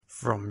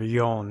From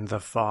beyond the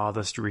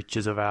farthest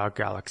reaches of our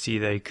galaxy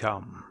they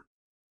come.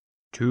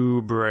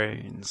 Two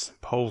brains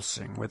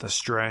pulsing with a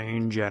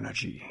strange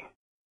energy.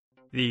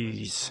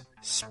 These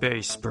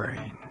space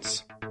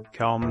brains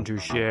come to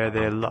share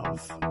their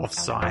love of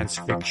science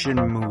fiction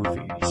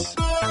movies.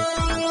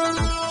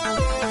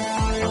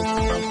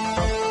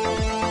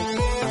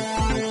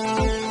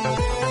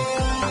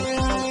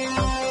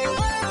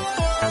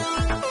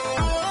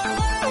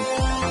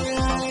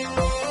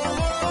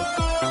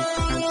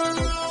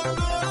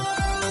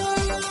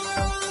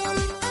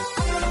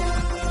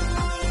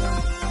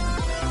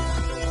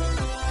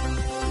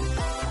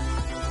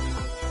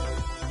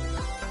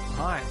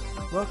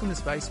 Welcome to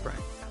Space Brain,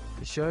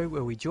 the show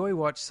where we joy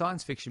watch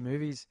science fiction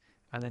movies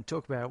and then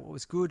talk about what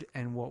was good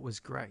and what was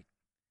great.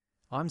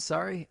 I'm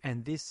Surrey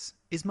and this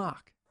is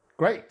Mark.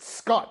 Great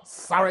Scott,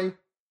 Surrey.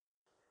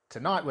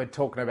 Tonight we're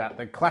talking about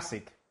the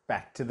classic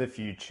Back to the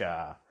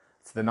Future.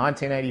 It's the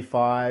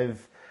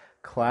 1985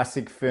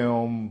 classic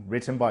film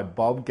written by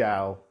Bob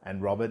Gale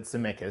and Robert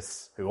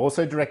Zemeckis, who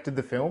also directed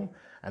the film.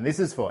 And this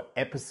is for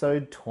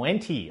episode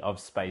 20 of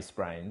Space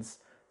Brains.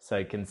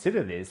 So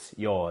consider this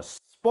your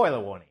spoiler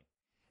warning.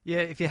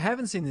 Yeah, if you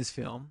haven't seen this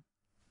film,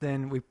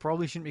 then we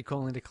probably shouldn't be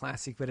calling it a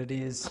classic, but it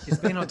is. It's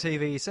been on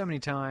TV so many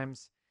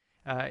times.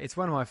 It's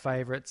one of my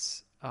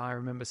favourites. I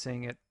remember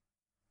seeing it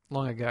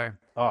long ago.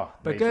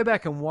 But go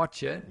back and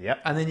watch it,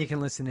 and then you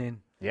can listen in.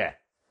 Yeah,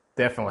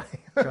 definitely.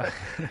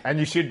 And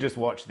you should just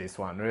watch this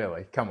one,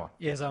 really. Come on.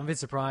 Yes, I'm a bit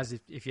surprised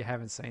if you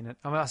haven't seen it.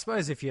 I mean, I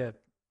suppose if you're,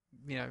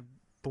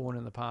 born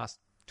in the past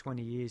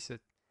 20 years,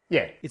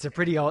 it's a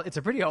pretty old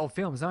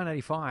film. It's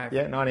 1985.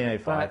 Yeah,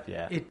 1985.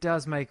 But it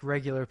does make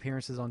regular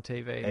appearances on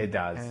TV. It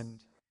does. And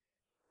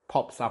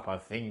pops up, I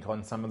think,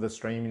 on some of the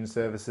streaming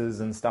services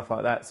and stuff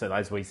like that. So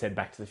as we said,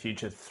 Back to the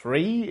Future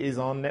 3 is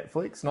on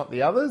Netflix, not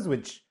the others,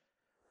 which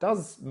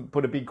does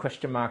put a big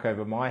question mark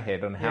over my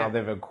head on how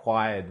they've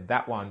acquired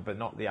that one, but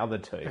not the other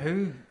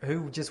two.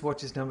 Who just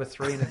watches number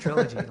 3 in a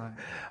trilogy?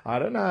 I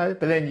don't know.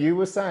 But then you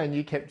were saying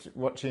you kept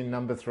watching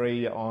number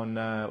 3 on,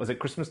 was it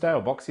Christmas Day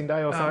or Boxing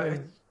Day or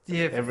something?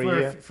 Yeah, every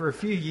year. For a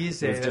few years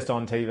there. It was just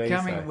on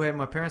TV. Where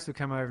my parents would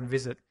come over and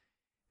visit,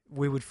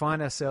 we would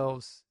find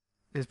ourselves,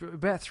 there's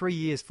about 4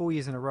 years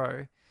in a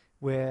row,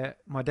 where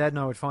my dad and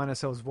I would find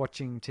ourselves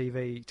watching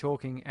TV,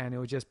 talking, and it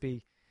would just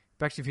be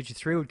Back to the Future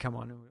 3 would come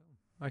on.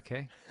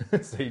 Okay.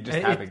 So you just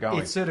have it going.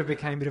 It sort of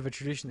became a bit of a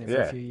tradition there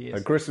for a few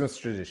years. A Christmas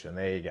tradition.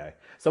 There you go.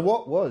 So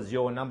what was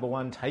your number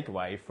one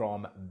takeaway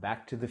from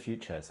Back to the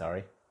Future,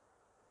 Sorry?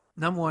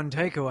 Number one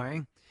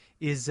takeaway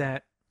is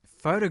that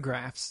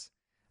photographs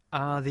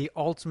are the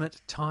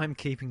ultimate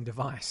timekeeping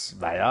device.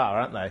 They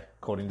are, aren't they?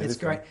 According to this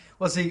great. one.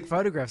 Well, see,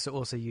 photographs are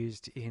also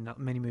used in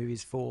many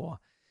movies for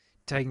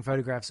taking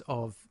photographs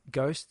of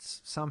ghosts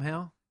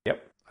somehow.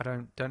 Yep. I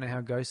don't know how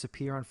ghosts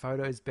appear on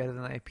photos better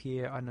than they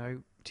appear, I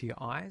know, to your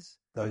eyes.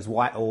 Those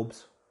white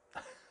orbs.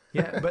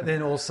 Yeah, but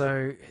then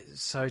also,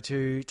 so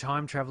to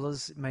time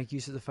travelers make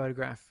use of the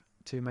photograph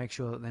to make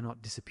sure that they're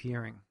not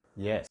disappearing.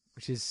 Yes.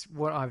 Which is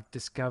what I've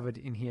discovered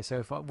in here.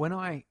 So when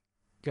I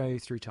go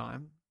through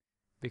time,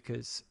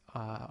 because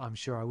I'm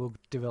sure I will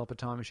develop a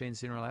time machine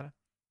sooner or later,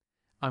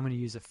 I'm going to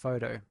use a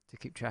photo to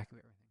keep track of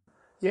everything.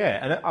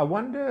 Yeah, and I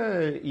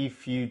wonder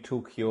if you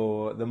took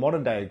the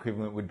modern day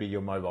equivalent would be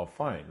your mobile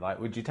phone. Like,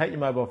 would you take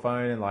your mobile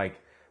phone and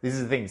this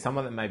is the thing,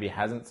 someone that maybe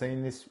hasn't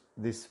seen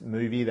this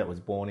movie that was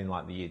born in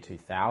the year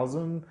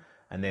 2000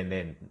 and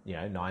then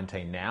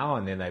 19 now,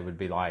 and then they would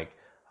be like,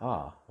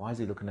 why is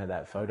he looking at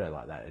that photo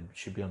like that? It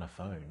should be on a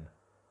phone.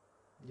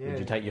 Yeah. Would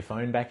you take your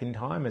phone back in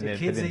time? And Do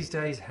kids these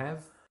days have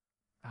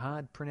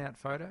hard printout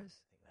photos?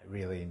 They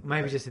really...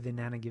 Maybe just if their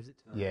nana gives it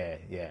to them.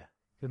 Yeah.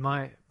 But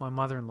my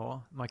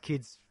mother-in-law, my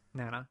kid's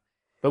nana,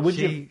 but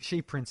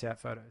she prints out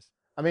photos.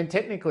 I mean,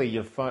 technically,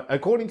 your phone,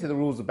 according to the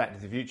rules of Back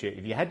to the Future,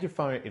 if you had your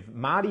phone, if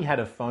Marty had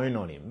a phone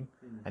on him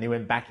and he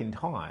went back in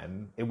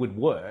time, it would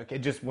work. It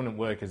just wouldn't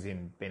work as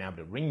in being able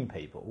to ring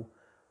people,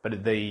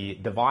 but the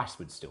device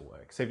would still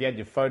work. So if you had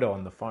your photo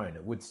on the phone,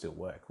 it would still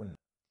work, wouldn't it?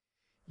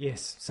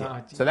 Yes.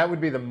 So that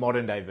would be the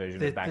modern day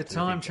version of Back to the Future.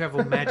 The time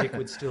travel magic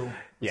would still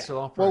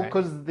operate. Well,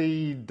 because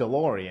the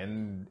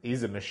DeLorean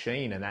is a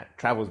machine and that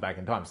travels back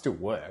in time, still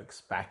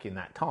works back in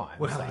that time.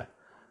 Well, so.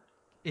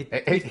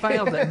 It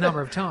failed a number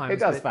of times. It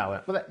does fail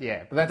it. But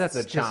that's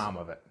the charm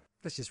of it.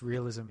 That's just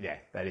realism. Yeah,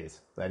 that is.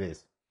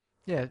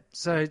 Yeah,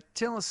 so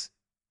tell us,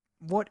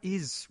 what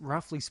is,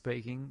 roughly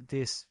speaking,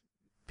 this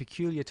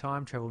peculiar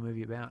time travel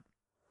movie about?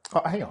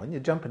 Oh, hang on,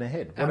 you're jumping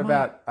ahead. What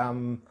about,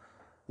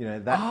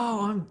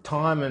 that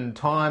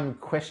time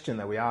question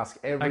that we ask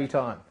every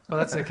time? Well,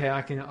 that's okay.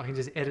 I can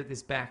just edit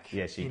this back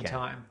in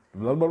time.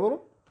 Blah, blah, blah.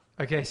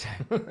 Okay,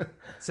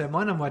 so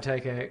my number one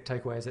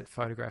takeaway is that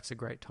photographs are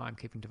great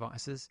timekeeping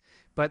devices.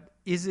 But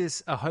is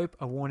this a hope,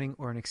 a warning,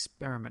 or an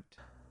experiment?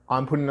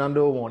 I'm putting it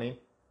under a warning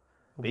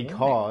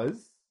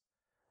because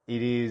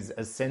it is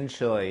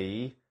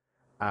essentially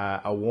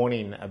a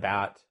warning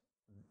about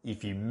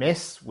if you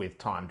mess with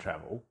time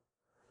travel,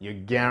 you're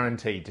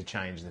guaranteed to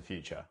change the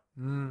future.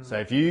 So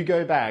if you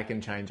go back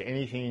and change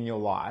anything in your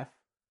life,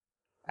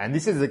 And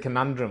this is the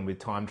conundrum with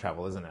time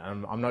travel, isn't it?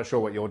 I'm not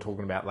sure what you're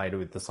talking about later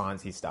with the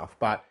sciencey stuff,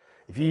 but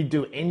if you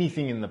do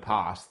anything in the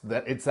past,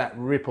 that it's that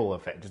ripple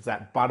effect. It's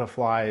that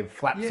butterfly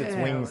flaps its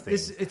wings thing.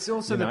 It's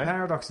also the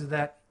paradox of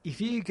that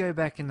if you go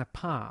back in the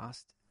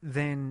past,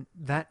 then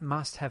that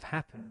must have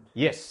happened.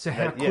 Yes. So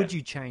how could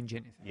you change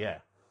anything? Yeah.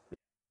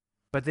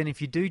 But then if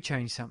you do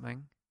change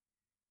something,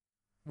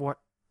 what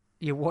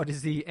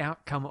is the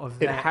outcome of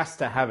that? It has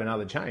to have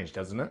another change,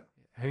 doesn't it?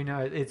 Who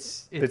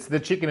knows? It's the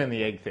chicken and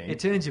the egg thing. It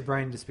turns your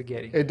brain into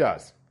spaghetti. It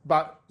does.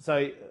 But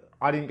so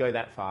I didn't go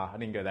that far. I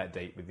didn't go that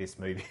deep with this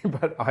movie,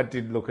 but I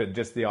did look at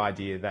just the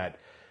idea that,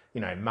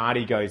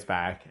 Marty goes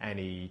back and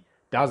he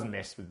does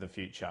mess with the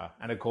future.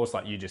 And of course,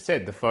 like you just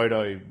said, the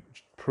photo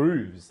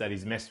proves that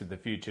he's messed with the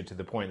future to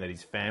the point that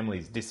his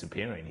family's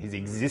disappearing. His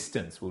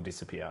existence will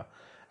disappear.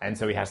 And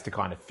so he has to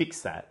kind of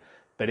fix that.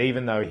 But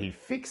even though he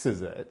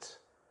fixes it,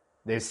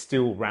 there's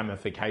still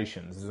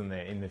ramifications, isn't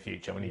there, in the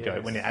future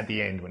when at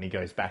the end when he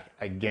goes back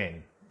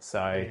again.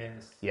 So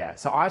yeah,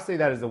 so I see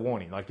that as a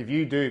warning. Like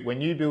when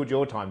you build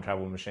your time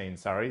travel machine,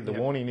 the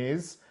warning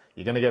is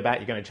you're going to go back,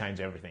 you're going to change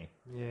everything.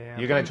 Yeah,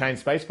 you're going to change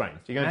space brains.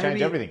 You're going to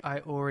change everything. I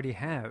already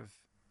have,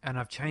 and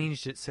I've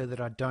changed it so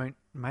that I don't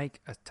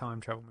make a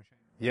time travel machine.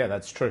 Yeah,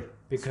 that's true.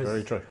 Because it's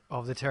very true.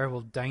 Of the terrible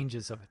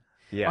dangers of it.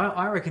 Yeah,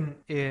 I reckon.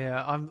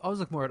 Yeah, I was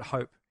looking more at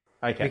hope.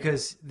 Okay.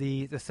 Because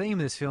the theme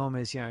of this film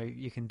is,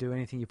 you can do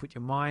anything, you put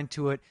your mind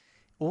to it.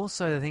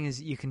 Also, the thing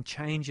is, you can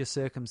change your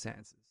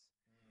circumstances.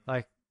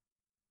 Like,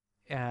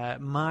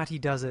 Marty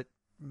does it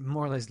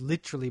more or less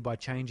literally by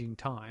changing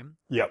time.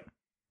 Yep.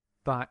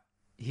 But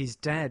his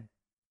dad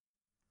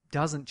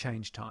doesn't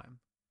change time.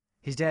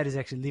 His dad is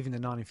actually living the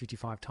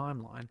 1955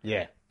 timeline.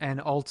 Yeah. And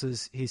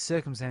alters his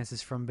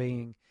circumstances from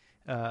being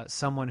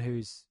someone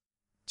who's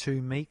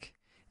too meek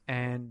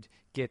and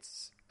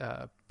gets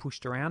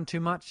pushed around too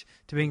much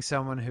to being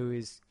someone who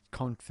is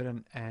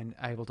confident and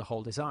able to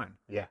hold his own.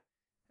 Yeah.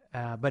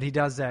 But he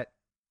does that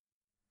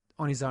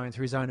on his own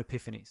through his own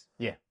epiphanies.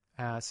 Yeah.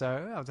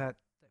 So that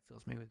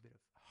fills me with a bit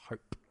of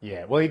hope.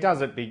 Yeah. Well, he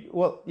does it.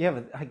 But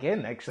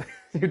again, actually,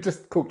 you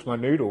just cooked my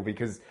noodle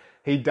because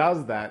he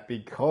does that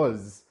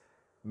because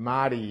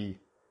Marty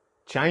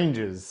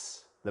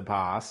changes the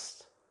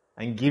past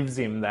and gives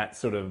him that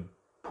sort of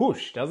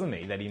push, doesn't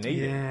he? That he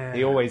needed. Yeah.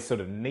 He always sort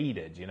of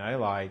needed,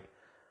 like.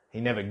 He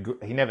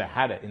never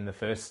had it in the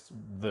first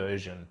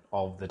version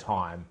of the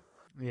time.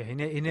 Yeah,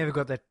 he never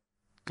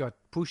got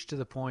pushed to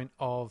the point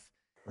of.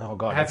 Oh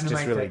God, that's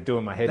just really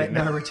doing my head in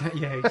now. No return.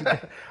 Yeah,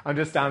 I'm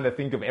just starting to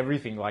think of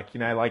everything, like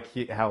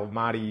how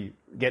Marty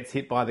gets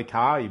hit by the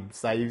car, he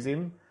saves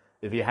him.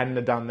 If he hadn't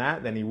have done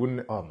that, then he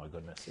wouldn't. Oh my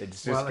goodness,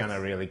 it's just going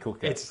to really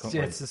cook it. It's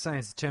the same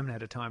as the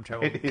Terminator time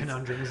travel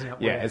conundrum, isn't it?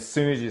 Yeah, as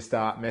soon as you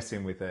start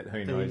messing with it,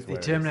 who knows where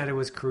the Terminator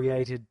was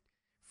created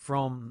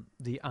from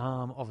the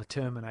arm of a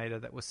Terminator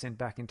that was sent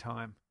back in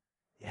time.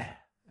 Yeah.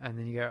 And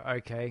then you go,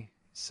 okay,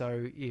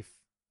 so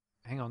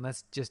hang on,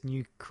 that's just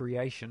new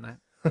creation.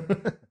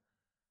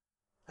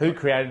 Who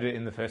created it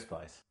in the first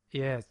place?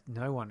 Yeah,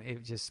 no one.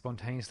 It just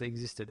spontaneously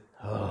existed.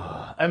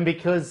 And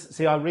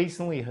because, I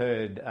recently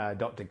heard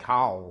Dr.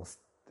 Carl,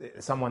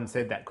 someone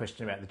said that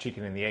question about the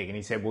chicken and the egg, and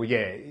he said, well,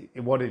 yeah,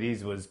 what it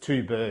is was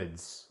two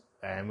birds,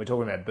 and we're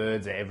talking about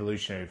birds that are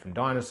evolutionary from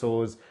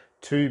dinosaurs,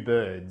 two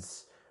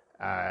birds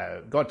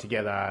got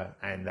together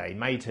and they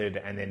mated,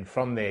 and then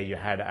from there you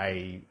had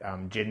a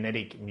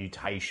genetic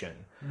mutation,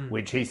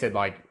 which he said,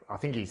 I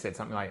think he said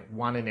something like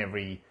 1 in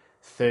every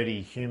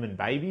 30 human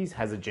babies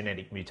has a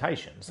genetic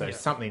mutation. So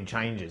something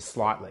changes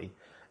slightly,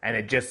 and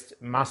it just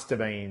must have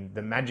been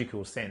the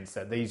magical sense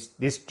that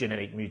this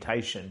genetic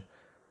mutation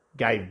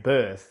gave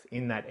birth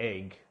in that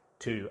egg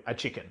to a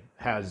chicken,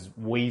 as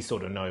we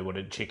sort of know what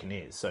a chicken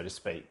is, so to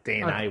speak,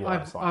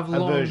 DNA-wise. I've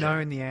long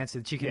known the answer.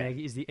 The chicken egg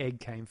is the egg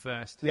came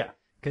first. Yeah.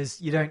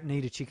 Because you don't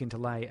need a chicken to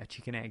lay a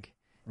chicken egg.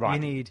 Right. You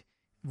need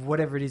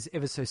whatever it is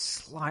ever so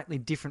slightly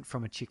different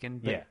from a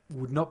chicken, but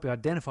would not be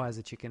identified as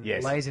a chicken,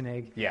 lays an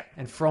egg,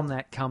 and from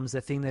that comes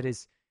the thing that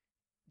is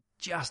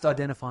just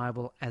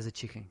identifiable as a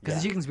chicken. Because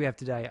the chickens we have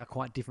today are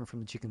quite different from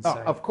the chickens,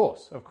 of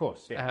course,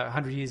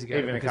 100 years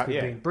ago, because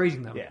we've been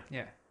breeding them.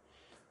 Yeah.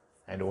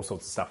 And all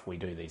sorts of stuff we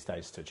do these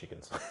days to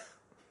chickens.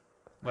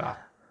 Well,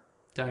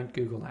 don't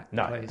Google that,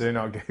 No, please. Do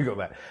not Google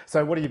that.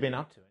 So what have you been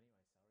up to?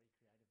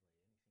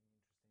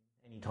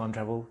 Any time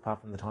travel apart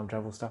from the time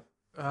travel stuff?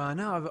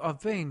 No,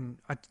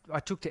 I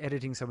took to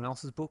editing someone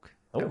else's book.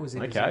 That was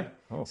interesting. Okay.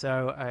 Oh.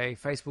 So a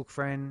Facebook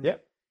friend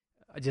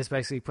just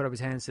basically put up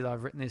his hand and said,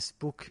 I've written this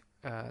book.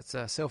 It's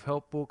a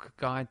self-help book,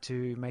 guide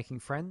to making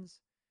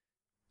friends,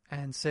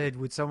 and said,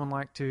 would someone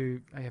like to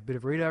have a bit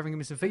of read over and give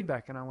me some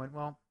feedback? And I went,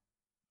 well,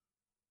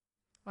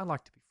 I'd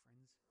like to be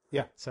friends.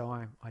 Yeah. So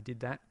I did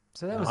that.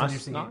 So that was an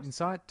interesting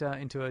insight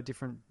into a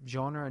different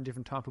genre and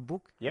different type of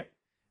book. Yep.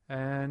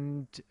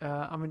 And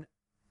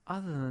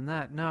other than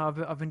that, no,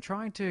 I've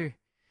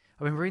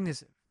been reading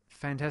this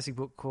fantastic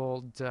book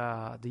called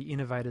The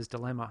Innovator's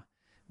Dilemma,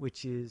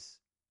 which it's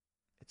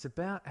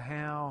about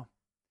how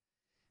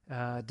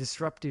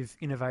disruptive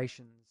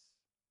innovations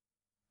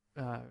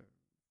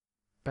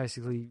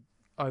basically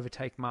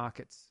overtake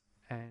markets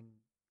and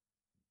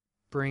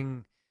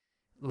bring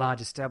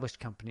large established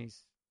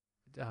companies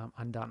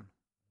undone.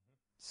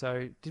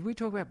 So, did we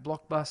talk about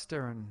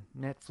Blockbuster and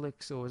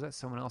Netflix, or was that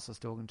someone else I was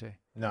talking to?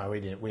 No, we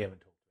didn't. We haven't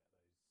talked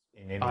about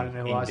those in any I don't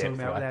know who I was talking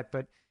in-depth about with way. that,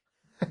 but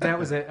that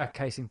was a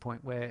case in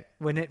point where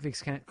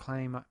Netflix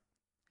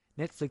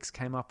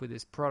came up with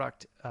this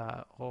product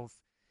of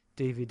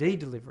DVD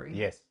delivery,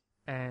 Yes.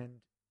 and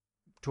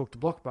talked to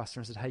Blockbuster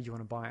and said, "Hey, do you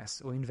want to buy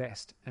us or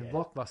invest?" And Yeah.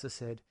 Blockbuster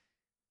said,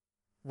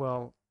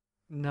 "Well,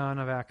 none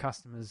of our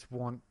customers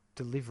want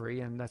delivery,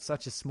 and that's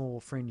such a small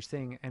fringe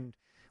thing, and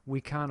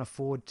we can't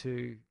afford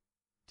to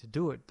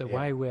do it the Yeah.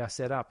 way we are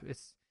set up.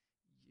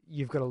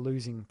 You've got a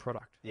losing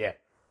product." Yeah.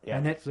 Yeah.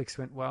 And Netflix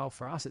went, "Well,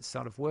 for us, it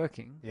started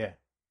working." Yeah.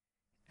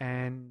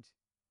 And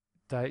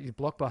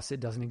Blockbuster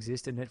doesn't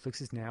exist, and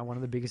Netflix is now one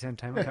of the biggest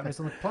entertainment companies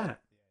on the planet.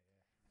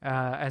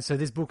 And so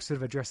this book sort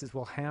of addresses,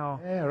 well, how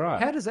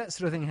Right. does that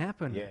sort of thing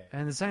happen? Yeah.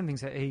 And the same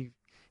things that he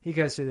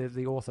goes through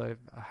the author,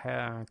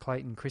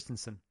 Clayton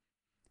Christensen.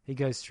 He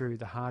goes through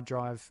the hard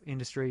drive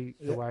industry,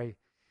 the way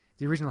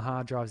the original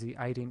hard drives, the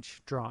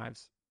 8-inch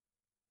drives,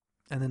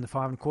 and then the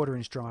 5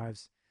 1/4-inch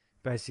drives.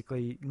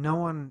 Basically,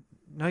 no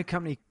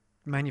company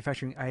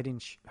manufacturing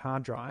 8-inch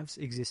hard drives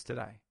exists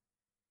today.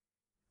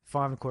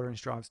 5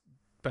 1/4-inch drives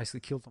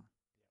basically killed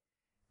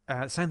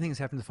them. Same thing has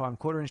happened to the 5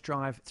 1/4-inch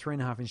drive.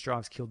 3.5-inch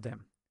drives killed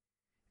them,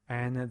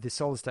 and the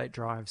solid state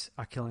drives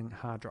are killing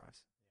hard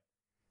drives,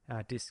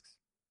 disks,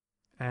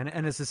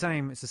 and it's the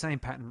same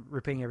pattern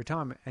repeating every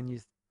time.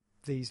 And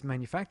these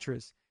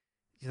manufacturers,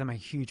 they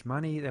make huge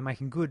money. They're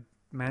making good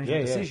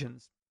management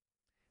decisions,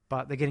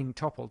 but they're getting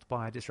toppled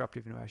by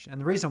disruptive innovation.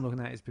 And the reason I'm looking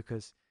at that is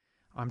because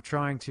I'm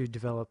trying to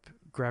develop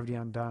Gravity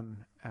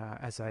Undone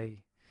as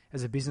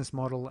a business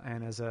model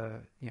and as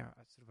a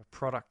sort of a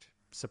product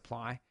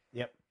supply.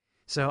 Yep.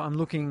 So I'm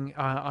looking.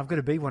 I've got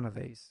to be one of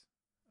these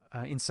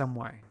in some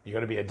way. You've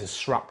got to be a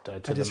disruptor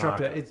to A the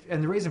disruptor, market.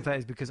 and the reason for that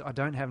is because I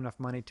don't have enough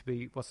money to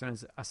be what's known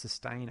as a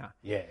sustainer.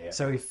 Yeah. Yeah.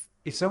 So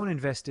if someone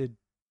invested,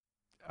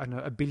 I don't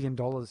know, $1 billion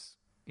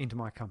into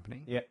my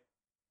company, Yeah.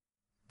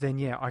 then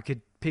I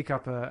could pick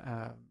up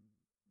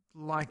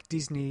like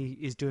Disney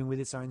is doing with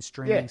its own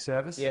streaming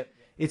service. Yeah.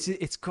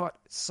 It's got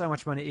so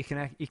much money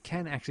it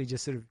can actually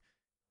just sort of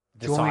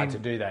Decide to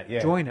do that.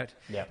 Yeah. join it.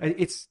 Yeah.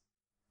 It's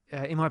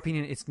in my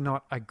opinion, it's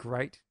not a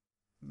great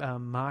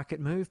market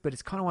move, but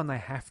it's kind of one they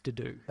have to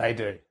do. They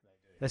do.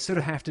 They sort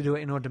of have to do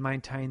it in order to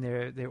maintain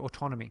their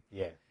autonomy.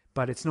 Yeah.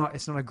 But it's not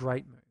a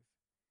great move.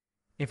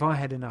 If I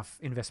had enough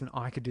investment,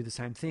 I could do the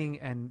same thing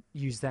and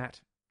use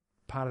that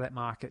part of that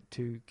market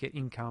to get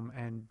income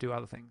and do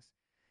other things.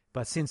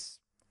 But since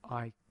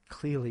I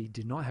clearly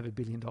do not have $1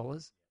 billion,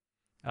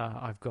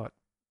 I've got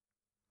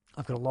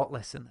a lot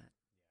less than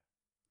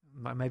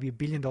that. Maybe $1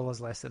 billion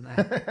less than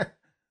that.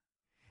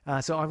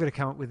 So I've got to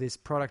come up with this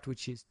product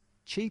which is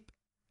cheap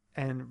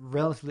and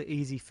relatively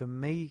easy for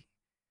me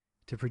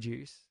to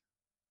produce,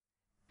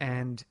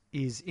 and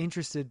is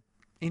interesting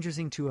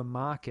to a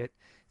market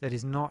that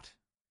is not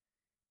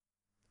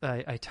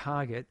a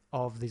target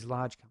of these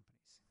large companies.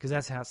 Because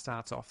that's how it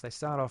starts off. They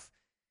start off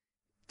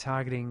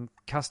targeting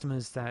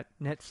customers that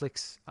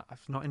Netflix is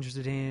not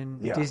interested in,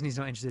 Disney's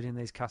not interested in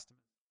these customers,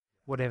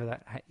 whatever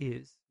that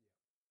is.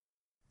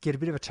 Get a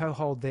bit of a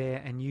toehold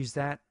there and use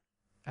that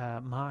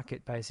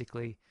market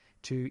basically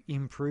to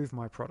improve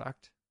my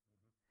product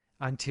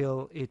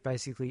until it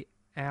basically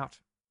out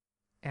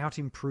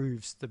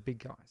improves the big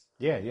guys.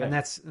 Yeah. Yeah. And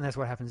that's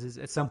what happens is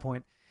at some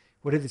point,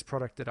 whatever this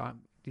product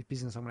this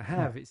business I'm going to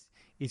have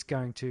is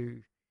going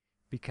to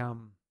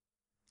become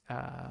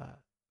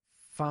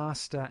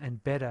faster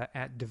and better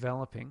at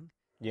developing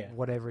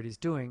whatever it is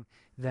doing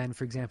than,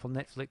 for example,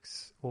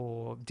 Netflix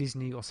or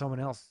Disney or someone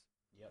else.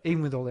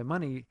 Even with all their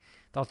money,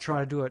 they'll try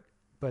to do it,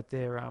 but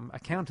their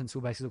accountants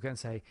will basically look at it and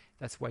say,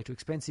 that's way too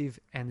expensive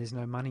and there's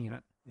no money in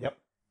it. Yep.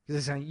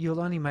 Because they're saying,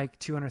 you'll only make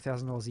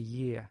 $200,000 a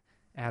year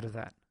out of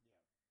that.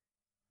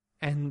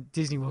 And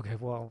Disney will go,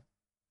 well,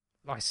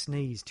 I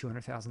sneeze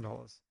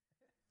 $200,000.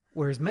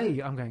 Whereas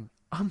me, I'm going,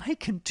 I'm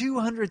making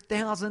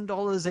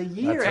 $200,000 a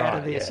year That's out right.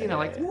 of this.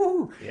 Yeah,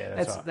 woo!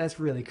 Yeah, That's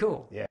really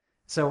cool. Yeah.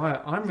 So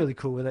I'm really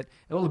cool with it.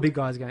 All the big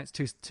guys are going, it's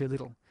too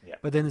little. Yeah.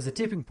 But then there's a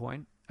tipping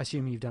point,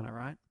 assuming you've done it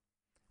right,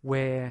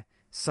 where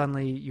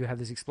suddenly you have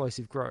this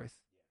explosive growth,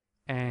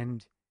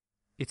 and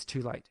it's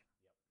too late.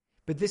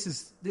 But this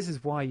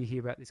is why you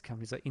hear about these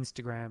companies like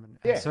Instagram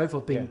and so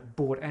forth being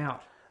bought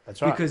out.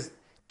 That's right. Because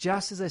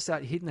just as they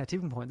start hitting that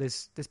tipping point,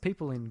 there's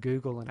people in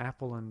Google and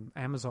Apple and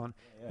Amazon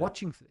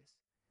watching for this.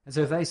 And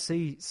so if they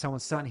see someone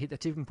starting to hit that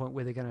tipping point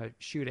where they're going to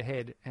shoot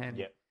ahead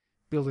and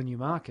build a new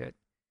market,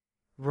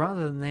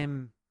 rather than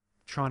them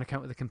trying to come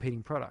up with a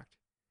competing product,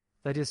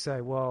 they just say,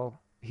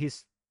 well,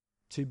 here's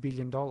 $2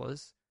 billion,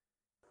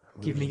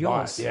 give me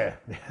yours. Yeah,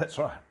 that's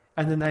right.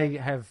 And then they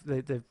have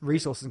the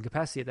resources and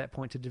capacity at that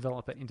point to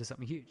develop it into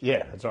something huge.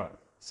 Yeah, that's right.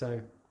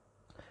 So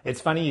it's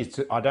funny.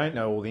 I don't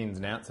know all the ins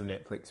and outs of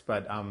Netflix,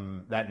 but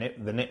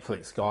the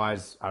Netflix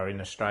guys are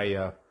in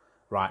Australia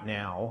right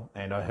now,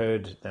 and I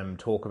heard them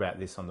talk about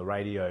this on the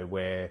radio,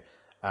 where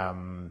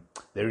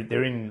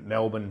They're in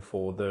Melbourne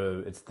for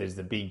there's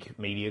the big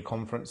media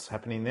conference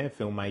happening there,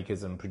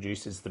 filmmakers and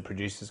producers, the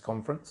producers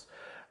conference,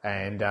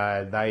 and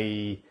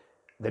the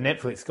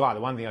Netflix guy.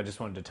 The one thing I just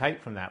wanted to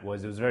take from that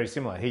was it was very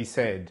similar. He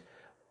said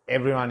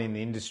everyone in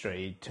the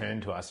industry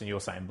turned to us, and you're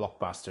saying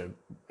Blockbuster,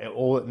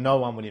 no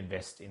one would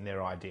invest in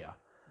their idea.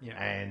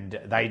 Yeah. And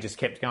they just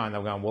kept going. They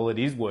were going, well, it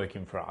is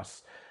working for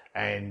us.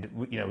 And,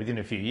 within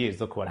a few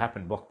years, look what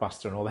happened.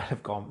 Blockbuster and all that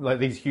have gone. Like,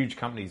 these huge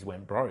companies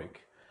went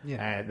broke.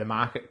 Yeah. And the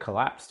market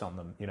collapsed on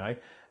them,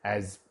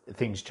 as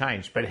things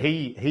changed. But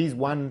his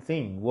one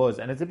thing was,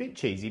 and it's a bit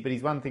cheesy, but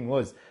his one thing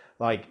was,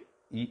 like,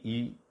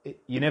 you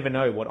never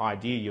know what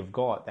idea you've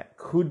got that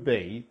could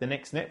be the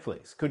next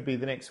Netflix, could be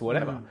the next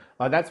whatever.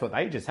 Like, that's what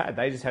they just had.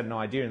 They just had an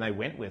idea and they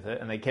went with it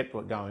and they kept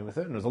going with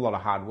it. And it was a lot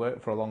of hard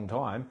work for a long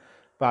time.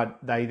 But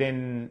they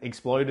then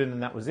exploded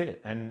and that was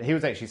it. And he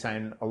was actually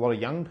saying a lot of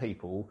young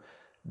people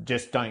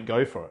just don't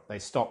go for it. They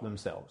stop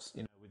themselves,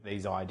 with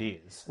these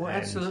ideas. Well,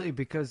 absolutely,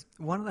 because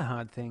one of the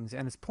hard things,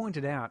 and it's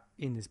pointed out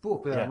in this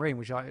book that I'm reading,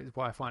 which is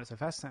why I find it so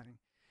fascinating,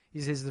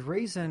 is the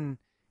reason,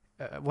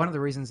 one of the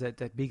reasons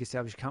that big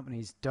established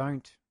companies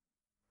don't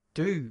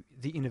do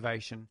the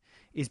innovation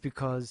is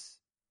because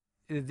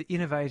the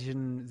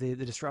innovation, the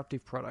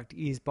disruptive product,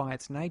 is by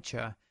its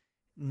nature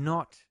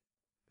not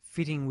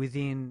fitting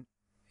within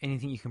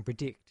anything you can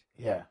predict.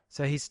 Yeah.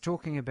 So he's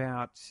talking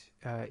about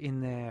in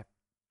there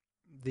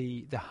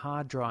the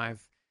hard drive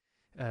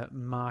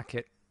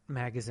market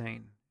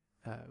magazine,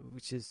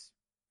 which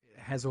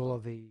has all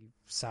of the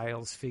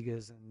sales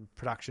figures and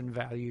production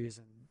values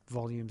and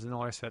volumes and all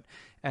the rest of it,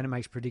 and it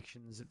makes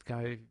predictions that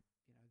go,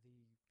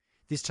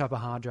 this type of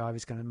hard drive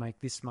is going to make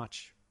this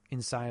much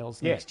in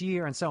sales next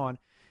year, and so on.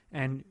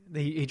 And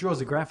he draws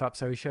a graph up,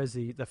 so he shows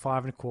the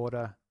 5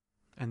 1/4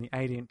 and the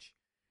 8-inch,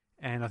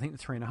 and I think the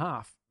 3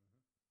 1/2.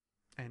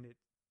 And it,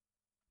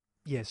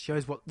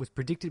 shows what was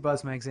predicted by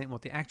this magazine and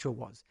what the actual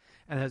was.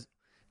 And it's,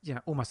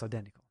 almost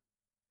identical.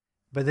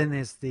 But then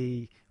there's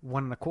the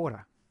 1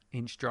 1/4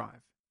 inch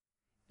drive.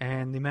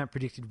 And the amount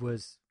predicted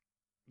was,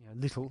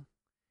 little,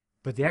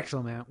 but the actual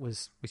amount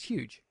was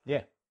huge.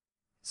 Yeah.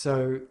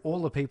 So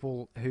all the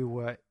people who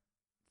were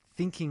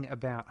thinking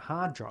about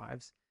hard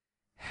drives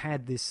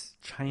had this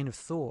chain of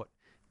thought,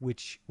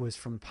 which was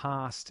from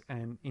past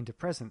and into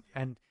present.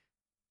 And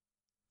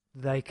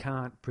they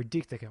can't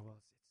predict. They go,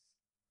 well,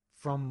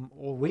 from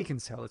all we can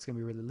sell, it's going to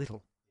be really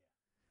little.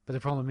 But the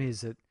problem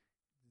is that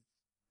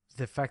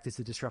the fact it's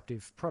a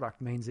disruptive product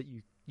means that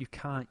you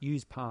can't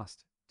use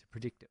past to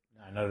predict it.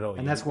 No, not at all.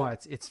 And that's why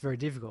it's very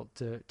difficult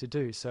to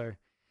do. So,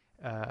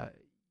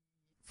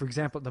 for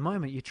example, at the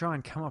moment, you try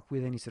and come up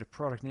with any sort of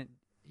product, and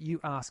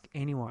you ask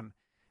anyone,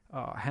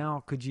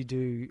 how could you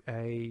do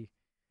a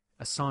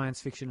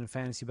science fiction and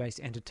fantasy-based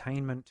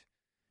entertainment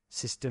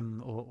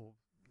system or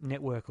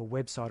network or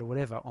website or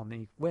whatever on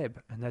the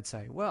web? And they'd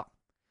say, well,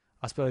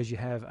 I suppose you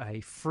have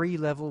a free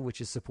level,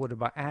 which is supported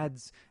by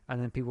ads,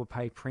 and then people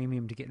pay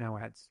premium to get no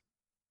ads.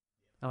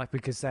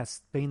 Because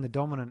that's been the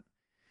dominant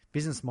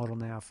business model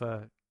now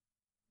for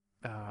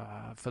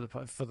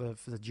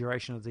the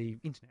duration of the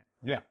internet.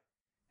 Yeah.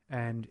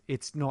 And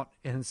it's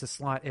a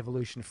slight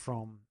evolution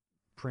from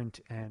print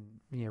and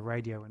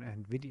radio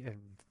and video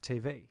and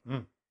TV.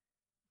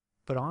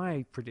 But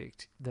I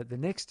predict that the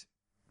next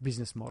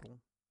business model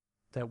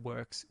that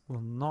works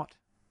will not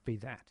be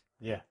that.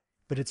 Yeah.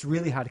 But it's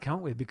really hard to come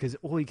up with because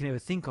all you can ever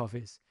think of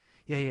is,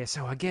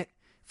 so I get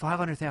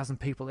 500,000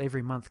 people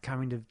every month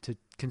coming to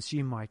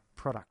consume my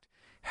product.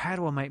 How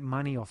do I make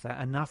money off that,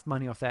 enough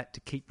money off that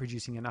to keep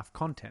producing enough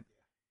content?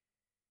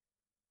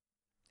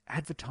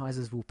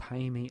 Advertisers will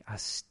pay me a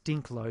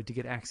stink load to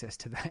get access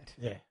to that.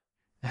 Yeah.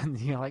 And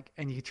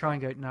and you try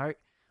and go, no,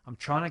 I'm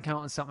trying to come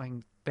up with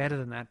something better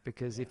than that,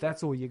 because if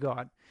that's all you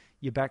got,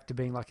 you're back to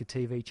being like a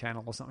TV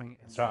channel or something.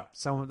 That's right.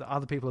 Some of the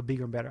other people are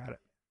bigger and better at it.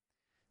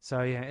 So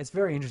it's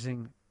very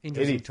interesting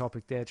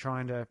topic there,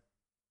 trying to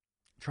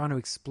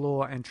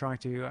explore and trying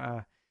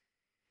to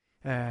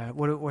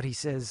what he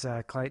says,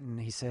 Clayton.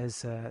 He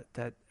says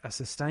that a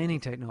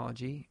sustaining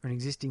technology or an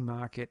existing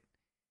market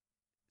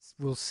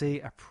will see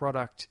a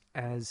product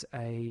as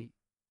a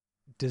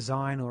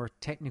design or a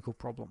technical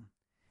problem.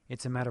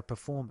 It's a matter of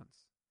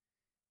performance.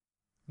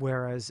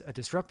 Whereas a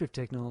disruptive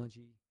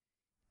technology,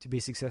 to be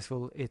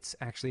successful, it's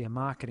actually a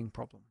marketing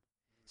problem.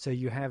 So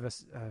you have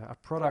a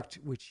product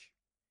which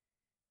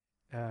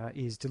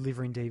is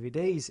delivering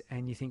DVDs,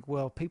 and you think,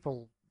 well,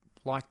 people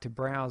like to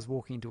browse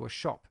walking into a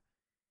shop,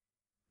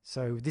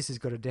 so this has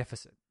got a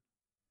deficit.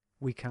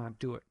 We can't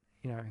do it.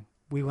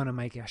 We want to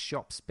make our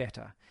shops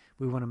better.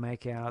 We want to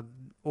make our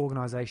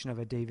organisation of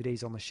our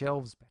DVDs on the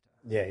shelves better.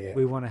 Yeah.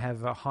 We want to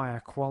have a higher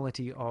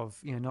quality of,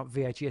 not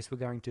VHS, we're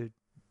going to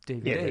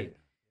DVD.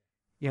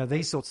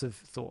 These sorts of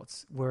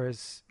thoughts.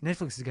 Whereas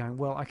Netflix is going,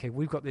 well, okay,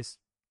 we've got this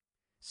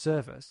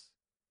service.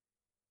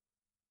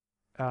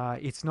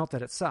 It's not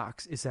that it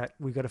sucks, it's that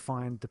we've got to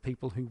find the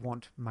people who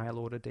want mail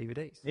order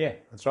DVDs. Yeah,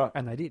 that's right.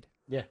 And they did.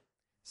 Yeah.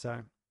 So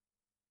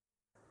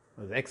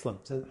it was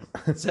excellent. So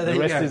the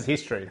rest is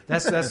history.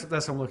 That's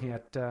what I'm looking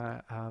at.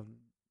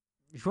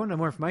 if you want to know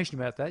more information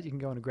about that, you can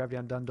go on to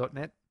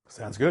grabdowndone.net.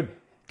 Sounds good.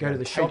 Go to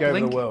the Take shop over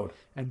link the world.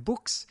 and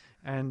books,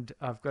 and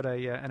I've got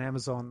an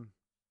Amazon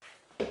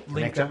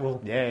link that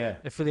will Yeah.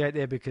 affiliate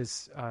there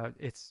because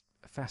it's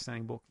a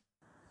fascinating book.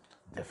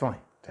 Definitely.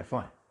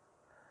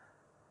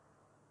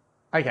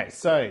 Okay,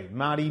 so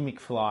Marty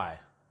McFly,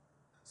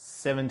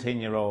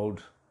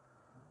 17-year-old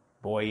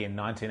boy in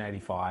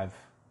 1985.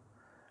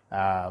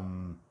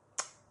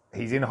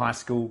 He's in high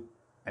school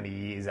and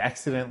he is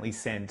accidentally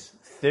sent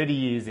 30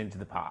 years into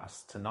the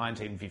past to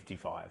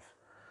 1955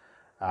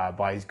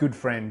 by his good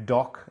friend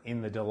Doc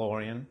in the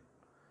DeLorean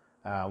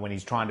when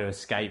he's trying to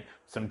escape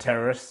some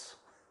terrorists,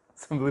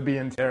 some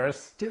Libyan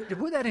terrorists. To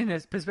put that in a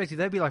perspective,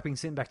 that'd be like being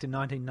sent back to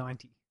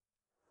 1990.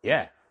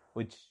 Yeah,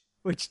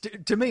 Which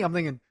to me, I'm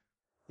thinking,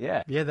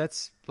 yeah,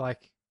 that's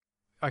like,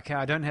 okay,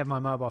 I don't have my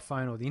mobile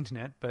phone or the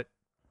internet, but...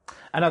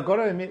 And I've got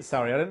to admit,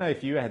 sorry, I don't know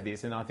if you had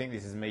this, and I think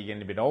this is me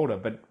getting a bit older,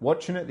 but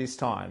watching it this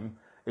time,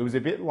 it was a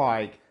bit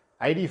like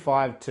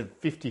 85 to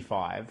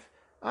 55.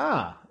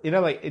 Like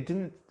it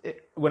didn't...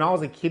 when I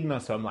was a kid and I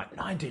saw, I'm like,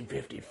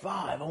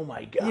 1955, oh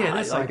my God. Yeah,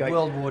 that's like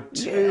World War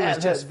II. Yeah,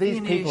 just these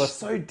finished. people are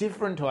so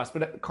different to us,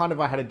 but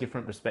I had a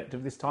different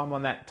perspective this time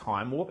on that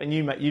time warp, and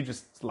you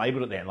just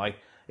labelled it then, like,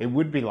 it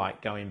would be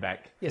like going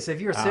back... Yeah, so if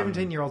you're a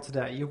 17-year-old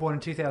today, you're born in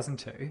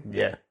 2002...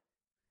 Yeah.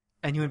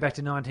 And you went back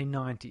to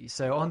 1990.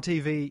 So on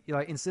TV,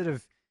 like instead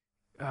of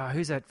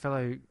who's that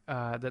fellow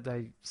that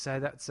they say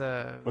that's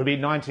it would be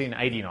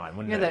 1989,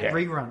 wouldn't it? That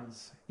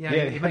reruns. Yeah,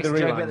 Yeah, he makes the a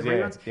joke about the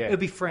reruns, reruns. yeah. It'd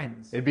be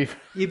Friends. It'd be...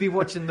 You'd be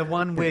watching the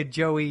one where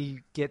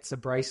Joey gets a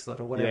bracelet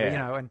or whatever,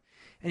 Yeah. and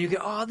you go,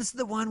 oh, this is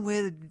the one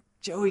where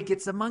Joey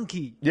gets a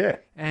monkey. Yeah.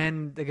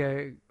 And they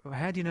go, well,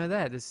 how do you know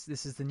that? This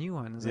is the new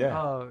one. It's like, Yeah.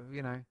 I've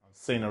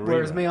seen a rerun.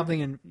 Whereas me, I'm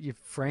thinking you're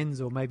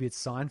Friends or maybe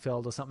it's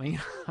Seinfeld or something.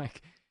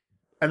 Like.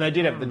 And they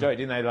did have the joke,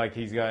 didn't they? Like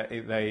we'll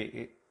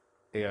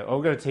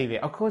go to TV.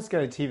 Of course,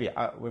 go to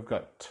TV. We've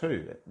got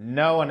two.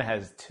 No one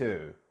has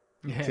two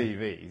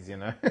TVs, you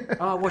know.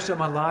 I watched it on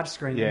my large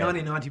screen. Yeah.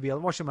 1990, I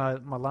watched it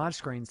on my large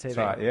screen TV. That's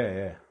right.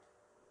 Yeah.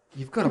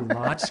 You've got a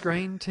large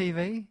screen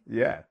TV?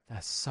 Yeah.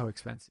 That's so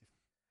expensive.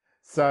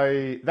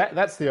 So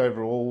that's the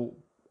overall,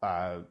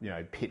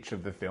 pitch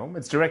of the film.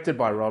 It's directed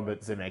by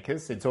Robert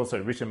Zemeckis. It's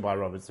also written by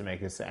Robert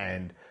Zemeckis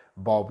and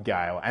Bob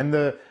Gale.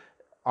 And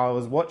I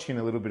was watching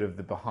a little bit of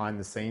the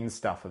behind-the-scenes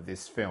stuff of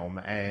this film,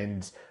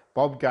 and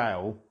Bob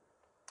Gale,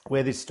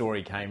 where this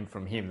story came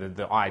from him,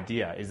 the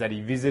idea is that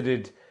he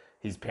visited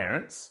his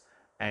parents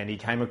and he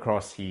came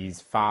across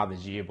his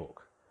father's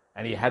yearbook.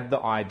 And he had the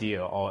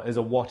idea, or as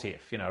a what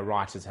if,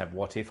 writers have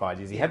what if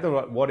ideas. He had the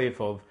what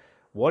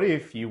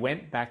if you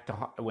went back to,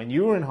 when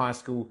you were in high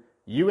school,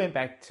 you went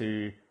back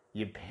to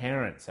your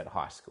parents at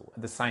high school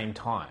at the same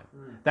time.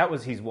 That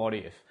was his what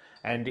if.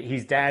 And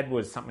his dad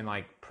was something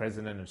like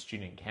president of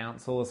student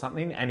council or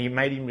something, and he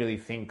made him really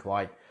think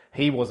like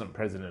he wasn't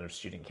president of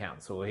student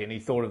council, and he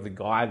thought of the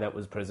guy that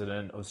was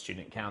president of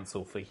student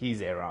council for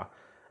his era,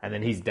 and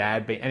then his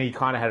dad and he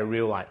kind of had a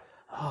real like,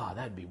 oh,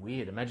 that'd be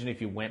weird. Imagine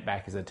if you went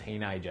back as a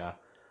teenager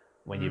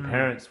when your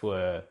parents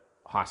were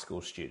high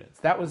school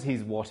students. That was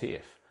his what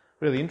if.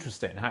 Really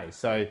interesting, hey?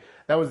 So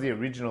that was the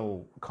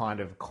original kind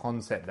of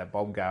concept that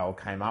Bob Gale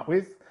came up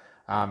with,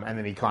 and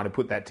then he kind of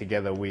put that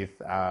together with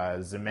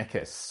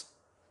Zemeckis.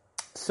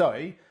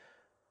 So,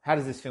 how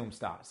does this film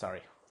start?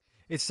 Sorry.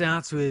 It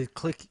starts with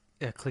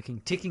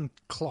ticking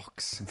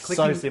clocks. It's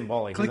so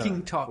symbolic.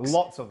 Clicking tocks.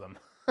 Lots of them.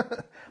 A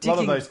Ticking lot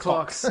of those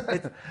clocks.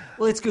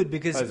 It's good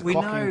because those we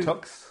clocking know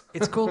tocks.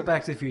 it's called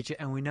Back to the Future,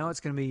 and we know it's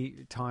going to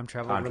be time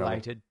travel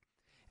related.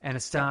 And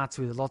it starts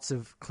with lots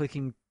of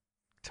clicking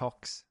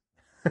tocks.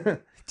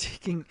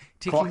 ticking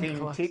Clocking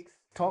clocks. ticks,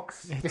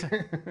 tocks.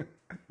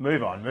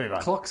 Move on.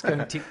 Clocks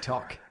going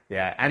tick-tock.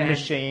 Yeah, and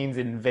machines,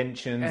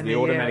 inventions, and the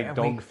automatic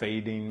dog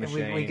feeding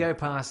machine. We go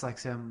past like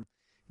some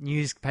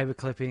newspaper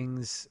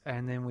clippings,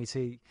 and then we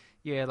see,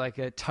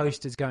 like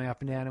toasters going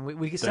up and down, and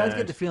we start to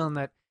get the feeling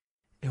that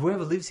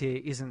whoever lives here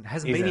hasn't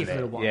been here for a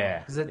little while. Yeah,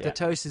 because the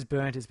toast is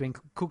burnt, it's been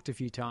cooked a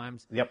few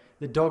times. Yep.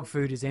 The dog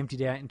food is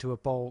emptied out into a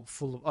bowl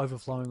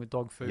overflowing with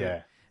dog food.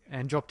 Yeah.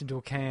 And dropped into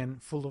a can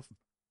full of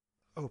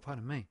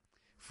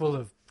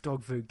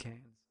dog food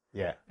cans.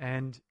 Yeah.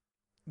 And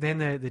then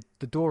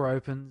the door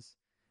opens,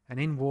 and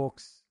in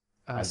walks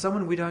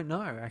someone we don't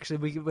know. Actually,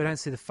 we don't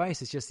see the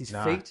face. It's just his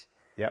feet.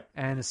 Yep.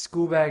 And a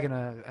school bag and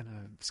a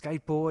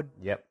skateboard.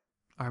 Yep.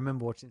 I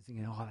remember watching it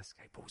thinking, oh, that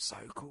skateboard's so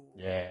cool.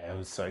 Yeah, it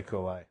was so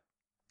cool, eh?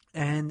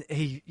 And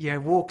he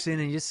walks in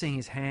and you're just seeing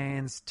his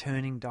hands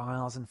turning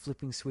dials and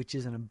flipping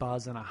switches, and a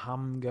buzz and a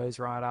hum goes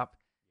right up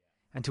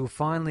until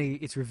finally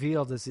it's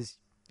revealed there's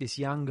this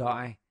young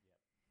guy,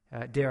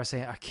 dare I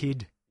say a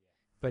kid,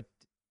 but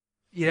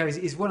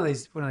he's one of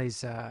these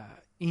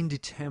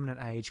indeterminate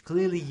age,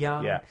 clearly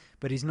young,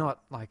 but he's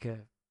not like a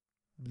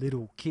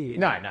little kid.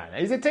 No,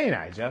 he's a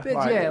teenager. But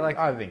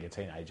I think a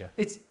teenager.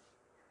 It's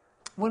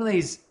one of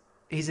these.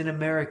 He's an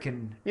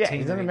American. Yeah,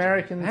 teenager. he's an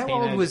American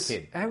teenage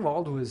kid. How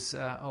old was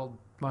old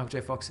Michael J.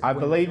 Fox? I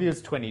believe he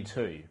was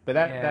 22, but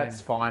that's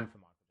fine for Michael J.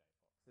 Fox.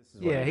 There's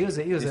is what he was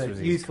a this was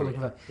his youthful career.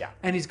 looking. Yeah.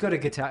 And he's got a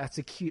guitar. It's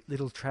a cute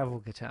little travel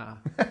guitar,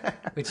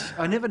 which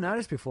I never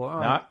noticed before.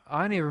 No.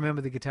 I only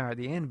remember the guitar at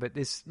the end, but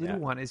this little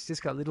one, it's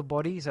just got little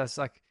body, so it's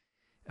like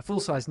a full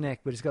size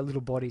neck, but it's got a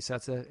little body, so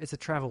it's a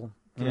travel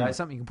guitar. It's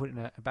something you can put in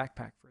a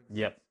backpack. For instance.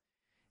 Yep.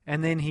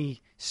 And then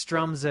he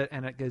strums it,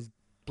 and it goes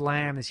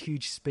blam. This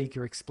huge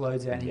speaker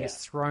explodes out, and he Yeah.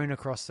 gets thrown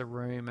across the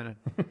room, and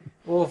it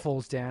all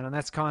falls down. And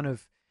that's kind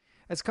of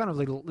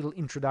little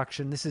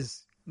introduction. This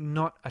is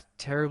not a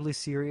terribly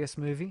serious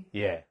movie,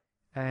 Yeah.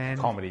 and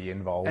Comedy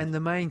involved. and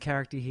the main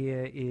character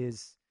here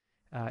is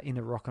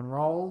into rock and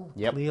roll.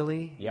 Yep.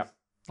 Clearly, Yep.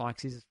 he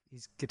likes his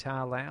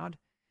guitar loud,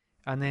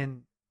 and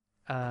then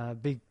a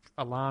big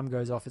alarm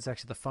goes off. It's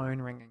actually the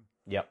phone ringing.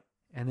 Yep.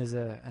 And there's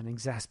an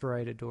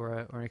exasperated or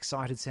an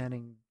excited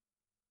sounding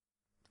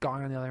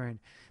guy on the other end.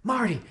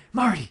 Marty,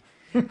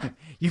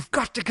 you've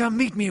got to come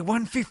meet me at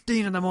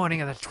 1:15 in the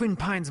morning at the Twin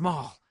Pines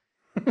Mall.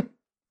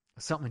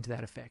 Something to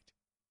that effect.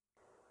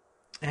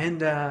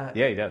 And Yeah,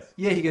 he does.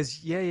 he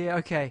goes, yeah,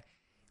 okay.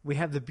 We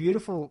have the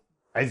beautiful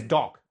It's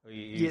Doc.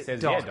 He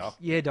says, Doc. yeah, Doc.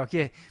 Yeah, Doc,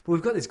 yeah. But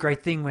we've got this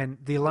great thing when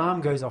the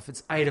alarm goes off,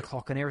 it's 8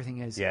 o'clock and everything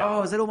is, Yeah.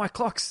 oh, is that all my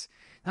clocks?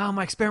 Oh,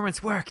 my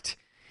experiments worked.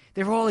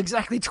 They're all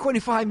exactly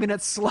 25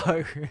 minutes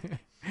slow.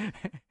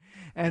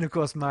 And, of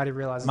course, Marty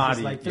realizes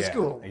he's late for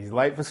school. He's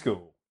late for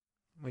school.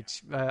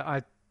 Which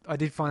I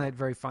did find that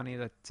very funny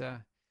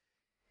that...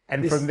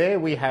 And from there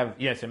we have,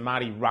 so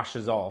Marty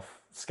rushes off,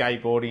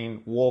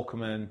 skateboarding,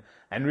 Walkman,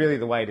 and really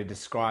the way to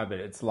describe it,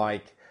 it's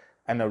like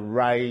an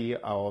array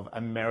of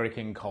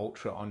American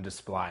culture on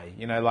display.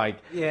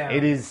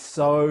 It is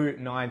so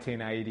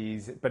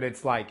 1980s, but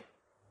it's like,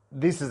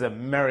 this is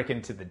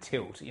American to the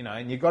tilt,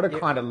 and you've got to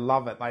kind of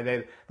love it. Like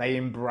they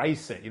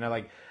embrace it,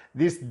 like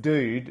this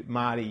dude,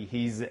 Marty,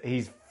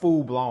 he's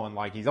full blown,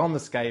 like he's on the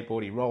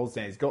skateboard, he rolls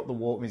down, he's got the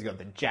Walkman, he's got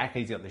the jacket,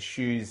 he's got the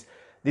shoes.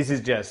 This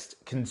is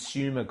just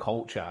consumer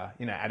culture,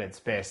 at its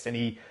best. And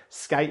he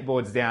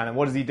skateboards down, and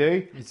what does he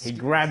do? He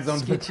grabs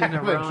onto the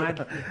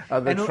back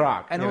of the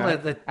truck. And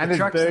there's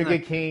trucks Burger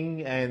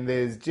King, and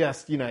there's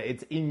just,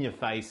 it's in your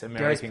face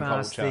American goes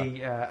past culture. the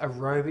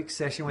aerobic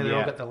session where they've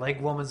all got the leg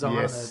warmers on,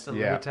 the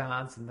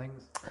leotards and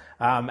things.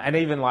 And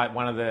even like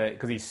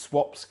because he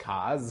swaps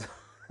cars.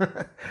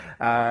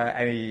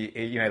 And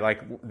he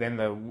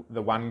then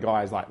the one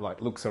guy's like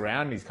looks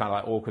around and he's kind of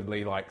like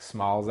awkwardly like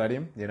smiles at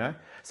him,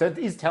 So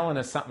he's telling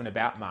us something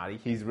about Marty.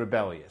 He's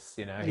rebellious,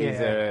 He's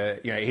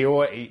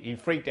he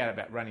freaked out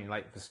about running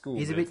late for school.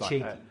 He's a bit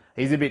cheeky.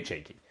 He's a bit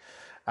cheeky.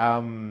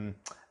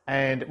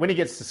 And when he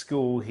gets to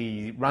school,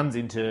 he runs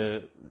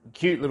into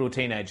cute little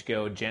teenage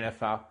girl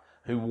Jennifer,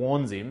 who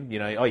warns him,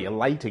 oh, you're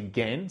late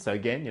again. So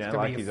again,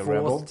 like he's a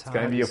rebel. It's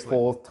going to be your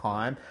fourth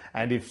time.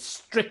 And if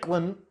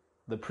Strickland,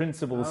 the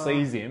principal,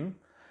 sees him,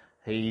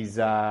 he's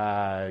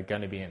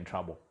going to be in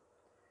trouble.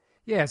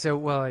 Yeah,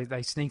 so,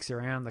 they sneaks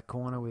around the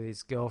corner with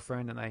his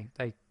girlfriend and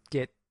they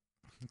get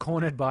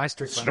cornered by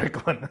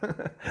Strickland.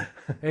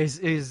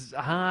 He's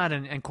hard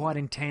and quite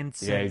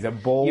intense. Yeah, he's a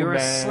bald You're man.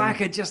 a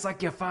slacker just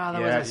like your father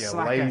was a you're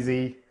slacker.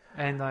 lazy.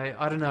 And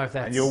I don't know if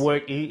that's... And your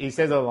work, he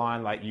says a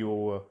line like,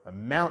 you'll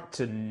amount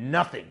to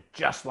nothing,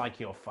 just like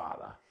your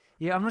father.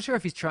 Yeah, I'm not sure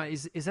if he's trying...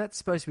 Is that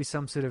supposed to be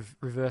some sort of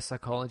reverse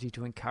psychology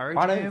to encourage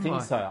him? I don't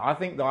think so. I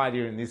think the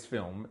idea in this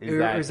film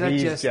is that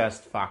he's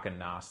just fucking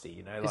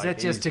nasty, Is that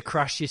just to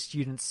crush your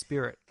student's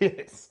spirit?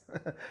 Yes.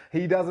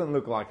 He doesn't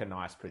look like a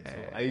nice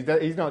principal. Yeah.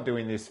 He's not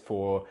doing this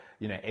for,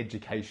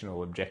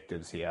 educational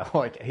objectives here.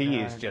 Like, he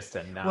is just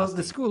a nasty... Well,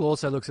 the school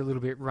also looks a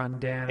little bit run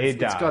down. It's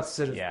got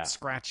sort of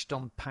scratched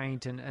on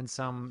paint and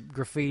some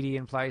graffiti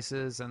in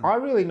places. And I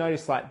really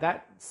noticed, like,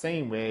 that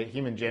scene where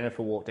him and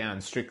Jennifer walk down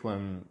and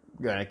Strickland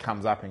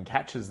comes up and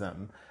catches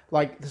them.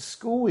 Like, the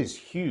school is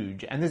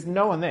huge and there's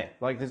no one there.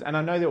 And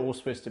I know they're all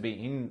supposed to be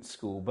in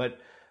school, but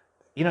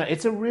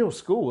it's a real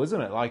school, isn't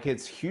it? Like,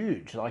 it's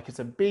huge. Like, it's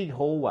a big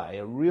hallway,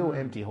 a real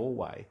empty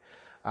hallway.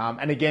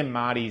 And again,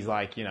 Marty's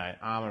like,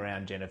 arm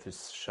around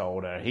Jennifer's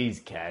shoulder. He's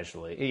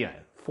casually,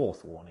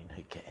 fourth warning,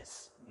 who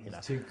cares?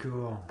 It's too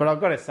cool. But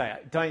I've got to say,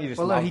 don't you just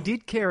Although he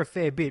did care a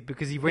fair bit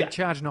because he went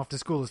charging off to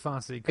school as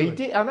fast as he could. He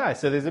did, I know.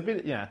 So there's a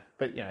bit,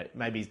 but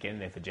maybe he's getting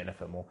there for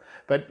Jennifer more.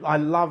 But I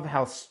love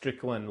how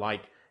Strickland,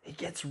 he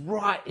gets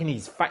right in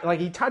his face,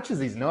 he touches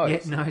his nose.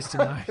 Yeah, nose to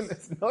nose.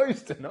 It's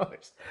nose to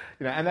nose.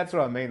 And that's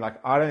what I mean.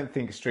 I don't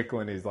think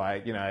Strickland is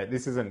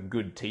this isn't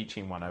good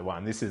teaching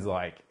 101. This is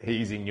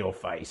he's in your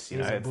face,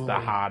 it's the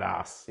hard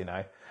ass,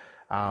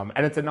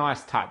 and it's a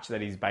nice touch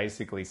that he's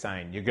basically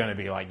saying, you're going to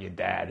be like your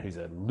dad, who's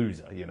a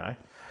loser,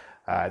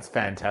 It's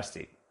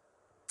fantastic.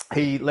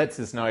 He lets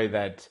us know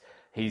that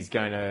he's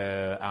going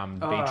to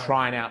be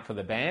trying out for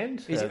the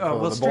band.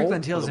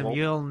 Strickland tells him,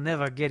 you'll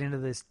never get into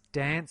this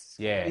dance.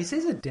 Yeah. He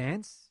says a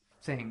dance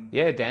thing.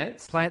 Yeah,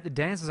 dance. Play at the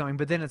dance or something,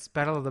 but then it's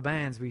Battle of the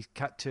Bands we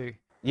cut to.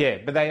 Yeah,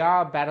 but they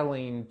are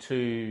battling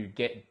to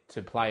get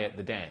to play at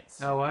the dance.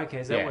 Oh,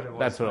 okay. Is that what it was?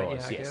 That's what it was,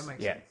 yeah, okay, yes. that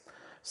makes sense.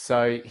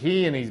 So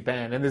he and his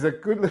band, and there's a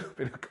good little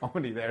bit of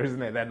comedy there, isn't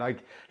there? That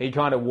he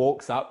kind of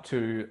walks up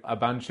to a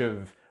bunch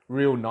of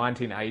real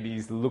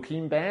 1980s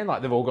looking band.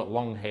 Like they've all got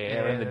long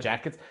hair and the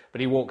jackets,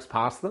 but he walks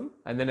past them,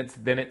 and then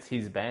it's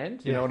his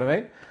band. You know what I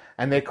mean?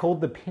 And they're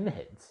called the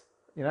Pinheads.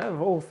 You know,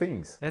 of all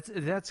things.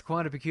 That's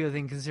quite a peculiar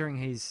thing, considering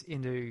he's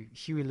into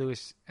Huey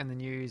Lewis and the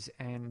News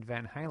and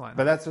Van Halen.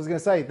 But that's what I was going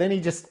to say.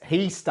 Then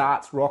he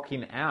starts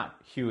rocking out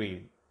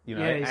Huey. You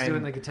know, he's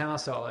doing the guitar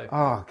solo.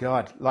 Oh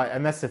God!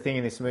 And that's the thing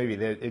in this movie.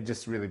 It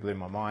just really blew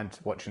my mind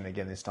watching it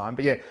again this time.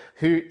 But yeah,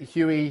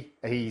 Huey,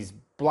 he's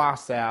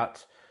blasts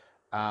out.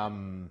 Power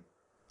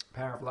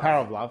of Love. Power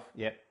of Love.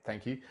 Yep,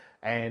 thank you.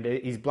 And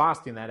he's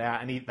blasting that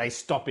out, and they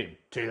stop him.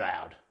 Too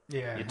loud.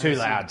 Yeah, you're too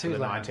loud too for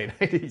the loud.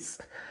 1980s.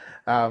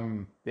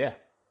 Yeah,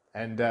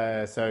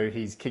 and so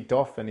he's kicked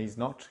off, and he's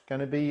not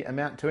going to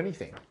amount to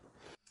anything.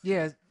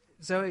 Yeah,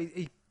 so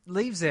he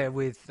leaves there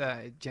with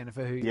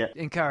Jennifer, who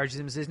encourages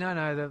him and says,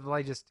 no,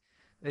 they just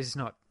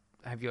not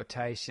have your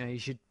taste. You know, you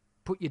should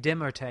put your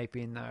demo tape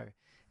in, though.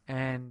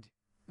 And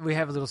we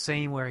have a little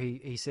scene where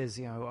he says,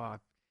 you know,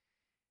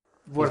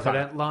 what if I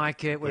don't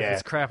like it? What if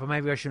it's crap? Or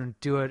maybe I shouldn't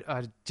do it.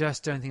 I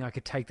just don't think I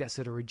could take that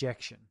sort of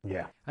rejection.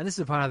 Yeah. And this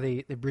is part of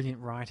the brilliant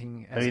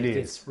writing as it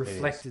gets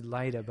reflected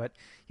later. But,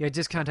 yeah,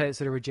 just can't take that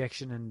sort of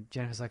rejection. And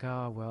Jennifer's like,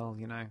 oh, well,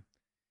 you know,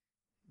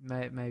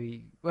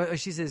 maybe... Well,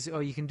 she says, oh,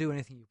 you can do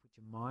anything you put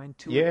your mind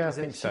to it. Yeah, I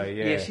think so,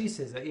 yeah. Yeah, she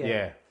says that,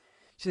 yeah.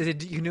 She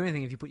says, you can do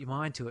anything if you put your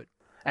mind to it.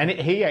 And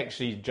he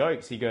actually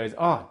jokes. He goes,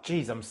 "Oh,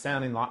 geez, I'm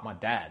sounding like my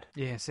dad."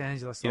 Yeah,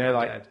 sounds like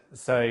my dad.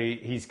 So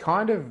he's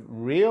kind of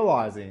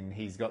realizing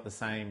he's got the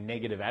same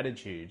negative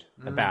attitude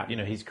about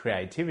his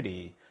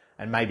creativity,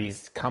 and maybe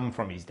he's come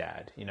from his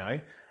dad,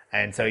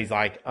 and so he's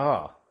like,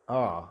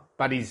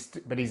 but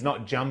he's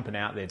not jumping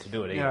out there to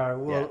do it either. No,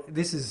 well,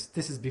 this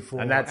is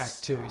before and that's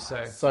Act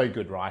 2, so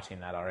good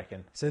writing that, I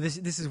reckon. So this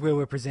is where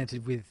we're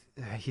presented with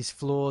his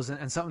flaws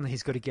and something that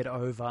he's got to get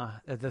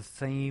over. The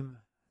theme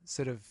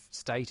sort of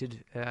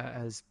stated,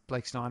 as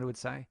Blake Snyder would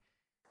say.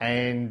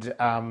 And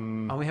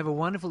we have a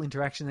wonderful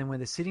interaction then where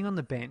they're sitting on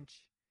the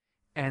bench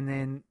and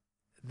then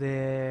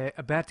they're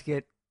about to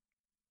get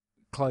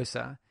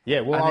closer.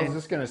 Yeah, well, I was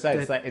just going to say,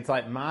 it's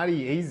like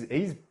Marty,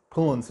 he's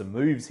pulling some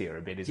moves here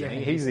a bit, isn't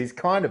he? He's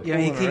kind of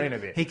pulling her in a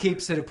bit. He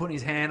keeps sort of putting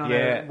his hand on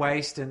her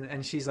waist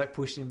and she's like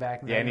pushing him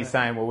back. And he's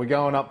saying, well, we're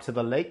going up to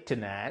the lake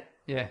tonight.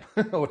 Yeah.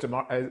 Or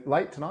tomorrow,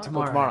 late tonight?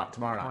 Tomorrow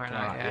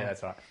night. Yeah,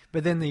 that's right.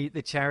 But then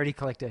the charity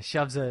collector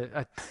shoves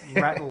a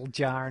rattle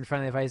jar in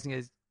front of their face and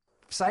goes,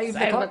 Save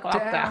the clock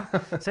tower.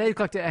 Save the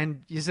clock tower.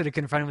 And you're sort of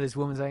confronted with this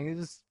woman saying, it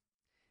was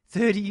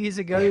 30 years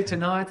ago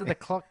tonight that the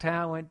clock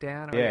tower went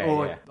down.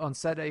 Or on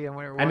Saturday and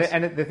where it was.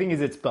 And the thing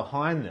is, it's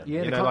behind them.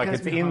 Yeah, the clock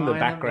it's in the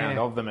background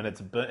them, of them, and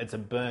it's a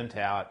burnt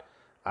out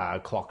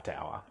clock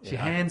tower. She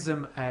hands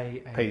them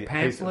a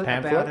pamphlet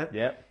about it.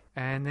 Yep.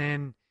 And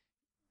then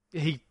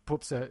he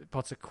pots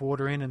a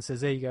quarter in and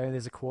says, there you go,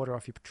 there's a quarter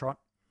off your trot.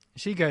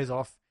 She goes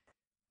off.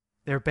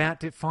 He's about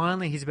to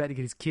get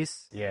his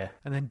kiss. Yeah.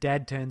 And then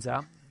Dad turns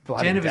up.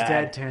 Bloody Jennifer's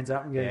dad turns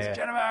up and goes,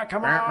 Jennifer,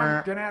 come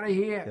on, get out of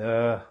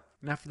here.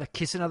 Enough of the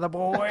kissing of the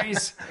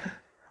boys.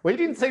 Well, he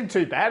didn't seem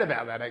too bad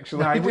about that,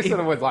 actually. No, he just sort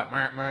of was like,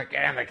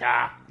 get in the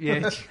car.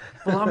 Yeah.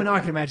 Well, I mean, I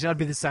can imagine I'd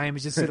be the same.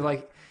 It's just sort of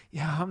like,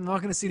 yeah, I'm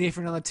not going to sit here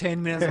for another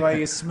 10 minutes while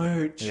you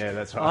smooch. Yeah,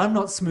 that's right. I'm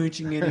not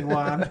smooching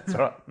anyone. That's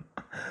right.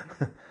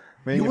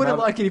 You wouldn't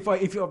like it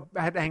if you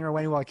had to hang around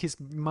while I kissed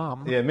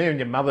Mum. Yeah, me and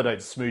your mother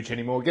don't smooch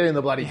anymore. Get in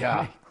the bloody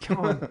car. Come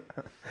on.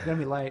 You're going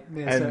to be late.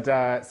 Yeah,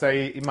 and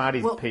so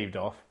Marty's peeved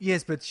off.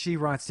 Yes, but she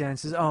writes down and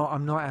says, oh,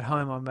 I'm not at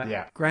home. I'm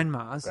at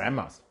Grandma's.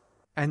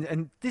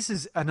 And this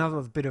is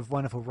another bit of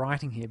wonderful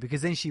writing here,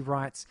 because then she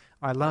writes,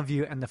 I love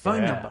you, and the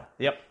phone number.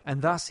 Yep.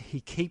 And thus he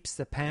keeps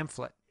the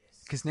pamphlet,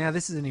 because now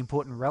this is an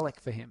important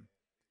relic for him.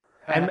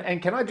 And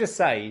can I just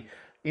say,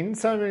 in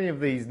so many of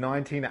these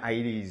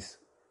 1980s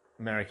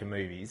American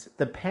movies,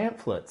 the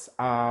pamphlets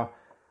are,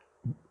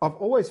 I've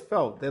always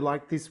felt they're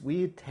like this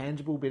weird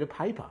tangible bit of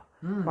paper.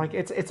 Like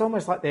it's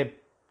almost like they're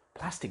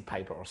plastic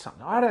paper or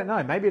something. I don't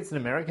know. Maybe it's an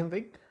American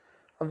thing.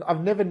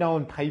 I've never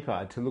known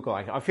paper to look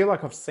like it. I feel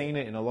like I've seen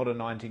it in a lot of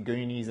 90s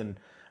Goonies and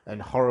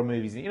horror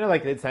movies. You know,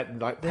 like it's that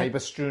like paper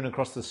strewn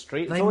across the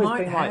street. They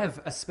might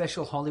have a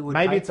special Hollywood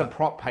maybe paper. It's a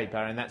prop paper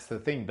and that's the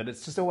thing, but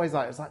it's just always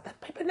like, it's like, that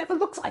paper never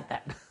looks like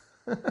that.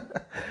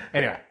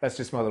 Anyway, that's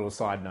just my little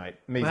side note.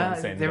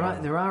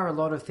 There are a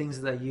lot of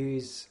things that they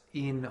use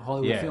in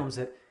Hollywood films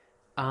that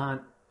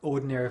aren't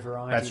ordinary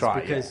varieties. That's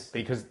right,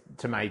 because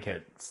to make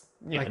it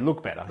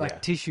look better.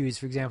 Like tissues,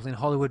 for example, in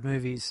Hollywood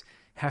movies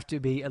have to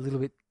be a little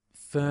bit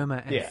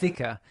firmer and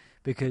thicker,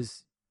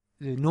 because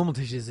the normal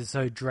tissues are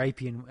so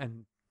drapey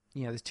and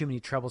there's too many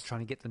troubles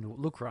trying to get them to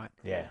look right.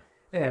 Yeah.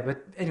 Yeah,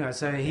 but anyway,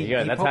 so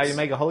that's how you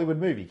make a Hollywood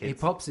movie, kids. He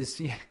pops this.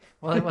 Yeah,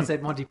 well, everyone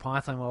said Monty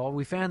Python. Well,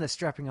 we found that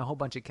strapping a whole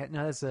bunch of cats.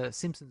 No, that's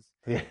Simpsons.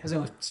 Yeah.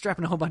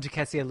 Strapping a whole bunch of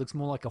cats here looks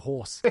more like a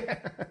horse.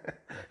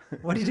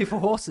 What do you do for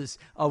horses?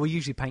 Oh, we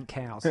usually paint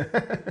cows.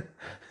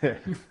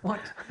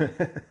 What?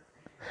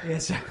 Yeah.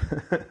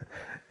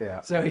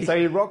 So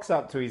he rocks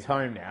up to his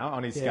home now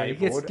on his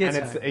skateboard,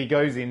 and he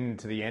goes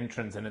into the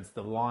entrance, and it's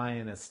the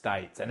Lion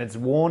Estates, and it's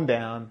worn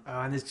down. Oh,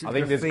 and there's I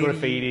think there's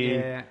graffiti.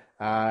 Yeah.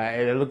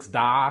 It looks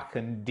dark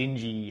and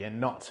dingy and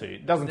not too,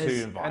 doesn't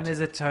too invite. And there's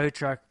a tow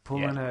truck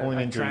pulling a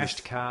into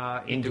trashed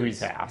car into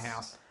his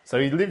house. So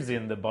he lives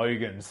in the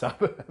Bogan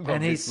suburb.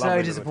 And he's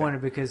so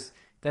disappointed because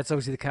that's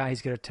obviously the car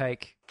he's going to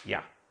take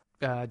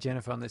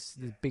Jennifer on this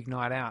big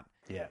night out.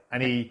 Yeah,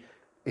 and he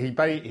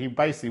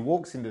basically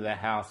walks into the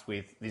house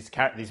with this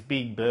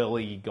big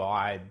burly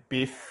guy,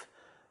 Biff,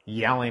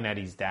 yelling at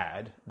his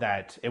dad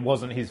that it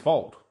wasn't his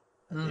fault.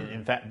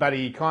 In fact, but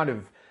he kind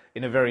of,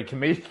 in a very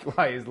comedic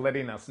way, is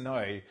letting us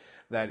know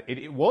that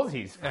it was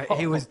his fault.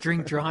 He was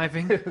drink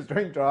driving. He was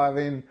drink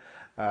driving.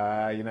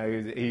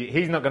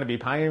 He's not going to be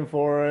paying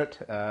for it.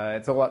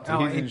 It's all up to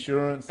his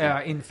insurance.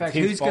 In fact,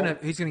 who's going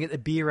to get the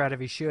beer out of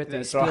his shirt that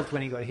he spilled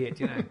when he got hit?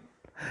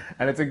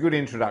 And it's a good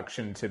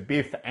introduction to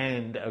Biff,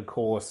 and of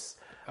course,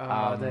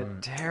 the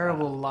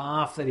terrible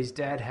laugh that his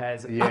dad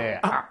has. Yeah,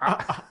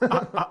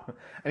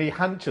 and he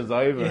hunches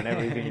over and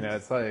everything.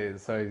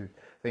 So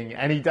thing,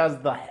 and he does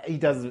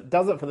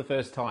it for the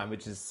first time,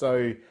 which is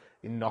so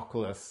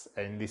innocuous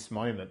in this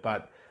moment,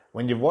 but.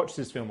 When you've watched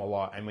this film a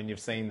lot, and when you've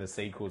seen the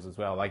sequels as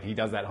well, like he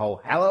does that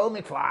whole "Hello,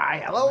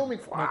 McFly, hello,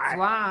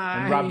 McFly,"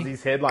 and rubs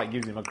his head, like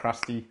gives him a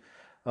crusty.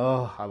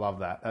 Oh, I love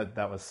that.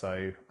 That was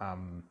so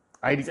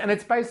 80s, and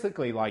it's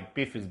basically like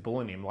Biff is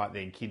bullying him like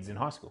they're kids in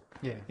high school.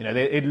 Yeah,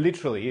 it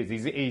literally is.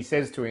 He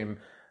says to him,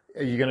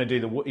 "Are you going to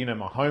do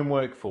my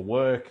homework for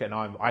work?" And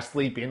I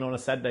sleep in on a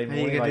Saturday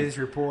morning. And you're going to do these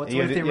reports.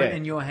 What if they're written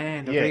in your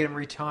hand? Or get them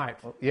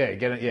retyped? Yeah,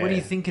 get it. Yeah. What are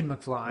you thinking,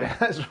 McFly?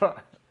 That's right.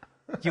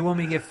 Do you want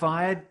me to get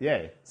fired?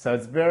 Yeah. So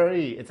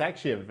it's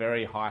actually a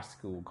very high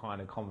school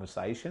kind of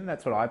conversation.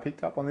 That's what I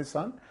picked up on this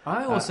one.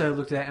 I also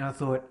looked at it and I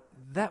thought,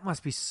 that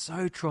must be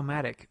so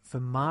traumatic for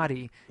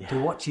Marty to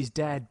watch his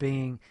dad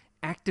being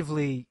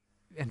actively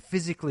and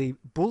physically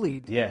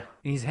bullied in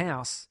his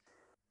house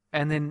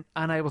and then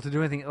unable to do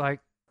anything. Like,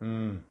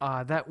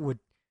 that would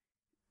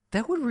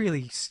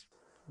really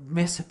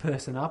mess a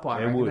person up,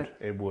 I reckon.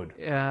 It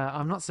would.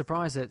 I'm not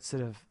surprised that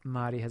sort of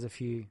Marty has a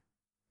few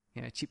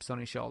chips on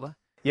his shoulder.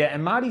 Yeah,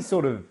 and Marty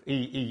sort of,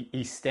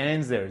 he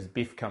stands there as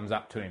Biff comes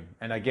up to him.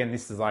 And again,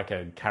 this is like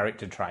a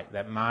character trait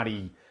that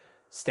Marty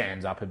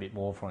stands up a bit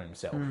more for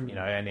himself, and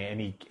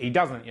he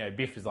doesn't,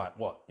 Biff is like,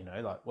 what,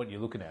 like, what are you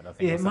looking at? I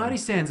think. Yeah, Marty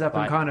stands up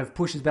and kind of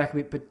pushes back a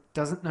bit, but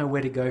doesn't know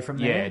where to go from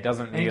there. Yeah,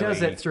 doesn't really. And he does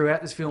that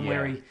throughout this film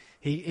where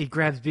he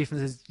grabs Biff and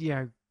says,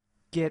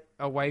 get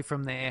away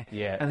from there.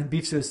 Yeah. And then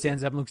Biff sort of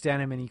stands up and looks down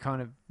at him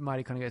and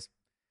Marty kind of goes,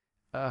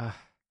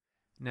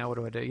 now what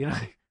do I do,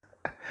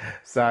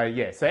 So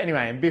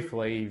anyway, and Biff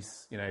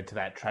leaves, to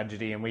that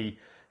tragedy, and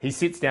he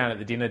sits down at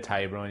the dinner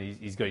table, and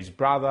he's got his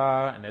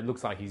brother, and it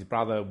looks like his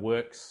brother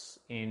works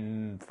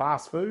in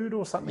fast food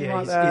or something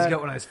like that. He's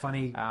got one of those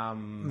funny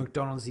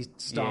McDonald's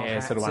style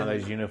hats. Sort of one of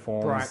those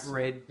uniforms, bright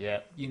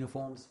red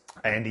uniforms.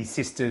 And his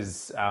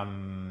sister's,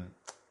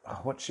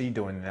 what's she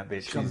doing in that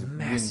bit? She's got a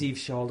massive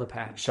shoulder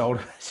pad.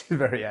 She's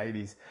very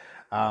 80s.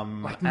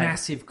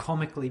 Massive,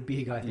 comically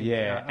big, I think.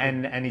 Yeah,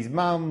 and his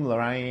mum,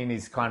 Lorraine,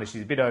 she's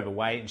a bit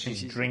overweight, and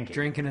she's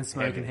drinking and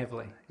smoking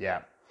heavily.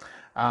 Yeah,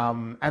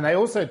 and they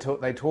also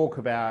talk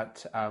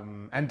about,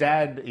 and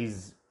Dad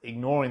is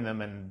ignoring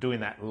them and doing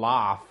that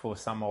laugh for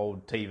some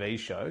old TV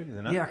show,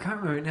 isn't it? Yeah, I can't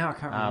remember now. I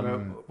can't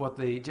remember what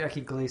the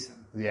Jackie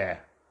Gleason. Yeah.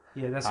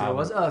 Yeah, that's what it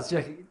was. Oh, it's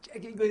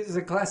Jackie Gleason is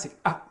a classic.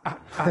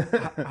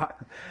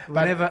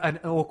 Whenever an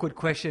awkward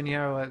question,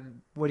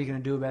 what are you going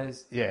to do about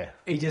this? Yeah.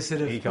 He just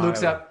sort of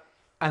looks up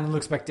and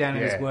looks back down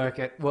at his work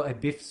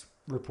at Biff's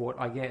report,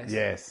 I guess.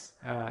 Yes.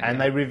 And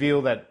they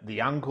reveal that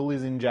the uncle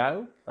is in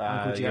jail.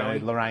 Uncle Joey.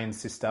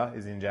 Lorraine's sister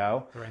is in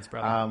jail. Lorraine's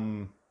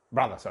brother.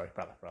 Brother.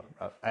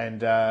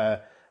 And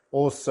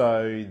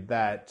also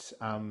that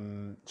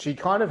she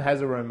kind of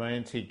has a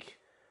romantic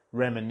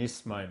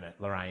reminisce moment,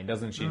 Lorraine,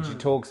 doesn't she? And she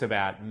talks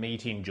about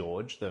meeting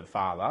George, the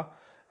father,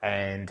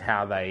 and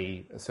how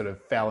they sort of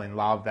fell in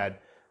love,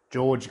 that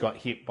George got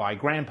hit by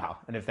Grandpa.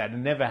 And if that had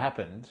never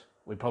happened,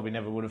 we probably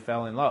never would have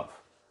fell in love.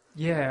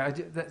 Yeah,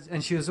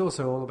 and she was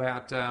also all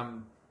about,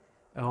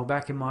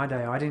 back in my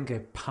day, I didn't go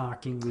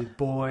parking with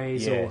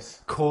boys or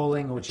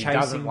calling or chasing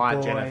doesn't like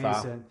boys.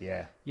 Jennifer.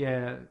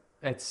 Yeah,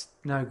 it's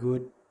no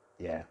good.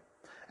 Yeah.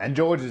 And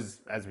George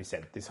is, as we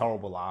said, this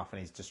horrible laugh, and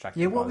he's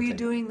distracted. Yeah, what were you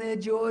doing there,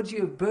 George?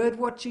 You bird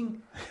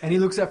watching? And he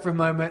looks up for a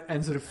moment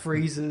and sort of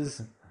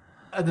freezes,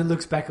 and then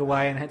looks back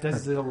away and does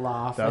his little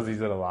laugh. Does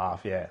his little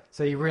laugh, yeah.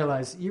 So you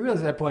realise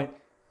at that point,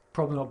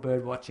 probably not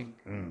bird watching.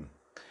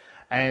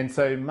 And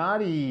so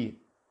Marty,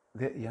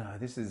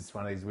 this is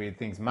one of these weird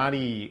things.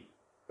 Marty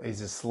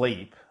is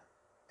asleep.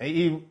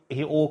 He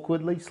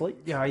awkwardly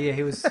sleeps. Yeah,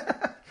 he was.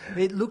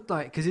 It looked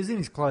like, because he was in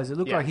his clothes, it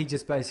looked like he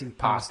just basically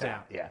passed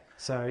out. Yeah.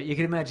 So you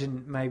can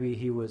imagine maybe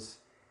he was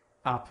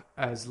up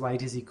as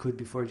late as he could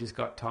before he just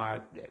got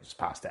tired. Yeah, just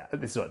passed out.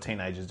 This is what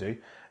teenagers do.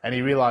 And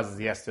he realises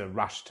he has to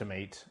rush to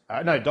meet...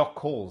 Doc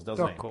calls,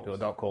 doesn't he?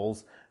 Doc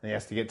calls. And he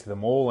has to get to the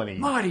mall and he...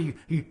 Marty,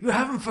 you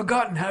haven't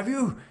forgotten, have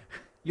you?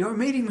 You're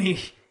meeting me.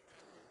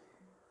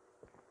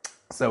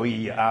 So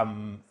he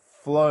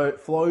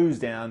flows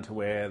down to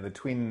where the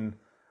Twin...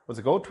 What's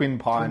it called? Twin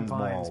Pines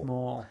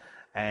Mall.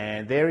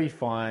 And there he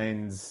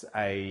finds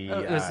a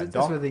That's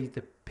dock. where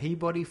the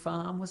Peabody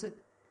farm, was it?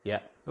 Yeah.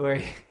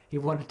 Where he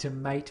wanted to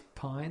mate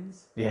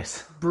pines?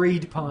 Yes.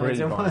 Breed pines, Breed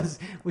it pines. was,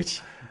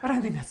 which I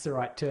don't think that's the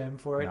right term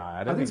for it. No,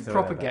 I don't think so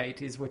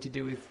propagate is what you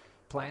do with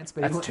plants.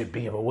 But That's too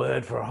big of a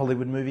word for a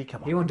Hollywood movie.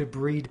 Come on. he wanted to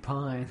breed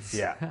pines.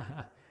 Yeah.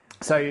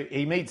 So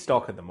he meets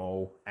Doc at the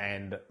mall,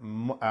 and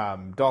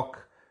Doc.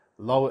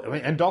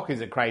 And Doc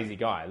is a crazy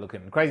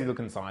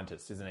looking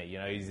scientist, isn't he? You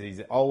know,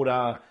 he's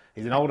older.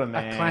 He's an older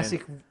man. A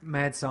classic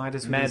mad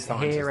scientist with his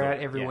hair out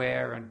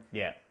everywhere, and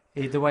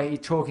the way he's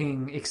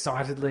talking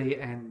excitedly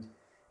and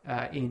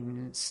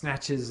in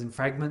snatches and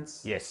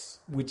fragments. Yes.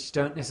 Which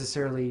don't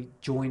necessarily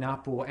join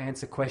up or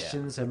answer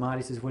questions. Yeah. So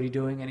Marty says, "What are you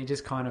doing?" And he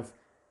just kind of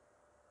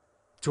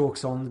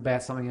talks on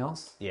about something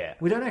else. Yeah.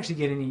 We don't actually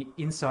get any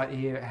insight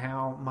here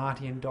how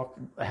Marty and Doc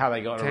How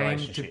they got a came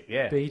relationship. to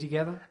Yeah. be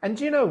together. And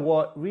do you know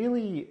what?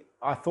 Really,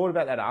 I thought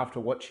about that after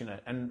watching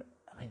it, and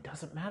I mean,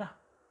 does it matter?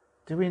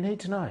 Do we need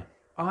to know?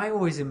 I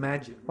always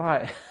imagined,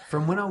 Right.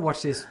 from when I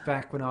watched this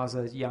back when I was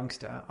a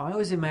youngster, I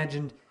always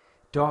imagined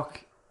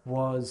Doc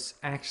was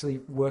actually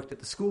worked at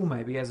the school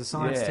maybe as a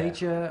science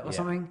teacher or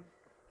something,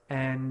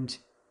 and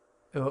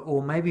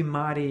or maybe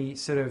Marty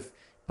sort of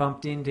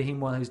bumped into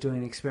him while he was doing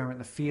an experiment in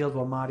the field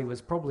while Marty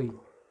was probably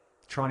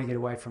trying to get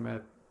away from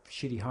a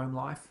shitty home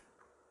life.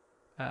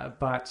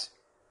 But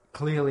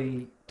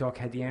clearly Doc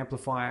had the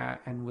amplifier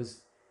and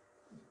was,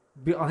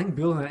 I think,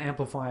 building an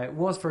amplifier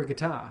was for a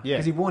guitar. Yeah.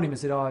 Because he warned him and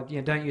said,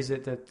 don't use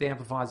it, the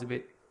amplifier's a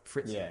bit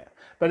fritzy. Yeah,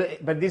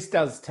 but this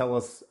does tell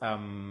us.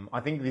 I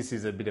think this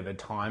is a bit of a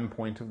time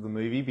point of the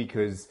movie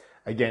because,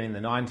 again, in the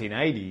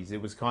 1980s,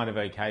 it was kind of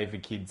okay for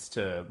kids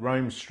to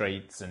roam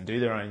streets and do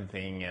their own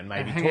thing and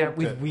maybe hang talk out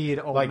with weird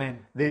old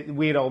men. The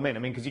weird old men. I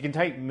mean, because you can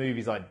take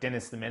movies like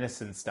Dennis the Menace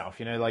and stuff,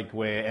 you know,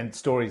 and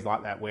stories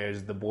like that,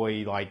 whereas the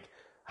boy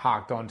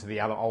harked on to the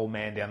other old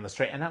man down the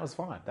street, and that was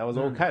fine. That was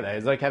okay. It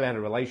was okay. They had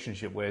a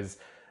relationship. Whereas,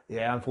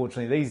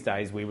 unfortunately, these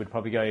days we would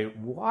probably go,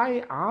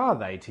 why are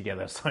they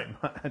together so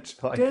much?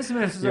 Dennis the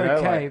Menace is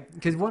okay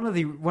because one of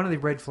the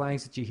red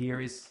flags that you hear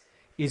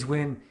is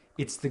when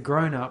it's the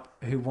grown up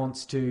who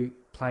wants to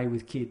play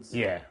with kids.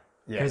 Yeah.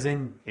 Because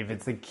then, if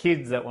it's the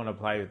kids that want to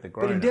play with the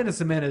grown but in Dennis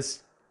the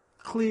Menace,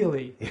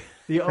 clearly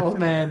the old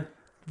man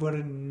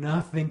wanted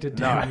nothing to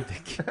do with the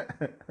kid.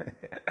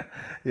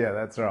 Yeah,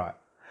 that's right.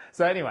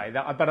 So anyway,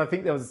 but I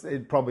think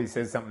it probably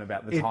says something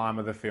about the time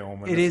of the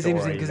film. And it the is story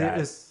interesting because it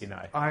was. You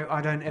know,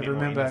 I don't ever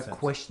remember innocence.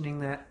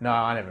 questioning that. No,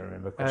 I never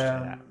remember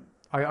questioning that.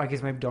 I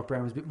guess maybe Doc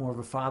Brown was a bit more of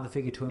a father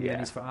figure to him than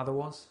his father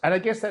was. And I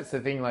guess that's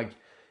the thing. Like,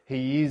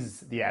 he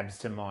is the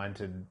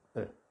absent-minded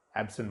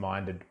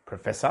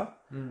professor,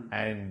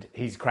 and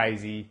he's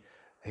crazy.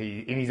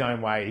 In his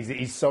own way,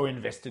 he's so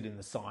invested in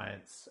the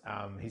science.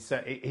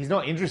 He's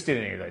not interested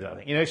in any of those other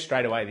things. You know,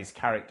 straight away, this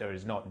character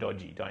is not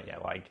dodgy, don't you?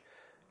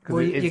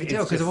 Well, you can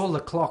tell because of all the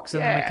clocks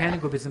and the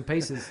mechanical bits and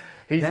pieces.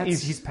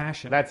 That's his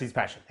passion. That's his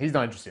passion. He's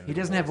not interested in He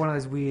doesn't have one of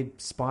those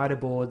weird spider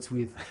boards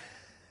with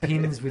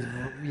pins with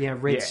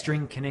red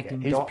string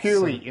connecting He's dots. He's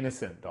purely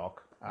innocent,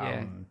 Doc.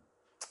 And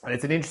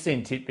it's an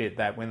interesting tidbit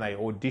that when they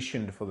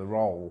auditioned for the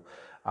role,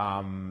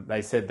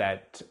 they said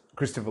that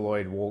Christopher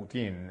Lloyd walked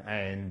in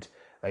and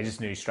they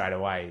just knew straight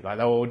away. Like,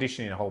 they were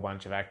auditioning a whole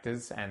bunch of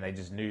actors and they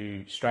just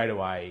knew straight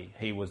away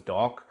he was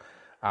Doc.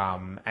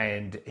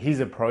 And his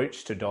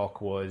approach to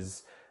Doc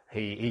was...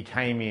 He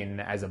came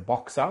in as a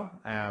boxer.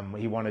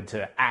 He wanted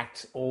to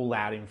act all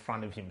out in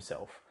front of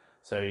himself.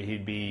 So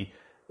he'd be...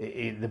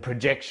 the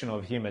projection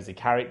of him as a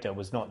character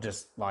was not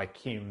just like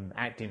him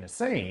acting a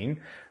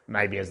scene,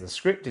 maybe as the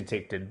script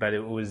dictated, but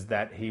it was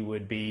that he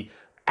would be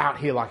out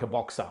here like a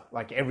boxer.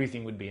 Like,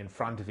 everything would be in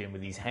front of him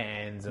with his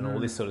hands and all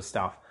this sort of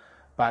stuff.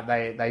 But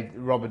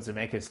Robert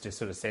Zemeckis just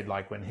sort of said,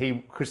 like,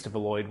 when Christopher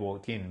Lloyd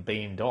walked in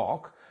being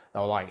Doc, they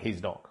were like, he's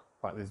Doc.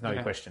 Like, there's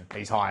no question.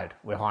 He's hired.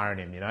 We're hiring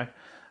him, you know?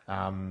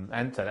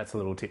 And so that's a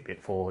little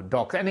tidbit for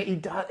Doc. And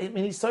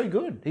he's so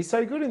good. He's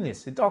so good in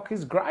this. Doc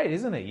is great,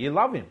 isn't he? You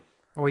love him.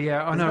 Oh,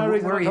 yeah, I know.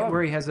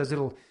 Where he has those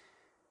little...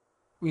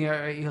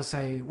 he'll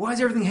say, why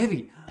is everything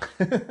heavy?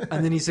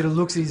 And then he sort of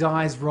looks at his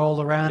eyes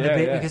roll around a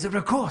bit and he goes,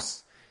 of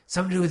course,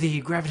 something to do with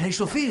the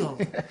gravitational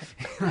field.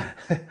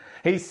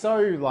 He's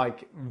so,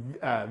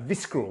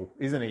 visceral,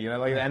 isn't he? You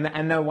know,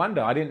 and no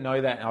wonder. I didn't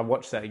know that. I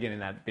watched that again in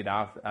that bit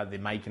after the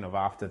making of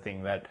After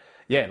thing that,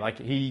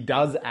 he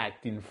does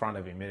act in front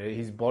of him.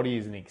 His body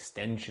is an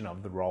extension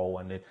of the role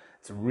and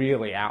it's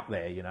really out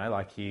there, you know,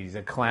 like he's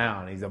a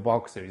clown, he's a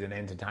boxer, he's an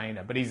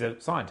entertainer, but he's a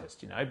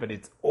scientist, you know, but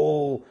it's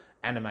all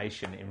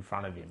animation in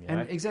front of him, you know.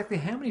 And exactly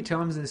how many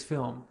times in this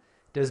film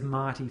does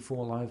Marty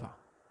fall over?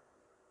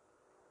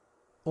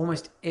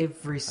 Almost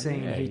every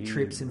scene he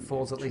trips and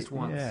falls at least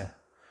once. Yeah.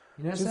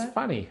 You notice It's that?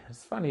 funny.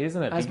 It's funny,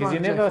 isn't it? As Because you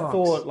Michael J. never Fox.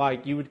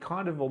 thought, you would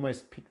kind of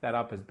almost pick that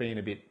up as being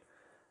a bit,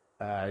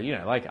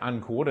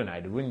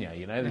 uncoordinated, wouldn't you?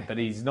 You know, but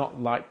he's not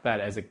like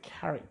that as a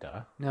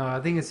character. No, I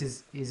think it's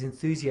his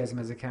enthusiasm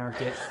as a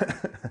character.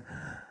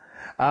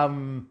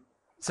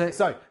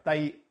 So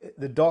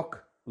the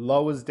Doc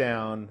lowers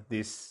down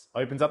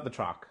opens up the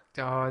truck.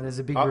 Oh, there's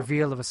a big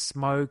reveal of a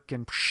smoke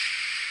and...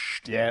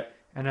 Yeah.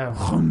 And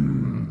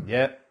a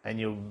Yeah,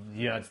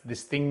 and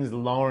this thing's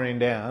lowering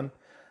down,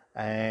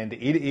 and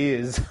it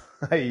is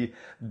a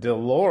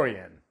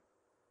DeLorean,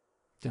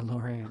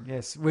 DeLorean,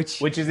 yes. Which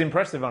which is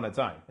impressive on its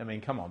own. I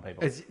mean, come on,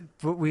 people.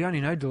 but we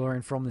only know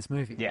DeLorean from this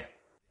movie. Yeah.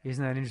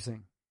 Isn't that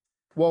interesting?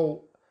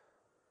 Well,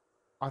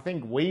 I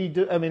think we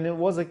do. I mean, it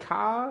was a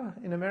car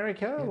in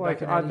America. Yeah, like,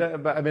 back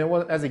in but I mean,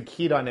 as a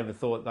kid, I'd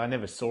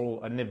never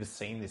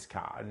seen this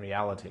car in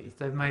reality.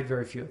 They've made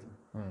very few of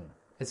them.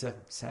 It's a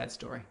sad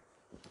story.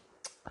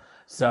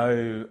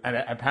 So, and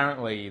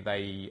apparently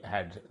they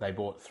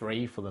bought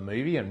 3 for the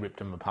movie and ripped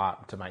them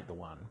apart to make the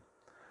one.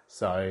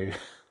 So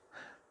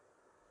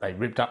they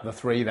ripped up the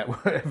 3 that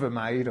were ever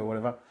made or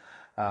whatever.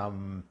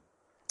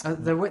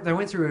 They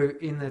went through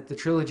in the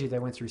trilogy. They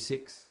went through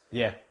 6.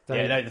 Yeah,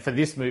 for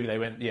this movie they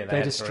went. Yeah,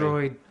 they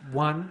destroyed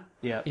 1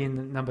 Yeah.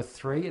 in number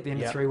 3 at the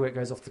end of 3 where it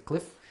goes off the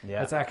cliff. Yeah.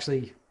 That's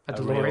actually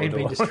a real DeLorean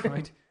being DeLorean.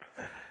 destroyed.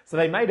 So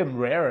they made them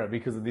rarer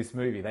because of this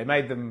movie. They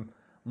made them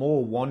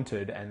more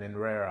wanted and then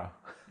rarer.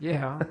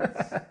 Yeah,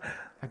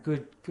 a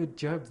good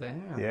job there.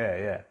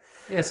 Yeah.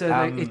 Yeah,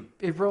 so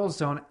it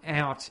rolls on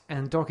out,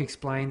 and Doc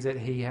explains that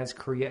he has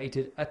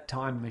created a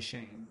time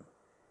machine.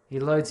 He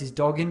loads his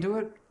dog into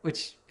it,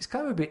 which is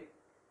kind of a bit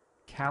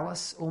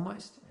callous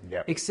almost.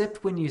 Yep.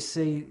 Except when you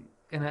see,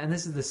 and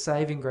this is the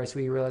saving grace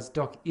where you realise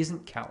Doc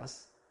isn't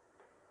callous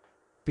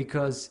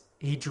because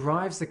he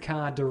drives the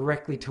car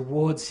directly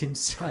towards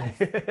himself.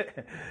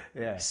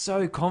 Yeah.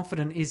 So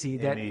confident is he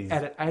that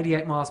at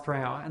 88 miles per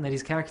hour, and that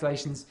his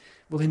calculations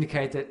will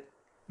indicate that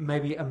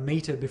maybe a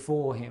metre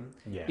before him,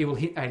 it will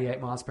hit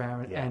 88 miles per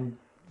hour and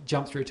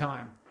jump through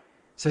time.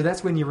 So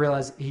that's when you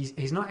realise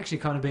he's not actually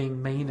kind of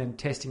being mean and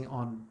testing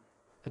on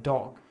a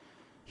dog.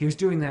 He was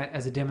doing that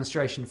as a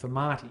demonstration for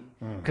Marty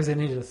because they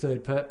needed a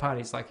third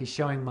party. It's like he's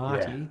showing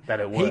Marty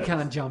that it he works.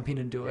 can't jump in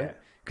and do it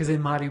because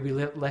then Marty will be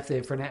left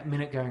there for a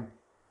minute going,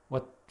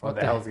 what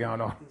the hell's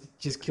going on?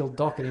 Just killed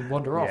Doc and he'd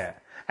wander off. Yeah,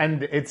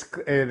 and it's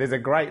there's a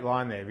great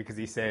line there because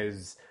he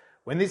says,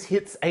 "When this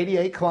hits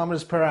 88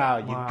 kilometers per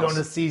hour, you're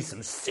gonna see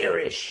some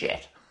serious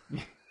shit."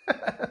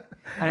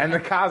 and the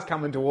car's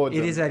coming towards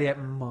him. It is 88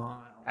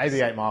 miles.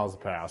 88 miles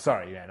per hour.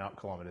 Sorry, not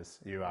kilometers.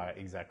 You are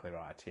exactly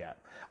right. Yeah.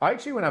 I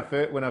actually, when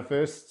I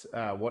first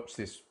watched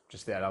this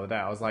just the other day,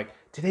 I was like,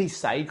 did he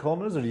say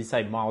kilometers or did he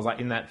say miles? Like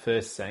in that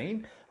first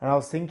scene, and I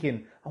was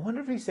thinking, I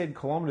wonder if he said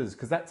kilometers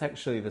because that's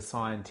actually the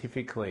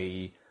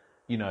scientifically,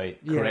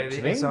 correct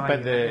thing.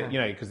 But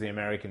because the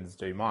Americans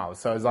do miles,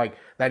 so it's like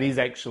that is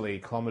actually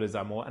kilometers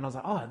are more. And I was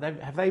like, oh,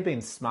 have they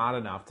been smart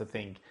enough to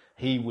think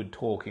he would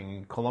talk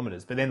in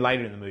kilometers? But then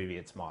later in the movie,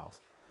 it's miles.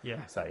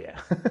 Yeah. So, yeah.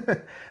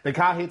 The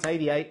car hits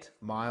 88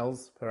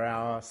 miles per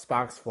hour,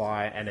 sparks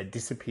fly, and it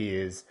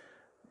disappears,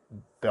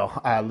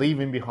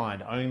 leaving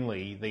behind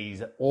only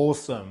these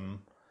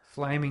awesome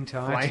flaming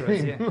tires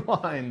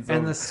lines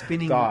and the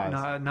spinning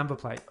number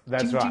plate.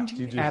 That's Jing, right.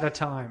 jing, jing, at a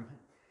time.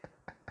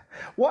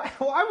 Why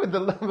would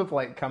the number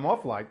plate come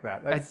off like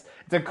that? It's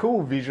a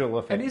cool visual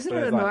effect. And isn't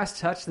it a nice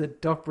touch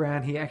that Doc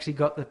Brown, he actually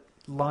got the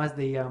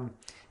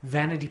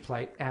vanity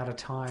plate out of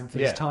time for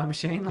his time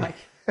machine? Like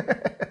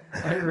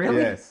really?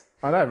 Yes.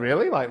 I know,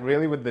 really? Like,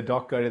 really, would the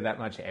Doc go to that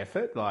much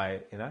effort?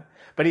 Like,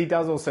 But he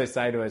does also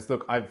say to us,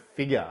 look, I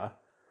figure...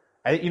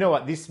 You know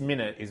what? This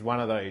minute is one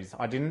of those...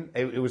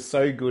 It was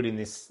so good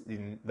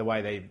in the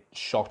way they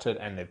shot it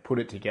and they put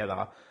it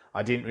together.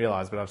 I didn't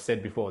realise, but I've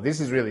said before, this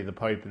is really the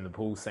Pope in the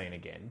pool scene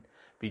again.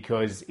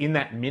 Because in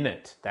that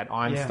minute that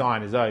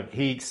Einstein is over,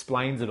 he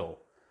explains it all.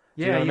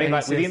 Do you know what I mean?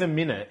 Like, within a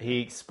minute,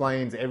 he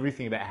explains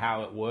everything about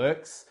how it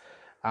works.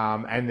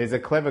 And there's a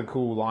clever,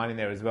 cool line in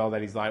there as well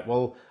that he's like,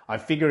 well, I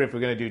figure if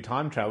we're going to do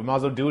time travel, we might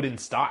as well do it in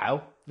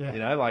style.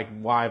 Yeah. Like,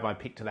 why have I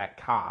picked that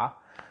car?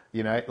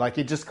 Like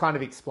it just kind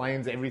of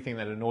explains everything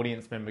that an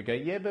audience member go,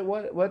 yeah, but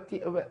what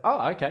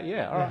oh, okay,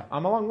 yeah, all right,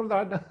 I'm along with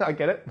that. I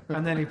get it.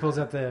 And then he pulls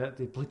out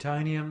the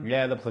plutonium.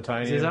 Yeah, the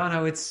plutonium. He says, oh,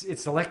 no,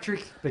 it's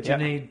electric, but you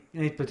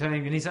need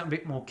plutonium. You need something a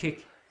bit more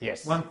kick.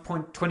 Yes.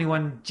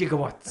 1.21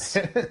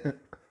 gigawatts.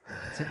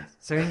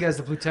 so in goes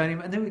the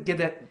plutonium. And then we get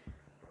that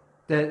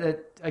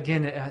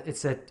again,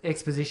 it's that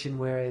exposition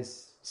where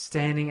he's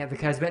standing at the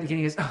car's back again.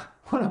 He goes, oh,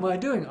 what am I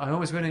doing? I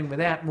almost went in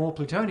without more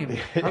plutonium.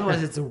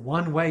 Otherwise, it's a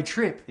one-way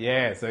trip.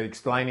 Yeah, so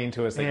explaining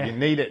to us that you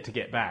need it to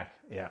get back.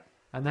 Yeah.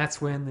 And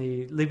that's when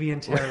the Libyan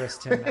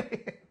terrorists turn up.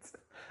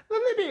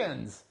 The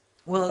Libyans.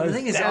 Well, Those the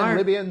thing is,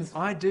 Libyans.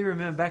 I do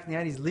remember back in the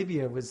 80s,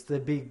 Libya was the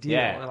big deal.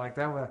 Yeah. Like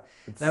they were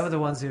the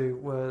ones who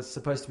were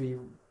supposed to be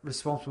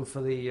responsible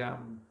for the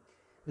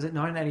was it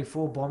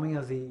 1984 bombing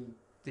of the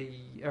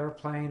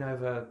aeroplane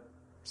over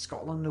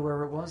Scotland or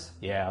wherever it was?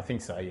 Yeah, I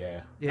think so.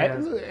 Yeah. Yeah.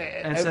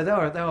 And so they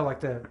were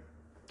like they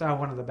were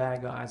one of the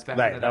bad guys back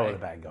in the day. They were the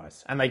bad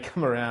guys, and they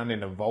come around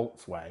in a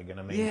Volkswagen.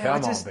 I mean,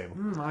 come on,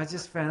 people. I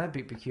just found that a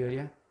bit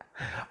peculiar.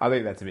 I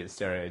think that's a bit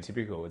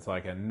stereotypical. It's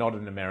like not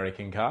an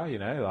American car,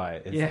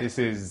 This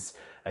is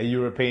a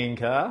European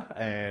car,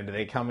 and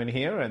they come in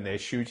here and they're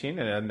shooting,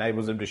 and it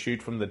enables them to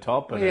shoot from the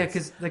top. And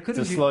because they could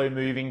have a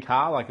slow-moving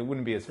car, like it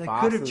wouldn't be as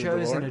fast. They could have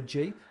chosen a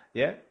Jeep.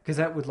 Yeah, because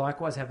that would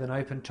likewise have an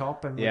open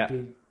top and would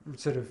be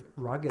sort of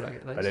rugged, I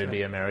guess. But it'd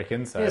be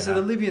American, so... Yeah, so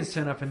the Libyans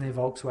turn up in their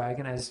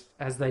Volkswagen,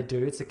 as they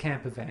do. It's a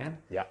camper van.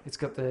 Yeah. It's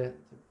got the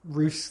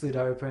roof slid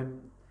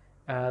open.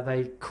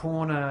 They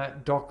corner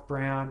Doc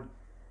Brown,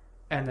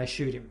 and they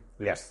shoot him.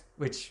 Yes.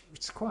 Which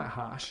is quite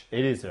harsh.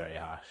 It is very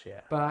harsh,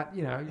 yeah. But,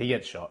 you know... He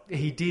gets shot.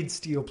 He did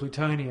steal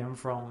plutonium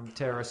from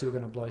terrorists who were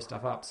going to blow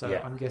stuff up, so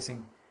Yeah. I'm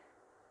guessing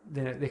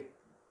they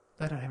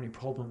don't have any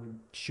problem with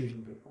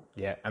shooting people.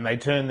 Yeah, and they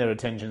turn their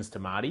attentions to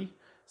Marty.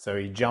 So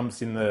he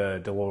jumps in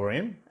the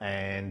DeLorean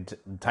and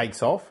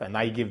takes off, and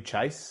they give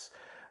chase.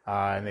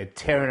 And they're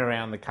tearing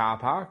around the car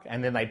park,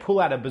 and then they pull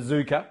out a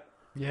bazooka.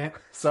 Yeah.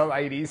 So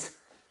 80s.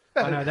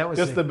 I know, that was...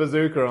 Just the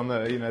bazooka on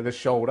the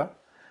shoulder.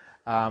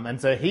 And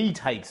so he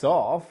takes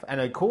off, and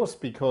of course,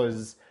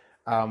 because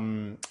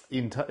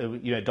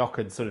Doc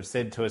had sort of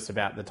said to us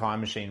about the time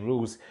machine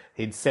rules,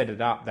 he'd set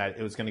it up that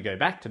it was going to go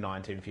back to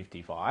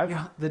 1955.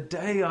 Yeah, the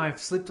day I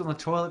slipped on the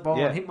toilet bowl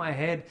and hit my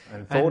head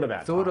and thought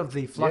of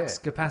the flux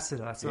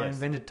capacitor, so I Yes.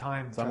 invented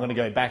time. So I'm going to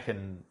go back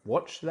and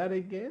watch that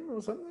again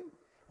or something.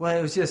 Well,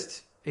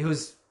 it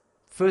was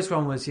first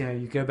one was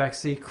you go back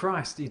see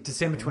Christ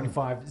December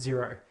 25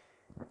 0.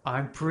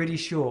 I'm pretty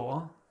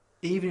sure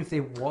even if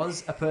there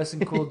was a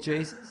person called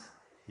Jesus,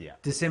 Yeah.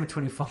 December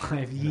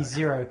 25 year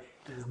 0.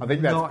 I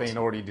think that's not been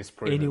already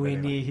disproven. anywhere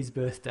anyway. near his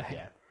birthday.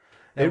 Yeah.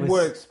 That It was-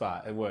 works,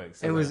 but it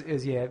works. It was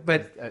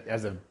but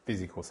as a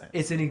physical sense.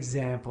 it's an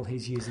example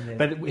he's using there.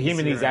 But him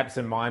and his 0.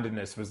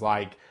 absent-mindedness was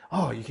like,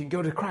 oh, you can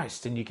go to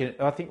Christ and you can...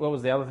 I think, what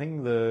was the other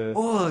thing?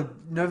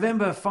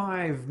 November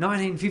 5,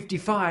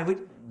 1955.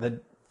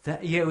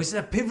 It was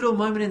a pivotal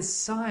moment in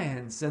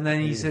science. And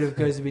then he sort of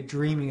goes a bit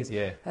dreaming.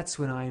 That's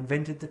when I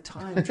invented the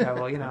time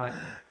travel, like,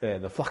 Yeah,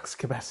 the flux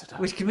capacitor.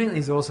 which conveniently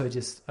is also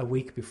just a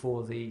week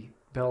before the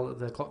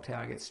clock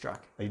tower gets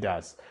struck. He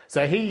does.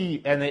 So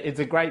it's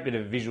a great bit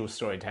of visual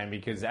storytelling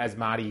because as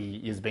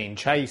Marty is being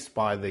chased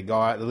by the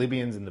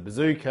Libyans and the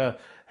bazooka,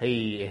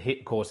 he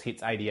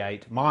hits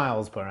 88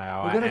 miles per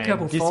hour We've got a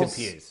couple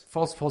disappears.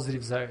 false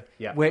positives though.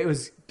 Yeah. Where it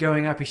was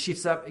going up, he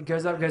shifts up, it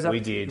goes up, We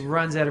did.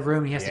 runs out of room,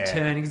 and he has to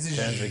turn. He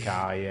Turns the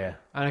car, yeah.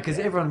 Because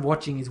everyone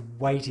watching is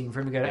waiting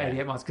for him to go to Yeah.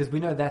 88 miles because we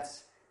know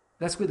that's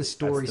where the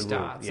story That's the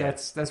rule, starts. yeah.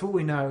 That's what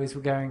we know is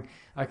we're going,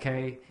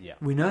 okay, Yeah.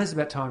 we know this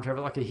about time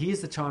travel. Okay,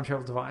 here's the time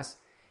travel device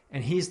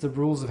and here's the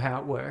rules of how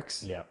it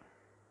works. Yeah.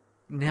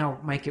 Now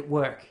make it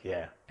work.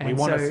 Yeah. And we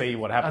want to so see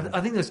what happens. I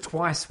think there's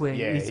twice where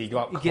Yeah, he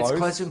got gets close.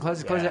 closer and closer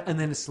and closer Yeah. and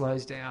then it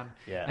slows down.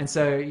 Yeah. And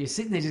so you're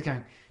sitting there just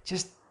going,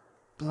 just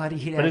bloody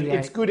hit But 88.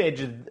 it's good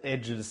edge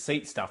of the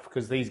seat stuff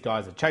because these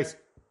guys are chasing.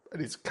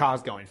 And his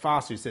car's going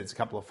fast. He sets a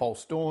couple of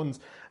false dawns,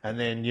 and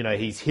then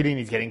he's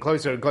getting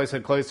closer and closer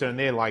and closer, and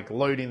they're like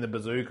loading the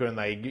bazooka, and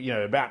they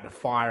about to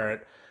fire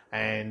it,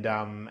 and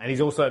he's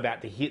also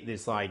about to hit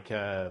this like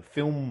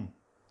film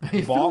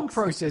film box.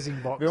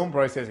 processing box. Film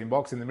processing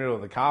box in the middle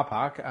of the car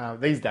park.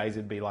 These days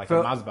it'd be like a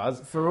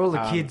Muzzbuzz. For all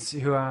the kids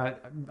who are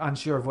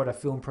unsure of what a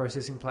film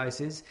processing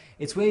place is,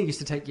 it's where you used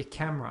to take your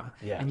camera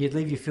and you'd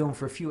leave your film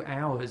for a few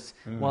hours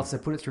whilst they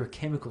put it through a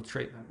chemical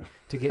treatment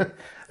to get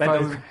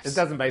photographs. It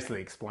doesn't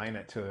basically explain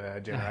it to a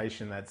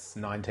generation that's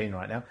 19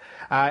 right now.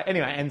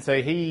 Anyway, and so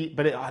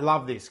I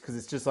love this because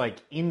it's just like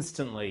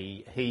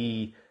instantly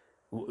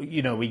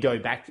we go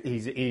back.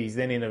 He's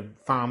then in a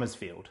farmer's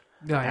field.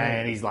 Oh, yeah.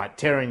 And he's like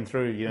tearing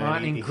through,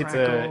 Lightning he hits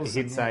crackles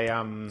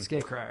a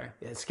scarecrow.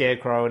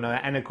 Scarecrow,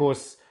 and of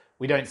course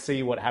we don't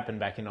see what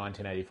happened back in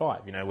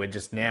 1985. We're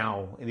just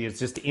now it's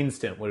just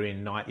instant. We're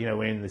in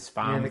we're in this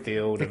farm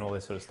field and all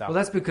this sort of stuff. Well,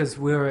 that's because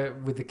we're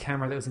with the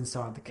camera that was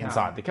inside the car.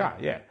 Inside the car,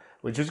 yeah,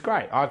 which is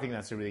great. I think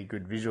that's a really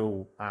good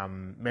visual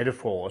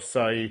metaphor.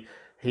 So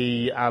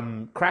he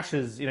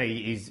crashes.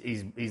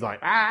 He's like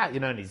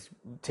and he's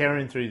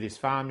tearing through this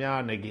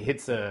farmyard, and he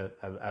hits a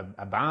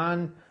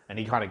barn. And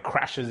he kind of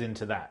crashes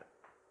into that.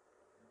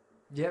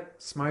 Yep,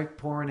 smoke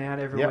pouring out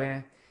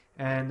everywhere.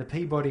 Yep. And the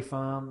Peabody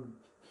Farm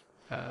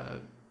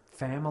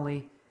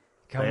family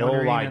come they all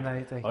in like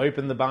and they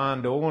open the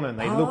barn door and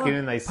they look in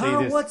and they see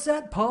this. What's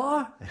that,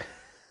 Pa?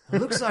 It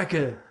looks like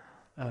a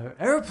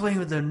airplane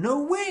with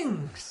no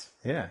wings.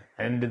 Yeah,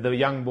 and the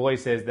young boy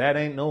says, "That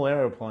ain't no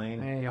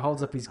airplane." And he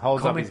holds up his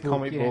comic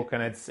book,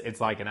 and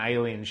it's like an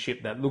alien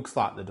ship that looks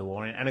like the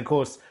DeLorean. And of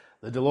course,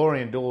 the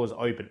DeLorean doors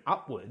open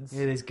upwards.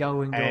 Yeah, there's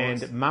going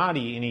doors. And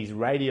Marty, in his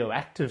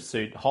radioactive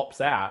suit,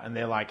 hops out, and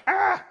they're like,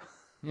 "Ah!"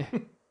 Yeah.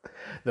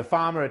 The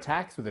farmer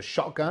attacks with a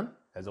shotgun,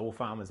 as all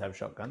farmers have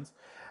shotguns,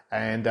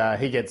 and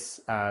he gets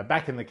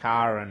back in the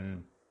car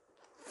and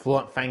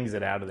fangs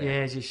it out of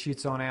there. Yeah, just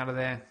shoots on out of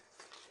there.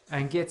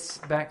 And gets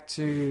back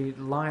to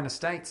Lyon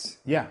Estates,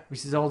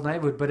 which is old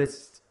neighbourhood, but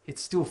it's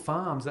still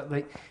farms.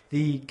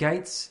 The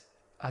gates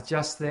are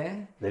just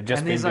there. They've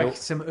just and there's been like built.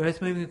 some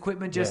earth moving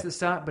equipment just at the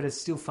start, but it's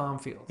still farm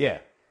fields. Yeah.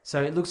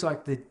 So it looks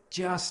like they're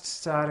just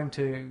starting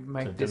to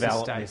make this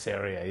develop estate. this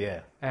area.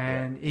 Yeah.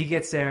 And he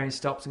gets there and he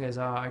stops and goes,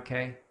 "Oh,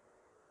 okay,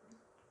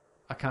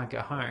 I can't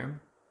go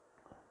home."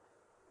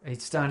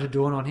 It's starting to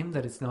dawn on him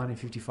that it's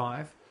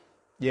 1955.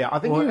 Yeah, I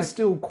think he was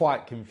still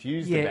quite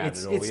confused about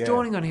it all. It's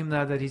dawning on him,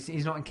 though, that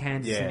he's not in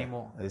Kansas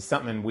anymore. There's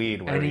something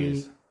weird where and he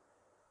is.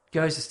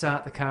 goes to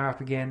start the car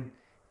up again,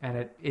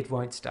 and it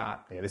won't start.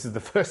 Yeah, this is the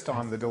first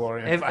time the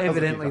DeLorean fails.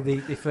 Evidently,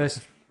 the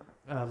first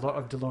lot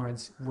of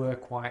DeLoreans were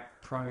quite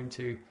prone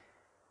to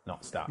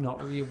not start.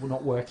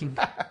 not working.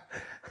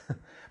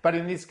 But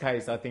in this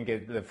case, I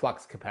think the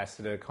flux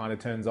capacitor kind of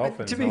turns off.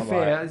 And To be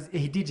fair,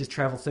 he did just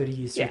travel 30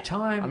 years through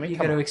time. I mean, You've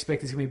got to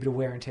expect there's going to be a bit of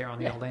wear and tear on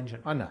the old engine.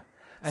 I know.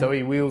 So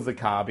he wheels the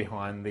car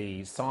behind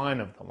the sign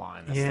of the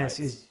line. Yes,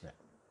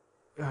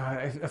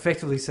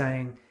 effectively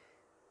saying,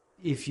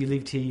 if you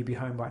lived here, you'd be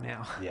home by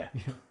now. Yeah.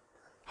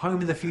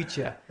 Home in the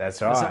future.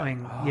 That's Or right.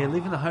 something. Yeah,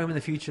 live in the home in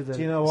the future. The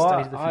Do you know state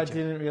what? of the I future.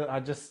 didn't really.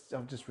 I've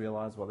just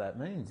realised what that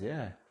means.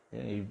 Yeah,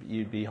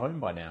 you'd be home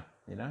by now.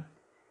 You know.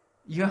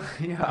 Yeah.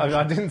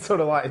 I didn't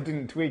sort of like it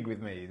didn't twig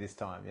with me this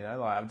time. You know,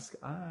 like I'm just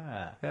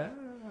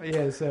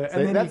Yeah, so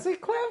See, that's it,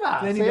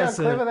 clever. then he See how does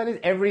clever that is.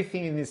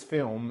 Everything in this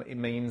film it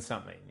means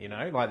something. You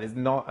know, like there's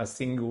not a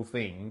single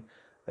thing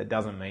that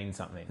doesn't mean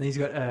something. And he's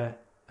got a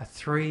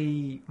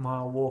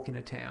 3-mile walk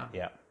into town,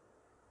 Yeah.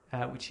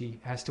 which he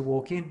has to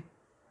walk in,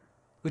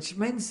 which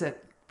means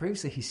that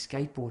previously he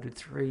skateboarded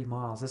 3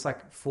 miles. That's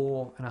like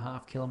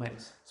 4.5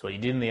 kilometres. So what you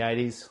did in the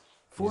 80s.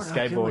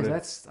 4.5 kilometres,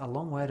 that's a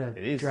long way to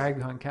is. drag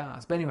behind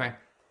cars. But anyway,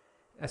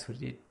 that's what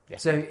he did. Yeah.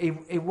 So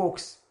he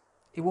walks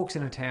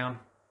into town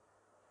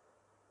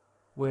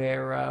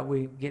where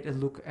we get a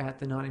look at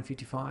the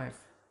 1955.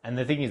 And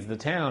the thing is, the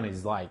town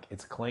is like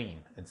it's clean,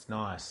 it's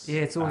nice.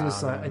 Yeah, it's all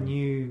just like a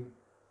new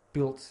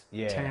built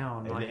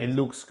town. It, Like it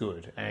looks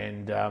good,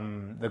 and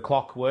the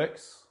clock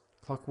works.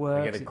 clock We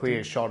works. get a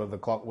clear shot of the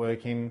clock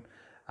working,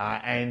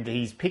 and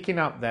he's picking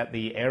up that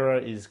the error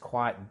is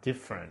quite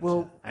different.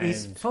 Well, and,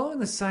 he's following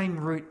the same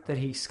route that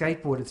he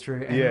skateboarded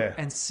through, and, Yeah.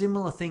 and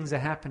similar things are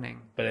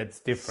happening. but it's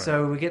different.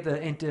 So we get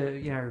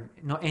the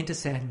not enter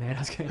Sandman. I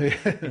was going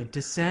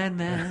enter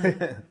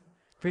Sandman.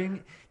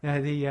 Bring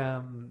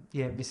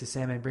Mr.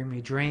 Sandman, bring me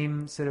a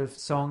dream sort of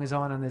song is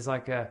on, and there's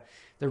like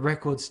the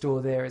record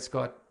store there. It's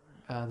got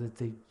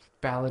the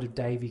Ballad of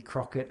Davy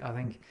Crockett, I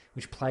think,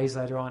 which plays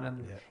later on.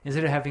 And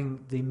instead of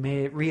having the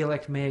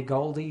re-elect Mayor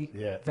Goldie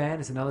van,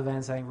 it's another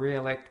van saying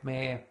re-elect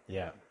Mayor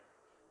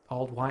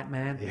Old White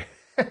Man.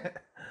 Yeah.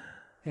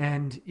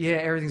 And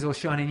everything's all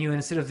shiny new. And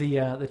instead of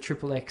the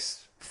Triple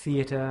X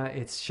theatre,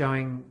 it's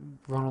showing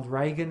Ronald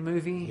Reagan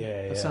movie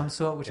of some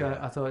sort, which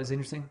I thought was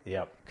interesting.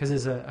 Yep. Because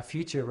there's a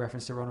future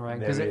reference to Ronald Reagan.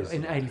 Because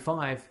in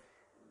 '85,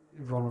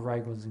 Ronald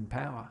Reagan was in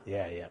power.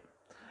 Yeah.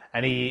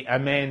 And a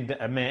man,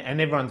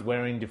 and everyone's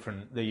wearing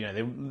different.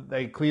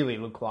 They clearly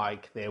look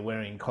like they're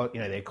wearing,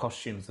 their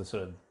costumes are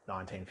sort of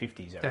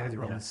 1950s.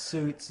 They're all in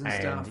suits and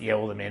stuff. Yeah,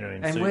 all the men are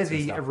in suits. And where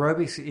the stuff.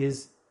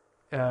 aerobics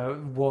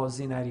was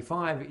in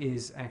 '85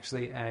 is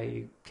actually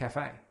a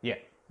cafe. Yeah.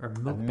 Or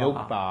a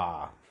milk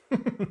bar.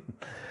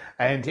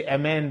 And a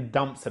man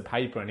dumps a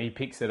paper and he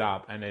picks it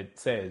up and it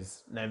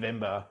says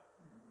November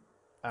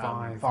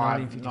 5,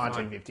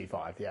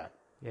 1955. Yeah.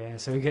 Yeah,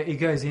 so he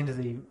goes into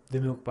the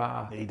milk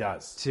bar. He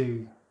does.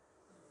 To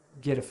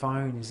get a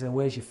phone. He says,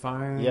 "Where's your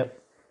phone?" Yep.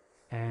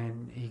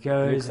 And he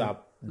goes... Looks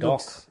up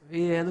Doc.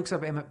 Looks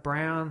up Emmett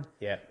Brown.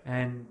 Yeah.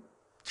 And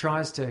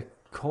tries to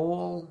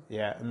call.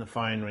 Yeah, and the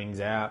phone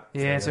rings out.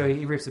 Yeah, so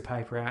he rips the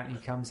paper out and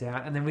he comes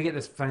out. And then we get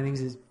this funny thing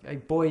is, hey,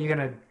 boy, you're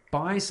going to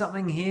buy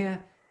something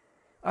here?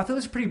 I thought it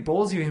was pretty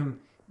ballsy of him.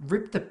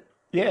 Rip the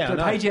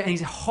page out and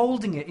he's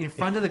holding it in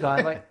front of the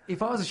guy. Like,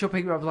 if I was a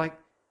shopkeeper, I'd be like,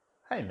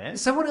 hey, man.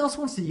 someone else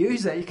wants to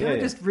use that. You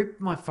can't just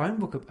rip my phone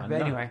book up. But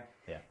anyway,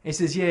 he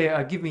says,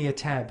 give me a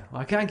tab.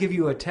 I can't give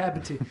you a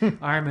tab.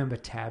 I remember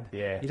tab.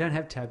 Yeah. You don't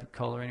have tab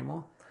cola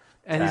anymore.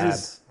 And Tab, he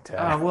says,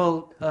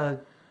 tab.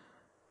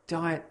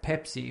 Diet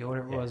Pepsi or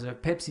whatever it was, a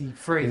Pepsi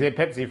free. Is it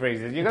Pepsi free? He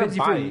says, you got to Pepsi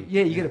pay. free.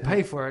 Yeah, you got to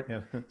pay for it.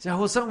 Yeah.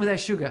 So, something without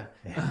sugar.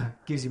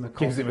 Gives him a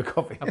coffee. Gives him a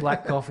coffee. A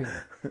black coffee.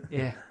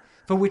 Yeah.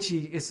 For which I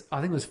think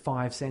it was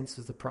 5 cents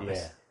was the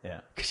price.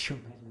 Yeah. Could you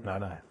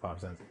imagine? No, 5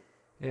 cents.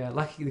 Yeah,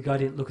 lucky the guy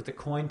didn't look at the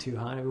coin too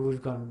hard. It would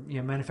have gone,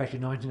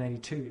 manufactured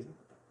 1982.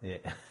 Yeah.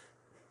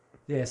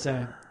 Yeah,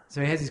 so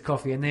he has his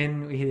coffee, and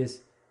then we hear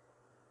this,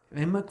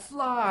 and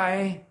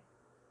McFly.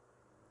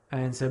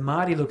 And so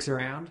Marty looks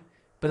around,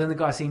 but then the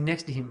guy sitting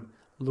next to him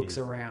looks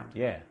around.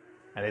 Yeah.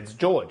 And it's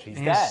George, his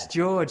And dad. it's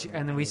George,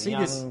 and then we see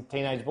young this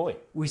teenage boy.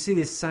 We see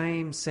this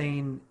same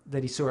scene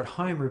that he saw at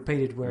home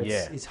repeated, where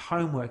it's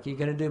homework. You're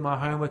going to do my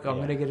homework. I'm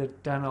going to get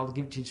it done. I'll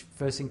give it to you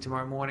first thing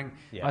tomorrow morning.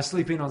 Yeah. I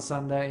sleep in on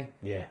Sunday.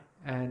 Yeah.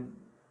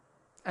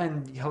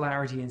 And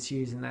hilarity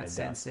ensues in that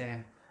sense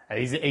there. And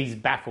he's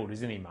baffled,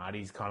 isn't he, Marty?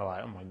 He's kind of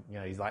like, oh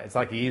my, he's like, it's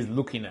like he is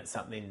looking at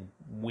something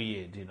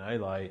weird,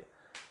 like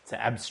it's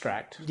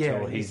abstract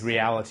to his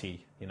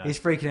reality, He's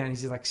freaking out.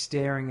 He's just like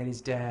staring at his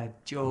dad,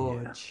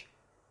 George.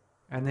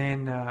 Yeah. And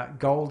then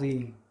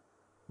Goldie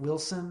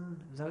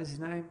Wilson, is that his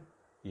name?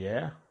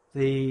 Yeah.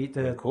 The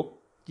cook.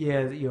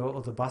 Yeah,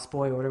 or the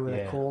busboy or whatever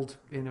they're called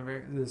in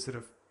the sort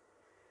of.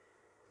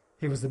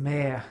 He was the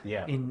mayor.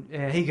 Yeah.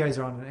 He goes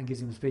on and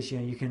gives him a speech.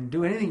 You can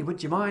do anything you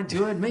put your mind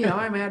to it. Me,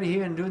 I'm out of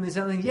here and doing this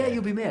other thing. Yeah,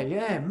 you'll be mayor.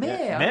 Yeah,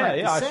 mayor.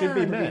 Mayor. I should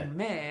be mayor.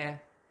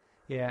 mayor.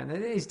 Yeah, and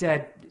then his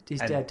dad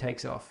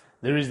takes off.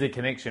 There is the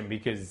connection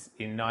because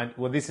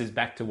this is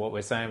back to what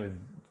we're saying with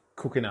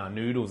cooking our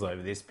noodles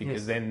over this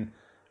because Yes. then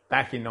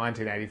back in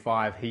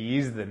 1985, he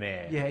is the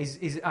mayor. Yeah,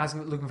 he's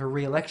looking for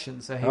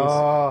re-election. So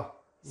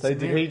So the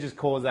did mayor. he just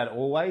cause that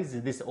always?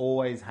 Did this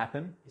always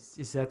happen?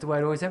 is that the way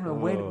it always happened?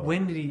 Or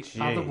when did he jeez.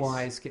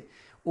 otherwise get?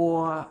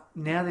 Or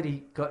now that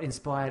he got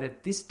inspired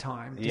at this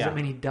time, does Yeah. it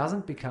mean he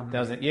doesn't become?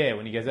 Doesn't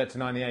when he goes out to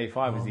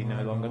 1985, is he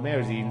no longer mayor?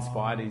 Is he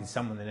inspired? Is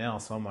someone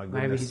else? Oh my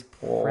goodness. Maybe he's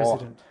Oh,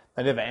 president.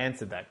 They never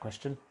answered that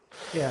question.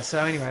 Yeah.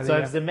 So anyway, So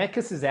if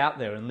Zemeckis is out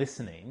there and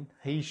listening,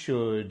 he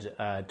should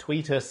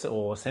tweet us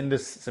or send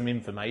us some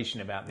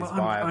information about this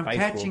via I'm Facebook.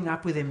 catching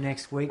up with him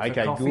next week for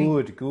Okay,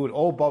 coffee. good.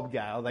 Or Bob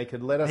Gale, they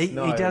could let us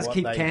know. He does what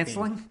keep they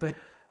cancelling, think.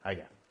 but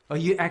Okay. oh,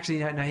 you actually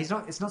no, he's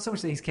not. It's not so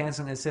much that he's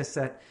cancelling; it's just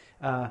that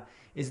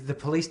is the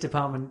police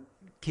department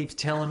keeps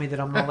telling me that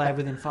I'm not allowed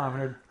within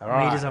 500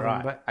 meters of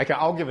him. But Okay,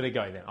 I'll give it a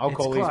go then. I'll It's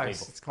call close, these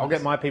people. it's I'll close.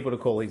 get my people to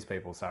call these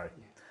people. Sorry.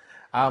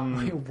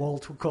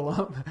 Walt will call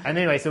up. And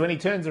anyway, so when he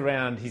turns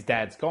around, his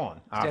dad's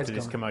gone after dad's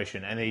this gone.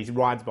 commotion, and he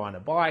rides behind a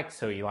bike,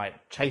 so he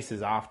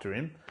chases after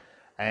him,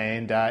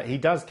 and he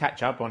does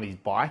catch up on his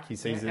bike. He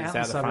sees Yeah, it's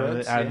out out in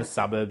the front of suburbs, out in yeah. the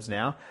suburbs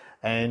now,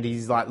 and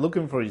he's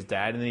looking for his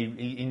dad, and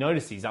he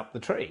notices he's up the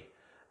tree,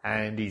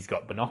 and he's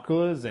got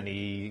binoculars, and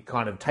he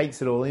kind of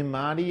takes it all in,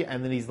 Marty,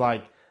 and then he's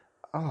like,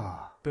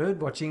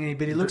 Bird watching,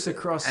 but he looks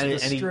across the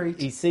street.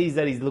 he sees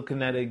that he's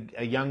looking at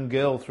a young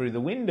girl through the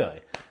window,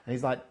 and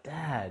he's like,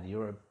 Dad,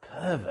 you're a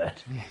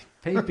pervert.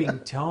 Peeping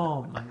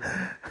Tom.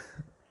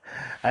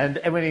 And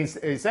when he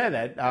said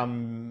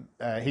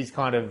that, he's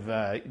kind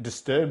of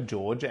disturbed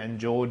George, and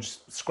George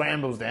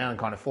scrambles down and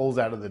kind of falls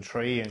out of the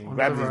tree and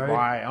grabs his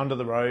bike onto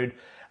the road.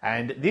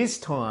 And this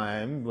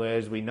time,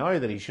 whereas we know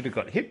that he should have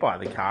got hit by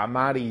the car,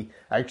 Marty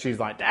actually is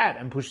like, Dad,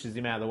 and pushes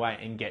him out of the way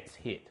and gets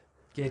hit.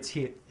 Gets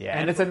hit. Yeah,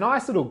 and it's a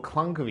nice little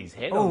clunk of his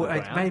head. Oh, on the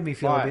it ground. made me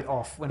feel a bit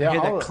off when I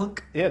heard that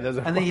clunk. Yeah, there's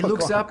a And then he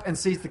looks clunk. up and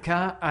sees the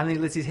car, and then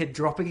he lets his head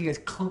drop again. He goes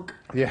clunk.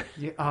 Yeah.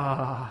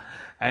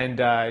 And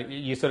And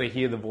you sort of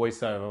hear the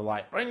voiceover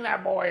like, bring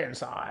that boy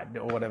inside,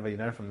 or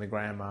whatever, from the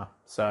grandma.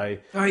 So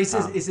he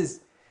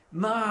says,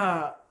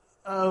 Ma,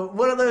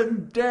 one of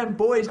them damn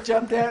boys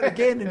jumped out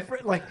again.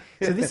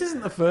 So this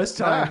isn't the first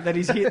time that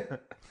he's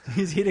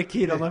hit a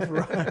kid on the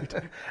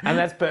road. and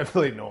that's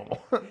perfectly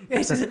normal.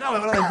 He says, no,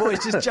 one of them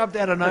boys just jumped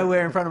out of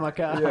nowhere in front of my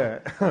car.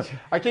 Yeah.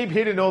 I keep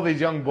hitting all these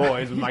young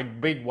boys with my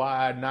big,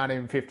 wide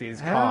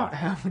 1950s car.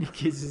 How many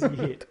kids has he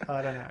hit?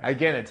 I don't know.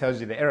 Again, it tells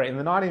you the error. In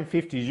the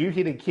 1950s, you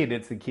hit a kid,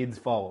 it's the kid's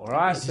fault, all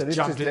right? He just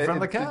jumped in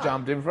front of the car.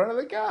 Jumped in front of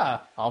the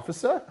car,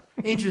 officer.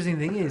 Interesting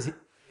thing is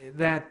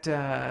that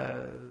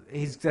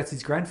that's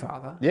his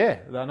grandfather. Yeah,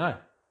 I know.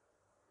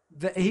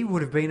 That he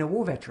would have been a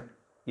war veteran.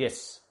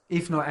 Yes.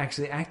 If not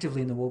actually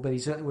actively in the war, but he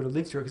certainly would have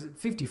lived through it, because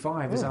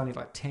 55 is only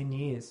 10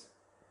 years.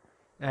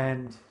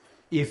 And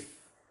if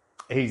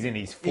He's in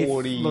his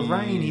 40s.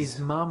 Lorraine, his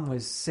mum,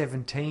 was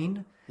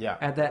 17 Yeah.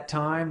 at that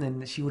time,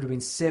 then she would have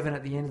been 7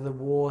 at the end of the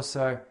war.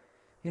 So,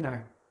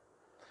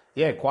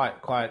 Yeah, quite.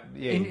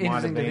 Yeah, he might have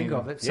interesting to been. think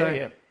of it.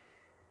 Yeah,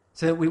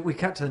 So we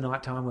cut to the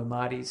night time where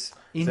Marty's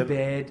in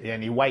bed, Yeah,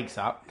 and he wakes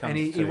up. and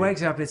he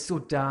wakes up. It's still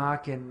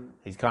dark, and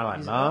He's kind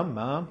of like,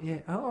 Mum. yeah.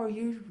 Oh,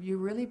 you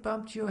really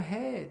bumped your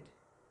head.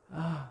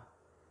 Oh,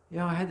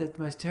 I had the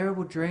most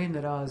terrible dream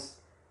that I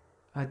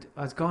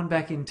was gone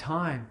back in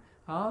time.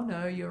 Oh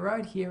no, you're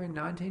right here in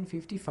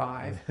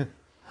 1955.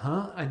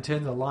 Huh? And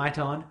turn the light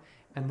on,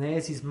 and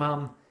there's his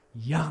mum,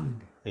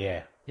 young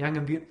Yeah.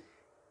 and beautiful.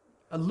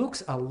 It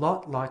looks a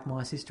lot like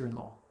my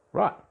sister-in-law.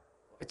 Right.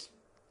 It's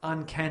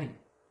uncanny.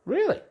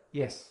 Really?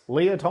 Yes.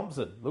 Leah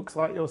Thompson looks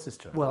like your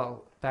sister.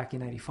 Well, back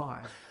in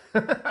 '85. I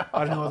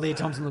don't know what Leah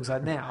Thompson looks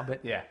like now,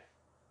 but Yeah.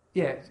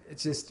 yeah,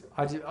 it's just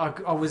I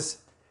was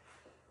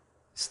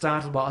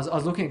startled by. I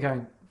was looking at it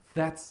going,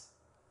 that's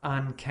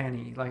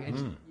uncanny.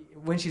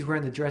 When she's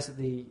wearing the dress at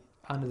the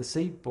under the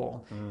seat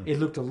ball, it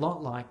looked a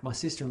lot like my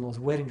sister-in-law's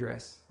wedding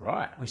dress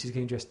Right. when she's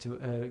getting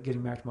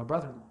married to my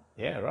brother-in-law.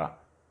 Yeah, right.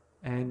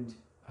 And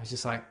I was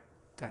just like,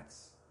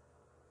 that's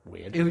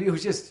Weird. it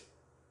was just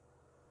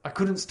I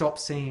couldn't stop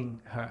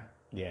seeing her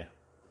Yeah.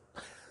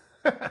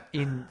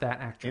 in that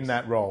actress. In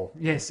that role.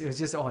 Yes, it was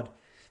just odd.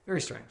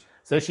 Very strange.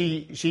 So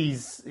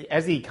she's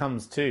as he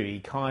comes to, he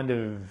kind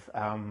of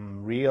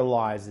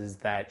realizes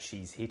that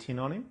she's hitting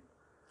on him,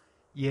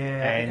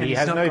 Yeah. and he he's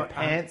has not no got-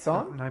 pants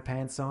on, No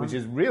pants on. which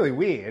is really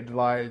weird.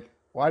 Like,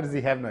 why does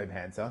he have no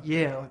pants on?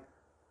 yeah.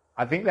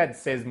 I think that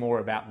says more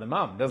about the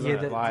mum, doesn't Yeah,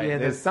 it? that- Like, yeah,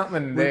 there's that-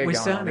 something we're there going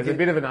starting on. to There's a get-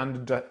 bit of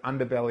an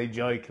underbelly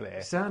joke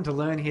there. Starting to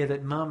learn here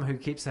that mum who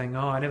keeps saying,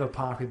 "Oh, I never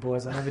park with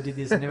boys. I never did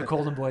this. I never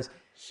called them boys."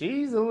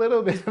 She's a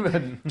little bit of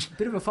an...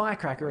 Bit of a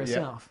firecracker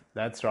herself.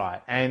 That's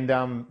right. And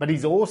but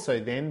he's also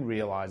then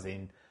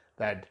realizing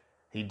that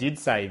he did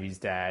save his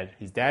dad.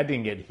 His dad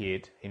didn't get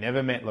hit. He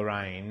never met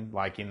Lorraine,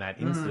 like in that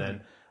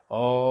incident.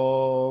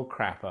 oh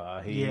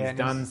crapper, he's Yeah, and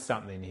done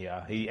something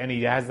here. He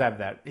has to have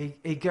that.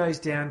 He goes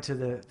down to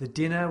the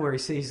dinner where he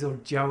sees little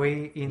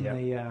Joey in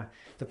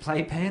the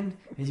playpen,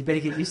 and you better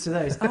get used to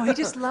those. Oh, he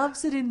just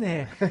loves it in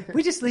there.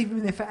 We just leave him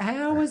in there for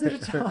hours at a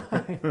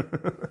time.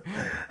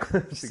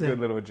 It's a good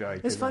little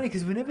joke. It's funny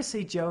because we never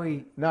see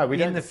Joey we in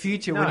don't. the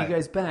future when he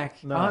goes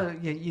back. No. Oh,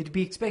 yeah, you'd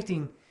be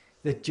expecting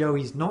that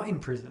Joey's not in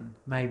prison,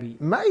 maybe.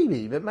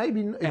 Maybe, but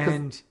maybe.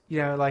 And,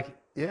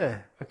 Yeah.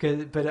 okay,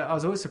 but I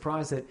was always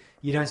surprised that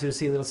you don't sort of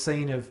see a little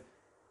scene of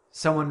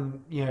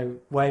someone,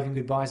 waving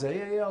goodbye,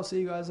 say, yeah, I'll see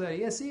you guys later.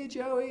 Yeah, see you,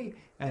 Joey.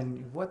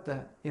 And what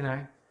the,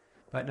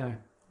 but no.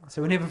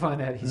 So we never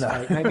find out his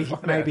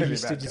fate. Maybe he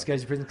still just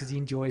goes to prison because he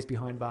enjoys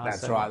behind bars.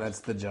 That's so right. much.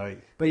 That's the joke.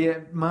 But yeah,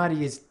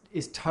 Marty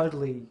is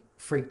totally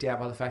freaked out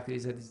by the fact that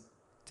he's at his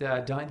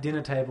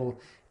dinner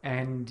table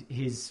and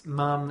his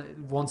mum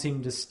wants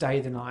him to stay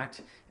the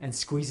night and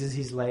squeezes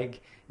his leg,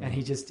 and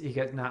he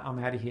goes, nah, I'm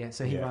out of here.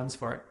 So he runs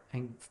for it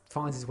and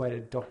finds his way to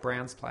Doc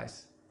Brown's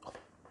place,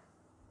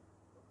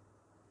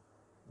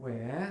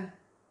 where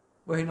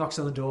he knocks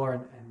on the door,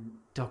 and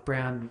Doc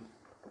Brown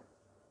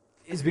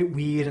is a bit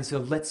weird and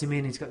sort of lets him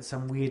in. He's got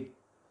some weird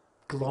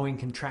glowing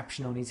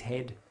contraption on his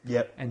head.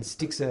 Yep. And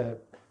sticks a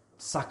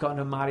sucker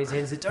onto Marty's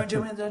head and says, don't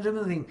do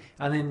anything.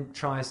 And then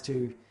tries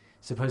to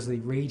supposedly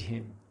read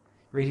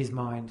his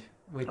mind,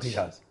 which he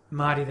does.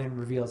 Marty then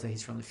reveals that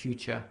he's from the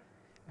future,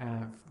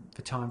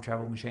 the time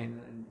travel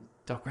machine. And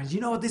Doc Brown says, you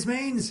know what this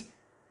means?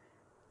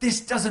 This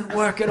doesn't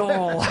work at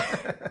all.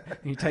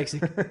 And he takes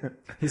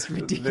his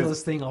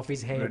ridiculous thing off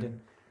his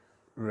head.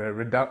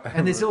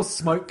 And there's all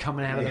smoke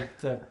coming out of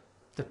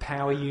the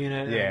power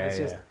unit. Yeah,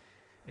 and it's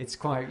it's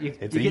quite...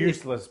 It's a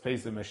useless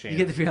piece of machine. You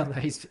get the feeling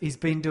that he's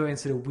been doing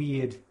sort of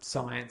weird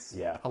science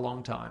a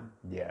long time.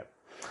 Yeah.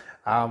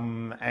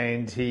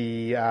 And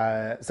he...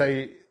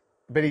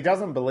 but he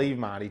doesn't believe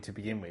Marty to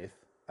begin with.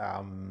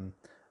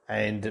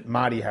 And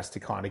Marty has to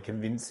kind of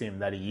convince him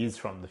that he is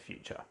from the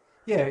future.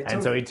 Yeah.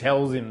 And so he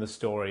tells him the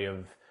story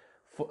of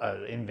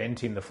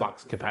inventing the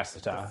flux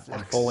capacitor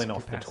and falling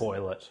off the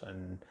toilet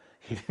and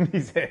hitting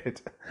his head.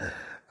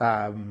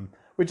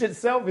 Which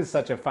itself is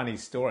such a funny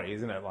story,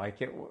 isn't it? Like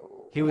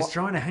he was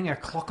trying to hang a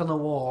clock on the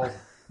wall. And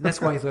that's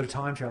why he thought of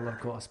time travel, of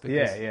course.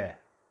 Because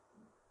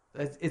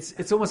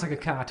it's almost like a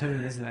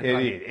cartoon, isn't it?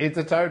 It's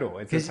a total.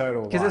 Because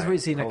that's what you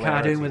see in a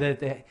cartoon where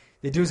they're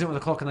doing something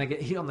with a clock and they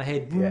get hit on the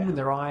head, boom, and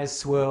their eyes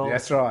swirl.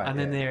 That's right. And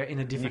then they're in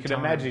a different time. You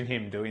can imagine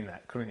him doing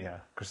that, couldn't you?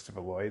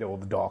 Christopher Lloyd or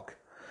the Doc.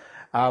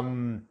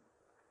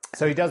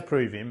 So he does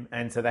prove him,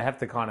 and so they have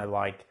to kind of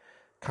like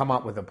come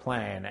up with a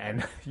plan.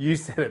 And you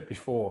said it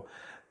before.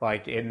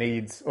 Like it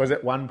needs, was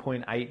it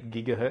 1.8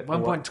 gigahertz?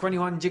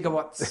 1.21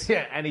 gigawatts.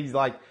 Yeah, and he's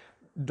like,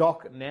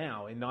 Doc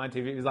now in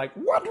 1950 was like,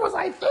 what was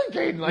I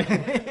thinking? Like,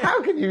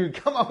 how can you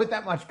come up with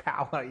that much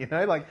power?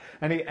 Like,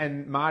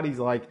 and Marty's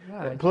like,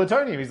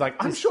 plutonium. He's like,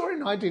 I'm sure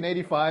in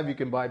 1985 you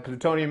can buy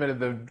plutonium at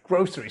the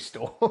grocery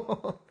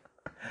store.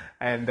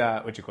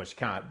 And, which of course you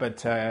can't,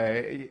 but,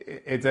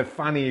 it's a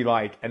funny,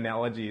 like,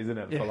 analogy, isn't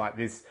it? For like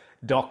this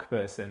Doc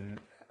person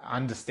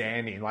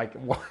understanding, like,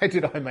 why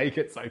did I make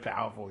it so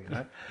powerful,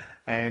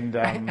 And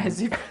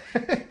as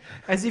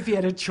if he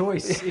had a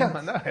choice.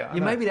 I know.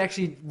 Maybe it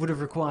actually would have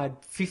required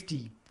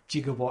 50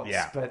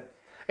 gigawatts, but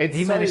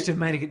he managed to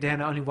make it down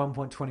to only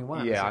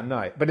 1.21. Yeah, so. I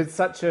know. But it's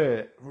such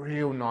a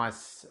real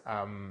nice,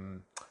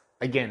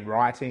 again,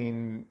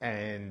 writing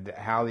and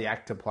how the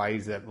actor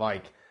plays it.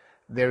 Like,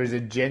 there is a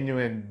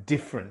genuine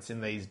difference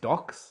in these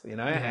docs,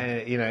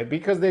 and,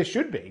 because there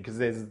should be, because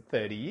there's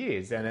 30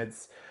 years, and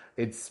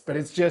but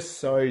it's just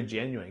so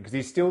genuine, because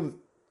he's still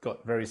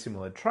got very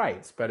similar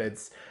traits, but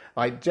it's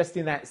like just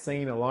in that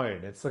scene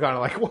alone, it's kind of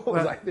like, what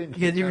was I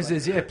thinking? Yeah, the difference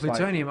is,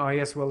 plutonium. Like,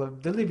 yes, well,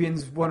 the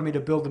Libyans wanted me to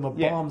build them a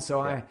bomb,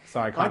 so I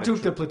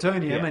took the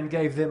plutonium and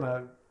gave them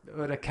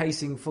a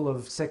casing full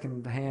of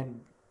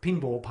second-hand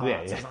pinball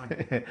parts.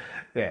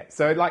 Yeah.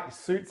 So it like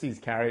suits his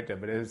character,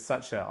 but it was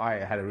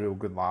I had a real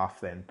good laugh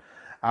then.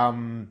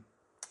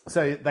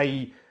 So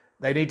they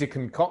need to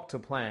concoct a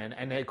plan,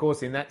 and of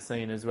course in that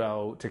scene as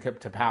well to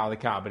power the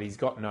car, but he's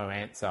got no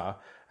answer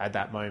at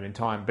that moment in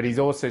time. But he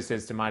also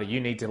says to Marty,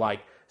 you need to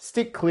like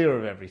stick clear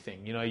of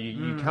everything.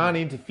 You can't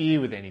interfere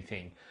with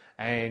anything.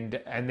 And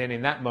then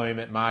in that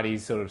moment,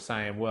 Marty's sort of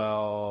saying,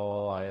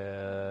 well,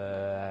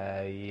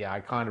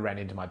 I kind of ran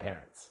into my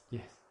parents.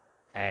 Yes.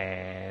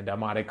 And I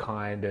might have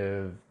kind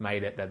of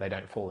made it that they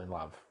don't fall in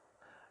love,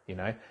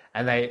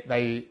 And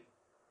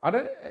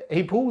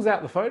he pulls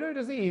out the photo,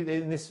 does he?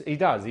 He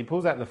does. He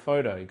pulls out the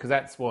photo because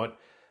that's what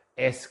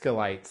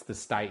escalates the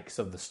stakes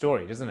of the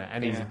story, doesn't it?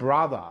 And his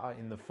brother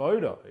in the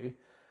photo.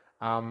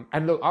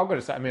 And look, I've got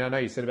to say, I mean, I know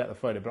you said about the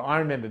photo, but I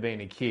remember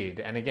being a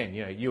kid, and again,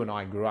 you and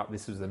I grew up,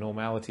 this was the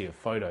normality of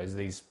photos,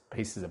 these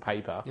pieces of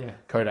paper,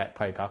 Kodak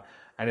paper,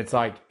 and it's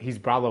like his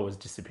brother was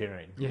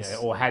disappearing,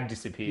 or had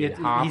disappeared.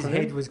 His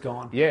head was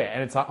gone. Yeah,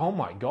 and it's like, oh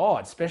my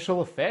God,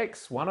 special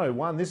effects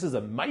 101, this is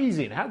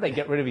amazing. How did they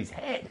get rid of his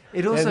head?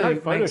 It also no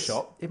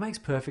Photoshop. It makes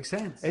perfect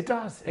sense. It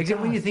does.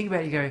 Except when you think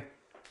about it, you go,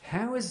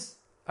 how is...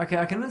 Okay,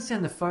 I can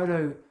understand the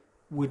photo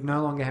would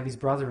no longer have his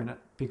brother in it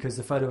because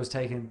the photo was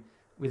taken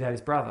without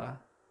his brother.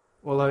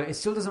 Although it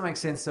still doesn't make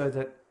sense, though,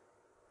 that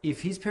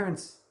if his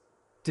parents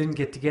didn't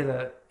get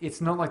together, it's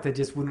not like they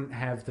just wouldn't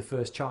have the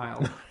first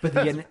child, but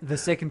the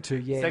second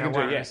two, Second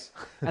two, yes.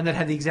 And they'd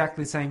have the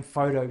exactly same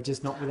photo,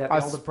 just not without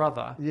the older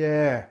brother.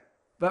 Yeah.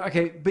 But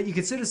you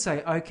could sort of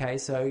say, okay,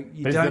 so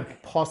you But don't...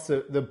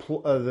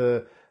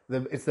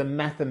 it's the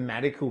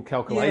mathematical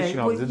calculation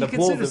of it. You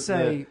could sort of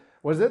say...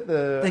 Was it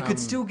the... They could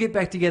still get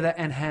back together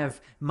and have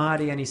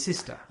Marty and his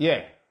sister.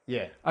 Yeah.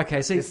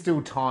 Okay, so... There's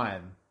still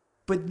time.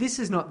 But this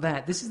is not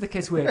that. This is the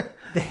case where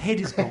the head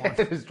is gone.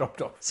 It has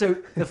dropped off. So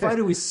the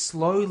photo is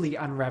slowly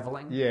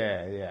unraveling.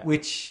 Yeah.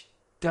 Which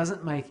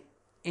doesn't make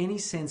any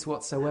sense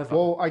whatsoever.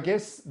 Well, I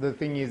guess the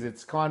thing is,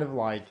 it's kind of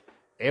like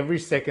every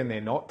second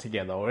they're not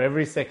together, or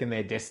every second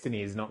their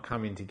destiny is not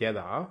coming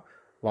together.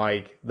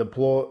 Like the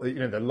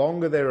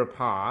longer they're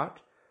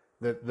apart,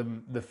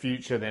 the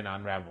future then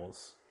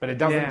unravels. But it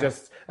doesn't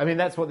just. I mean,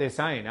 that's what they're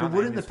saying. But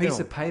wouldn't the piece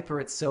of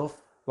paper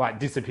itself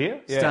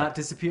disappear? Start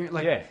disappearing?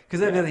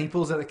 Because he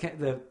pulls out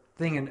the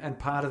thing and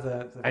part of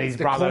the and his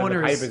the brother corner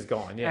and the paper's is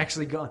gone. Yeah,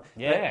 actually gone.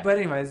 Yeah. But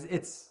anyways,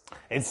 it's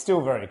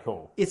still very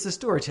cool. It's a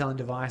storytelling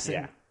device.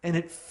 And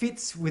it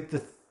fits with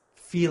the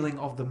feeling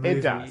of the movie.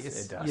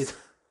 It does.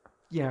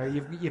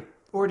 You've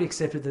already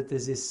accepted that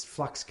there's this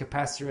flux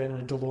capacitor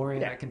and a DeLorean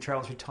that can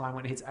travel through time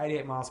when it hits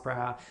 88 miles per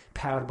hour,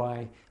 powered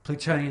by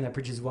plutonium that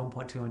produces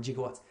 1.21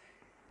 gigawatts.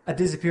 A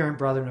disappearing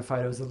brother in a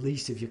photo is the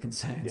least of your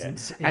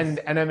concerns. Yeah.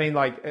 And I mean,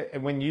 like,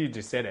 when you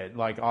just said it,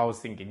 like, I was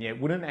thinking,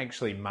 wouldn't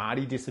actually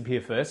Marty disappear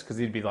first because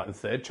he'd be like the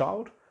third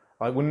child?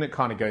 Like, wouldn't it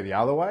kind of go the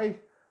other way?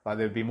 Like,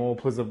 there'd be more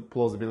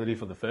plausibility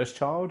for the first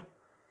child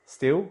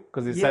still?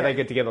 Because say they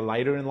get together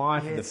later in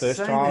life, the first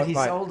child. That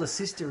his older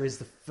sister is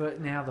the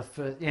first. Yeah,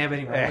 but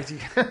anyway.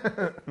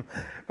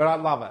 But I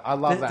love it. I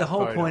love that. The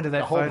whole photo. point of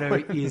that photo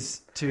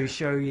is to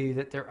show you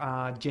that there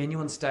are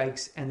genuine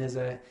stakes and there's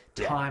a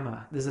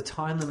timer. There's a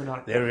time limit on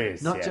it. There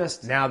is. Not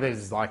just... Now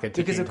there's like a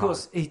ticking because, of time.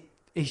 course,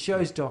 he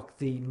shows Doc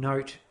the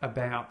note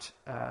about...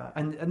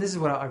 and this is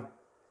one of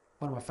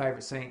my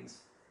favourite scenes.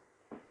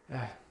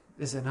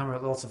 There's a number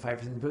of lots of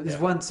favourite scenes, but there's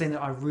one scene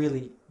that I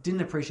really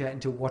didn't appreciate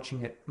until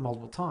watching it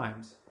multiple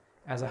times,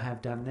 as I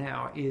have done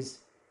now, is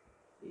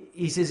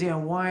he says,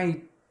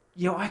 why...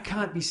 I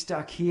can't be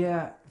stuck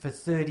here for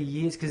 30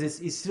 years because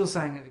it's still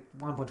saying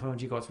 1.21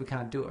 gigawatts, we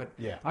can't do it.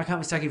 Yeah. I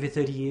can't be stuck here for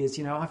 30 years.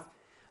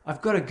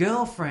 I've got a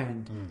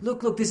girlfriend.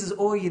 Look, this is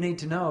all you need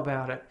to know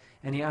about it.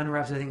 And he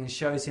unwraps the thing and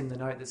shows him the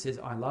note that says,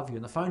 I love you,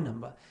 and the phone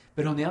number.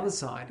 But on the other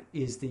side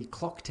is the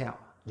clock tower.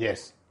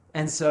 Yes.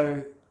 And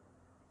so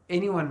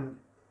anyone,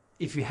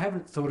 if you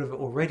haven't thought of it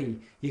already,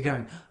 you're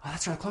going, oh,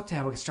 that's right, clock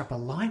tower gets struck by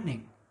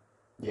lightning.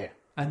 Yeah.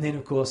 And then,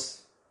 of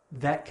course,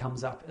 that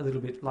comes up a little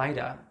bit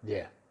later.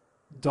 Yeah.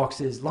 Doc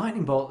says,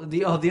 lightning bolt.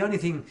 The only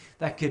thing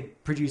that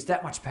could produce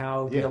that much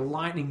power would be a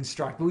lightning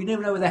strike, but we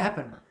never know where that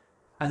happened.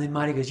 And then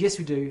Marty goes, yes,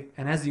 we do.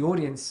 And as the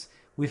audience,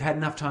 we've had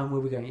enough time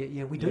where we're going,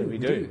 we do. We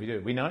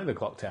do. We know the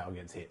clock tower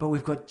gets hit. But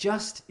we've got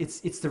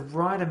it's the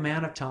right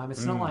amount of time.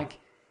 It's not like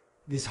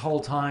this whole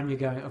time you're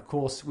going, of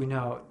course, we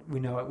know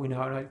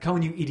it. Come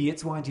on, you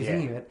idiots, why aren't you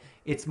thinking of it?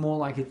 It's more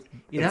like it's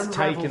unravels,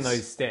 taking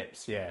those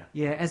steps, Yeah,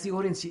 as the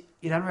audience, it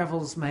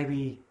unravels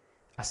maybe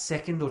a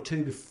second or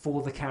two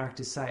before the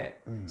characters say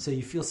it. So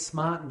you feel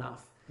smart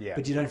enough,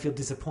 but you don't feel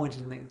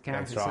disappointed in the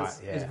characters. That's right,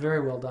 So it's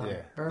very well done.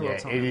 Yeah. Very well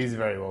timed. It is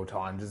very well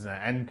timed, isn't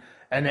it?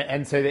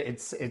 And so that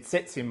it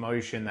sets in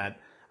motion that,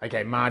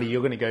 okay, Marty,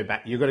 you're going to go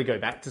back. You've got to go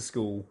back to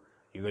school.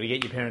 You've got to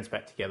get your parents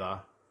back together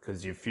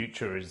because your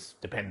future is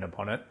dependent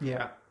upon it.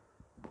 Yeah.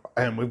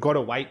 And we've got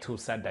to wait till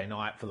Saturday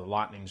night for the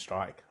lightning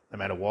strike, no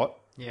matter what.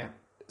 Yeah.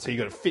 So you've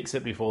got to fix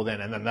it before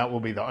then, and then that will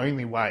be the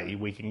only way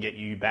we can get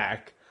you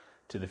back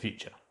to the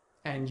future.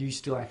 And you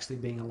still actually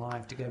being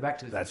alive to go back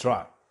to the That's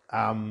right.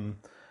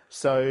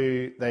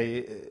 So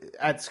they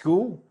at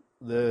school,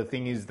 the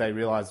thing is they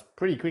realise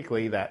pretty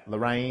quickly that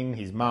Lorraine,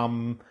 his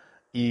mum,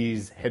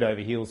 is head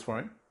over heels for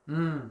him.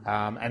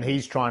 And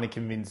he's trying to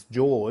convince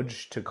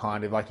George to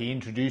kind of he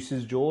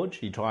introduces George.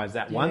 He tries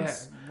that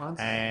once.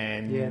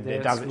 And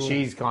it doesn't.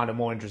 She's kind of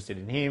more interested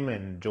in him,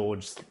 and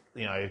George,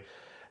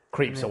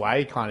 creeps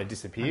away, kind of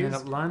disappears.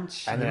 And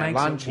then at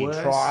lunch, he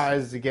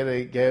tries to get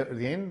it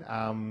in.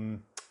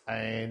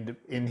 And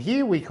in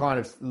here, we kind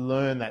of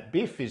learn that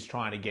Biff is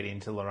trying to get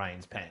into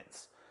Lorraine's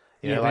pants.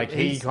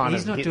 He's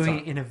not doing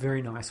it in a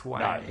very nice way.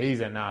 No, he's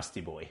a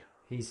nasty boy.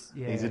 He's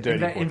a dirty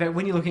boy. In fact,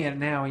 when you're looking at it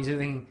now, you're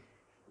thinking,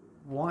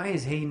 why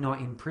is he not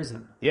in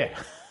prison? Yeah.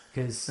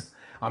 Because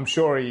I'm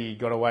sure he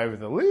got away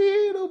with a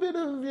little bit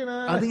of,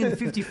 I think in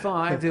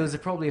 55, there was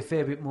probably a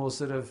fair bit more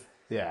sort of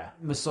Yeah.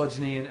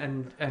 misogyny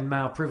and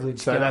male privilege.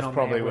 So going that's on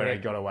probably there where he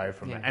got away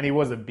from it. And he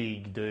was a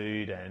big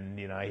dude, and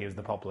he was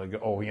the popular,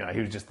 he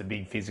was just the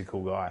big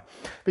physical guy.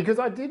 Because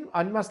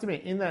I must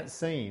admit, in that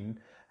scene,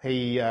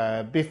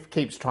 Biff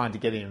keeps trying to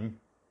get him.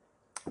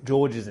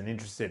 George isn't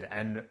interested,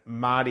 and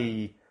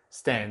Marty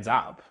stands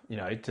up,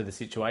 to the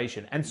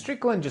situation, and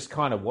Strickland just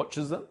kind of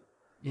watches them.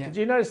 Yeah. Did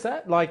you notice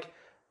that?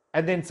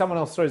 And then someone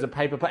else throws a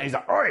paper plate. He's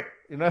like, "Oi!"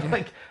 You know,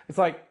 like it's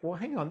like, well,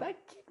 hang on, that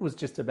kid was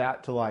just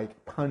about to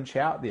like punch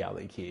out the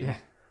other kid. Yeah.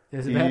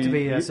 There's about to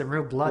be some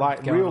real blood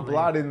like going real on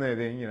blood in there,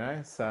 thing, you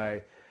know.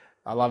 So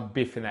I love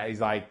Biff in that.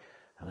 He's like,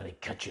 "I'm going to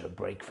cut you a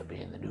break for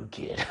being the new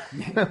kid."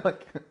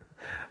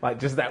 like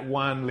just that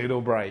one little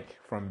break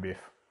from Biff.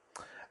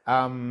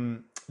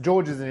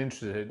 George isn't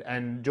interested,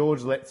 and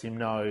George lets him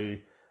know.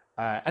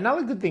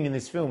 Another good thing in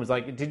this film is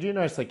like, did you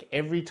notice like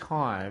every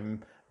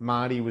time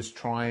Marty was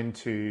trying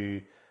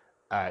to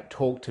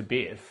talk to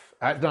Biff,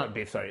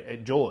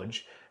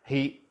 George,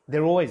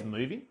 they're always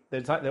moving.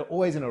 It's like they're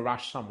always in a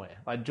rush somewhere.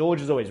 Like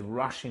George is always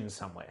rushing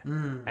somewhere,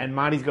 and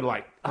Marty's got to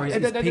like, or he's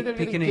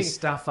picking his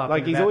stuff up. Like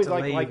and he's about always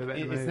to like,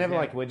 leave, it's never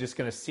like we're just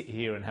going to sit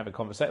here and have a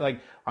conversation.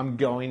 Like I'm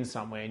going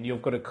somewhere, and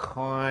you've got to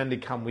kind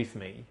of come with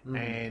me.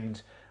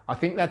 And I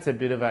think that's a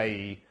bit of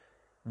a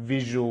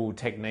visual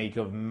technique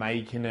of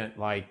making it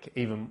like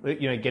even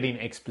getting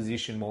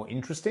exposition more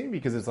interesting,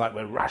 because it's like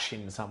we're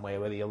rushing somewhere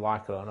whether you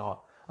like it or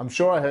not. I'm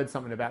sure I heard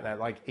something about that,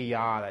 like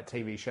ER, that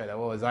TV show. That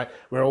was like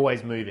we're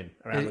always moving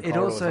around the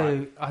corridors.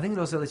 I think it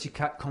also lets you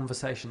cut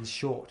conversations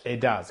short. It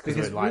does,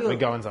 because we're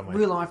going somewhere.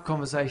 Real life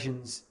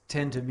conversations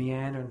tend to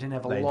meander and tend to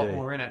have a lot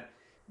more in it.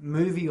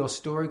 Movie or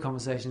story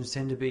conversations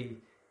tend to be,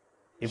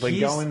 if we're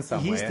going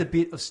somewhere, here's the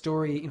bit of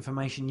story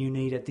information you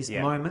need at this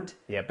moment.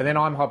 Yeah, but then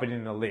I'm hopping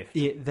in a lift.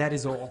 Yeah, that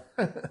is all.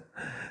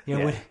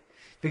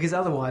 Because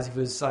otherwise, if it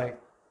was like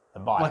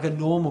a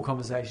normal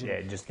conversation,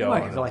 just you go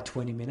might on go for like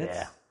 20 minutes.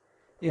 Yeah.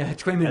 Yeah,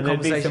 20-minute and there'd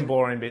conversation. be some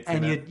boring bits,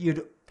 and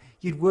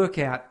you'd work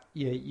out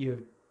your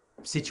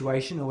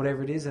situation or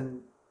whatever it is,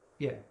 and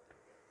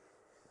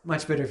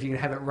much better if you can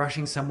have it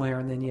rushing somewhere,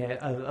 and then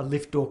a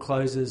lift door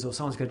closes, or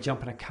someone's got to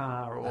jump in a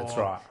car, or that's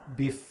right,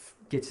 Biff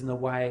gets in the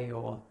way,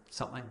 or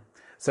something.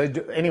 So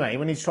anyway,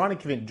 when he's trying to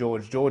convince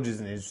George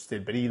isn't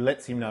interested, but he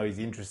lets him know he's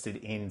interested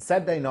in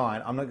Saturday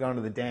night. I'm not going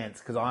to the dance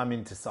because I'm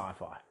into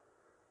sci-fi.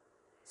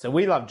 So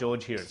we love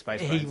George here at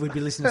Space Brains. He would be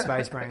listening to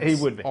Space Brains. He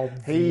would be.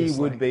 Obviously. He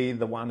would be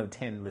the one of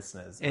 10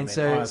 listeners. And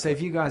so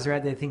if you guys are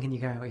out there thinking,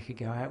 we could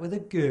go out with a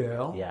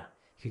girl. Yeah.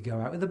 You could go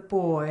out with a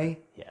boy.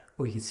 Yeah.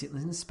 Or you could sit and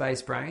listen to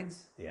Space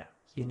Brains. Yeah.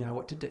 You know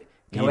what to do.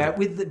 Go out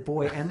with the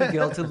boy and the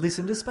girl to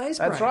listen to Space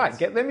Brains. That's right.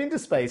 Get them into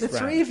Space Brains. The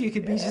three of you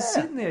could be just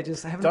sitting there,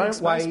 just having a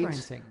Space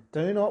Brains thing.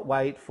 Do not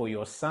wait for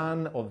your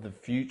son of the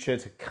future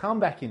to come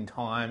back in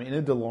time in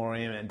a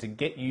DeLorean and to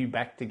get you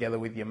back together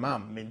with your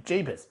mum. I mean,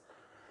 jeepers.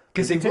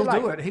 Because he will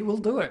do it. He will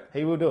do it.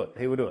 He will do it.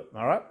 He will do it.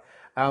 All right.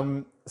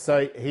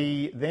 So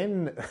he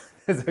then,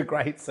 there's a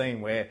great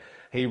scene where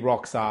he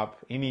rocks up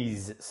in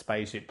his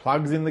spaceship,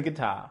 plugs in the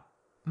guitar.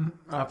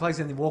 Plays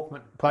in the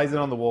Walkman. Plays it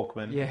on the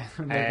Walkman. Yeah.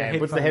 And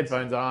puts the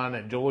headphones on,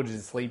 and George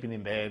is sleeping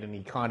in bed, and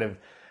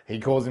he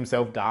calls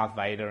himself Darth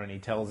Vader, and he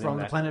tells him from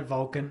the planet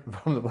Vulcan.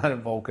 From the planet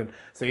Vulcan.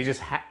 So he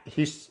just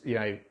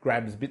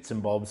grabs bits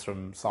and bobs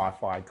from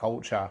sci-fi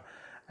culture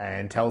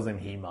and tells him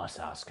he must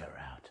ask her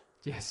out.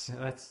 Yes,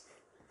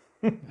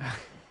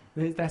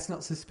 that's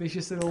not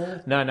suspicious at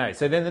all. No.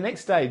 So then the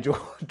next day,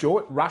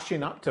 George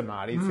rushing up to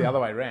Marty, it's the other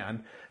way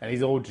around, and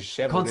he's all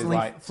disheveled.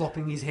 Constantly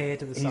flopping his hair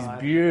to the side.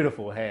 His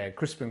beautiful hair.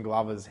 Crispin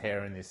Glover's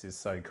hair in this is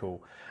so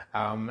cool.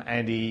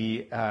 And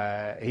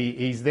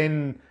he's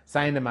then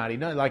saying to Marty,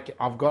 "No, like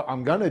I'm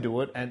going to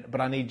do it, but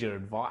I need your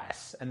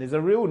advice." And there's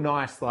a real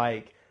nice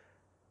like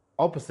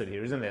opposite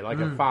here, isn't there? Like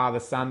a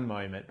father-son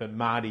moment, but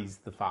Marty's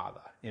the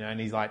father, and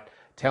he's like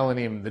telling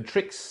him the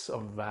tricks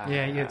of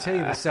you tell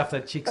you the stuff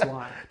that chicks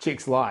like.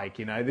 Chicks like,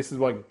 this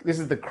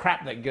is the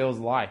crap that girls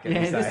like.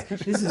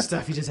 This is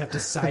stuff you just have to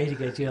say to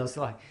get girls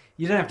like.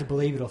 You don't have to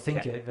believe it or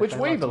think it, which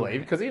we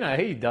believe, because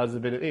he does a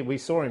bit of it. We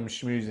saw him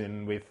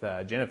schmoozing with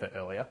Jennifer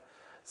earlier,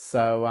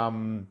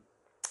 so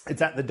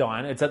it's at the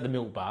diner, it's at the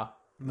milk bar.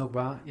 Milk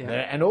bar, yeah.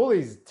 And all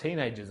these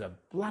teenagers are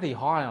bloody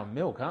high on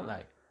milk, aren't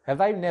they? Have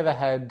they never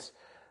had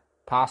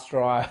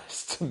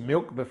pasteurized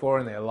milk before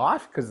in their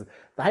life? Because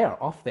they are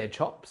off their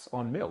chops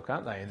on milk,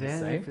 aren't they? In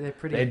this scene, they're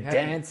pretty. They're happy.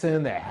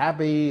 Dancing, they're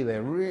happy,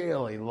 they're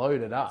really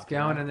loaded up. It's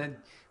going, and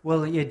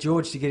then,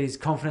 George, to get his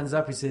confidence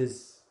up, he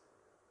says,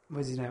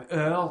 "What's his name?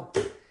 Earl,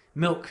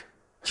 milk,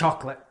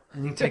 chocolate,"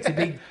 and he takes a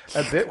big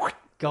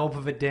gulp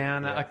of it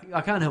down. Yeah.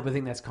 I can't help but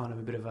think that's kind of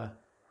a bit of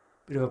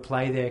a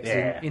play there.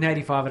 Cause in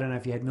 '85, I don't know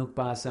if you had milk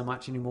bars so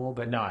much anymore,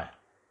 but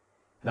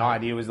The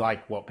idea was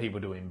like what people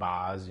do in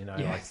bars,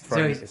 like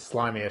throwing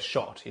slimy a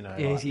shot,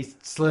 Yeah, he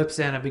slurps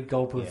down a big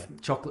gulp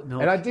of chocolate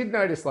milk. And I did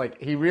notice, like,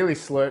 he really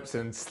slurps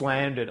and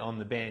slammed it on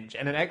the bench,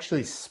 and it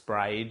actually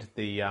sprayed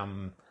the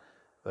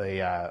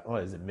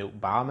what is it, milk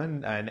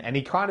barman, and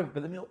he but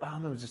the milk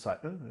barman was just like,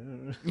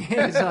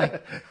 yeah, it's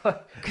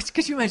like,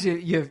 could you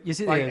imagine you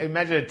sit like, there,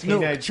 imagine a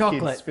teenage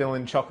kid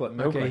spilling chocolate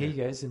milk. Okay, here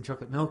you go, some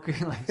chocolate milk,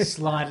 like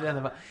slide it down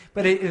the bar.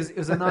 But it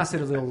was a nice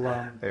little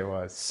it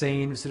was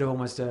scene, sort of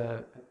almost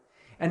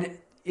and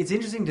it's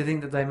interesting to think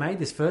that they made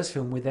this first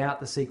film without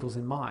the sequels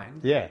in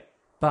mind. Yeah.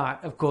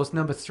 But, of course,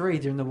 number 3,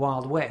 they're in the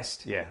Wild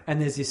West. Yeah.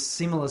 And there's this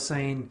similar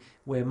scene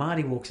where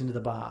Marty walks into the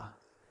bar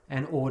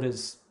and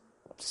orders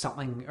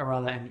something or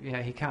other, and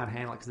he can't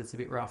handle it because it's a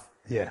bit rough.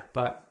 Yeah.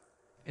 But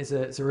is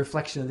a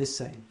reflection of this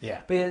scene.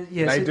 Yeah. But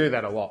yeah, They so do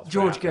that a lot.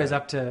 George throughout goes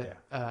up to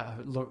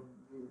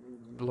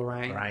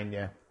Lorraine Rain,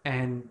 yeah.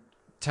 and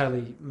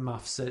totally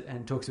muffs it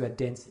and talks about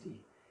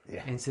density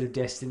Yeah. instead of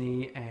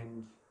destiny,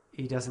 and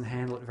he doesn't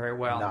handle it very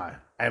well. No.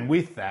 And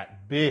with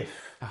that, Biff.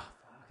 Oh,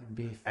 fucking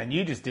Biff. And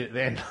you just did it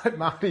then.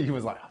 Marty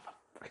was like, oh,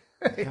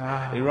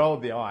 Ah. he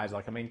rolled the eyes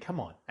like, I mean, come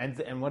on.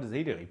 And what does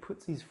he do? He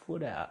puts his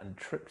foot out and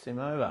trips him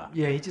over.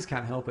 Yeah, he just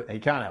can't help it. He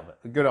can't help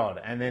it. Good on.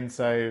 And then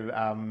so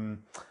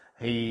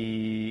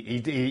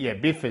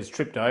Biff has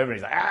tripped over.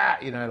 He's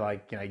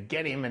like,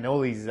 get him, and all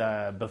these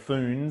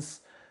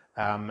buffoons.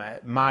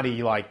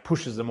 Marty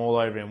pushes them all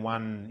over in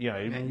one,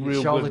 And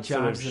real shoulder good sort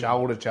of charge them.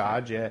 shoulder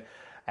charge, yeah.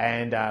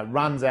 And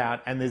runs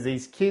out, and there's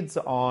these kids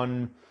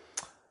on.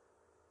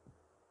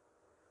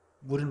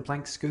 Wooden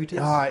plank scooters.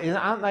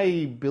 Aren't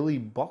they Billy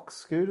Box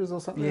scooters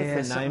or something? Yeah,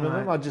 That's the name something of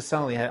them. like- I just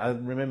suddenly I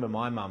remember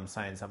my mum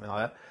saying something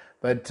like that.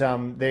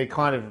 But they're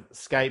kind of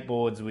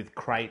skateboards with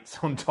crates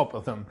on top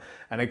of them,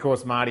 and of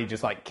course Marty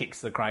just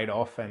kicks the crate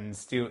off and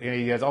still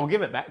he goes, "I'll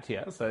give it back to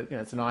you." So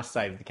it's a nice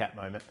save the cat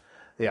moment.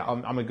 Yeah,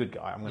 I'm a good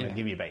guy. I'm going to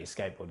give you back your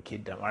skateboard,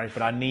 kid. Don't worry.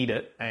 But I need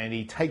it. And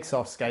he takes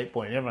off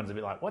skateboarding. And everyone's a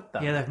bit like, "What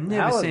the? Yeah, they've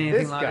never hell is seen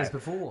anything like guy?" this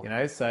before.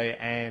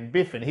 And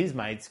Biff and his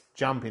mates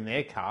jump in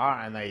their car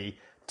and they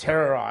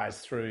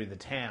terrorize through the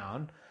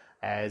town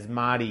as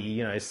Marty,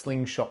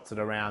 slingshots it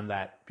around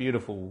that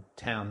beautiful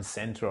town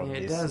centre of Yeah,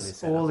 it this. does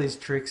this all these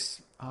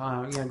tricks.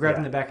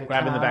 Grabbing the back of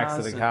grabbing the backs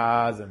of cars the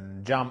cars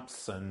and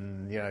jumps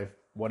and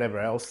whatever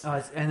else.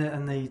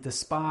 and the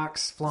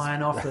sparks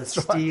flying off the That's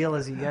right. steel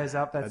as he goes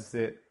up. That's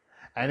it.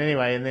 And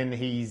anyway, and then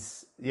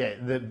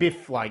the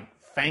Biff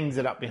fangs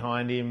it up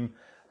behind him,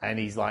 and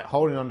he's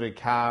holding onto a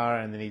car,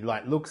 and then he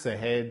looks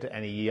ahead,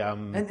 and he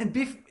and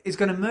Biff is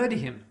going to murder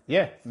him.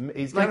 yeah,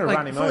 he's going to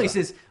run him over. He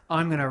says,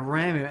 "I'm going to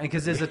ram him,"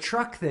 because there's a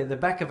truck there, the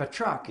back of a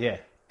truck. Yeah.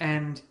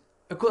 And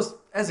of course,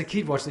 as a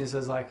kid watching this, I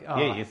was like, "Oh,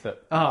 Yeah, you thought.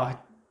 oh,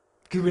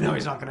 because we know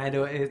he's not going to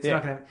do it. It's Yeah.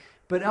 not going to."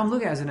 But I'm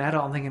looking at it as an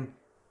adult, I'm thinking,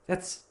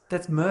 that's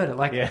murder.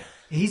 Yeah.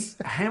 He's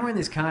hammering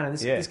this car, and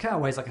Yeah. this car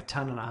weighs a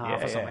ton and a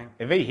half or something.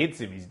 If he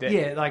hits him, he's dead.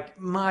 Yeah,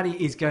 Marty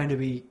is going to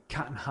be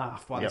cut in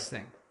half by this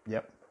thing,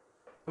 Yep.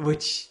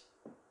 which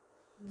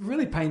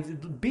really pains.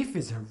 Biff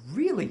is a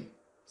really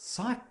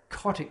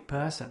psychotic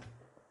person.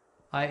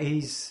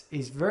 He's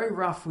very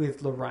rough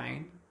with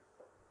Lorraine,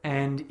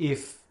 and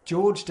if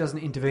George doesn't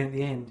intervene at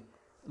the end,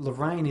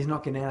 Lorraine is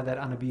not getting out of that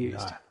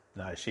unabused.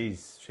 No,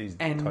 she's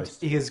And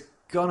toast. he is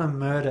gonna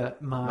murder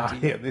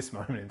Marty. At this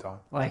moment in time.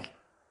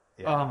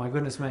 Oh my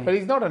goodness me! But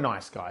he's not a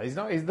nice guy. He's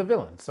the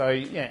villain. So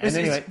yeah. And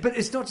anyway, But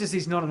it's not just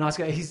he's not a nice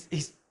guy. He's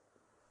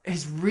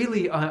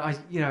really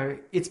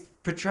it's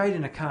portrayed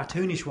in a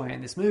cartoonish way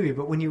in this movie.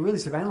 But when you really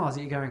sort of analyse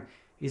it, you're going,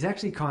 he's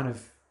actually kind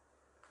of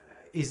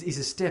is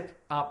a step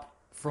up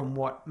from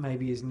what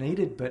maybe is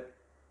needed. But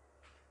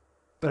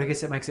I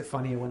guess it makes it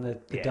funnier when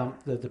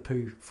the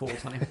poo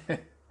falls on him.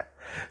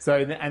 so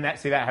and that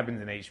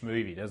happens in each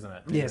movie, doesn't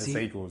it? Yes, in the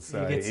sequels.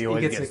 So he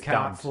always gets a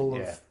cart dumped. full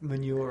of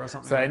manure or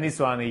something. So in this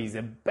one, he's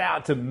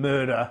about to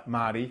murder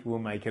Marty. We'll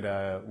make it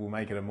a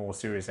more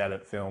serious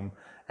adult film.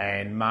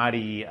 And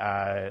Marty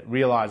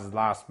realizes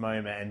last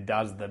moment and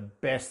does the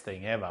best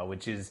thing ever,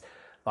 which is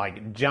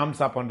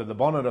jumps up onto the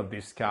bonnet of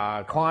this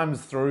car,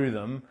 climbs through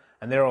them,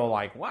 and they're all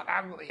like, "What?"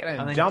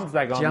 And jumps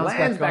back on,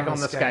 lands back on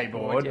the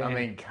skateboard. yeah. I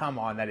mean, come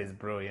on, that is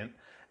brilliant.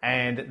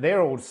 And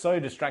they're all so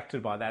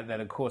distracted by that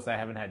of course they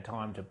haven't had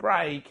time to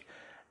brake.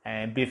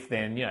 And Biff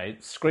then,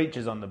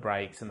 screeches on the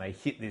brakes and they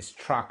hit this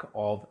truck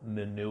of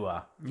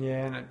manure.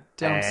 Yeah, and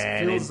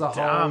it fills the whole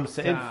car.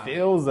 It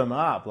fills them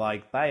up.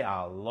 They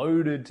are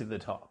loaded to the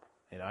top,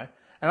 And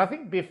I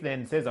think Biff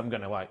then says, I'm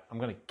going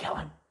to kill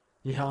him.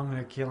 Yeah, I'm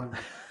going to kill him.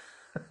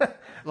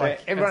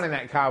 Everyone in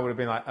that car would have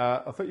been like,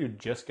 I thought you were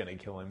just going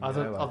to kill him. I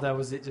thought that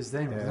was it just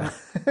then, wasn't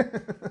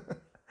it?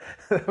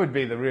 That would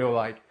be the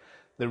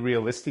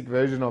realistic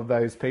version of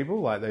those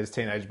people, those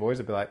teenage boys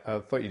would be like, I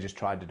thought you just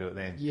tried to do it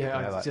then.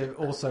 Yeah, so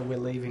also we're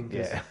leaving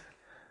because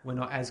we're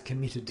not as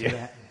committed to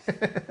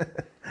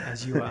that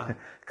as you are.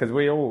 Because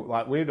we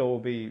all, we'd all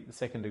be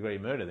second degree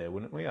murder there,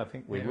 wouldn't we? I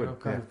think we would. We're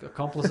kind of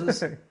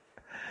accomplices.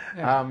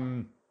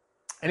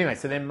 Anyway,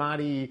 so then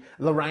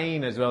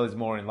Lorraine as well is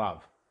more in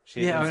love.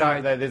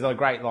 There's a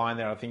great line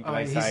there, I think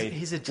they say.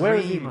 He's a "Where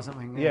is dream or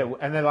something. Yeah,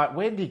 and they're like,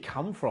 where did he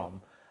come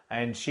from?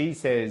 And she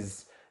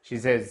says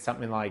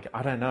something like,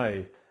 I don't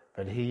know,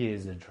 but he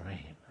is a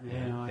dream.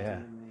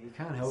 He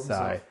can't help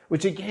himself.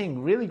 Which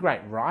again, really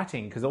great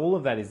writing because all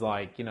of that is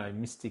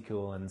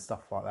mystical and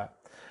stuff like that.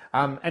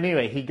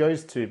 Anyway, he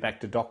goes back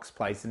to Doc's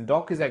place, and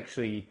Doc is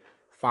actually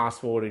fast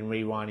forwarding,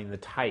 rewinding the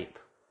tape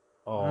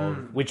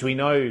of which we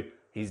know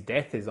his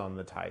death is on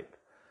the tape.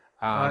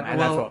 And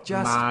that's what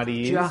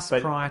Marty is. Just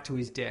prior to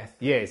his death.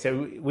 Yeah,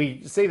 so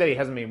we see that he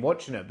hasn't been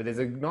watching it, but there's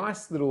a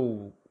nice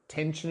little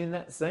tension in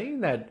that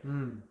scene that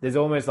there's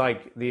almost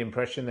the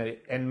impression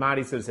that and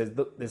Marty sort of says,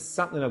 look, there's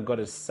something I've got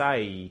to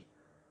say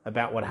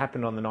about what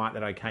happened on the night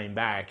that I came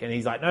back. And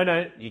he's like,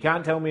 no, you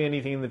can't tell me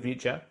anything in the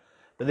future,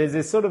 But there's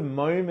this sort of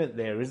moment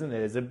there, isn't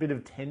there? There's a bit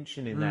of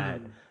tension in that.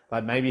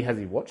 Like, maybe has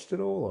he watched it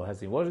all, or has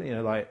he watched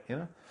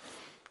it?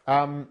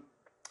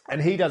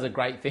 And he does a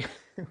great thing.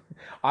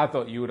 I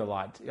thought you would have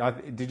liked.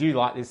 Did you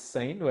like this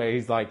scene where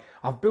he's like,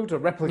 "I've built a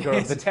replica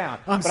of the town,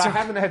 but I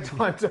haven't had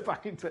time to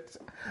paint it."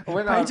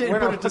 When I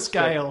put it to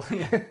scale.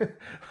 When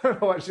I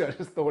watched it, I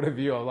just thought of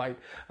you. I'm like,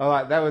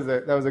 that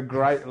was a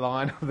great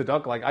line of the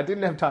doc. Like, I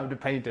didn't have time to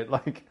paint it.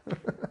 Like,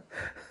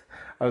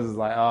 I was just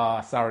like,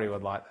 "Oh, Surrey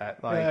would like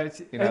that."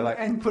 Like,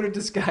 and put it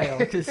to scale,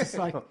 because it's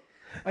like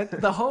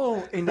the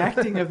whole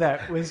enacting of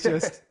that was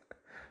just.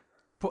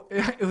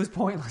 It was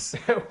pointless.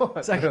 It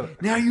was. It's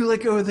like, now you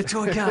let go of the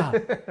toy car.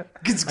 And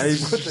he puts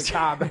the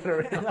car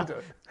battery onto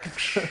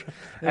it.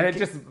 And it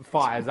just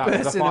fires up.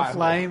 Bursts in a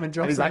flame and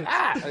drops. And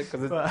he's like,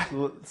 because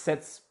it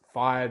sets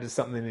fire to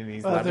something in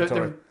his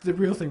laboratory. The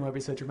real thing won't be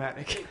so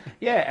dramatic.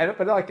 Yeah,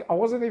 but like, I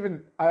wasn't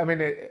even. I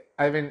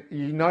mean,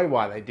 you know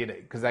why they did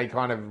it, because they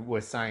kind of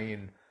were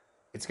saying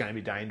it's going to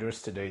be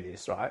dangerous to do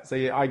this, right? So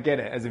I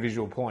get it as a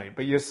visual point,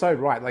 but you're so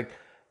right. Like,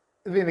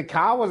 the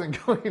car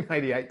wasn't going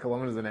 88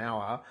 kilometers an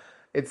hour.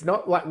 It's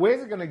not like,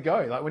 where's it going to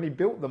go? Like, when he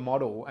built the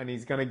model and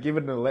he's going to give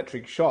it an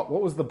electric shock,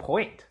 what was the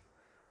point?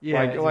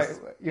 Yeah,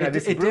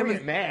 this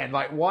brilliant man,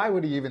 like, why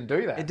would he even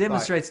do that? It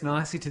demonstrates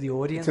nicely to the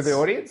audience.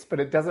 But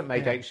it doesn't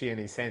make actually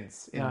any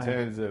sense in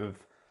terms of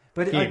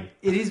But it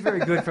is very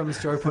good from the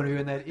story point of view,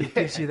 in that it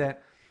gives you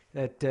that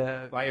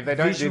like, if they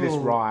don't do this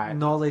right,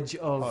 knowledge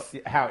of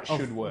how it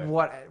should work,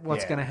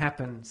 what's going to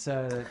happen.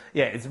 So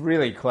it's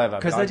really clever,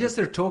 because they just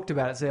sort of talked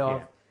about it.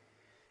 So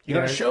you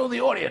got to show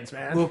the audience,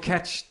 man. We'll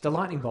catch the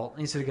lightning bolt,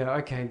 and you sort of go,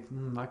 okay,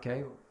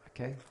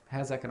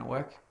 how's that going to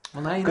work?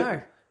 Well, now you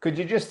know. Could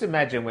you just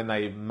imagine when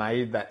they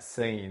made that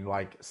scene,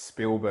 like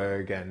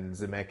Spielberg and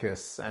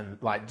Zemeckis, and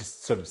like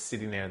just sort of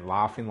sitting there and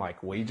laughing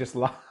like we just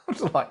laughed,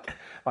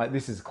 like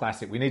this is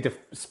classic. We need to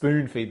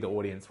spoon feed the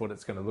audience what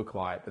it's going to look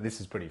like, but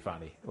this is pretty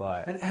funny.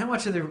 Like, and how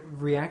much of the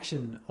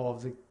reaction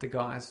of the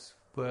guys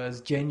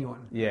was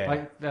genuine? Yeah,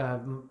 like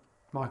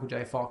Michael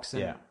J. Fox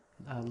and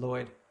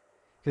Lloyd,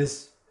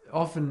 because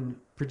often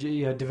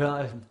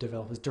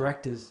developers,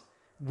 directors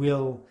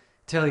will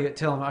tell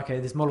them, okay,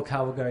 this model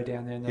car will go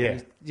down there,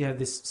 and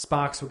this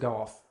sparks will go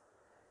off,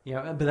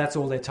 but that's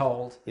all they're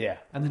told. Yeah,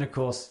 and then of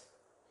course,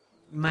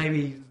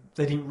 maybe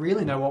they didn't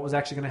really know what was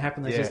actually going to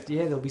happen. They just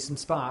there'll be some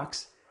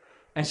sparks,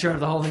 and sure enough,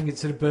 the whole thing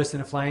gets sort of burst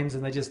into flames,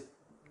 and they just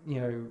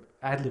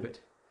ad lib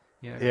it,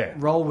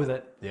 roll with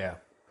it. Yeah.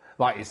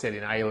 Like you said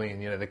in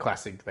Alien, the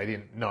classic, they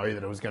didn't know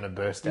that it was going to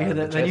burst out.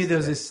 Yeah, they knew there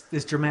was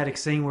this dramatic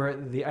scene where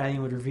the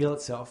alien would reveal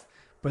itself,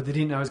 but they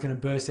didn't know it was going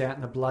to burst out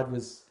and the blood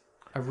was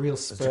a real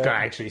spurt. It's going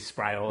to actually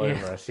spray all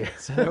over us. Yeah.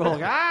 So they're all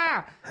like,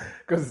 ah!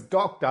 Because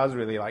Doc does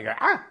really like go,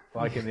 ah!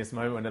 Like in this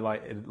moment when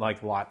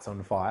it lights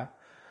on fire.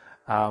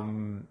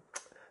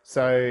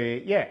 So,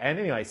 yeah, and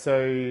anyway,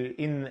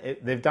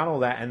 they've done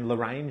all that, and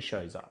Lorraine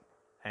shows up,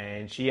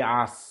 and she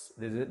asks,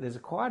 there's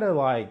quite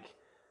a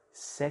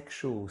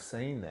sexual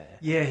scene there.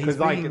 Yeah, because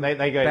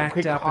they go backed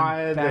quick up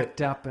hire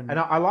and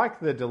I like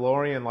the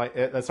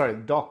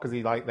DeLorean, Doc, because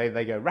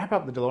they go wrap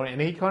up the DeLorean, and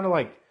he kind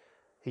of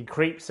he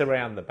creeps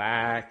around the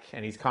back,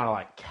 and he's kind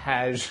of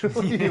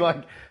casually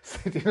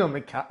sitting on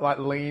the car,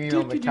 leaning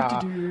on the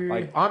car,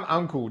 like, I'm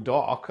Uncle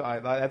Doc.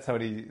 That's how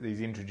he's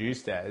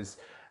introduced as.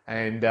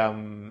 And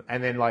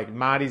then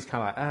Marty's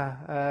kind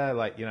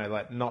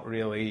of not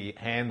really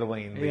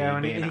handling the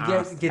and he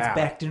gets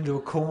backed into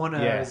a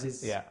corner.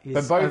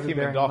 But both him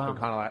and Doc are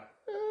kind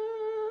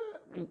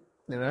of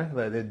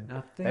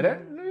they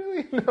don't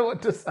really know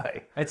what to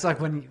say. It's like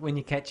when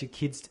you catch your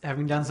kids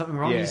having done something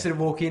wrong, you sort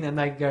of walk in and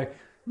they go,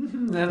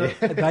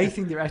 they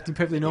think they're acting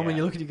perfectly normal, and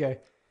you look at you go,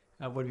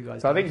 what have you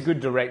guys done? I think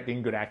good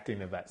directing, good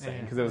acting of that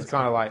scene, because it was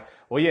kind of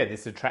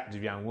this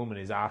attractive young woman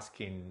is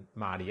asking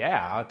Marty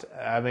out.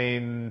 I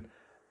mean,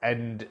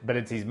 but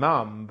it's his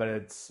mum,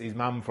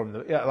 from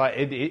the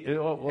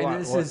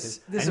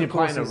this you're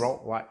playing a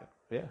role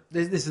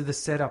This is the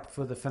setup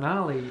for the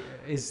finale.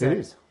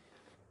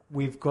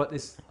 We've got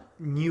this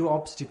new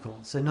obstacle.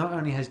 So not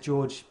only has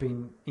George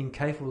been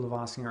incapable of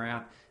asking her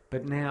out,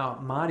 but now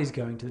Marty's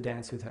going to the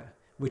dance with her,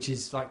 which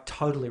is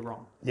totally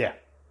wrong. Yeah,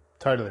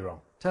 totally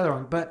wrong. Totally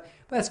wrong, but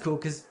that's cool,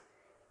 because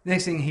the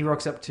next thing, he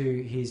rocks up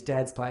to his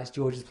dad's place,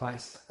 George's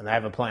place. And they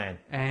have a plan.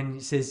 And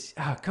he says,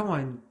 oh, come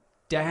on,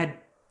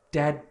 Daddy-O.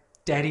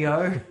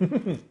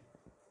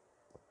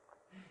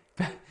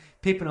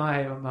 Pip and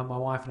I, my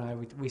wife and I,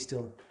 we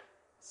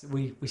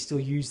still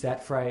use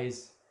that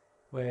phrase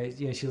where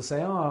she'll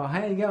say, oh,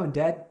 how you going,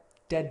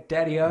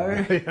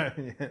 Daddy-O?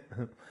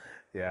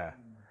 Yeah.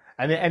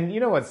 And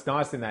you know what's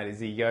nice in that is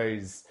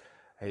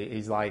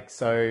he's like,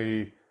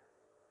 so...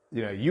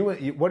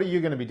 what are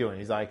you going to be doing?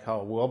 He's like,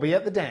 oh, well, I'll be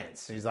at the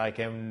dance. He's like,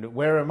 and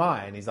where am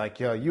I? And he's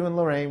like, you and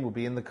Lorraine will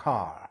be in the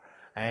car.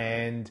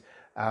 And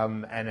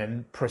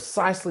then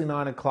precisely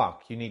 9:00,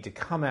 you need to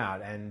come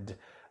out. And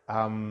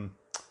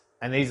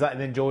he's like, and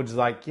then George is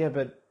like, yeah,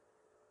 but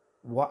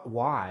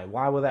why?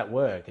 Why will that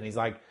work? And he's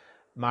like,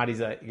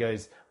 he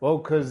goes, well,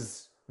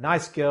 because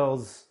nice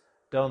girls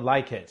don't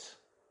like it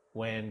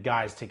when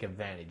guys take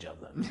advantage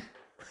of them.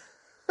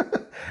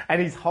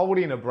 and he's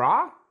holding a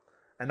bra.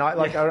 And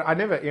I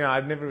never,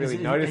 I've never really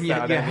noticed and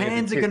that. your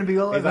hands are going to be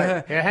all He's over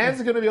like, her. your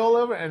hands are going to be all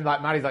over, and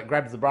like Marty's like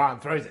grabs the bra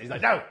and throws it. He's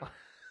like, no.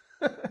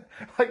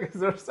 Like,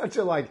 it's such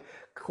a like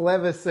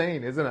clever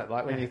scene, isn't it?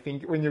 Like when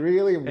you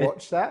really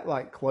watch that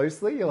like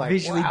closely, you're like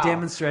Visually wow.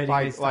 demonstrating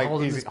like, he's like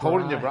holding he's his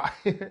holding bra.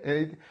 your bra.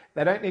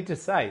 They don't need to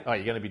say, oh,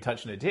 you're going to be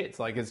touching her tits.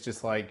 Like it's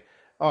just like,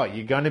 oh,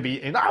 you're going to be.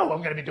 Oh, I'm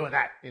going to be doing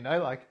that.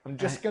 Like I'm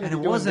just going to. And be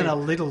it doing wasn't this. a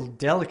little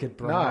delicate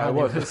bra. No, it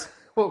wasn't.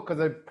 Well,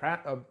 because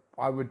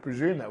I would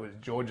presume that was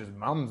George's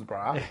mum's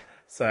bra. Yeah.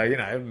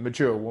 So,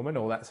 mature woman,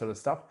 all that sort of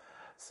stuff.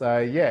 So,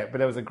 yeah, but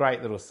there was a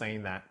great little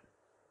scene that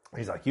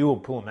he's like, you will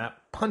pull him out,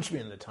 punch me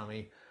in the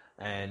tummy,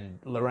 and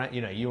Lorraine,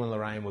 you and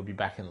Lorraine will be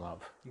back in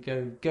love.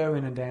 You go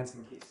in and dance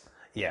and kiss.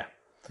 Yeah.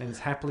 And it's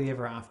happily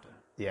ever after.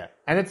 Yeah.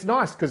 And it's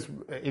nice because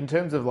in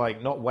terms of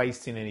like not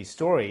wasting any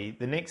story,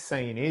 the next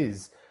scene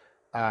is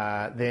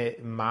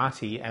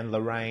Marty and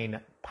Lorraine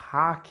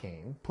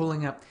parking.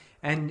 Pulling up.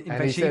 And in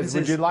fact, he she even says,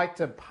 would you like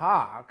to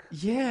park?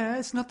 Yeah,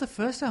 it's not the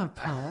first time I've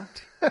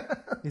parked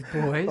with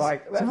boys.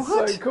 Like, that's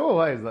what? so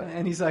cool, isn't it?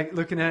 And he's like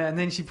looking at her, and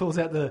then she pulls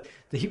out the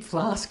hip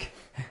flask.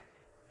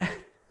 He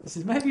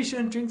says, maybe you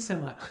shouldn't drink so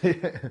much.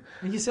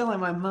 You sound like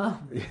my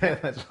mum. Yeah,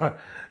 that's right.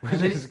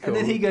 And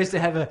then he goes to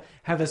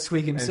have a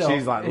swig himself. And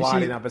she's like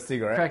lighting up a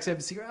cigarette. Cracks up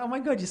a cigarette. Oh my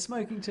God, you're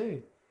smoking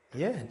too.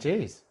 Yeah,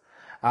 jeez.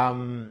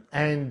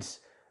 And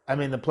I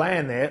mean, the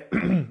plan there,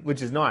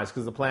 which is nice,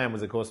 because the plan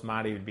was, of course,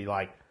 Marty would be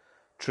like,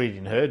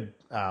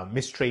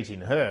 mistreating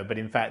her, but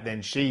in fact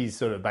then she's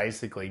sort of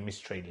basically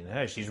mistreating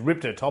her. She's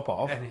ripped her top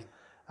off.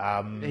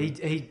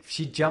 And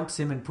she jumps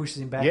him and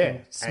pushes him back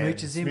and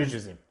smooches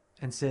him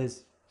and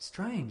says,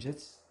 strange,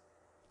 it's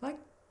like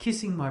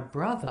kissing my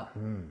brother.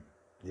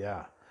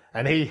 Yeah.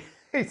 And he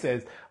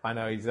says, I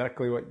know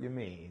exactly what you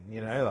mean,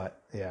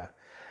 yeah.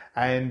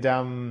 And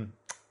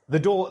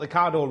the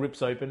car door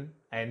rips open,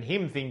 and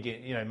him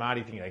thinking,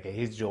 Marty thinking, okay,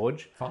 here's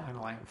George.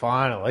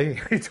 Finally.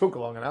 It took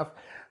long enough.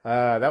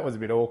 That was a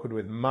bit awkward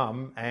with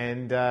Mum,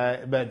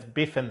 but it's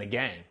Biff and the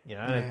gang,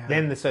 Yeah.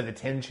 Then so the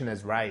tension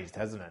has raised,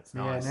 hasn't it? It's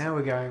nice. Yeah, now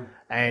we're going.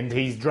 And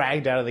he's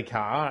dragged out of the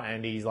car,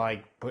 and he's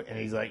like,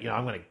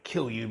 I'm going to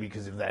kill you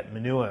because of that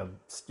manure.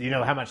 You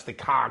know how much the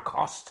car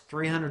cost?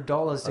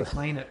 $300 to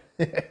clean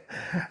it.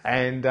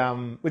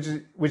 And which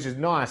is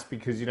nice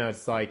because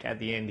it's like at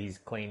the end he's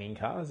cleaning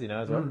cars,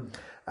 as well.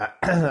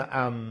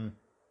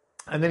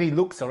 And then he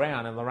looks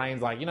around, and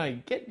Lorraine's like,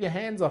 get your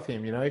hands off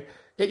him,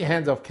 get your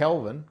hands off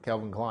Calvin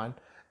Klein,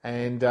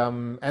 and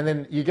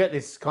then you get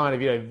this kind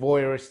of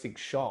voyeuristic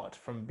shot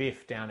from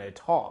Biff down her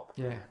top,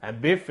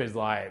 and Biff is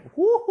like,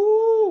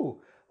 woohoo,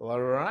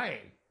 Lorraine,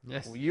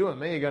 yes, well, you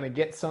and me are going to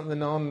get something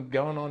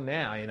going on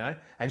now,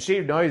 and she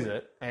knows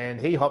it,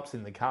 and he hops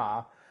in the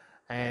car.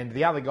 And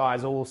the other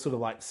guys all sort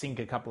of like sink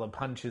a couple of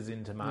punches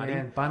into Marty.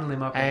 Yeah, bundle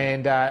him up.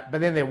 And but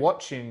then they're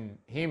watching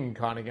him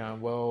kind of going,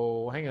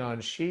 well, hang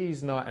on,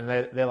 she's not. And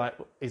they're like,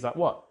 he's like,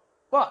 what?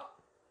 You're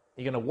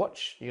going to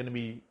watch? You're going to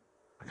be,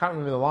 I can't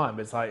remember the line,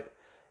 but it's like,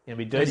 you're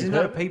going to be dirty. This is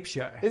not a peep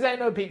show. This ain't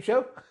no peep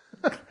show.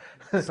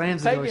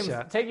 Slams the door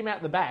shut. Take him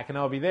out the back and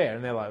I'll be there.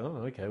 And they're like,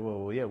 oh, okay,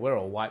 well, yeah, we're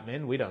all white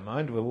men. We don't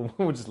mind.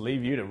 We'll just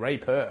leave you to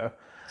rape her.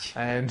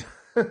 And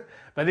but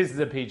this is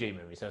a PG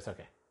movie, so it's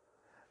okay.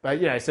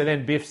 But, so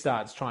then Biff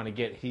starts trying to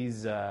get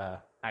his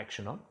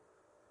action on.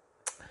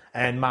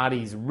 And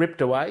Marty's ripped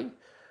away.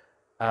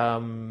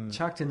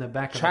 Chucked in the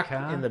back of the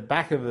car. In the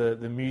back of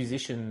the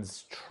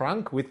musician's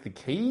trunk with the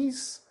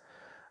keys.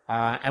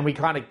 And we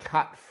kind of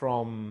cut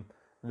from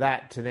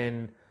that to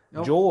then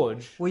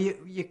George. Well,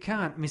 you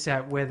can't miss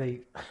out where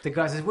the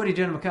guy says, what are you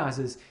doing in my car?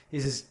 He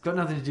says, got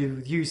nothing to do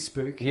with you,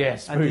 spook. Yeah,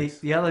 spooks. And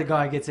the other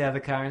guy gets out of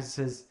the car and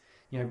says,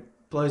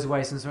 blows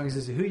away some smoke. He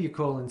says, who you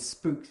calling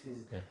spooks? He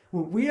says,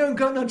 well, we don't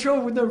got no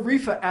trouble with the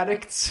reefer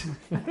addicts.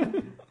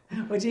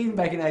 Which even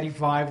back in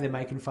 85, they're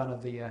making fun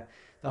of the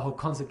whole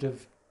concept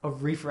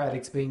of reefer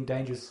addicts being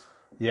dangerous.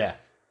 Yeah.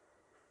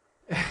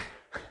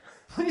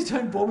 Please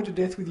don't bore me to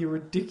death with your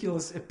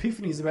ridiculous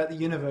epiphanies about the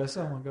universe.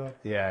 Oh, my God.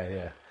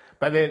 Yeah.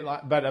 But there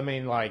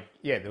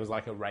was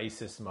like a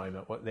racist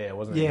moment there,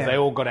 wasn't it? Yeah. They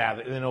all got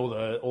out, and then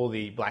all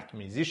the black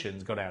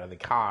musicians got out of the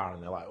car,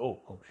 and they're like,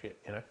 oh shit,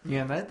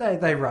 Yeah,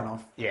 they run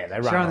off. Yeah, they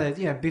run off.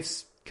 Showing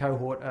Biff's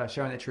cohort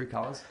showing their true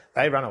colours.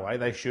 They run away.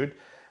 They should.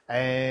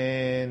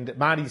 And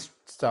Marty's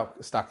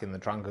stuck in the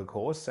trunk, of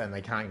course, and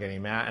they can't get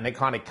him out. And it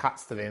kind of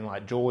cuts to then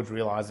like George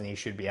realising he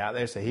should be out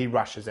there, so he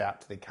rushes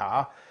out to the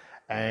car.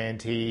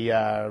 And he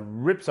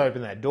rips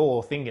open that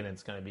door thinking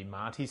it's going to be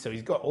Marty. So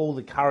he's got all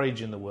the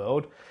courage in the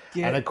world.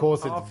 And of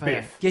course it's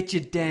Biff. Get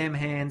your damn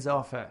hands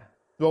off her.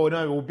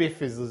 Well,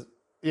 Biff is...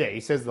 Yeah, he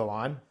says the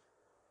line.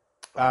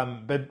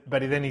 But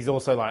then he's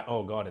also like,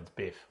 oh, God, it's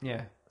Biff.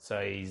 Yeah.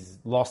 So he's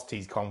lost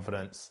his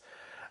confidence.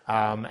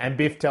 And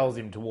Biff tells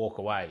him to walk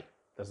away,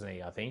 doesn't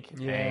he, I think?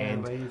 Yeah,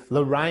 and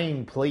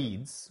Lorraine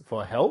pleads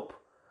for help.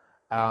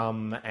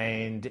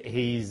 And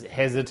he's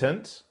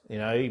hesitant,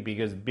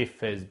 because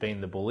Biff has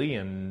been the bully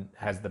and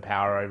has the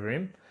power over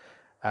him.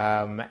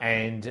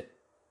 And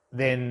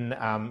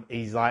then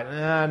he's like,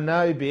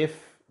 no, Biff.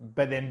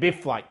 But then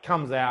Biff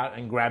comes out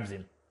and grabs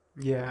him.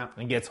 Yeah.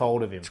 and gets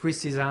hold of him.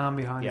 Twists his arm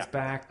behind Yeah. his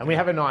back. And we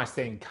have a nice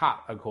then cut,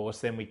 of course.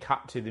 Then we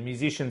cut to the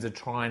musicians are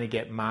trying to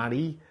get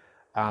Marty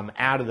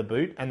out of the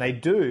boot, and they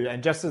do.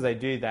 And just as they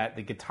do that,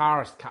 the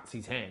guitarist cuts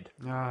his hand.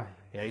 Oh,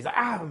 Yeah, he's like,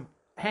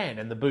 hand,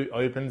 and the boot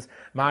opens.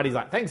 Marty's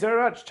like, thanks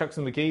very much, chucks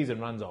him the keys and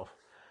runs off.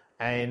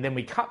 And then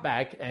we cut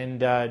back,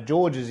 and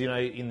George is,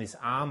 in this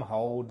arm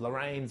hold.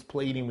 Lorraine's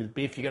pleading with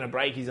Biff, you're going to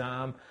break his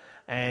arm.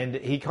 And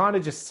he kind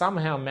of just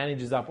somehow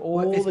manages up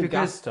all the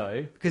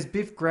gusto. Because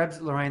Biff grabs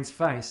Lorraine's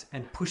face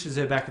and pushes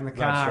her back in the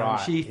car, That's right,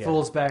 and she yeah.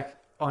 falls back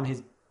on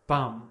his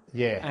bum.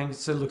 Yeah. And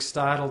so looks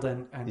startled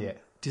and Yeah.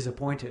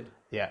 disappointed.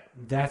 Yeah.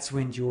 That's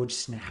when George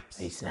snaps.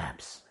 He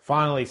snaps.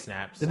 Finally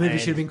snaps. The movie and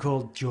should have been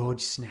called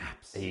George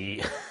Snaps.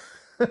 He...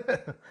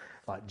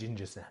 like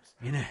Ginger snaps.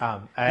 In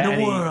and a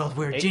he- world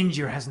where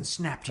Ginger hasn't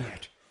snapped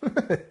yet.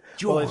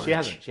 George. Well, she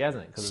hasn't,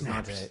 because it's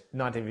snaps.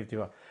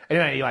 1951.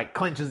 Anyway, he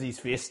clenches his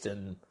fist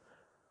and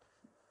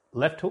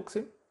left hooks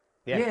him.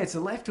 Yeah, it's a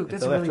left hook.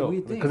 That's It's a left really hook,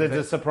 weird thing. because it's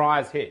a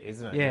surprise hit,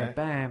 isn't it? Yeah,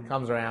 bam.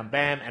 Comes around,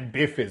 bam, and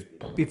Biff is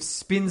Biff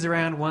spins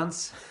around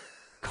once,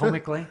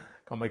 comically,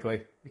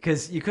 comically.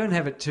 because you couldn't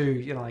have it too,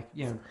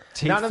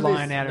 teeth None of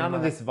flying this, out. none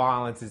of this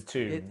violence is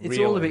too. It's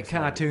real all a in bit this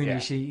movie.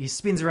 cartoonish. Yeah. He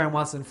spins around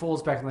once and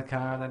falls back in the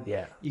car, and then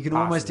Yeah, you can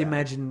passes almost out.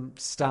 imagine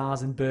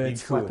stars and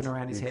birds You flapping could,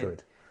 around his you head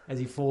could. as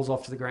he falls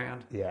off to the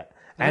ground. Yeah,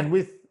 and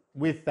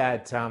with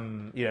that,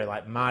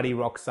 Marty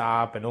rocks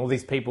up, and all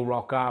these people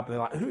rock up, and they're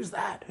like, "Who's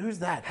that? Who's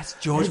that? That's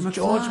George It's McFly."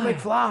 George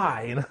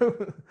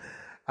McFly."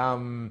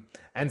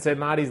 And so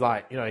Marty's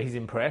like, he's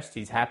impressed,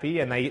 he's happy,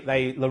 and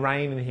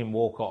Lorraine and him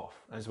walk off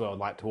as well,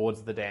 like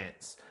towards the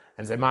dance.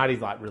 And so Marty's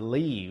like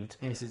relieved.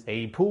 Yeah, he says-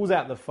 He pulls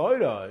out the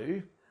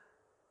photo.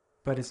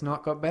 But it's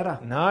not got better.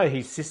 No,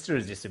 his sister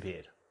has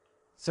disappeared.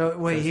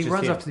 So it's he just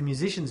runs him. up to the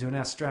musicians who are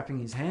now strapping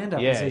his hand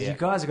up Yeah, and says, yeah. "You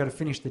guys have got to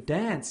finish the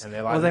dance, And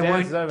they're like, or they "The dance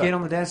won't is over." get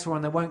on the dance floor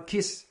and they won't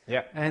kiss."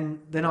 Yeah. And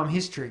then I'm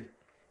history.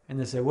 And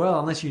they say, "Well,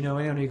 unless you know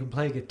anyone who can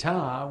play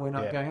guitar, we're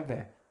not Yeah. going up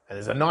there." And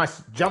there's a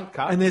nice jump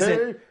cut. And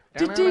there's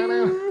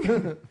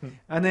too.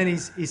 And then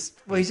he's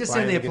just playing sitting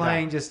there the guitar.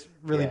 playing just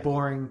really Yeah.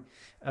 boring,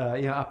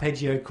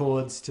 arpeggio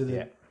chords to the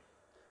Yeah.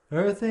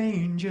 Earth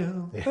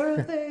Angel,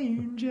 Earth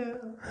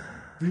Angel.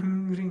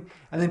 Ring, ring.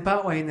 And then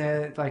partway in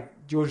there,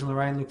 like George and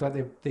Lorraine look like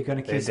they're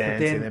going to They're kiss, dancing,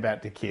 but then they're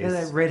about to kiss.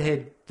 that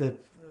redhead,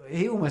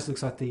 he almost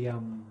looks like the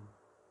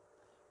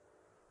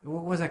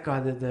what was that guy?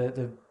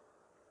 The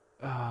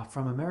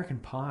from American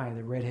Pie,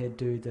 the redhead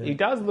dude. He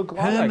does look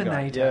like that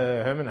guy. Herminator.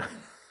 Yeah, Herminator.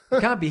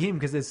 It can't be him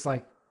because it's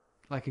like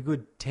a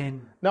good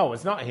 10, No,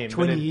 it's not him.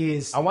 20 but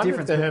years I wonder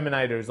difference. if the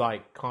Herminator is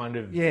like kind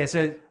of Yeah,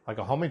 so like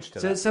a homage to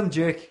so that. some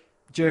jerk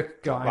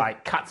guy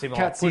Like cuts him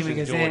cuts off, him and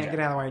pushes goes, George "Get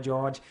out of the way,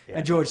 George." Yeah.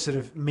 And George sort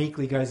of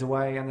meekly goes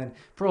away, and then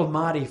poor old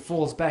Marty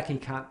falls back. He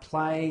can't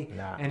play,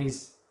 Nah. and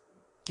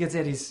gets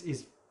out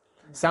his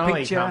Suddenly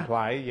he picture. can't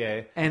play,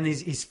 yeah. and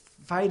he's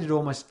faded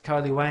almost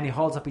totally away, and he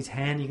holds up his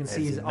hand. You can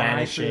see It's his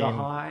eye through the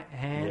vanishing.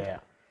 hand Yeah.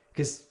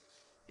 because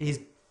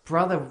his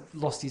brother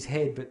lost his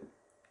head, but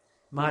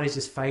Marty's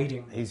just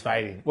fading. He's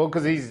fading. Well,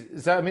 because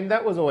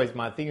that was always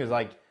my thing, is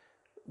like,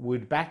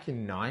 would back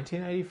in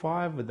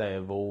 1985, would they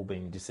have all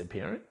been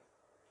disappearing?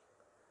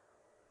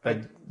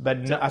 But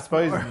no, I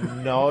suppose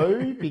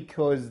no,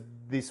 because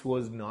this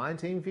was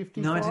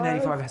 1955.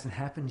 1985 hasn't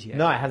happened yet.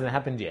 No, it hasn't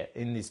happened yet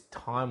in this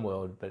time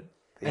world, but...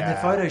 And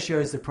the photo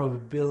shows the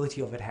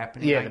probability of it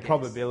happening. Yeah, I the guess,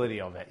 probability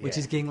of it, which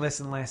yeah. is getting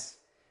less and less.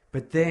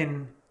 But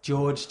then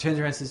George turns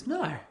around and says,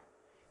 "No,"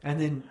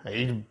 and then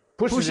He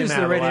pushes him the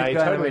out of the redhead way,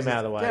 guy totally and him out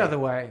of the way. Get out of the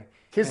way.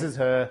 Kisses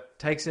her.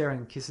 Takes her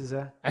and kisses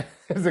her.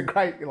 It's a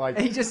great, like...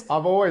 He just-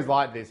 I've always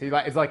liked this.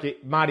 It's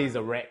like Marty's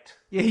erect.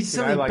 Yeah, he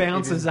suddenly like, he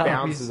bounces just up.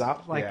 bounces He's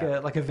up, like yeah.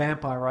 like a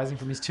vampire rising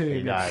from his tomb.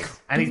 He does.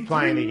 And he's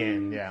playing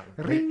again, yeah.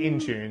 Ring. In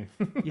tune.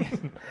 Yeah.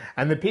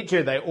 And the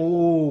picture, they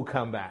all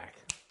come back.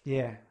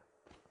 Yeah.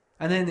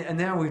 And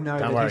now we know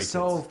that worry, he kids.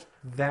 solved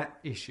that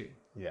issue.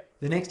 Yeah.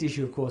 The next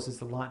issue, of course, is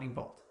the lightning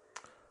bolt.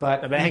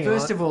 But But he hang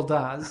first on. of all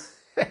does,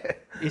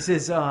 he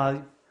says,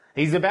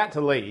 He's about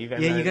to leave.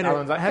 And yeah, you got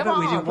Alan's to. like, How "Come about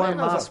we do on, play one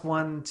another." last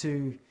one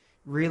to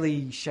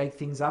really shake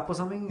things up or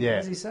something? Yeah. What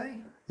does he say?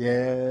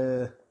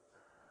 Yeah.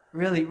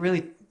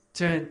 Really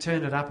turn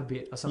it up a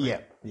bit or something. Yeah.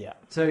 Yeah.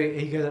 So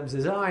he goes up and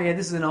says, "Oh yeah,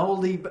 this is an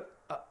oldie, but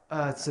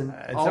it's an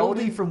It's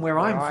oldie from where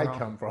I'm I from,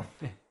 come from.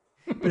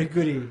 but a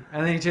goodie."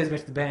 And then he turns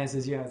back to the band and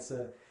says, "Yeah,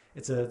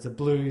 it's a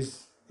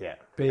blues. Yeah.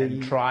 Be-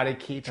 And try to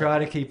keep Try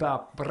to keep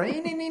up." And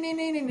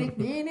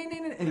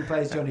he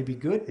plays Johnny Be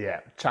Good.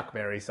 Yeah. Chuck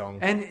Berry song.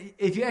 And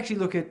if you actually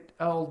look at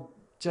old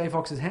Jay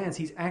Fox's hands,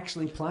 he's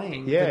actually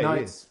playing Yeah, the he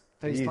notes is.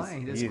 that he's He is.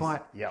 playing. He It's is.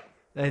 quite. Yep.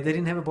 They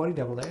didn't have a body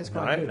double there. It's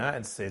quite good. No,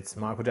 it's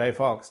Michael J.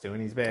 Fox doing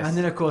his best. And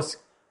then, of course,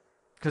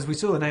 because we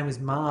saw the name was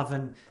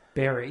Marvin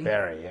Berry,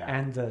 Berry, yeah.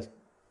 and the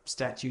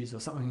statues or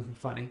something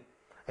funny.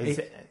 It's-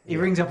 He yeah.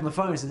 rings up on the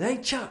phone and says, "Hey,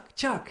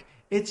 Chuck,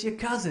 it's your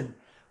cousin,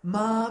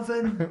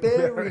 Marvin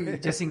Berry,"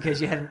 just in case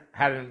you hadn't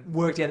Hadn't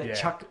worked out that Yeah.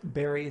 Chuck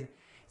Berry.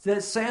 So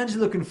that sound you're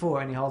looking for,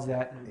 and he holds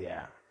that. And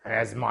Yeah. And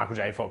as Michael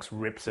J. Fox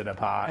rips it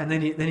apart. And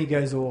then he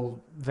goes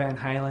all Van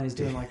Halen. He's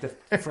doing like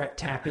the fret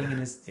tapping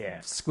and is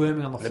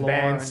squirming on the floor. The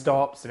band and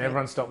stops and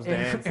everyone stops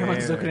dancing.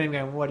 Everyone's looking at him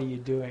going, "What are you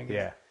doing?"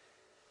 Yeah.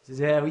 He says,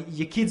 "Yeah,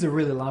 your kids will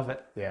really love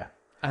it." Yeah.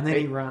 And then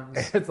he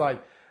runs. It's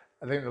like,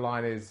 I think the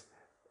line is,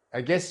 I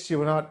guess you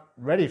were not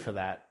ready for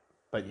that,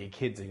 but your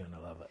kids are going to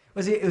love it.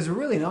 It was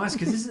really nice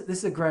because this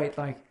is a great,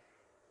 like,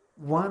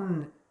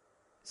 one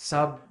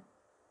sub...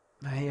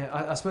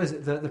 I suppose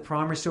the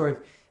primary story of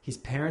his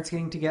parents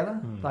getting together,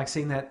 like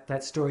seeing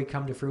that story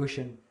come to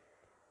fruition.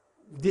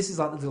 This is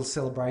like the little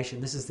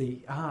celebration. This is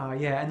the,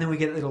 and then we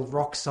get a little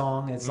rock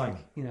song. It's like,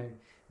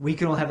 we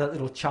can all have that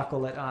little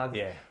chuckle that,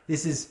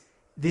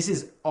 this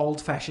is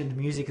old-fashioned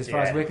music as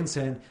far as we're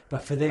concerned,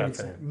 but for them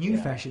it's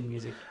new-fashioned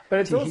music. But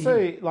it's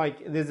also,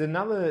 like, there's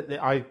another...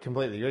 I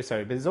completely agree,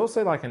 sorry, but there's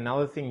also, like,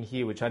 another thing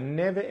here, which I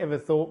never, ever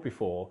thought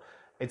before.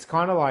 It's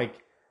kind of like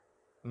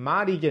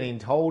Marty getting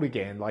told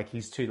again, like,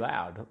 he's too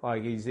loud.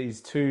 Like,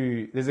 he's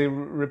too... There's a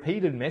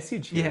repeated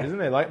message here, isn't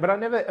there? Like, but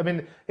I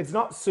mean, it's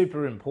not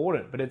super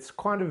important, but it's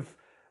kind of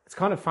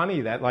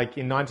funny that, like,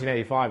 in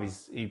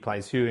 1985, he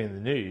plays Huey in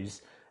the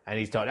News... And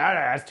he's told, no,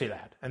 that's too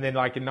loud. And then,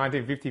 like, in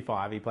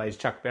 1955, he plays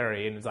Chuck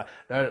Berry, and it's like,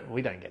 no,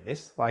 we don't get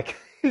this. Like,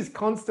 he's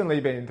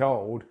constantly being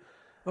told.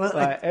 Well,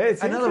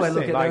 it's another way to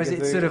look at it, like, though, is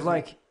it's sort of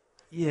like,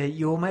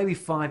 you're maybe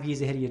 5 years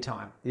ahead of your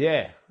time.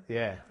 Yeah.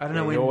 I don't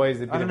know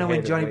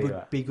when Johnny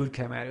Be Good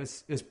came out.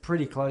 It was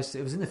pretty close.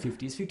 It was in the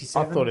 50s,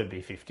 57. I thought it'd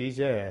be 50s,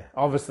 yeah.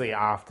 Obviously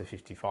after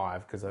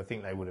 55, because I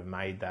think they would have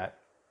made that.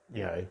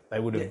 You know, they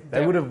would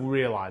have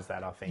realised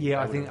that. I think.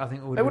 Yeah, I think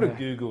they would have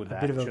Googled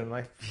that, shouldn't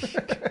they?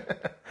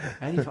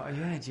 85.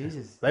 Yeah,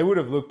 Jesus. They would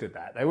have looked at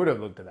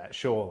that.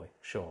 Surely.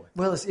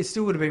 Well, it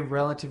still would have been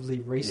relatively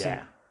recent.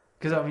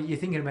 Because I mean, you're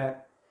thinking about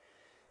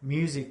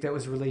music that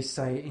was released,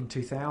 say, in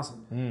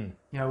 2000.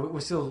 You know, we're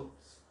still,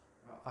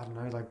 I don't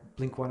know, like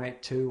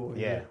Blink-182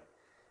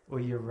 or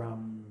your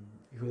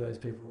who are those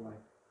people like?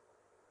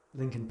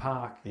 Linkin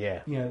Park.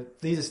 Yeah. You know,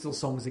 these are still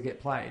songs that get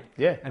played.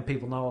 Yeah. And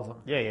people know of them.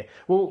 Yeah.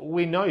 Well,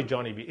 we know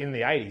Johnny in the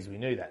 80s, we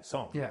knew that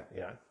song. Yeah.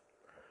 You know.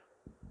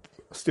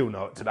 Still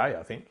know it today,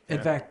 I think. In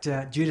fact,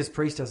 Judas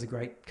Priest does a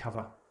great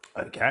cover.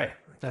 Okay.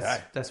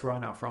 That's where I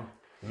know it from.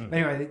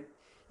 Anyway,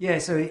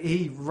 so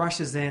he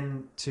rushes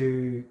then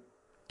to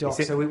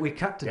Doc. So we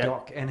cut to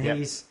Doc and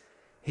he's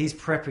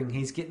prepping.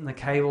 He's getting the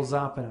cables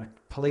up and a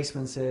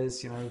policeman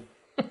says, you know...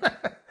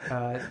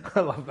 I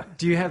love that.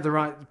 Do you have the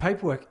right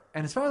paperwork?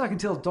 And as far as I can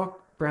tell, Doc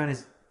Brown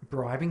is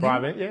bribing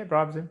him. Yeah,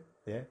 bribes him.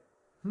 Yeah.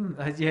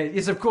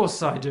 Yes, of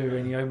course I do.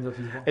 And he opens up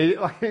his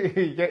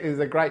wallet. There's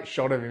a great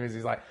shot of him as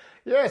he's like,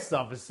 yes,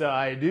 officer,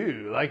 I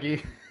do. Like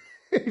he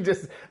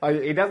just,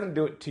 he doesn't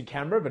do it to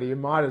camera, but he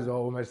might as well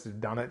almost have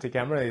done it to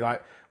camera. He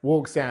like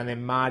walks down and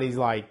then Marty's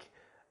like,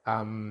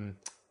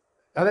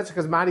 that's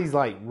because Marty's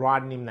like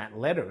writing him that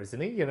letter,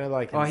 isn't he? You know,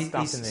 like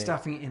he's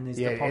stuffing it in his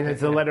pocket. And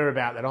it's a letter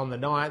about that on the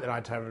night that I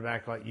turned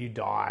back, like you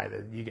die,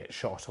 that you get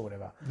shot or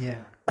whatever. Yeah.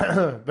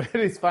 But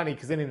it is funny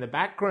because then in the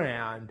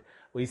background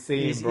we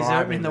see him he's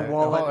opening the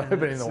wallet,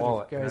 opening the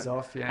wallet goes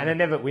off. Yeah.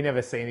 And we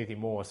never see anything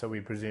more, so we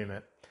presume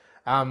it.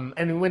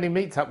 And when he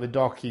meets up with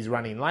Doc, he's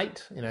running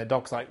late. You know,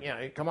 Doc's like, you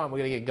know, come on, we're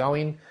gonna get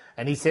going.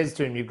 And he says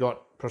to him, you've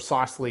got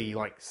precisely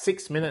like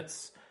 6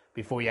 minutes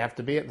before you have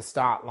to be at the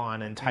start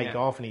line and take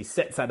off, and he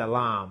sets that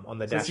alarm on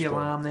the dashboard. The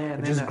alarm there,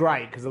 which is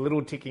great because a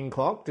little ticking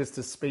clock just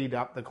to speed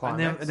up the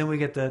climax. And then we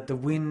get the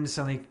wind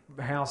suddenly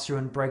howls through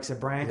and breaks a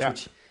branch,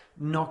 which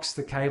knocks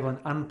the cable and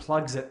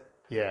unplugs it.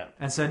 Yeah.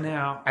 And so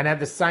now... And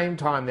at the same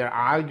time, they're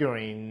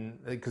arguing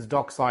because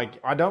Doc's like,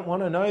 I don't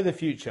want to know the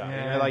future.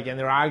 Yeah. You know, like, and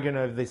they're arguing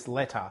over this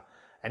letter,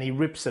 and he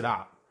rips it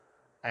up.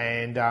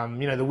 And,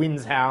 you know, the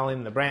wind's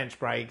howling, the branch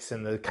breaks,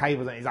 and the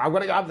cables, and he's like, I've got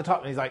to go up the top.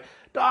 And he's like,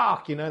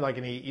 Doc, you know, like,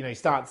 and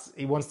he's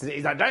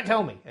like, don't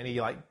tell me. And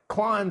he, like,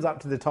 climbs up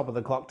to the top of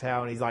the clock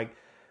tower, and he's like,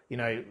 you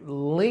know,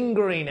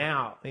 lingering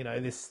out, you know,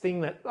 this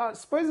thing that, I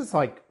suppose it's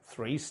like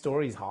 3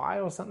 stories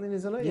high or something,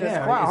 isn't it? Yeah,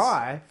 it's quite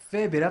high.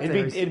 Fair bit up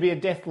there. It'd be a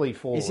deathly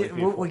fall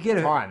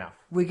high enough.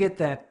 We get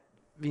that,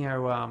 you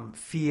know,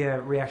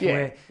 fear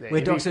reaction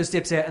where Doctor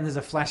steps out and there's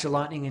a flash of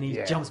lightning and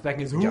he jumps back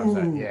and goes, ooh.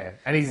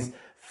 And his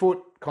foot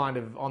kind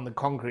of on the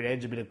concrete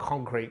edge, a bit of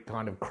concrete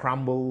kind of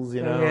crumbles,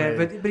 you know. Yeah,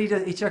 but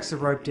he chucks the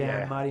rope down.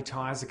 Yeah. Marty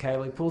ties the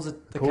cable. He pulls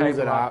the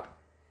cable up,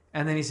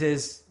 and then he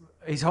says,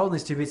 he's holding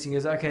these 2 bits and he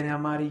goes, okay, now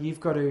Marty, you've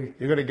got to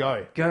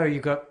go.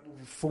 You've got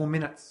 4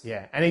 minutes.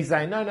 Yeah, and he's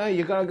saying, no,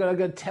 you got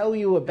to tell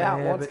you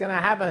about what's going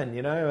to happen,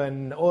 you know,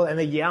 and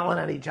they're yelling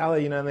at each other,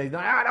 you know, and they're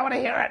like, I don't want to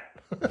hear it.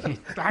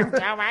 Don't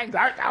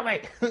tell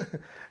me.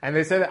 And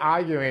they're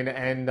arguing,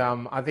 and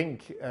I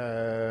think.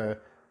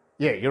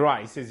 Yeah, you're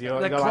right. He says the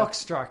clock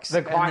strikes.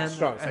 The clock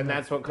strikes, and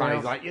that's what kind of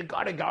he's like, you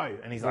got to go.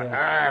 And he's like,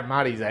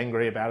 Marty's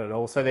angry about it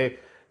all. So they,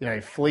 you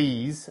know,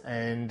 flees,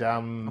 and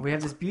we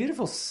have this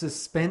beautiful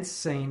suspense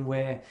scene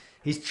where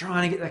he's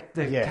trying to get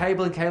the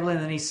cable in,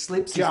 and then he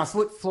slips, his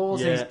foot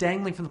falls, and he's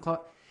dangling from the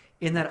clock.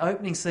 In that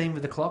opening scene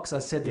with the clocks, I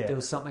said that there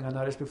was something I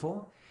noticed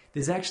before.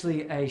 There's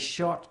actually a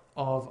shot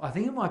of, I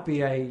think it might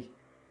be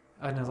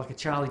like a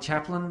Charlie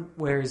Chaplin,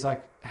 where he's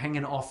like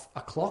hanging off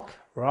a clock.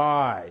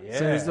 Right, yeah.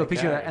 So there's a little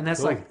picture of that, and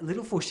that's cool. like a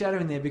little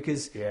foreshadowing there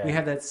because Yeah. we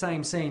have that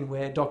same scene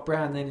where Doc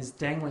Brown then is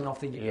dangling off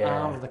the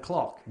arm of the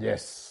clock.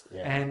 Yes,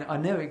 yeah. And I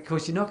never, of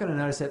course, you're not going to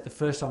notice that the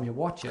first time you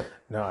watch it.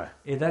 No.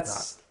 Yeah,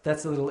 that's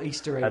a little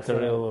Easter egg. That's a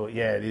little, it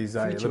is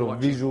a future little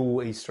watching.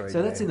 visual Easter egg.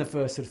 So that's there. in the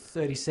first sort of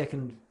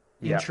 30-second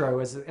Yep. intro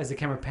as the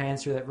camera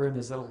pans through that room.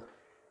 There's little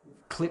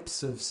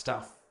clips of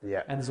stuff.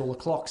 Yeah. And there's all the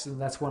clocks,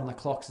 and that's one of the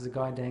clocks is a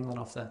guy dangling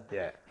off the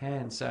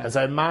hand. So And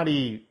so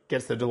Marty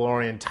gets the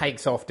DeLorean,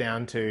 takes off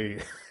down to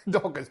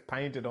Doc is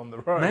painted on the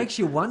road. makes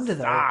you wonder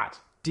though, Start.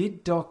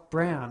 did Doc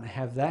Brown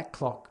have that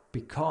clock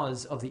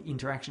because of the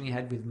interaction he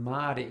had with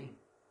Marty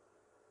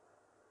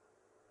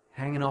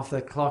hanging off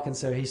the clock, and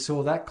so he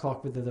saw that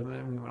clock with the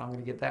I'm going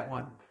to get that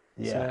one.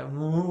 Yeah. So,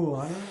 ooh,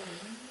 I don't know.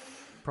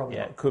 Probably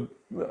Yeah, not. it could.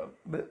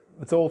 But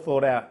it's all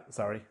thought out.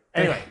 Sorry.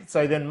 Anyway,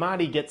 so then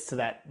Marty gets to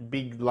that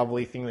big,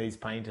 lovely thing that he's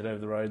painted over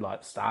the road,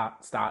 like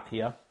start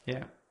here,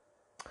 Yeah.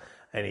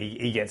 and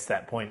he gets to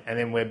that point, and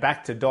then we're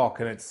back to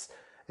Doc, and it's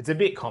a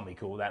bit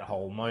comical, that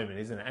whole moment,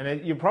 isn't it?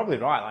 And you're probably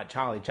right. Like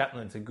Charlie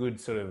Chaplin's a good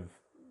sort of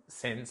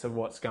sense of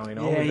what's going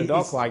on with the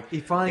Doc. Like he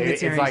finally gets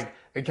it's here. like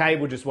the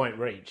cable just won't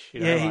reach.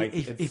 You know, Yeah, like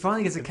he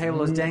finally gets a cable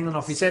that's dangling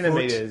off his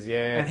centimeters, foot,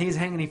 yeah. and he's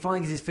hanging. He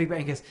finally gets his feet back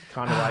and goes,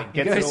 Kind of like he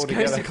gets it goes all to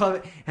together. club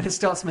it, and it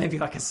stops maybe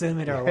like a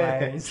centimeter away.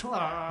 And he's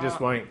just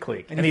won't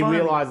click, And and he he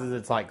finally- realizes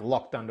it's like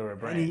locked under a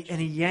branch.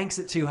 and he yanks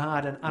it too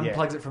hard and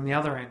unplugs it from the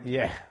other end.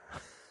 Yeah,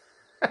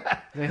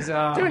 There's, too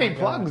many my God.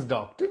 plugs,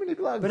 Doc. Too many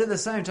plugs. But at the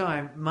same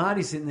time,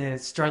 Marty's sitting there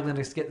struggling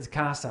to get the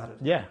car started.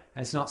 yeah.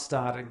 And it's not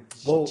starting.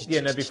 Well,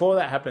 yeah. No. Before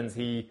that happens,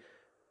 he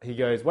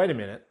goes, "Wait a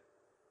minute,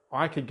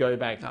 I could go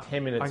back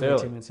 10 minutes I can early.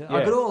 go 10 minutes early. Yeah.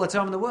 I've got all the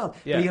time in the world.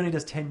 Yeah. But he only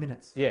does 10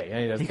 minutes. Yeah, he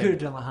only does He 10 could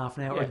have done like half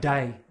an hour or a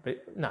day.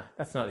 But no,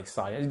 that's not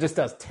exciting. He just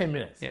does 10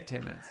 minutes. Yeah,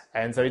 10 minutes.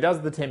 And so he does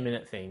the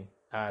 10-minute thing.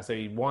 So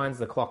he winds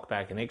the clock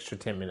back an extra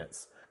 10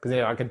 minutes. Because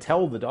I can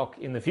tell the Doc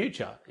in the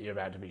future you're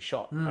about to be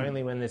shot.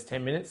 Only when there's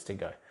 10 minutes to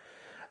go.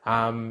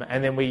 And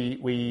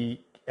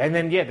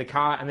then the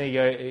car, and there you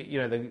go, you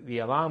know, the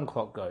alarm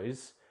clock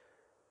goes,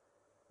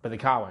 but the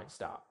car won't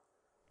start.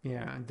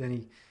 Yeah, and then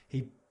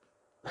he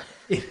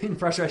in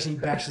frustration, he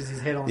bashes his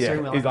head on the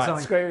steering wheel. He's and like,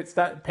 something- screw it,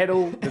 start,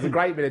 pedal. There's a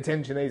great bit of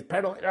tension. He's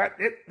pedal,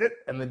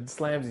 and then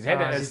slams his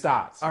head and it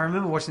starts. I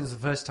remember watching this the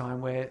first time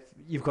where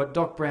you've got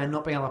Doc Brown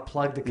not being able to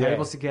plug the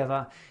cables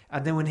together,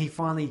 and then when he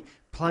finally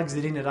plugs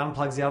it in, it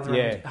unplugs the other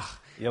end. Ugh.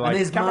 You're And like,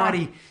 there's "Come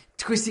Marty on."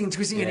 twisting, and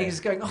he's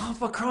just going, oh,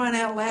 for crying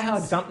out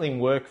loud. Something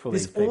work for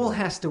This these people. all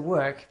has to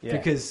work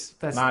because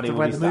that's Marty the will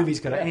way be the stuck. movie's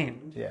got to Yeah.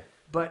 end. Yeah.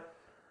 But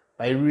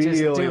They do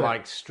really it.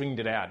 like stringed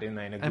it out, didn't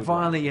they? In a good And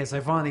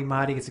finally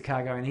Marty gets the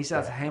car going. He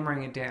starts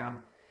hammering it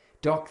down.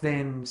 Doc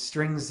then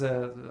strings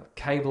the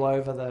cable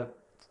over the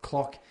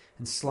clock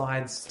and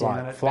slides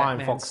down it, Flying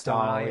Batman Fox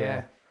style,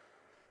 yeah.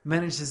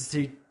 Manages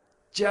to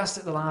just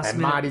at the last And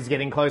minute. Marty's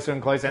getting closer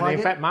and closer. And Plug in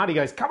it. fact, Marty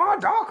goes, "Come on,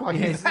 Doc!" Like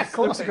Yeah, he's he that looks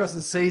close. across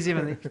and sees him,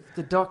 and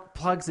the Doc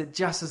plugs it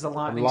just as the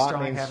lightning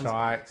strike happens.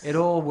 strikes. It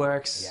all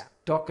works. Yeah.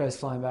 Doc goes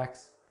flying back.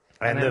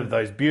 And then-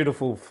 those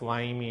beautiful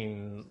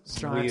flaming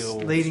Strikes wheel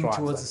leading strikes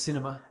towards there. the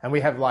cinema. And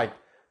we have like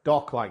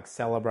Doc like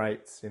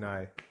celebrates. You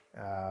know,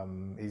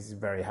 he's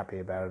very happy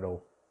about it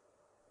all.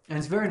 And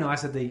it's very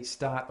nice at the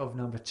start of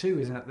number 2,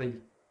 isn't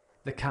it?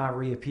 The car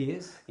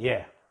reappears.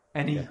 Yeah.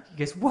 And he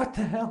goes, "What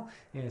the hell?"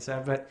 Yeah.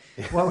 So, but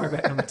while we're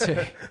about number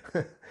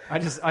 2, I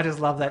just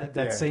love that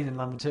Yeah. scene in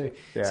number 2.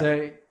 Yeah.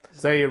 So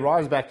So he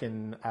arrives back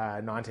in he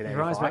 1985.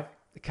 arrives back.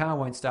 The car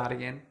won't start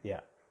again. Yeah.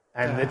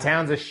 And the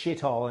town's a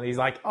shithole, and he's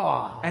like,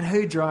 "Oh, And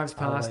who drives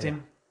past yeah.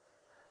 him?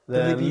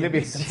 the Libyans."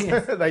 Libyans." Yeah.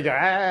 They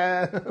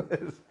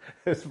go,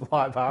 there's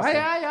fly past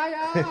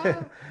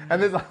him.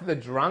 And there's like the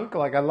drunk,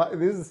 like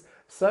this is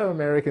so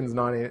Americans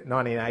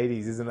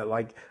 1980s, isn't it?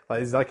 Like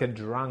there's like a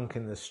drunk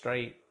in the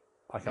street,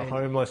 like a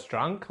homeless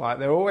drunk. Like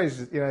they're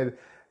always, you know,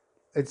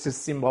 it's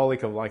just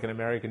symbolic of like an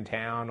American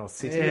town or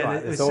city.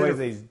 Like, there's always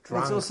these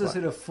drunks. It's also like-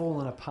 sort of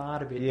fallen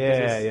apart a bit. Yeah,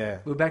 because yeah.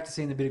 We're back to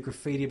seeing a bit of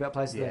graffiti about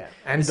places. Yeah. There.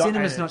 And the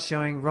cinema's and- not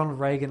showing Ronald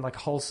Reagan like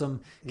wholesome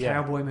Yeah.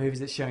 cowboy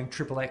movies. It's showing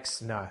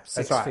XXX. No,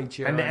 sex that's right.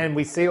 feature. And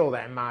we see all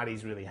that, and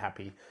Marty's really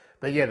happy.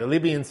 But yeah, the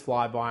Libyans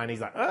fly by, and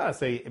he's like, "Oh,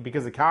 see,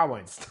 because the car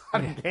won't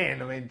start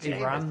again." I mean, He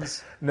Jesus.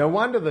 runs. No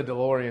wonder the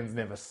DeLorean's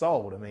never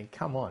sold. I mean,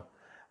 come on.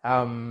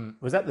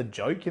 Was that the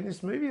joke in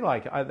this movie?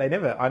 Like, I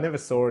never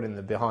saw it in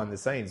the behind the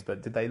scenes,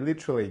 but did they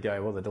literally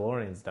go, "Well, the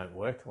DeLoreans don't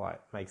work"?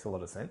 Like, makes a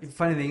lot of sense. The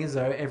funny thing is,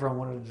 though, everyone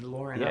wanted a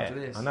DeLorean after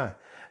this. I know.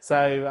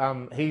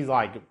 So he's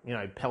like, you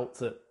know,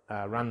 pelts it,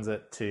 runs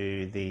it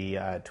to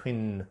the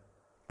Twin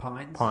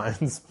Pines.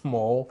 Pines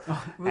Mall,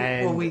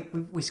 and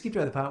we skipped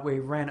over the part where he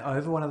ran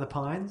over one of the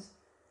pines,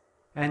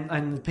 and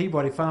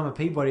Farmer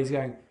Peabody's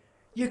going,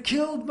 "You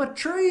killed my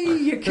tree!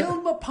 You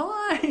killed my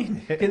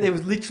pine!" And there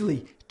was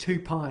literally 2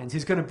 pines.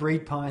 He's going to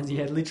breed pines. He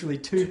had literally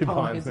two pines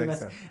pines, and, next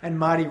to him. and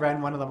Marty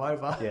ran one of them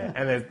over. yeah,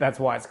 and that's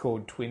why it's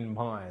called Twin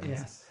Pines.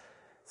 Yes.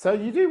 So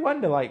you do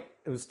wonder, like,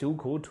 it was still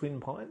called Twin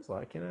Pines,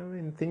 like, you know, I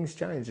mean, things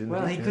change.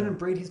 Well, he couldn't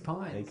breed his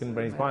pines. He couldn't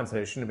breed his pines, so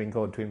it shouldn't have been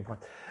called Twin Pines.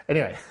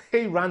 Anyway,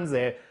 he runs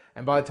there,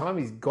 and by the time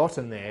he's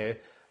gotten there,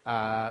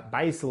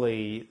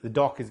 basically the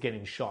Doc is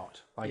getting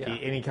shot. Yeah.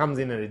 He comes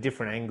in at a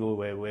different angle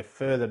where we're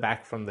further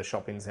back from the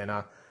shopping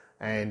centre,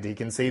 and he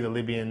can see the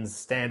Libyans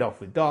stand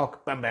off with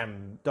Doc. Bam,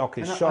 bam, Doc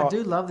is And shot. I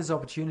do love this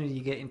opportunity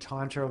you get in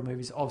time travel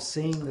movies of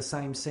seeing the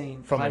same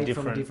scene from a played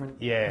different, from a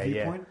different yeah,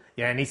 viewpoint.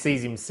 yeah, and he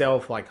sees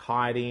himself like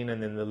hiding,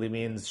 and then the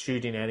Libyans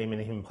shooting at him,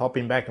 and him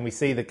hopping back, and we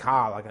see the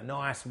car, like a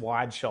nice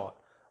wide shot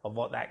of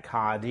what that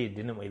car did,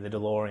 didn't we? The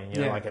DeLorean,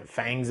 you know, Yeah. like it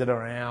fangs it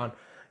around,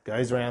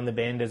 goes around the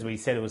bend. As we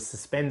said, it was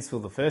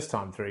suspenseful the first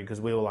time through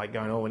because we were like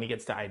going, oh, when he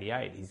gets to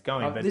 88, he's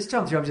going. But This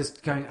time through, I'm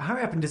just going,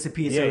 hurry up and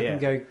disappear so Yeah, we yeah. can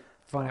go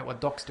find out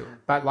what Doc's doing.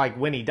 But like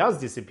when he does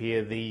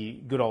disappear, the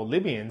good old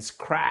Libyans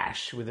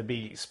crash with a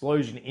big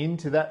explosion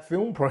into that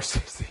film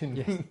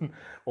processing,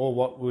 or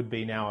what would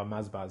be now a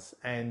Muzbuzz,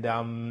 and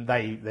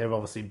they're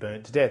obviously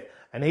burnt to death.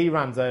 And he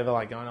runs over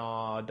like going,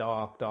 "Oh,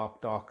 Doc,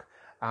 Doc, Doc,"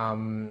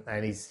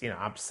 and he's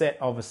upset.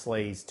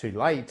 Obviously, he's too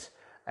late,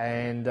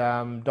 and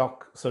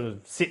Doc sort of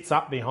sits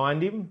up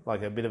behind him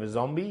like a bit of a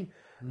zombie,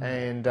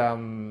 and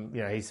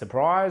he's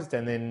surprised,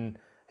 and then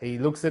he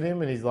looks at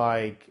him and he's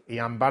like, he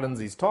unbuttons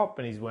his top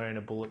and he's wearing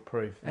a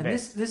bulletproof And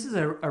vest. this is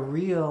a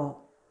real,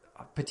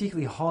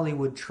 particularly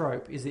Hollywood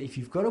trope, is that if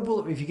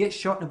you get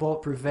shot in a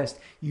bulletproof vest,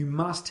 you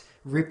must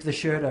rip the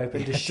shirt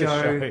open to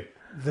show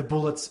the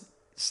bullets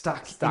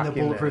stuck in the in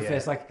bulletproof there, yeah,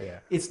 vest. Like, yeah.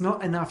 it's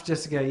not enough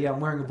just to go, I'm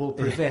wearing a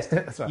bulletproof vest.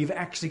 That's right. You've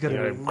actually got to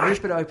Yeah.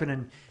 rip it open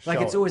and, like,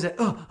 Show it's it. always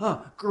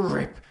a,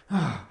 grip.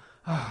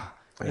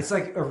 It's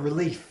like a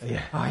relief.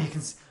 Yeah. Oh, you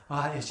can,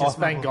 it's just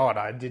my Thank God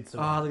I did some.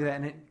 Oh, look at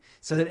that. And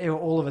so that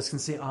all of us can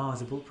see,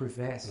 it's a bulletproof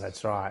vest.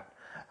 That's right.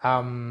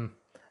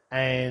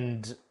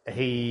 And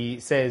he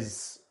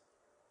says,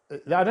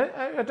 I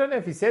don't know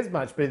if he says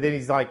much, but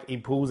then he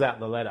pulls out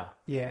the letter.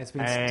 Yeah, it's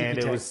been And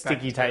it was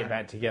sticky tape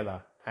back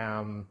together.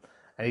 And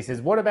he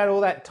says, what about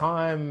all that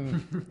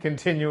time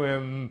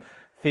continuum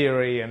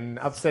theory and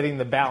upsetting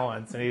the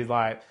balance? And he's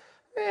like,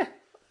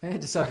 I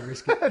decided to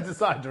risk it. I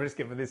decided to risk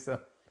it for this.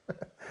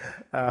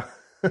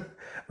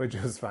 Which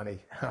was funny.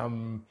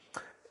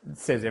 It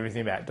says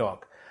everything about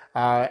Doc.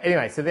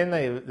 Anyway, so then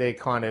they're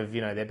kind of,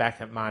 they're back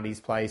at Marty's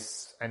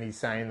place, and he's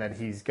saying that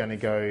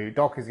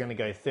Doc is going to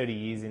go 30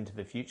 years into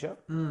the future,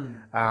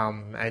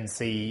 and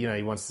see,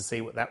 he wants to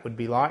see what that would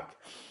be like.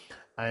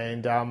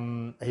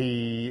 And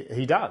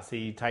he does.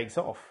 He takes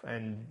off,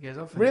 and He goes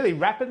off. really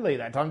rapidly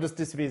that time, just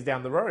disappears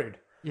down the road.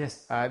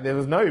 Yes. There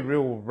was no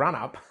real run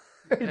up.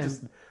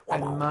 And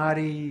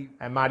Marty...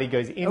 And Marty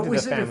goes into the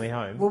family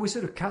home. Well, we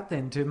sort of cut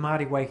then to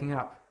Marty waking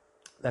up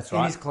That's in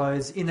right. his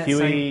clothes, in that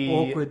same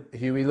awkward...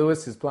 Huey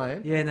Lewis is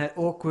playing. Yeah, in that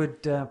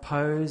awkward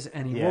pose,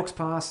 and he Yeah. walks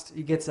past,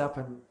 he gets up,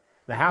 and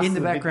The house in the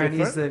is a bit background is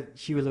different. the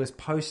Huey Lewis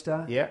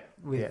poster Yeah.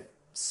 with yeah.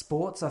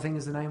 Sports, I think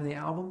is the name of the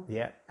album.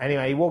 Yeah.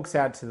 Anyway, he walks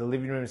out to the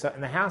living room,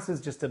 and the house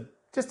is just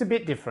a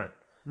bit different,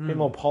 a bit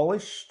more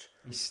polished,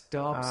 He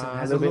stops and a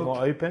has a little bit look.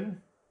 more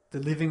open. The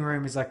living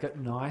room is like got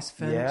nice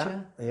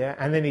furniture. Yeah.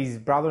 And then his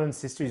brother and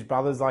sister. His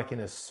brother's like in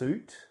a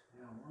suit,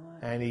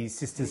 and his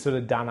sister's sort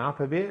of done up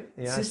a bit.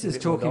 She's a Sister's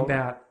bit more talking golden.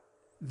 about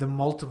the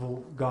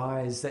multiple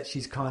guys that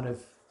she's kind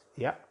of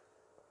Yeah.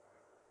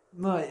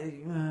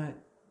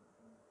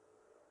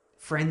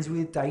 friends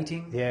with,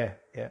 dating. Yeah.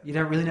 Yeah. You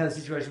don't really know the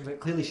situation, but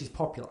clearly she's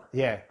popular.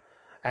 Yeah.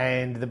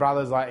 And the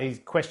brother's like, he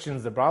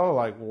questions the brother,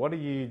 like, what are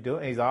you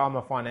doing? He's like, I'm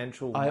a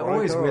financial I broker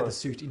always wear or- the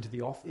suit into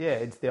the office. Yeah,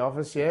 it's the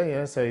office,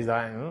 yeah. So he's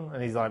like,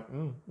 and he's like,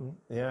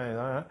 yeah,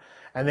 all right.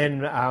 And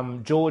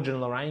then George and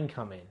Lorraine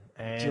come in,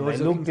 and George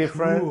they look looking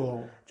different.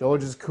 cool.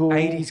 George is cool.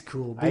 80s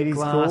cool. Big 80s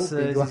glasses. cool,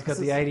 big He's got the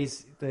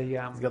glasses.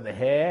 80s, He's got the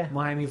hair.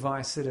 Miami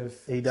Vice sort of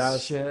He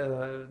does.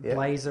 shirt,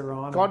 blazer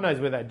on. God knows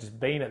where they'd just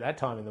been at that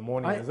time in the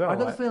morning I as well. got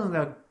the like- feeling they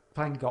were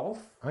playing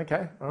golf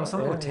okay, all or right,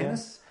 something, yeah, or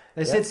tennis.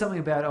 They Yeah. said something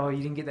about,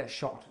 you didn't get that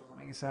shot or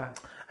something. So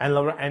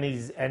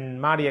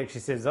And Marty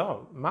actually says,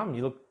 "Oh, Mum,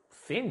 you look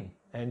thin,"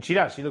 and she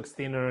does. She looks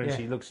thinner and Yeah.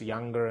 she looks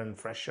younger and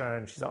fresher.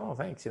 And she's, "Oh,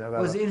 thanks." it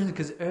was interesting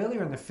because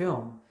earlier in the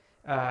film,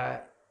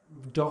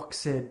 Doc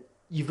said,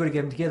 "You've got to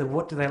get them together.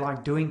 What do they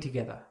like doing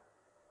together?"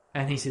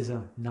 And he says,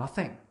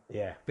 "Nothing."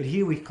 yeah, But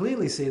here we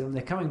clearly see them.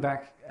 They're coming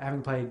back,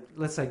 having played,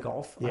 let's say,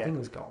 golf. I Yeah. think it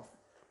was golf.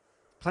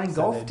 Playing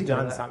So golf they've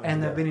together, done something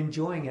and they've together. been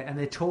enjoying it, and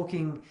they're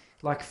talking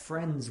like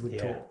friends would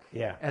yeah, talk,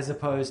 yeah. as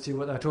opposed to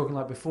what they were talking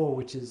like before,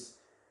 which is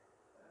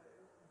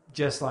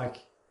just like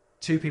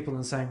two people in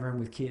the same room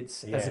with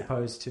kids, as Yeah.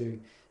 opposed to,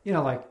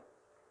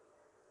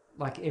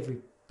 like every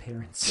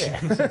parent's. Yeah,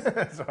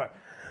 that's right.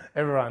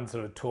 Everyone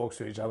sort of talks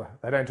to each other.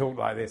 They don't talk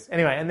like this.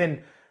 Anyway, and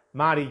then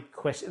Marty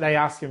they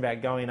ask him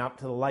about going up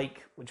to the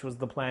lake, which was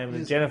the plan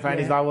with Jennifer, and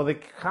he's yeah. like, well, the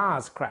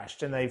car's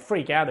crashed, and they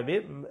freak out a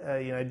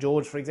bit.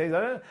 George freaks out. He's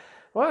like,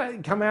 well,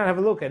 come out and have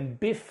a look. And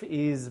Biff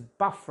is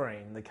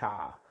buffering the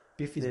car.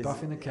 Biff is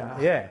buffing the car.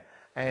 Yeah.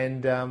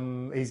 And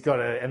he's got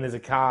there's a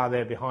car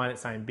there behind it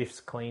saying Biff's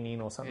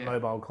cleaning or something, Yeah.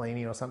 mobile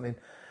cleaning or something.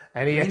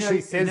 And he He actually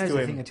knows, says he knows to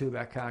a him, thing or two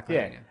about car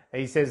yeah, cleaning.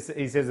 he says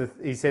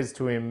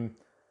to him,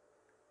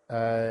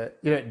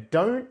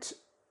 don't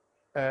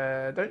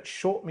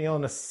short me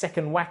on a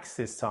second wax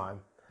this time.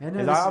 Yeah, no,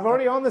 He's this- like, I've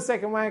already on the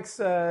second wax,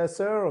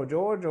 sir or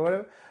George or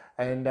whatever.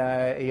 And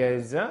he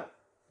goes,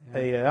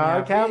 Okay,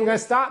 I'm going to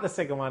start the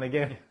second one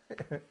again.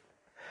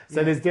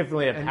 So there's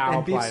definitely a power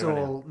and Biff's play.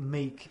 all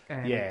meek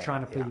and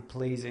trying to be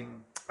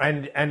pleasing.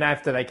 And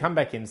after they come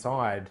back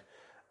inside,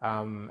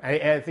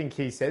 I think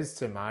he says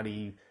to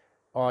Marty,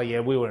 "Oh yeah,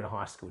 we were in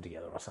high school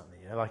together or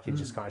something." You know, like he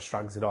just kind of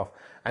shrugs it off.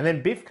 And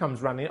then Biff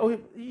comes running. "Oh,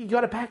 you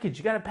got a package?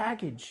 You got a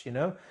package?" You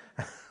know,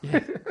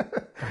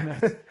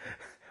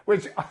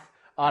 which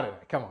I don't know.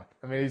 Come on,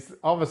 I mean, it's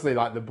obviously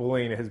like the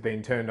bullying has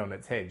been turned on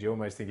its head. You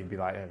almost think he'd be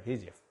like, "Oh,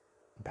 here's your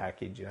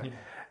package," you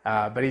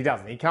know, but he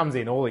doesn't. He comes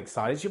in all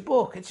excited. "It's your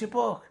book. It's your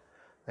book."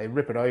 They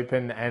rip it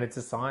open, and it's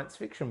a science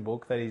fiction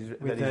book that he's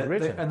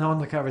written. And on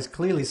the cover is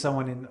clearly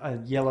someone in a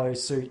yellow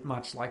suit,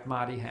 much like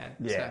Marty had.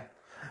 Yeah,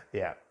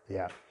 So.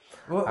 yeah.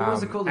 What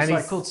was it called? It's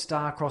like called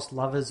Star-Crossed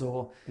Lovers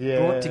or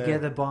Brought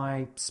Together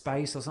by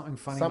Space or something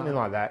funny. Something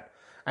like that.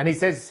 And he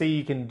says, "See,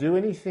 you can do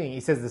anything." He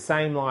says the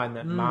same line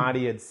that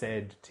Marty had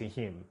said to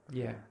him.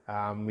 Yeah.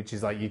 Which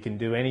is like, you can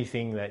do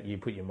anything that you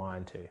put your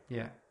mind to.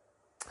 Yeah.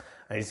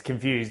 And he's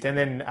confused. And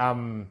then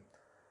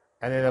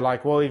they're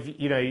like, "Well, if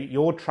you know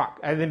your truck,"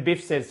 and then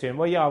Biff says to him,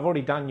 "Well, yeah, I've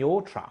already done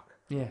your truck."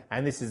 Yeah.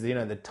 And this is, the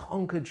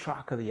Tonka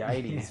truck of the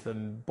 80s for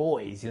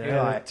boys,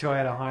 like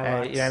Toyota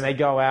Hilux. And they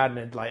go out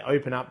and like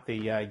open up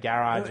the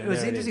garage. It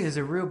was interesting. There's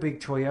a real big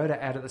Toyota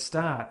ad at the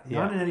start.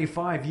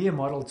 1985 year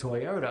model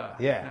Toyota.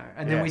 Yeah.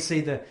 And then we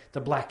see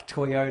the black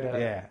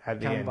Toyota at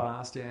the come end.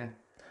 past. Yeah.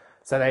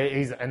 So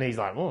he's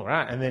like, "All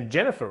right." And then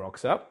Jennifer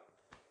rocks up,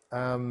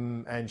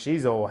 and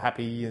she's all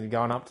happy and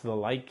going up to the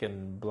lake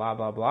and blah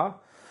blah blah,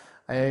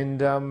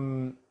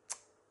 and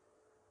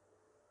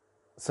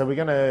so we're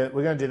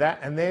gonna do that,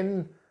 and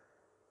then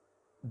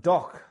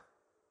Doc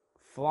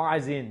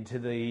flies into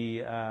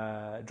the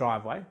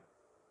driveway,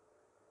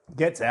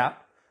 gets out.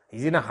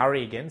 He's in a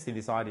hurry again. See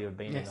this idea of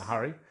being in a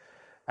hurry.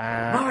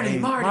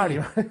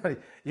 Marty,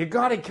 you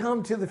got to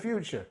come to the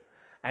future,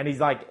 and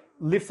he's like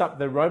lifts up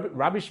the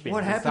rubbish bin.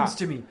 What happens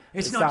to me?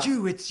 It's not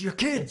you. It's your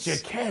kids.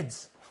 It's your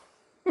kids.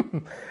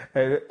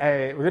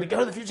 We're gonna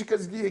go to the future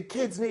because your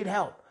kids need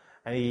help.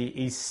 And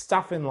he's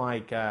stuffing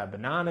like a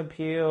banana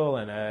peel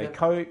and a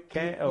Coke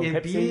can, or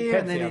Pepsi,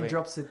 and then he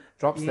drops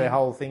the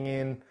whole thing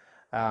in,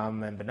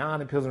 and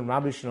banana peels and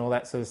rubbish and all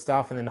that sort of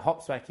stuff, and then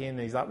hops back in.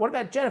 And he's like, "What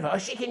about Jennifer? Oh,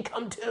 she can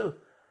come too,"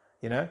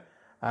 you know.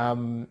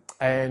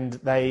 And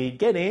they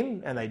get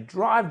in and they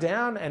drive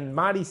down, and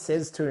Marty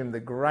says to him the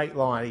great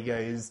line. He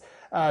goes,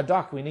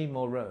 "Doc, we need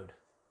more road."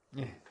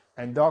 Yeah.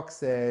 And Doc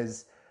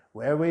says,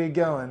 "Where we're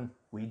going,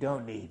 we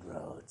don't need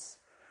roads."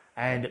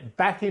 And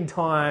Back in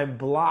Time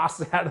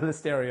blasts out of the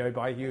stereo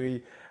by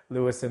Huey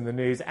Lewis and the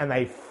News, and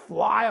they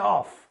fly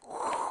off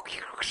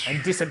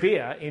and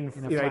disappear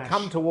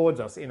come towards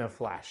us in a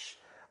flash.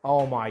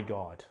 Oh my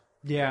God.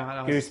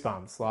 Yeah.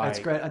 Goosebumps. Like, that's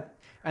great.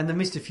 And the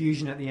Mr.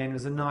 Fusion at the end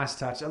was a nice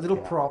touch. A little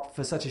prop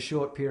for such a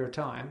short period of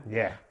time.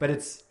 Yeah. But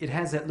it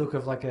has that look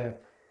of like a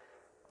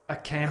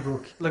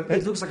Canbrook. Look,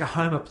 it looks like a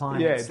home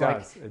appliance. Yeah,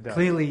 it does.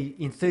 Clearly,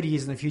 in 30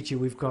 years in the future,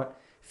 we've got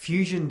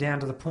Fusion down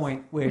to the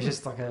point where it's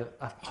just like a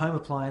home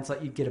appliance,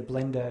 like you'd get a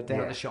blender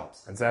down at the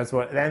shops. And so that's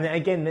what. And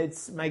again,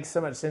 it makes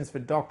so much sense for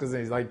doctors.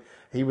 He's like,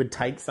 he would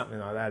take something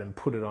like that and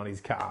put it on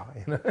his car.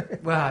 You know,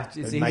 well,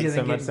 it makes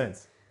so much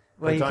sense.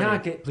 Well, you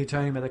can't get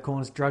plutonium at the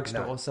corner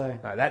drugstore, no,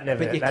 that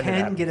never. But you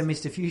can get a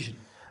Mr. Fusion.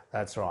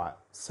 That's right.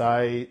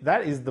 So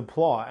that is the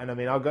plot, and I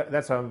mean, I got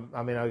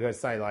to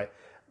say, like,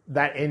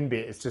 that end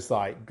bit is just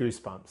like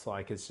goosebumps.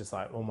 Like, it's just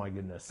like, oh my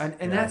goodness.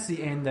 And that's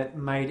the end that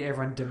made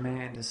everyone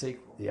demand a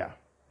sequel. Yeah.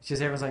 It's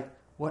just everyone's like,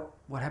 what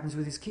happens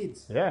with his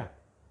kids? Yeah.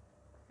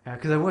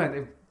 Because they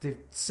weren't. The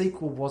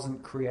sequel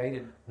wasn't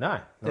created.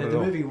 No. The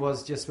movie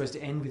was just supposed to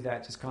end with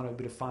that, just kind of a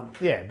bit of fun.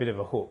 Yeah, a bit of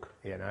a hook,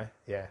 you know.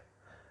 Yeah.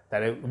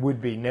 That it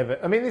would be never.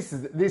 I mean, this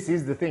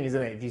is the thing,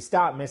 isn't it? If you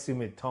start messing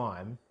with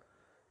time,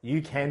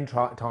 you can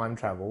time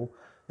travel.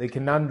 The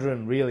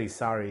conundrum, really,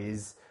 Surrey,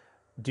 is,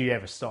 do you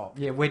ever stop?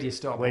 Yeah, where do you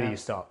stop? Where do you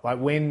stop? Like,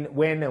 when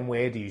and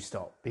where do you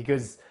stop?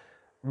 Because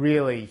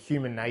really,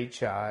 human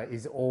nature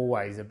is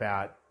always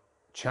about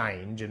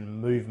change and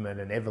movement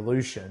and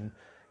evolution.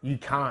 You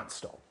can't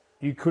stop.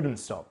 You couldn't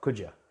stop, could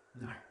you?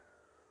 No.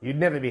 You'd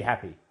never be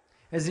happy.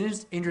 There's an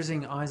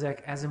interesting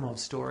Isaac Asimov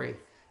story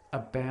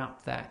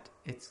about that.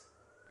 It's,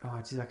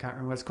 I can't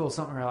remember what it's called.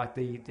 Something like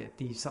the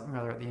something or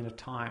other at the end of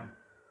time.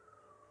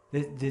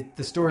 The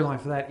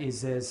storyline for that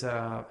is there's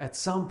at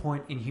some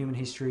point in human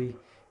history,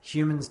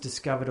 humans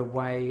discovered a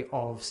way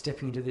of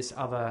stepping into this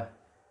other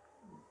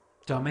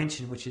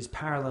dimension which is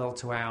parallel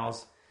to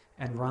ours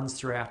and runs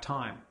through our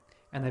time.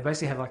 And they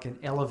basically have like an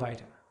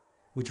elevator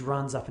which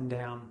runs up and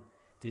down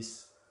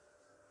this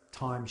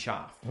time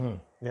shaft.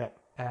 Yeah.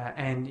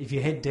 And if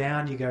you head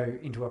down, you go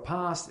into a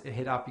past.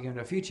 Head up, you go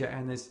into a future.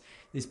 And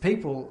there's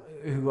people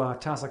who are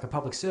tasked, like a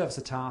public service,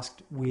 are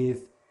tasked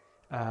with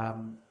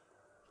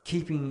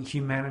keeping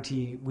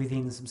humanity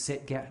within some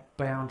set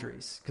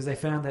boundaries. Because they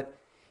found that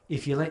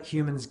if you let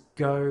humans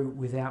go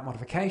without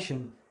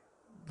modification,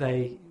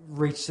 they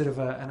reach sort of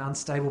an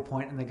unstable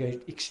point and they go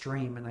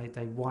extreme and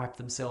they wipe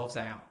themselves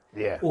out.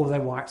 Yeah. or they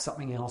wipe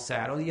something else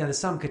out, or there's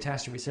some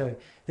catastrophe. So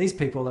these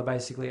people are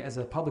basically, as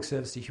a public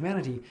service to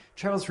humanity,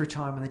 travel through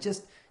time and they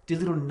just do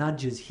little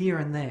nudges here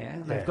and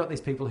there. They've got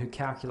these people who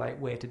calculate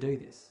where to do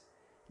this.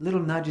 Little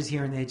nudges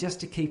here and there just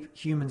to keep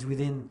humans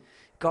within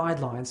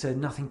guidelines so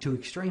nothing too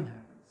extreme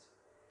happens.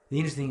 The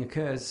interesting thing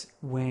occurs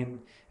when,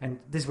 and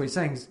this is what he's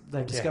saying, is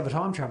they discover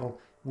time travel.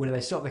 Where do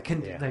they stop?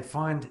 They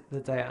find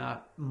that they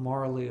are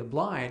morally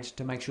obliged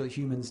to make sure that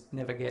humans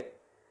never get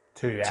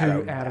too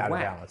out of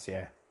whack. Balance,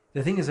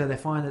 The thing is that they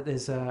find that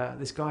there's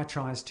this guy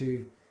tries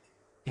to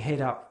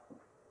head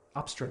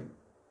upstream,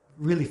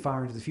 really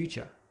far into the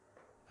future,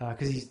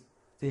 because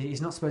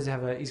he's not supposed to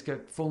have he's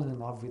fallen in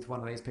love with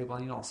one of these people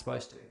and he's not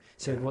supposed to.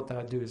 So what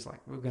they'll do is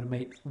we're going to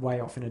meet way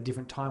off in a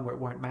different time where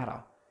it won't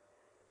matter.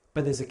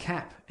 But there's a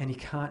cap and he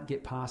can't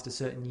get past a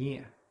certain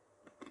year.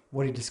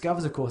 What he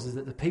discovers, of course, is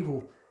that the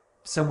people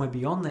somewhere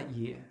beyond that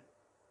year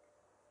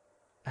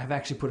have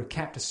actually put a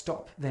cap to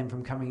stop them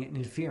from coming and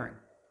interfering.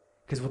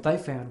 Because what they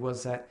found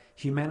was that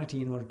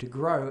humanity, in order to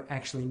grow,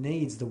 actually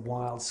needs the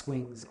wild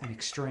swings and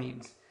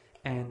extremes.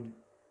 And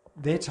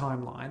their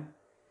timeline,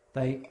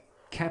 they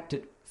capped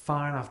it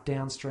far enough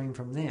downstream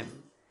from them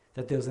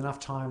that there was enough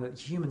time that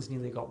humans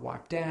nearly got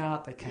wiped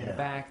out, they came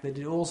back, they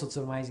did all sorts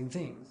of amazing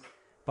things.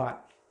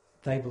 But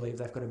they believe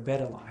they've got a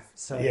better life.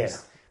 So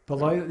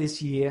below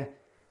this year,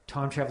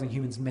 time-travelling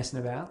humans messing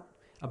about.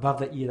 Above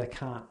that year, they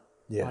can't.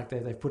 Yeah.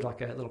 They've put a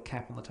little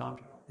cap on the time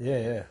travel. Yeah,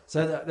 yeah.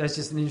 So that's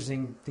just an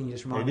interesting thing you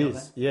just reminded me of. It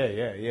is.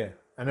 Yeah.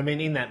 And I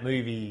mean, in that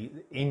movie,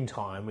 In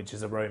Time, which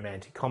is a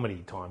romantic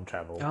comedy time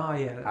travel. Oh,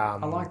 yeah.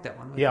 I like that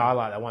one. Yeah, I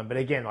like that one. But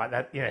again, like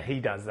that, he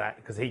does that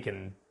because he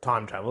can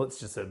time travel. It's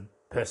just a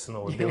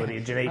personal ability,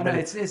 a genetic. I know,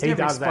 it's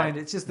never explained.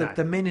 It's just that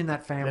the men in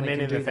that family. The men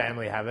in the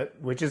family have it,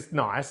 which is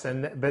nice,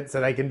 but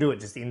so they can do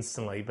it just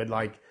instantly. But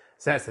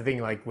so that's the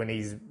thing. Like when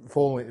he's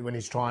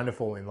trying to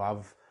fall in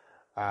love,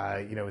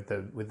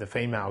 with the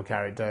female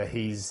character,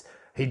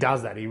 he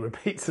does that. He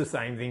repeats the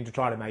same thing to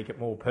try to make it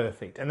more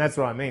perfect. And that's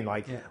what I mean.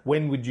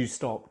 When would you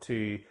stop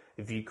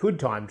if you could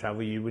time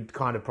travel, you would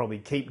kind of probably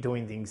keep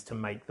doing things to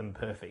make them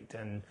perfect.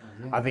 And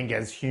I think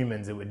as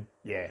humans, it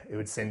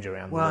would send you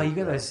around. Well, you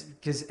got those,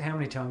 because how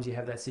many times you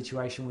have that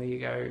situation where you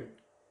go,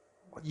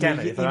 damn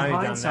it, in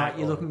hindsight,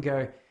 you look and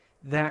go,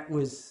 that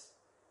was,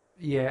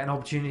 an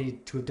opportunity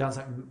to have done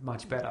something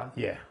much better.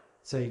 Yeah.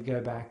 So you go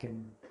back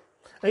and...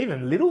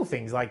 Even little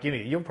things like,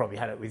 you've probably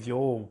had it with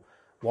your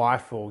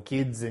wife or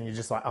kids and you're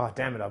just like, oh,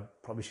 damn it, I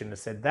probably shouldn't have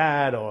said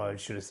that, or I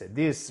should have said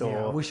this,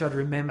 or... I wish I'd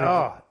remembered.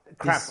 Oh,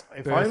 crap.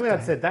 If only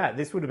I'd said that,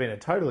 this would have been a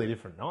totally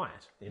different night,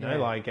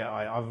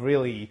 I've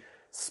really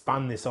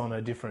spun this on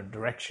a different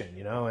direction,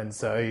 and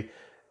so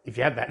if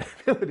you had that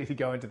ability to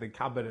go into the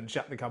cupboard and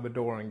shut the cupboard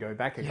door and go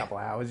back a couple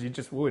of hours, you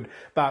just would.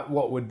 But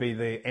what would be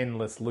the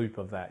endless loop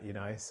of that,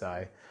 So,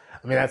 I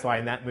mean, that's why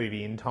in that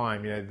movie, In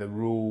Time, the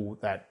rule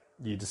that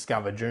you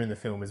discover during the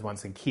film is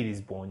once a kid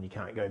is born, you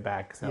can't go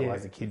back, because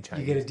otherwise the kid changes.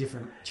 You get a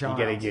different child.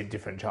 You get a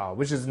different child,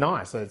 which is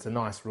nice. So it's a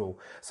nice rule.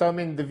 So, I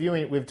mean,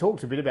 we've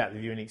talked a bit about the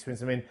viewing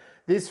experience. I mean,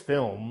 this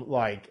film,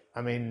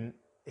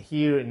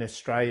 here in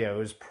Australia, it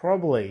was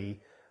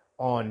probably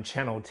on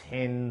Channel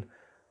 10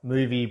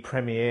 movie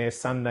premiere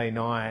Sunday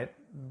night,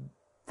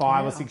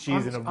 5 or 6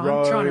 years in a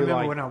row. I'm trying to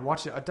remember when I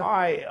watched it.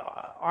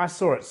 I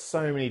saw it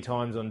so many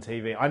times on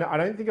TV. I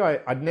don't think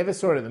I never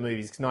saw it at the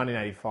movies, because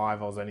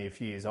 1985 I was only a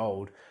few years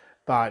old.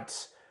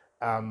 But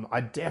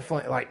I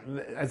definitely,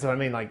 that's what I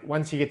mean,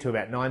 once you get to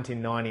about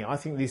 1990, I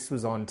think this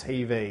was on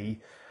TV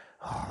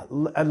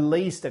at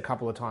least a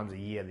couple of times a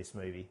year, this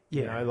movie.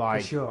 Yeah, for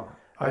sure.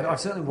 I've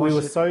certainly watched We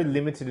were so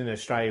limited in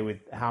Australia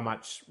with how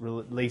much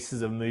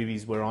releases of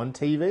movies were on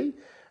TV.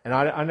 And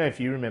I don't know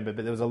if you remember,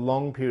 but there was a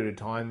long period of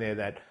time there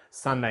that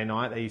Sunday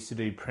night they used to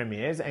do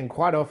premieres. And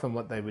quite often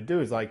what they would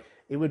do is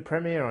it would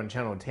premiere on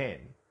Channel 10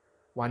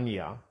 one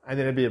year, and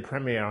then it'd be a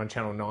premiere on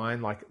Channel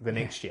 9 the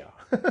next year.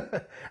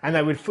 And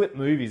they would flip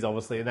movies,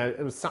 obviously, and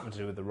it was something to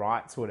do with the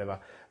rights or whatever.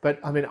 But,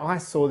 I mean, I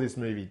saw this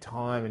movie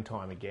time and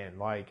time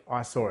again.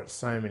 I saw it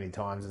so many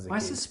times as a kid. I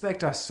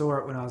suspect I saw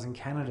it when I was in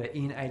Canada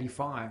in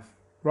 85.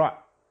 Right.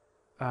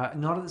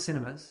 Not at the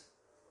cinemas.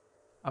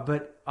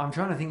 But I'm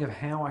trying to think of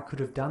how I could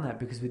have done that,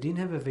 because we didn't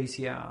have a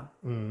VCR.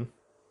 Mm.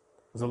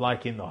 Was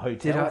it in the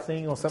hotel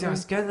thing or something? Did I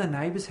just go to the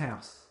neighbour's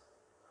house?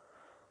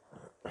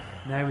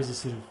 Neighbour's a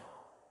sort of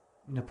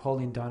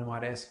Napoleon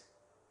Dynamite-esque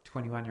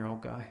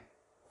 21-year-old guy.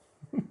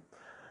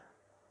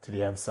 Did he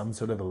have some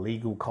sort of a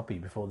legal copy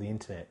before the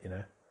internet,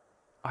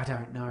 I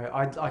don't know.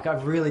 I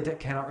really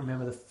cannot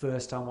remember the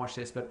first time I watched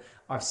this, but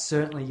I've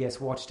certainly,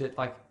 watched it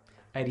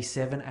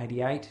 87,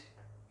 88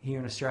 here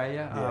in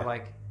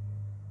Australia.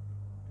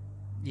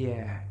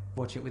 Yeah.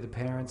 Watch it with the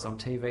parents on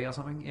TV or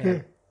something.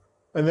 Yeah.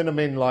 And then, I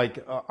mean,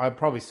 I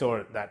probably saw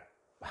it that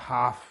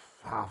half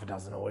a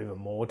dozen or even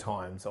more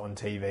times on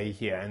TV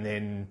here. And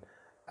then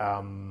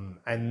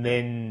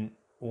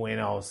when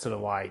I was sort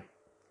of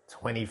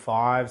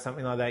 25,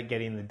 something like that,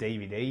 getting the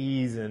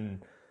DVDs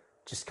and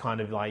just kind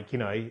of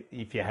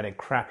if you had a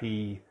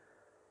crappy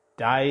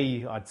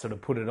day, I'd sort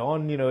of put it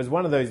on. It was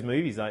one of those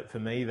movies for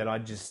me that I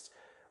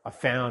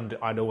found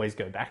I'd always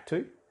go back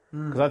to.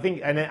 Because I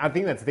think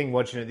that's the thing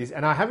watching it this,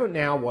 and I haven't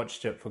now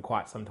watched it for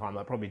quite some time,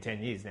 like probably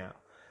 10 years now,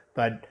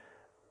 but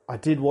I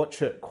did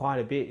watch it quite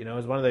a bit. You know, it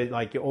was one of those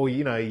like, or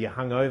you know, you're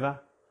hungover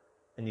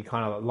and you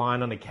kind of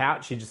lying on a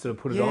couch, you just sort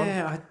of put it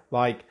on.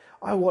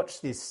 I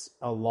watched this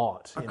a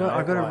lot. I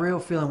got a real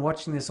feeling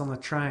watching this on the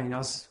train. I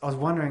was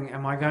wondering,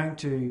 am I going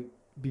to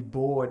be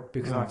bored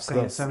because I've seen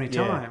it so many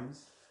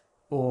times,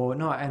 or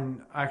not?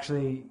 And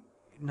actually,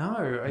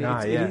 no.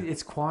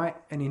 It's quite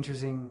an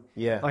interesting.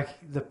 Yeah. Like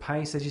the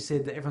pace, as you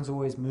said, that everyone's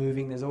always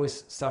moving. There's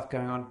always stuff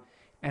going on,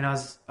 and I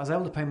was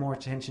able to pay more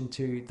attention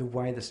to the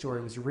way the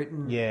story was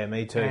written. Yeah,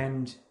 me too.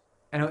 And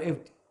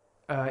it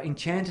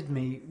enchanted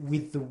me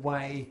with the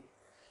way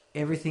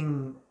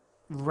everything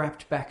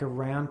wrapped back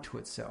around to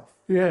itself.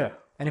 Yeah.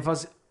 And if I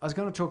was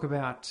going to talk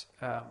about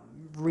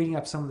reading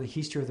up some of the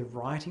history of the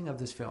writing of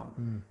this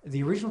film,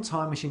 the original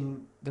time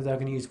machine that they were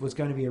going to use was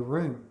going to be a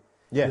room.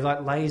 Yeah. With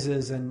like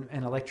lasers and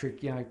electric,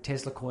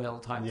 Tesla coil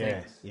type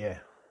things. Yeah.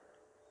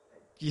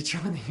 You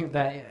try and think of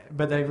that,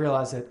 but they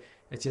realised that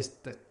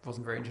that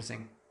wasn't very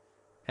interesting.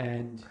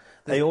 And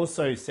they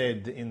also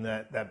said in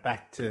that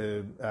Back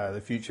to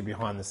the Future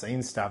behind the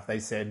scenes stuff, they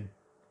said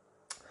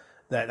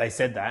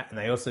that, and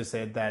they also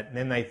said that, and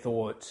then they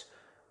thought,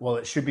 well,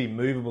 it should be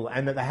movable,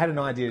 and that they had an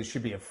idea it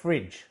should be a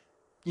fridge.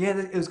 Yeah,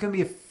 it was going to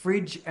be a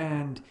fridge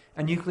and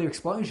a nuclear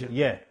explosion.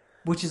 Yeah.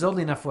 Which is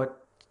oddly enough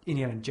what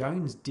Indiana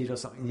Jones did or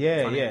something.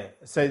 Yeah, funny. Yeah.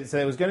 So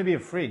there was going to be a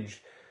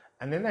fridge,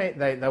 and then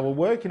they were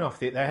working off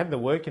they had the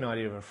working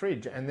idea of a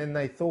fridge, and then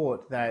they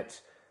thought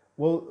that,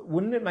 well,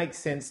 wouldn't it make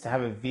sense to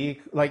have a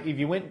vehicle, like if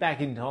you went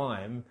back in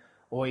time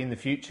or in the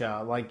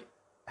future, like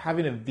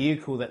having a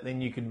vehicle that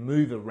then you could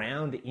move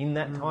around in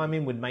that time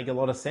in would make a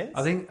lot of sense.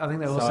 I think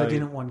they also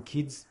didn't want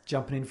kids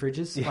jumping in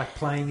fridges, like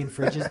playing in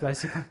fridges,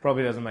 basically.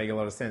 Probably doesn't make a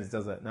lot of sense,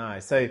 does it? No.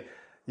 So,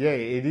 yeah,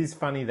 it is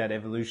funny, that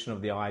evolution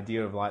of the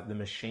idea of like the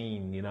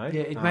machine, Yeah,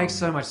 it makes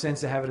so much sense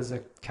to have it as a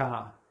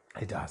car.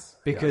 It does.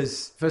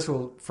 Because, first of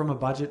all, from a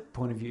budget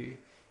point of view,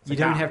 you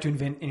don't have to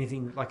invent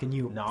anything like a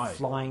new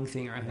flying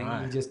thing or anything.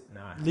 You just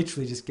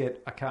literally just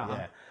get a car.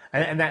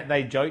 Yeah. And that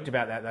they joked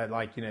about that,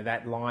 like,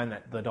 that line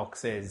that the doc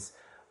says,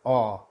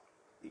 I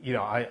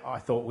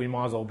thought we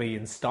might as well be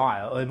in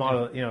style. We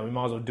might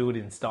as well do it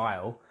in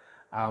style.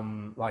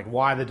 Like,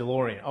 why the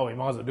DeLorean? Oh, we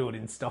might as well do it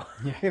in style.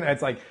 Yeah.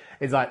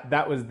 It's like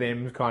that was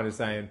them kind of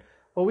saying,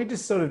 well, we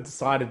just sort of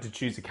decided to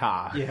choose a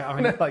car. Yeah,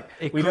 I mean,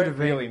 we don't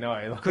really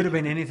know. Like, could have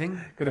been anything.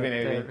 Could have been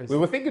anything. We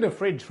were thinking of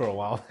fridge for a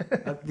while.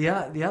 The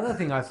other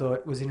thing I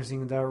thought was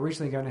interesting, they were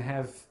originally going to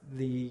have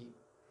the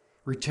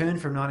Return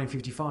from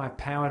 1955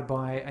 powered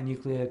by a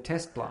nuclear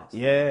test blast.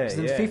 Yeah, because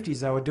in the 50s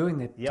they were doing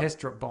their test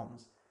drop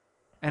bombs.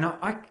 And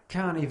I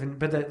can't even...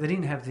 But they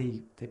didn't have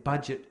the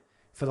budget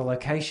for the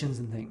locations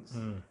and things.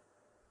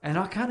 And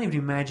I can't even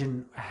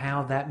imagine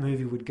how that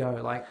movie would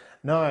go. Like,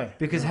 no.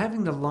 Because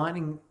having the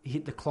lightning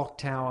hit the clock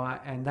tower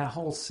and that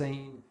whole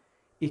scene,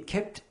 it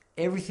kept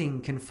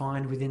everything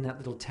confined within that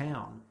little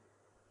town.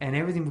 And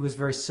everything was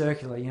very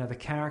circular. The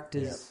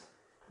characters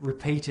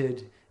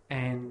repeated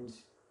and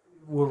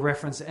were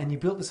referenced. And you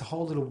built this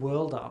whole little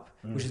world up,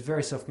 which is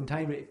very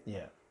self-contained.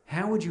 But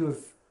how would you have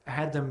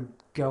had them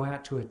go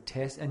out to a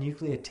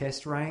nuclear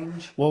test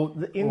range? Well,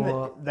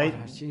 they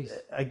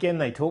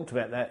talked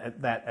about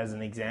that as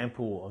an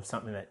example of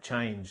something that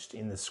changed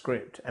in the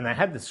script, and they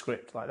had the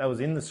script, like that was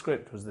in the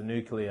script, was the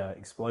nuclear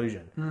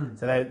explosion.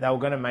 So they were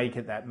going to make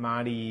it that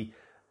Marty,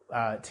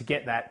 to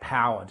get that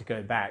power to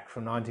go back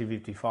from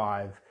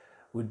 1955,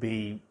 would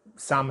be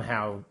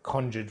somehow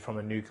conjured from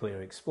a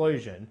nuclear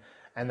explosion.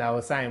 And they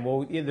were saying,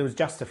 well, there was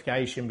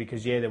justification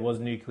because there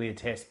was nuclear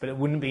tests, but it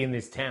wouldn't be in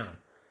this town.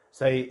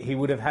 So he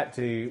would have had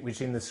to,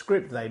 which in the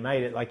script they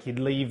made it like he'd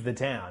leave the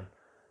town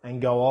and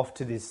go off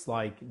to this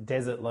like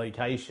desert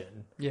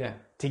location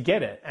to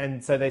get it.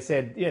 And so they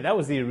said, that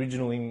was the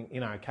original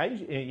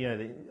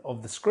occasion,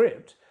 of the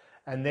script.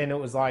 And then it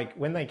was like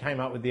when they came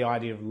up with the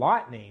idea of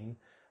lightning,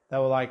 they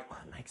were like,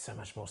 it makes so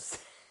much more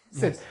sense.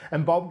 Yes.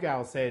 And Bob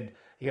Gale said,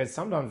 he goes,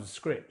 sometimes with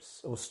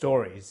scripts or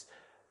stories,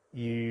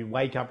 you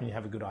wake up and you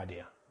have a good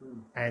idea.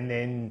 And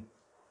then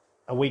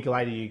a week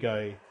later you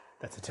go,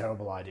 that's a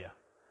terrible idea.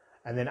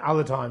 And then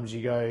other times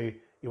you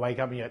wake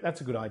up and you go, that's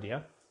a good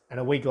idea.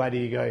 And a week later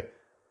you go,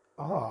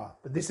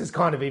 but this is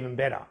kind of even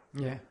better.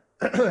 Yeah.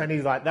 And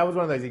he's like, that was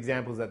one of those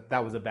examples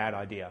that was a bad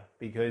idea,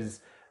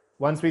 because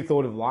once we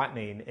thought of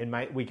lightning,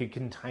 we could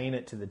contain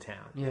it to the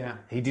town. Yeah.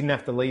 He didn't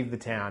have to leave the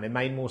town. It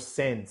made more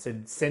sense.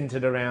 It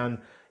centered around,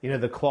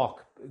 the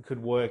clock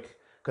could work,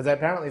 because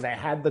apparently they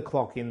had the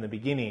clock in the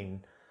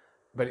beginning,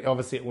 but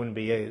obviously it wouldn't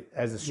be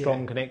as a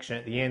strong connection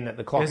at the end that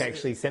the clock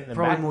actually sent them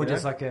probably back. Probably more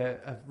just like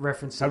a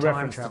reference to time travel.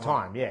 A reference to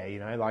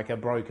time, like a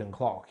broken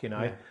clock, and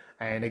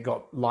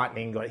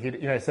lightning got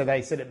hit, so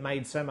they said it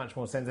made so much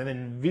more sense. And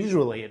then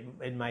visually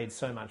it made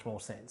so much more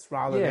sense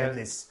rather than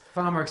this.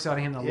 Far more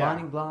exciting than the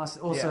lightning blast.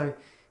 Also,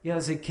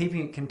 so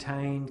keeping it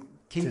contained,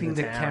 keeping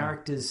the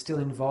characters still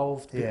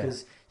involved,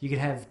 because you could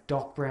have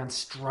Doc Brown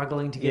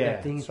struggling to get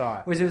that thing. That's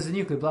right. Whereas it was a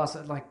nuclear blast, I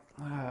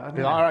don't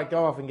know. All right,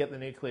 go off and get the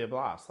nuclear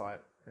blast,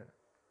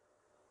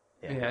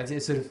 Yeah,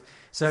 it's sort of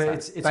so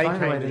it's they funny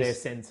the way came to their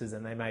these- senses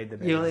and they made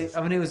the Yeah, best.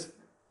 I mean, it was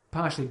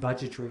partially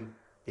budgetary.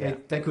 Yeah.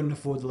 They couldn't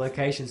afford the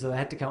location, so they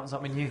had to come up with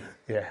something new.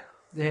 Yeah,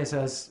 Yeah,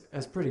 so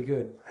it's pretty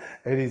good.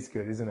 it is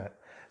good, isn't it?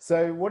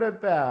 So what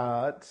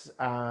about,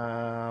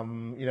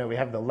 we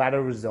have the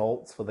ladder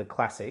results for the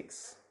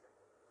classics.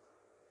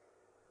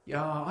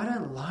 Yeah, I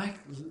don't like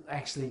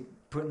actually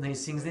putting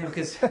these things in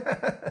because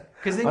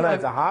then I know,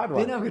 it's a hard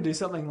one. Then I could do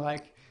something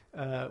like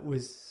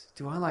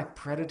do I like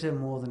Predator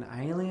more than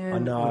Alien? I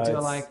know, Or do I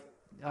it's- like?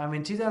 I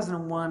mean,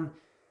 2001.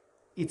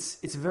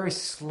 It's very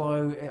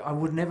slow. I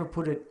would never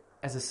put it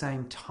as the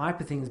same type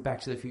of thing as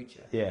Back to the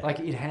Future. Yeah. Like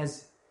it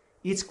has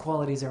its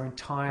qualities are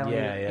entirely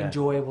Yeah.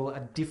 enjoyable a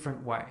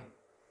different way.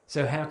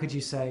 So how could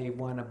you say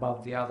one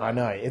above the other? I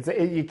know,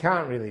 you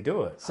can't really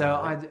do it. So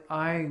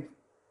I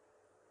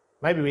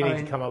Maybe we need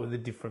mean- to come up with a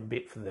different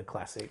bit for the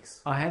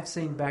classics. have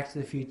seen Back to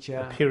the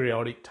Future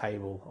Periodic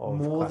table of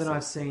more than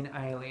I've classics. seen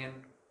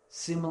Alien,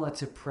 similar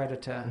to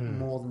Predator,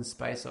 more than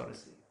Space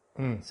Odyssey.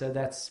 So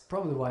that's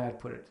probably the way I'd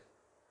put it.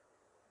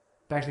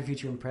 Back to the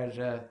Future and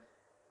Predator,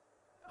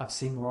 I've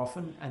seen more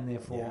often, and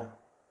therefore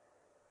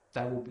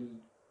they will be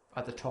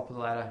at the top of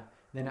the ladder.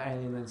 Then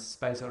Alien and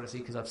Space Odyssey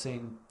because I've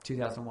seen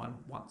 2001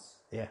 once.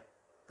 Yeah,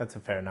 that's a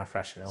fair enough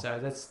rationale. So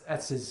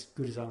that's as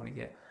good as I'm going to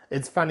get.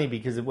 It's funny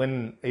because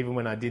even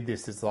when I did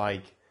this, it's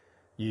like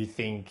you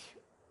think,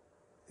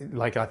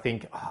 like I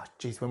think, oh,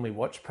 geez, when we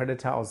watched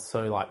Predator, I was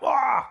so like,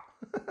 ah,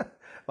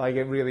 like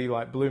it really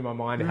like blew my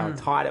mind how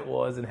tight it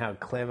was and how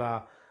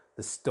clever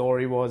the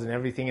story was and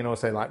everything, and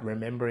also like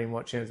remembering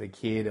watching it as a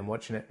kid and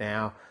watching it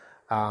now.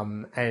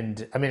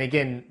 And I mean,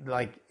 again,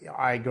 like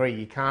I agree,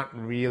 you can't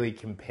really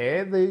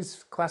compare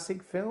these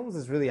classic films.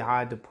 It's really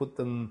hard to put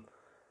them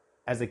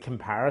as a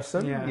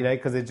comparison, Yeah.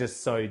 because they're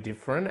just so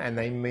different and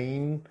they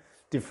mean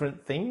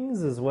different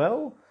things as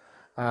well.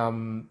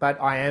 But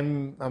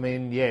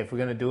if we're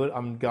going to do it,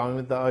 I'm going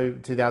with the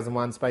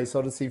 2001 Space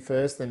Odyssey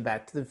first, then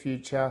Back to the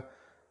Future,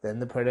 then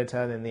the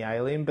Predator, then the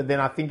Alien. But then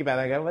I think about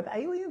it and I go, well, the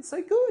Alien's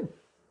so good.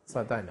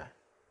 So I don't know.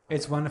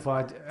 It's wonderful.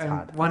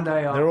 hard. One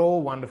day They're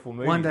all wonderful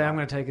movies. One day I'm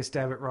going to take a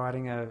stab at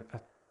writing a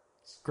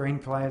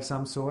screenplay of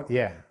some sort.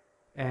 Yeah.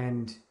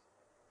 And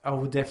I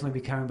will definitely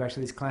be coming back to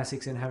these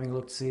classics and having a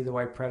look to see the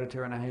way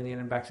Predator and Alien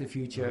and Back to the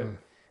Future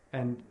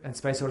and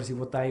Space Odyssey,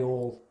 what they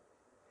all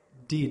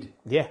did.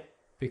 Yeah.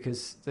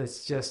 Because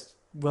it's just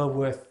well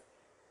worth...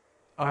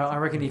 I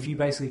reckon if you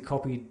basically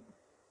copied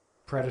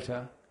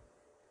Predator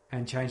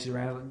and changed it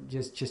around,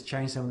 just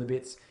change some of the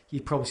bits,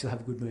 you'd probably still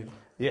have a good movie.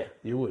 Yeah,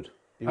 you would.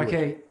 You would.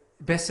 Okay,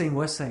 best scene,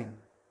 worst scene?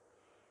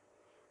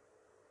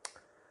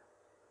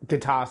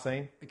 Guitar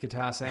scene. The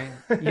guitar scene.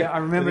 Yeah, I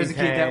remember With as a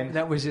his kid hand.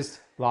 that was just...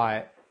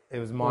 Like, it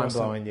was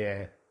mind-blowing,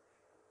 yeah.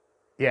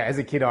 Yeah, as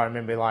a kid, I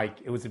remember, like,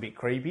 it was a bit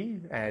creepy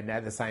and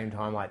at the same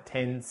time, like,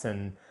 tense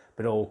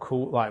but all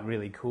cool, like,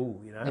 really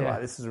cool, Yeah.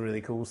 Like, this is a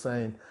really cool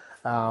scene.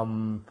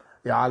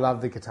 I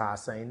love the guitar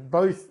scene.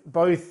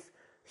 Both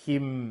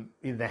him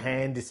in the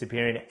hand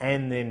disappearing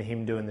and then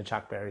him doing the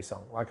Chuck Berry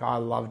song. Like, I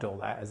loved all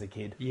that as a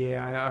kid.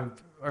 Yeah,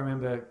 I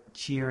remember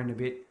cheering a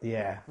bit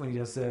Yeah. when he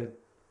does the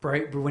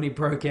break, when he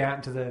broke out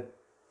into the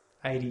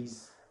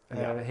 80s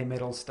hair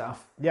metal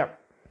stuff. Yep.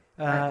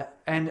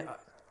 And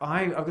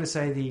I've got to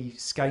say the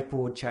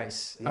skateboard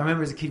chase. I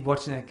remember as a kid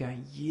watching that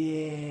going,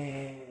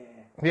 yeah.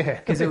 Yeah.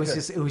 Because it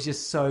was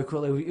just so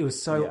cool. It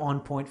was so Yeah.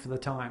 on point for the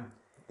time.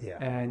 Yeah.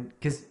 And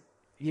because,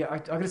 I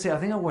got to say, I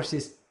think I watched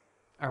this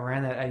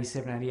around that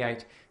 87,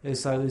 88.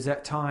 So there was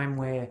that time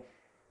where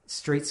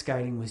street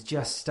skating was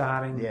just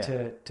starting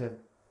to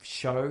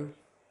show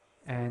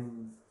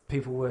and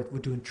people were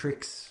doing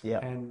tricks. Yeah.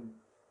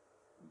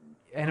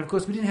 And of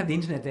course we didn't have the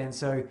internet then,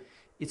 so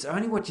it's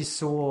only what you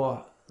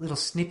saw, little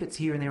snippets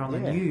here and there on the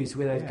news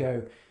where they'd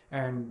go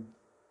and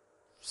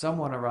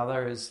someone or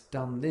other has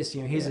done this.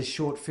 Here's a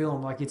short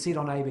film, like you'd see it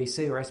on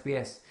ABC or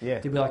SBS. Yeah.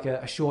 There'd be like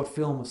a short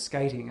film of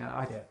skating.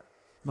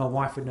 My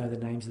wife would know the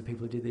names of the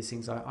people who did these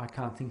things. I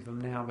can't think of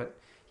them now, but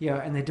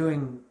and they're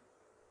doing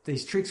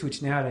these tricks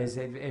which nowadays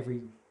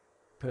every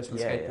person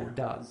with skateboard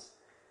does.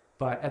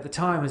 But at the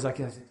time it was like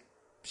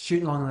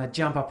shooting along and they'd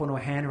jump up onto a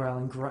handrail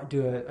and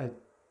do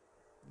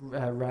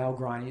a rail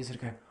grind. You sort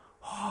of go,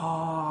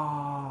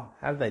 oh,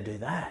 How did they do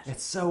that?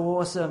 it's so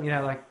awesome.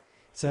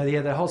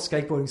 The whole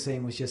skateboarding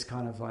scene was just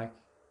kind of like,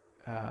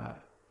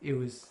 it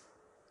was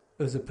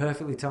a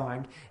perfectly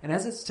timed. And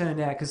as it's turned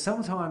out, because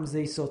sometimes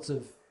these sorts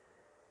of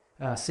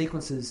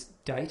sequences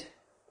date,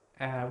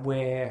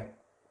 where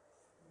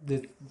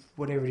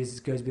whatever it is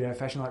goes a bit out of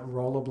fashion, like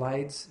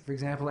rollerblades, for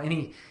example.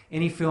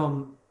 Any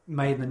film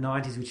made in the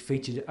 90s which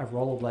featured a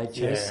rollerblade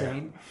chase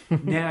scene,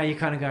 now you're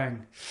kind of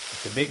going...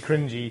 It's a bit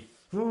cringy.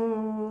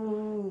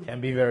 Ooh.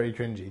 Can be very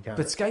cringy, can't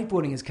But it?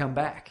 skateboarding has come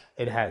back.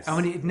 It has. I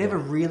mean, it never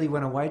really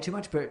went away too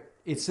much, but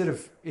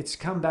it's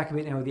come back a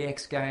bit now with the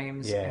X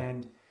Games,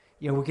 and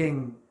we're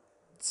getting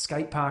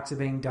skate parks are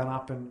being done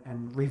up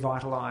and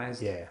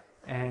revitalized. Yeah.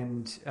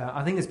 And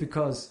I think it's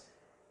because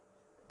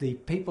the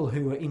people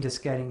who were into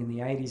skating in the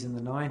 80s and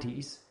the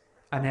 90s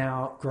are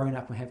now grown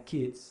up and have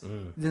kids.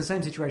 Mm. They're in the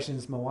same situation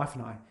as my wife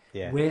and I.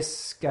 Yeah. We're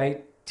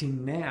skate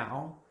collecting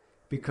now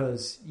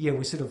because,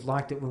 we sort of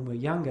liked it when we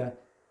were younger,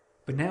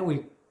 but now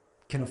we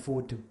can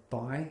afford to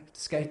buy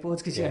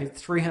skateboards because,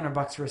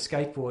 $300 for a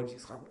skateboard,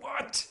 it's like,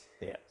 what?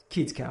 Yeah.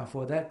 Kids can't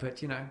afford that,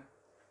 but,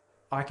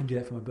 I can do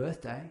that for my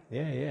birthday.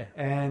 Yeah.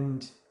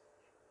 And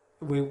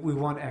we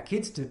want our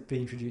kids to be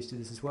introduced to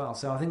this as well.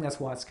 So I think that's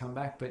why it's come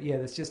back. But,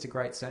 that's just a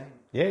great scene.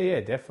 Yeah,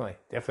 definitely.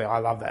 I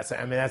love that. So,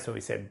 I mean, that's what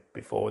we said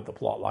before with the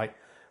plot. Like,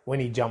 when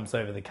he jumps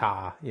over the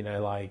car,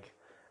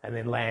 and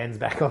then lands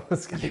back on the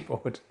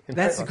skateboard.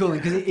 That's the cool thing,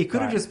 because it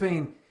could have just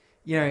been,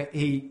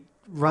 he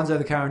runs over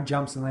the car and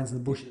jumps and lands in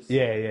the bushes.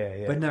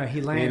 Yeah. But no,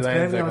 he lands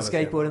perfectly on the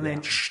skateboard and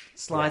then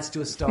slides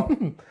to a stop.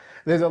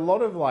 There's a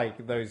lot of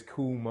those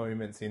cool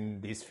moments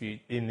in this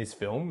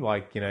film,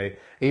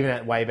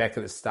 even way back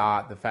at the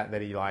start, the fact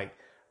that he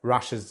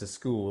rushes to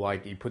school,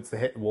 he puts the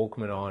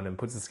Walkman on and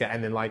puts the skate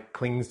and then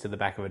clings to the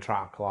back of a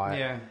truck,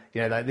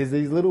 there's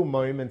these little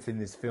moments in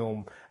this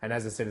film, and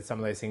as I said, some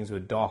of those things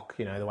with Doc,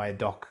 the way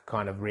Doc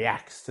kind of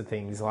reacts to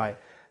things,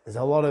 there's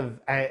a lot of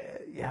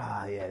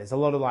there's a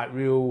lot of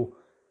real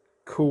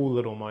cool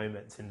little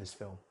moments in this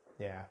film,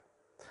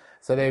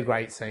 so they're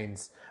great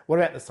scenes. What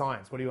about the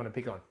science? What do you want to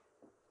pick on?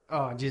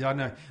 Oh, geez, I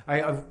know.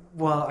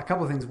 Well, a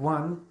couple of things.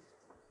 One,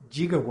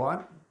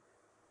 gigawatt,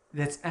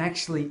 that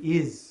actually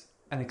is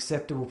an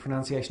acceptable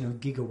pronunciation of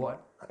gigawatt.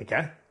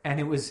 Okay. And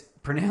it was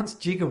pronounced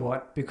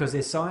gigawatt because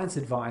their science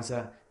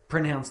advisor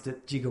pronounced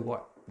it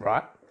gigawatt.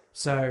 Right.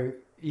 So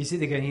you see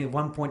they're going here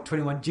 1.21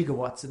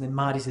 gigawatts, and then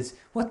Marty says,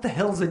 what the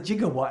hell's a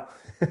gigawatt?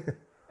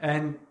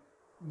 And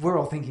we're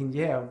all thinking,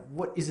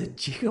 what is a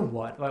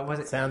gigawatt? Was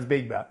it? Sounds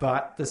big,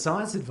 but the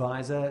science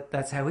advisor,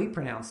 that's how he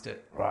pronounced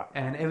it. Right.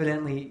 And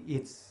evidently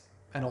it's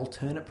an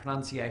alternate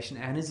pronunciation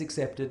and is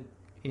accepted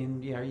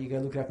in, you go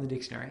look it up in the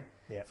dictionary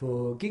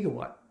for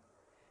gigawatt.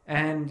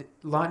 And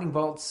lightning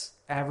bolts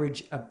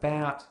average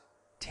about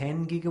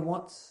 10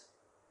 gigawatts,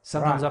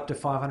 sometimes up to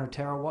 500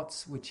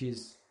 terawatts, which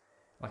is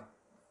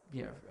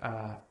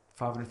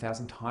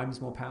 500,000 times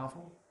more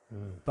powerful.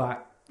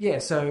 But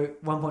so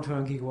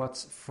 1.21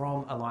 gigawatts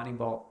from a lightning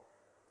bolt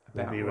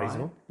about would be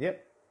reasonable.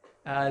 Yep.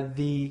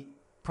 The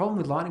problem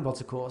with lightning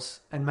bolts, of course,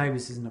 and maybe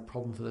this isn't a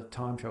problem for the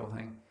time travel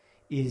thing,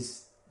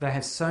 is they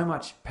have so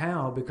much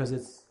power because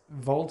it's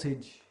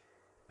voltage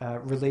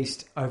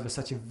released over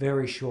such a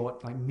very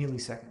short,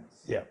 milliseconds.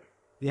 Yeah.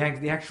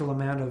 The actual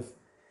amount of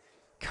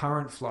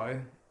current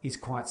flow is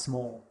quite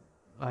small.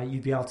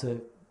 You'd be able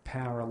to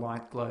power a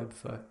light globe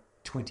for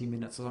 20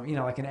 minutes or something,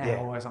 an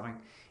hour or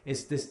something.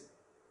 There's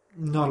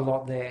not a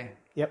lot there.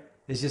 Yep.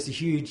 There's just a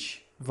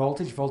huge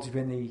voltage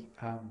being the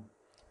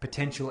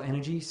potential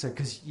energy. So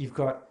because you've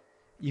got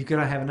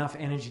to have enough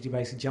energy to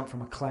basically jump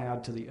from a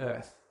cloud to the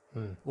Earth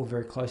or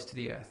very close to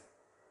the Earth,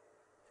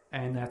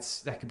 and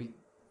that could be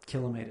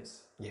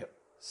kilometers. Yep.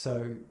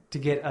 So to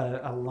get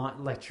a light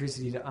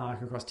electricity to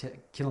arc across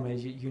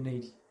kilometers, you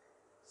need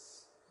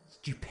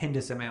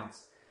stupendous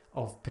amounts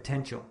of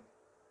potential.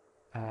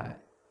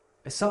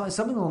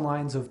 Something along the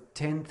lines of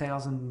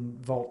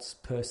 10,000 volts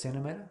per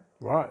centimeter.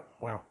 Right.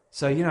 Wow.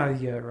 So,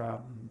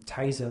 your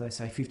taser, they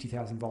say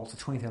 50,000 volts or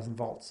 20,000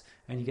 volts,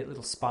 and you get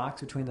little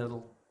sparks between the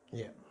little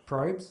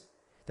probes.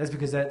 That's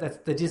because that's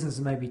the distance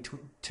is maybe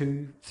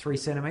 2-3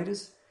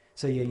 centimeters.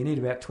 So, you need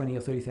about 20 or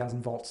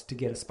 30,000 volts to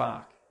get a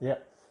spark. Yeah.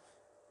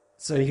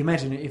 So, you can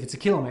imagine if it's a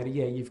kilometer,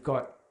 you've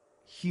got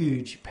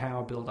huge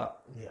power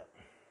build-up. Yeah.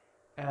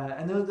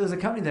 And there's a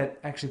company that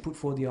actually put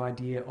forward the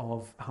idea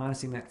of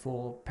harnessing that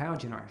for power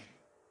generation.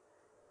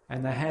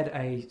 And they had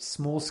a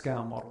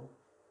small-scale model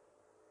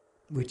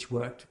which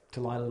worked to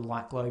light a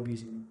light globe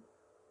using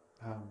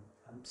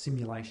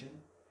simulation.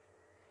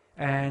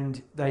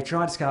 And they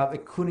tried to scale up. They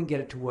couldn't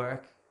get it to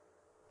work.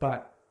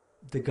 But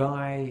the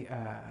guy,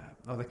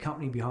 or the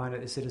company behind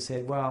it, sort of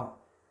said, well,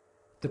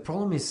 the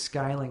problem is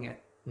scaling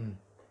it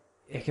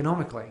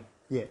economically.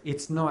 Yeah.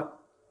 It's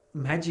not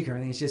magic or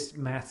anything. It's just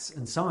maths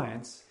and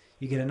science.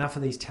 You get enough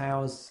of these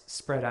towers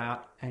spread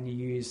out, and you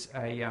use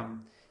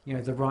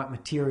the right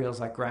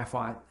materials like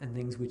graphite and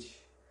things which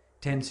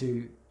tend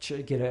to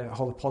get a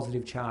hold of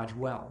positive charge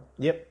well.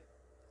 Yep.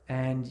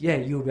 And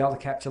you'll be able to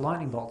capture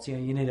lightning bolts. You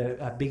need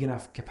a big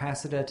enough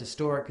capacitor to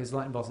store it, because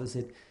lightning bolts, as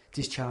I said,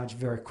 discharge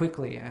very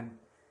quickly, and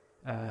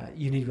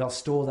you need to be able to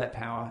store that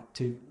power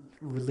to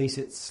release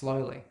it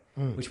slowly,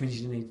 which means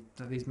you need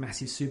these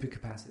massive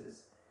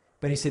supercapacitors.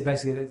 But he said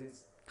basically that it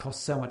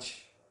costs so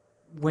much,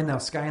 when they were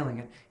scaling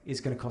it, it's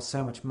going to cost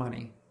so much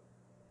money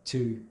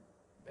to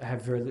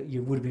have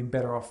you would have been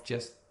better off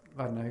just,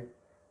 I don't know,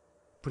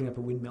 putting up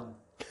a windmill.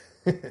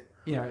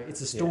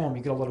 It's a storm,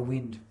 you get a lot of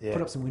wind. Yeah.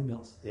 Put up some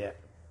windmills. Yeah.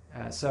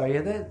 I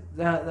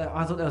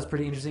thought that was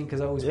pretty interesting, because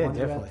I always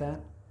wondered about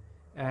that.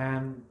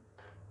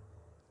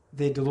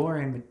 The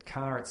DeLorean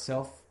car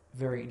itself,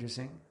 very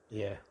interesting.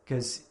 Yeah.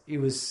 Because it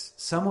was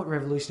somewhat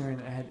revolutionary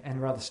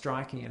and rather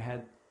striking. It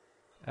had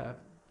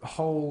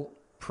whole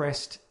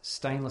pressed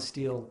stainless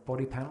steel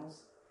body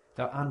panels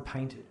that were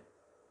unpainted.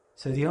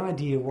 So the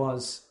idea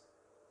was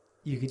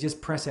you could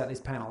just press out these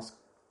panels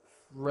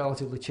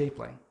relatively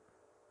cheaply,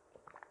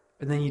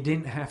 and then you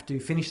didn't have to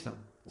finish them.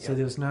 So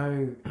there was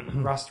no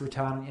rust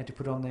retardant you had to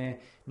put on there,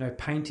 no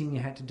painting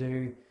you had to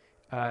do,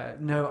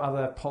 no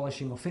other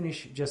polishing or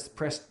finish, just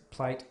pressed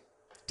plate,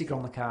 stick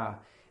on the car,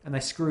 and they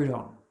screwed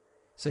on.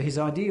 So his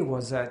idea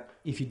was that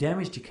if you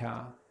damaged your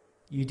car,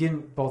 you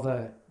didn't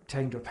bother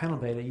taking to a panel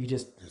beater, you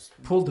just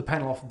pulled the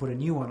panel off and put a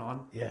new one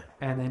on,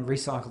 and then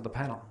recycled the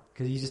panel.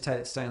 Because you just take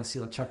that stainless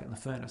steel and chuck it in the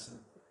furnace and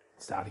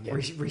start again,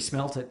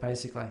 re-smelt it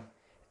basically.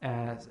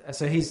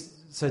 So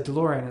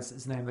DeLorean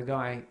is the name of the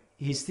guy.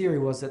 His theory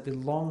was that the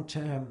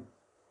long-term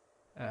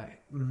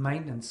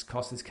maintenance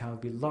cost of this car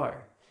would be low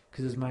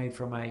because it was made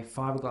from a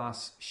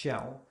fiberglass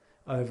shell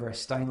over a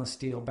stainless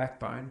steel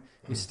backbone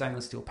with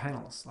stainless steel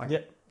panels.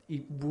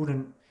 It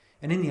wouldn't.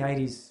 And in the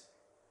 80s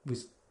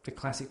was the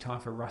classic time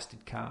for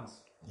rusted cars.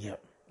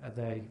 Yep.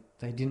 They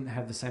didn't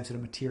have the same sort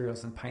of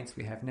materials and paints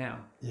we have now.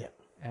 Yep.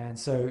 And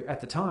so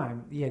at the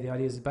time, the idea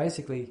is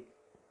basically,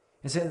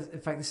 in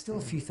fact, there's still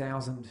a few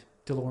thousand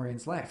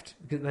DeLoreans left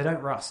because they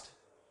don't rust.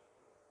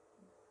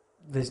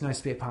 There's no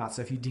spare parts,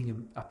 so if you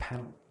ding a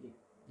panel,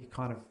 you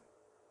kind of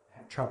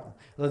have trouble.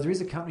 Although there is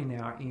a company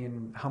now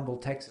in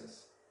Humboldt,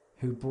 Texas,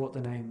 who bought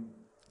the name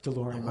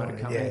DeLorean Motor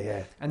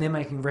Company, and they're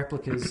making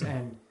replicas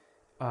and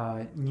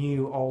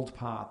new old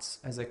parts,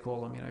 as they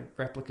call them,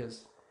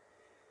 replicas.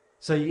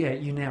 So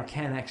you now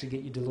can actually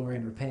get your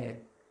DeLorean repaired,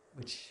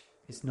 which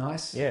is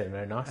nice. Yeah,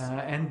 very nice.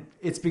 And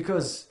it's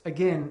because,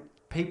 again,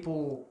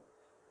 people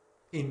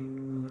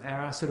in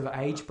our sort of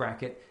age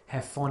bracket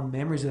have fond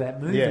memories of that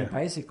movie,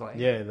 basically.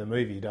 Yeah, the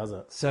movie does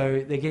it.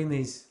 So they're getting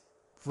these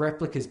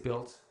replicas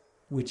built,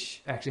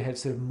 which actually have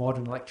sort of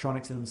modern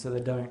electronics in them, so they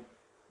don't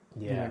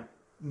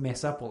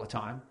mess up all the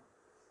time.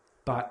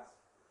 But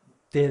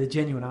they're the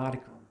genuine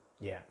article.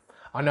 Yeah.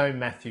 I know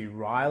Matthew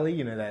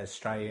Riley, that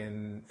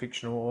Australian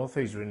fictional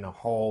author. He's written a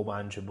whole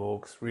bunch of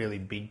books, really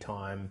big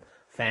time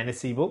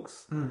fantasy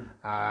books. And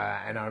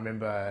I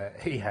remember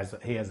he has a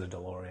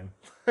DeLorean,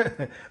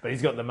 but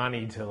he's got the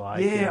money to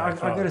I've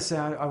got to say,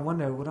 I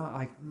wonder would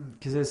I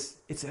because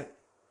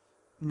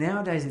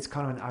nowadays it's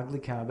kind of an ugly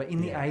car, but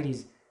in the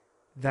 80s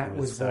that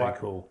was so what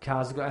cool.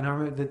 Cars got. And I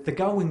remember the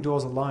gull wing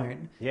doors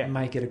alone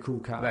make it a cool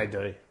car. They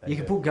do. You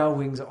can put gull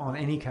wings on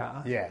any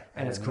car,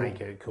 and it's cool.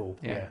 Make it cool.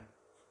 Yeah.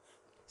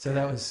 So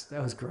that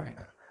was great.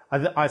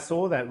 I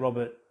saw that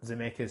Robert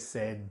Zemeckis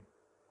said,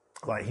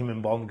 like him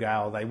and Bob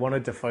Gale, they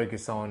wanted to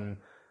focus on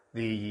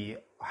the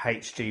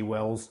H.G.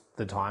 Wells,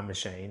 The Time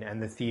Machine,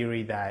 and the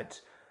theory that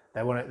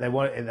they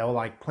were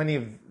like plenty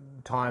of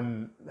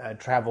time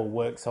travel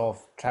works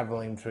off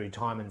traveling through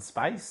time and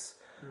space,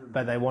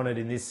 but they wanted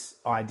in this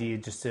idea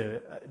just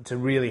to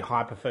really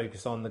hyper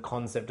focus on the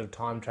concept of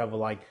time travel,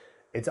 like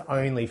it's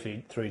only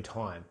through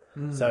time.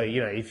 So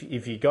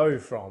if you go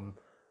from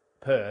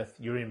Perth,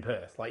 you're in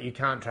Perth. Like you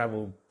can't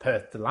travel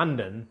Perth to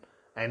London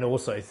and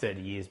also 30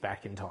 years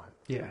back in time.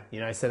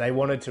 Yeah. So they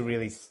wanted to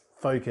really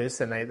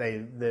focus, and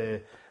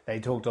they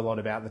talked a lot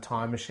about the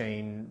time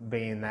machine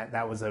being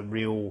that was a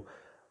real,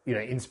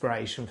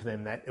 inspiration for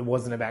them, that it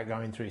wasn't about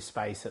going through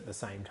space at the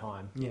same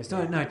time. Yeah, it's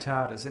no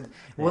TARDIS. And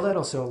that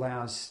also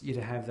allows you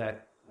to have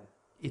that,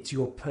 it's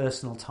your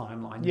personal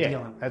timeline you're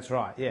dealing with. That's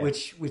right. Yeah.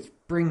 Which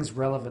brings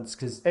relevance,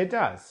 because it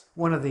does.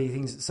 One of the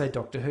things, say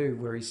Doctor Who,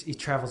 where he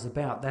travels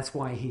about, that's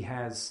why he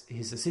has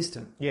his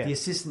assistant. Yeah. The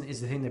assistant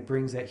is the thing that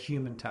brings that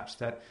human touch,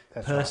 that's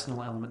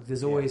personal element.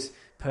 There's always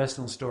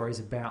personal stories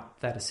about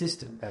that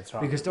assistant. That's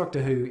right. Because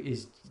Doctor Who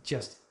is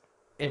just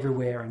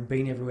everywhere and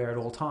been everywhere at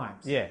all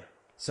times. Yeah.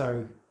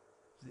 So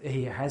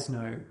he has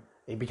no...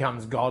 He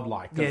becomes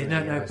godlike.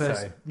 No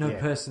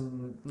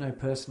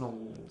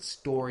personal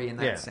story in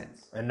that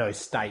sense, and no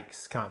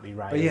stakes can't be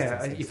raised.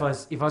 But if I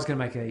was going to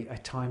make a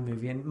time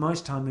movie, and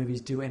most time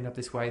movies do end up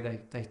this way,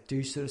 they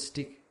do sort of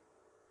stick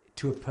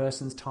to a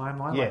person's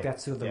timeline, like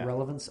that's sort of the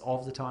relevance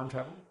of the time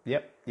travel.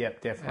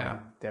 Yep,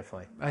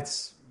 definitely.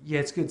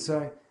 It's good.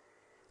 So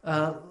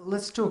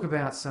let's talk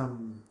about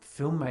some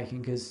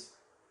filmmaking, because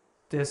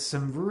there's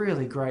some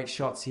really great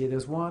shots here.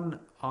 There's one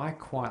I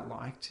quite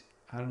liked.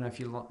 I don't know if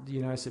you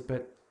notice it,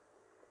 but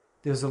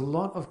there's a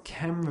lot of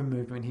camera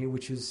movement here,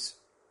 which is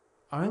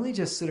only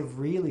just sort of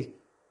really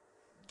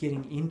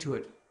getting into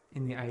it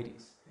in the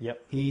 80s.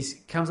 Yep. He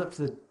comes up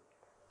to the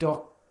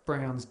Doc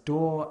Brown's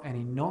door and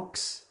he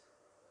knocks,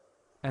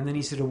 and then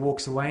he sort of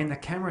walks away, and the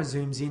camera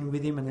zooms in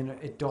with him, and then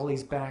it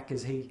dollies back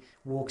as he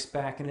walks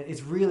back, and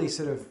it's really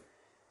sort of,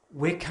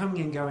 we're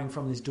coming and going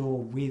from this door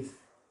with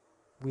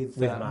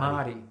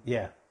Marty.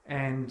 Yeah.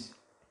 And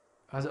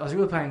I was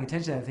really paying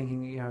attention to that,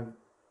 thinking,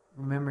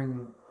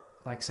 remembering,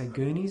 like, say,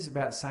 Goonies,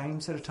 about the same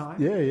sort of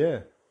time. Yeah.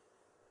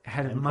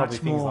 Had and a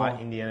much more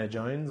like Indiana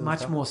Jones,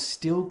 much more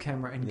still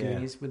camera in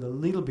Goonies with a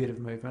little bit of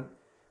movement,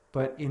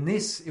 but in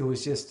this it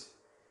was just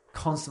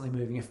constantly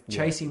moving.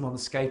 Chasing him on the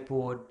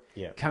skateboard,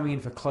 coming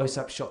in for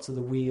close-up shots of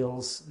the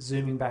wheels,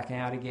 zooming back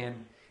out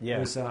again.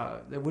 Yeah,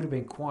 there would have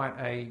been quite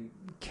a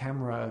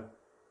camera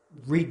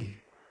rig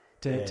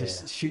to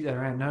shoot that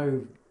around.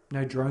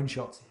 No drone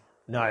shots.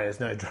 No, there's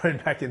no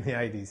drone back in the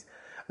 80s.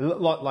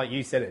 Like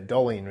you said,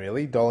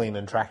 dollying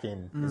and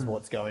tracking is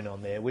what's going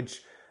on there,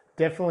 which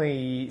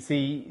definitely,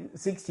 see,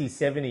 60s,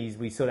 70s,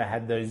 we sort of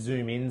had those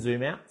zoom in,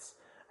 zoom outs,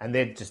 and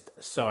they're just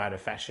so out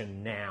of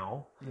fashion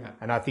now. Yeah.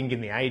 And I think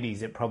in the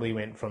 80s, it probably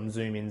went from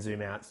zoom in,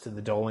 zoom outs to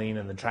the dollying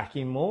and the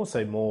tracking more.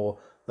 So more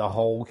the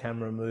whole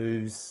camera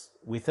moves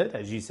with it.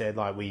 As you said,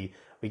 like we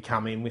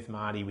come in with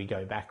Marty, we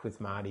go back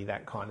with Marty,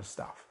 that kind of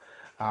stuff.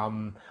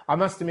 I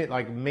must admit,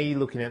 like me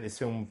looking at this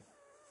film,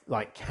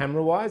 like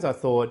camera-wise, I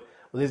thought,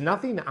 well, there's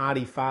nothing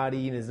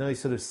arty-farty, there's no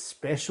sort of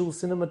special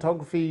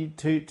cinematography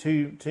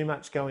too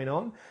much going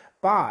on.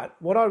 But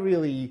what I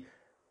really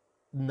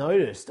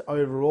noticed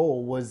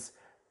overall was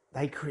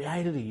they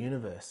created a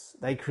universe.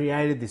 They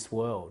created this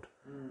world.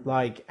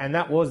 Like, and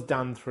that was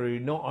done through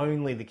not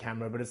only the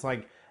camera, but it's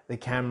like the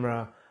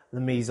camera, the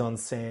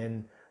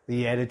mise-en-scène,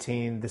 the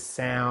editing, the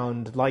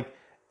sound. Like,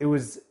 it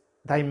was,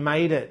 they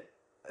made it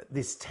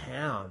this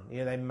town. You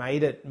know, they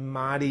made it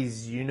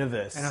Marty's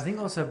universe. And I think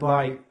also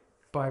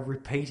by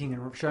repeating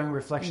and showing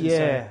reflections.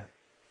 Yeah. So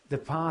the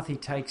path he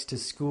takes to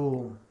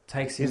school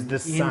takes him the in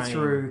same.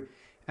 Through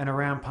and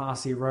around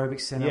past the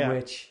aerobics centre,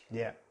 which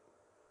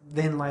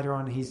then later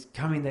on he's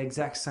coming the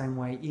exact same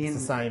way in. It's the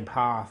same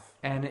path.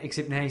 And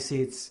except now you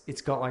see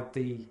it's got like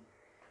the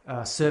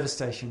service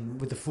station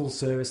with the full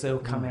service. They'll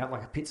come out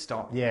like a pit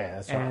stop. Yeah,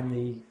 that's right.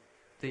 And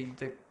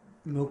the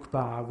milk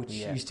bar, which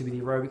used to be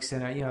the aerobics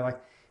centre, you know,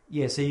 like,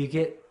 so you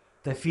get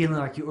the feeling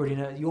like you already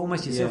know, you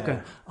almost yourself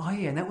going, oh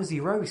yeah, and that was the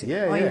aerobics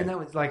centre. And that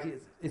was like,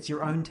 it's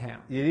your own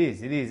town. It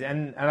is.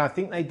 And I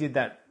think they did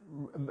that,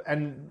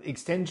 and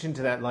extension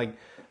to that, like,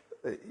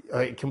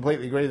 I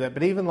completely agree with that.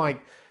 But even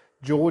like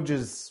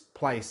George's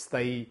place,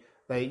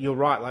 you're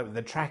right, like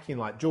the tracking,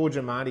 like George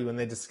and Marty, when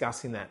they're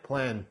discussing that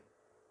plan,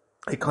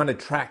 it kind of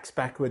tracks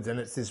backwards, and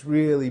it's this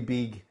really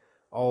big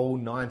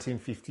old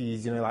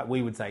 1950s, you know, like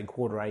we would say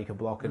quarter acre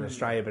block in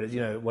Australia, but it's,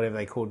 you know, whatever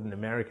they called it in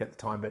America at the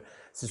time. But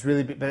it's this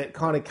really big, but it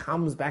kind of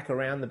comes back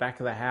around the back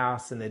of the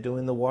house, and they're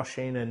doing the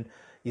washing, and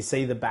you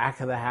see the back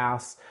of the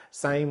house.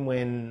 Same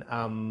when,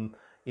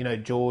 you know,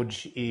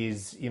 George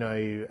is, you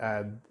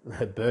know,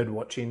 bird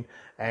watching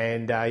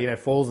and, you know,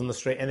 falls in the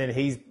street, and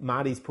then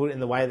Marty's put in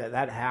the way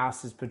that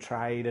house is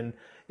portrayed. And,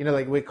 you know,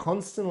 like we're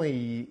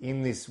constantly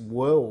in this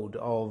world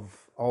of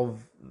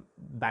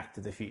Back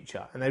to the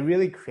Future, and they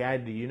really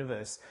created a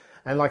universe.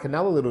 And like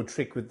another little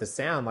trick with the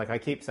sound, like I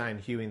keep saying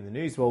Huey in the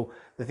News. Well,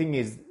 the thing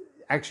is,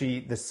 actually,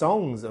 the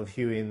songs of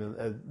Huey in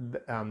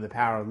the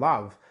Power of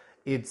Love,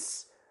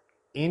 it's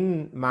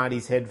in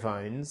Marty's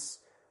headphones,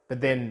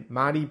 but then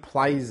Marty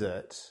plays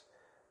it,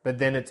 but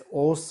then it's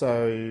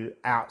also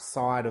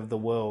outside of the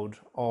world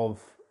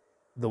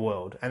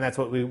and that's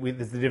what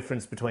there's the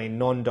difference between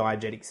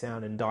non-diegetic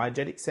sound and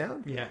diegetic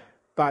sound. Yeah.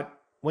 But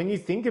when you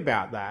think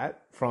about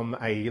that from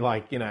a,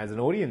 like, you know, as an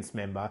audience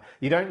member,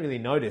 you don't really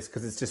notice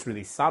because it's just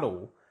really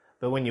subtle.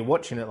 But when you're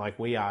watching it like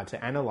we are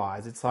to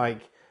analyze, it's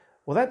like,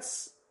 well,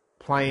 that's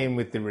playing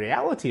with the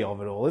reality of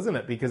it all, isn't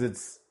it? Because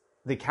it's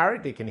the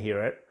character can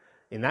hear it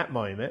in that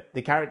moment.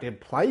 The character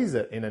plays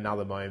it in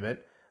another moment,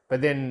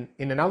 but then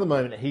in another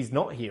moment, he's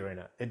not hearing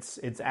it.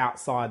 It's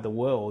outside the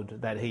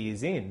world that he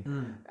is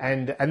in.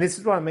 And this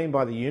is what I mean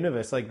by the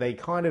universe. Like they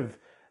kind of,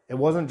 it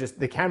wasn't just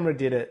the camera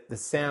did it, the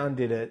sound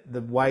did it,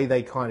 the way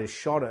they kind of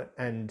shot it,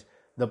 and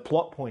the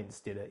plot points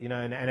did it, you know.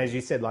 And as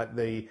you said, like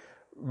the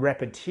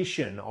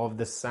repetition of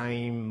the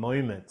same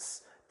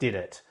moments did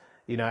it,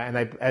 you know. And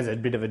they, as a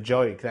bit of a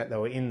joke, that they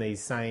were in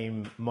these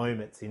same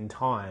moments in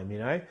time, you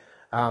know.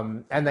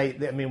 And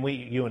I mean,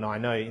 you and I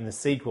know in the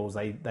sequels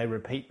they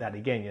repeat that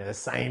again. You know, the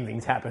same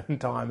things happen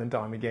time and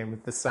time again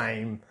with the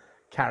same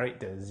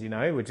characters, you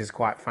know, which is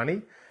quite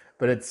funny.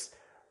 But it's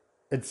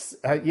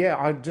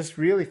I just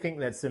really think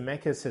that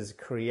Zemeckis has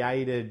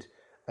created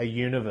a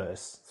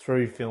universe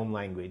through film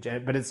language,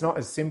 but it's not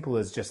as simple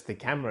as just the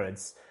camera.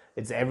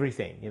 It's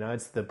everything, you know.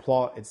 It's the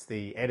plot, it's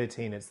the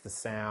editing, it's the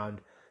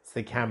sound, it's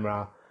the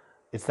camera,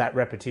 it's that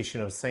repetition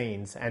of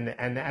scenes, and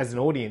as an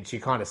audience,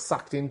 you're kind of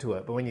sucked into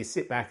it. But when you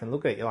sit back and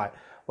look at it, you're like,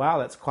 wow,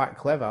 that's quite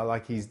clever.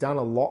 Like he's done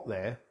a lot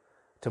there,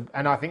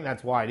 and I think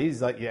that's why it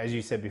is. Like as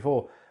you said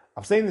before,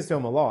 I've seen this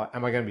film a lot.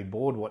 Am I going to be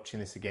bored watching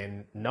this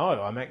again?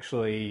 No, I'm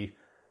actually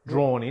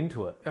drawn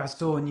into it. I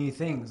saw new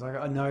things. Like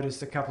I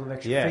noticed a couple of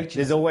extra features.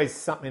 There's always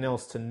something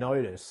else to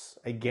notice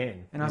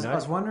again. And I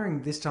was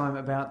wondering this time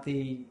about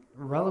the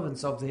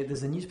relevance of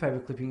there's a newspaper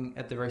clipping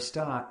at the very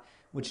start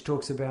which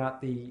talks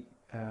about the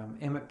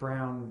Emmett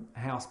Brown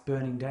house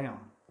burning down.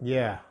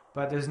 Yeah.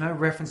 But there's no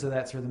reference to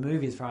that through the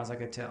movie as far as I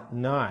could tell.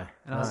 No.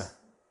 And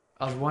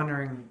I was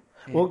wondering...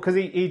 Yeah. Well,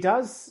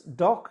 because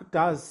Doc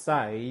does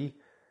say...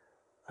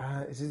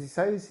 does he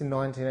say this in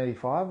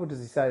 1985 or does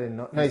he say it in...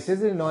 No, he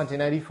says it in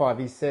 1985.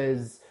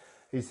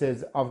 He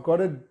says, I've got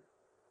to...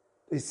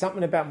 There's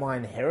something about my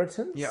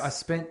inheritance. Yeah, I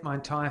spent my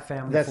entire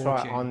family That's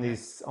fortune.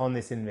 Right, on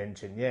this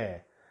invention, yeah.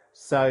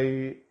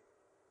 So...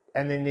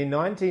 And then in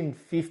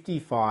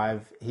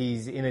 1955,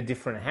 he's in a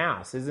different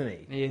house, isn't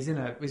he? Yeah,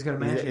 he's got a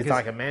mansion. It's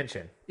like a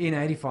mansion. In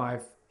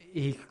 85,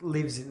 he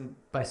lives in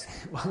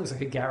basically, well, it looks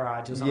like a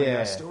garage or something,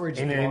 a storage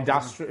in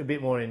a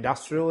bit more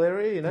industrial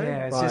area, you know?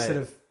 Yeah, it's just sort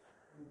of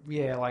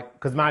like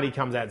Because Marty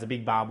comes out, it's a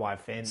big barbed wire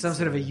fence. some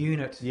sort of a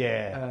unit.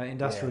 Yeah.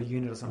 Industrial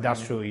unit or something.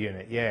 Industrial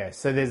unit, yeah.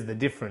 So there's the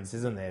difference,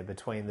 isn't there,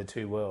 between the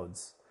two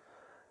worlds?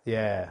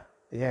 Yeah.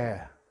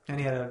 Yeah. And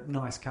he had a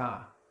nice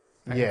car.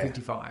 Back Yeah. in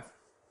 55.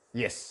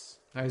 Yes.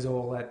 It was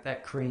all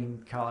that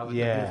cream colour with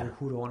Yeah. the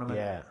beautiful hood ornament.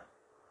 Yeah.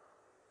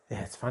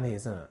 Yeah, it's funny,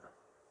 isn't it?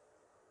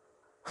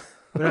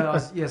 But I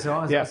was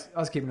Yeah. I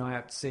was keeping an eye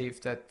out to see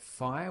if that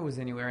fire was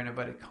anywhere in it,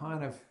 but it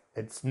kind of...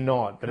 It's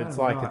not, but Kind it's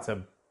of like not.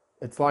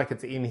 it's like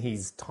it's in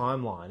his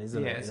timeline,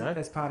 isn't Yeah, it? You know?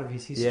 that's part of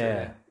his history.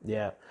 Yeah,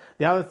 yeah.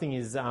 The other thing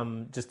is,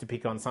 just to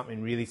pick on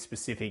something really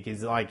specific,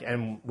 is like,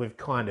 and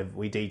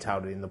we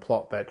detailed it in the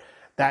plot, but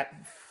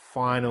that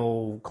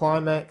final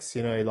climax,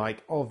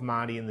 like of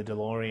Marty and the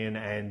DeLorean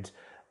and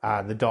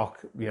the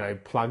Doc,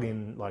 plug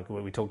in, like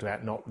what we talked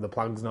about, not the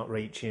plugs not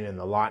reaching and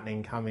the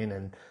lightning coming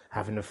and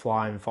having to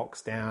fly and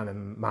Fox down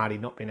and Marty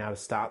not being able to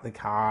start the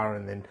car,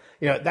 and then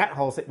that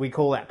whole we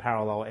call that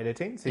parallel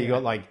editing. So you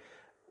got like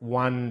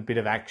one bit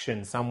of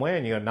action somewhere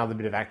and you got another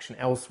bit of action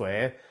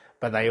elsewhere,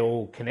 but they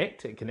all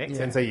connect. It connects,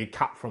 and so you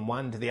cut from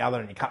one to the other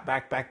and you cut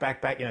back,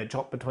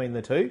 chop between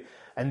the two.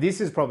 And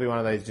this is probably one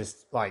of those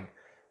just like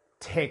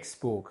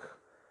textbook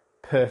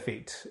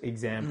perfect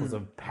examples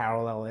of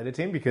parallel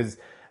editing, because,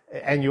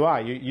 and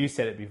you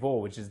said it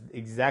before, which is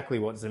exactly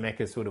what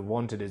Zemeckis would have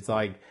wanted. It's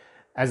like,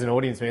 as an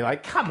audience, being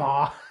like, come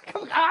on,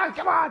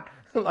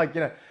 like,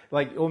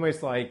 like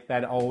almost like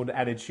that old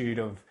attitude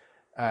of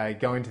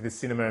going to the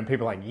cinema and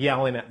people like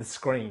yelling at the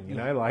screen,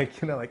 like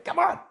come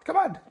on,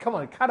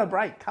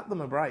 cut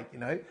them a break,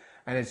 and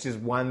it's just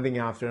one thing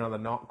after another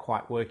not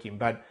quite working.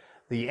 But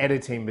the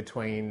editing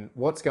between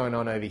what's going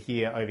on over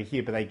here,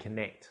 but they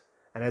connect.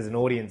 And as an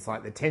audience,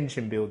 like the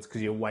tension builds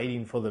because you're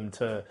waiting for them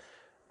to,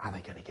 are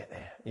they going to get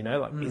there?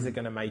 Is it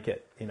going to make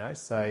it?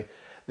 So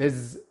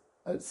there's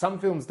some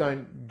films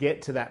don't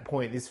get to that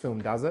point. This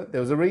film does it. There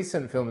was a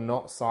recent film,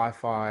 not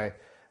sci-fi,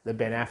 the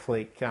Ben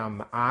Affleck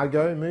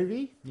Argo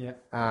movie. Yeah.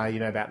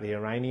 About the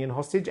Iranian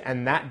hostage,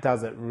 and that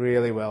does it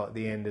really well at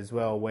the end as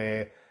well,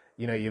 where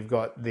you've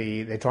got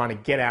they're trying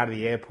to get out of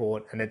the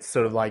airport, and it's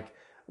sort of like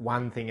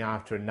one thing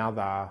after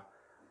another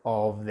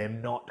of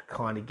them not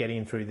kind of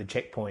getting through the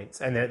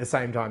checkpoints. And then at the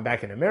same time,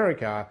 back in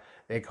America,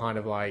 they're kind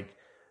of like,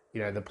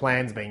 the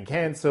plan's been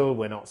cancelled,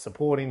 we're not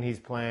supporting his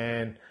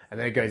plan. And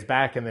then it goes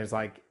back and there's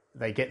like,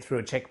 they get through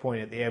a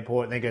checkpoint at the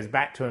airport and then it goes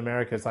back to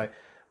America. It's like,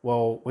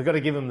 well, we've got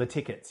to give them the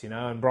tickets,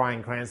 and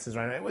Bryan Cranston's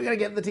running, we're going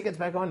to get the tickets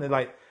back on. They're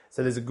like,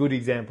 so there's a good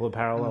example of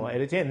parallel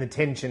editing, and the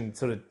tension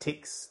sort of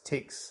ticks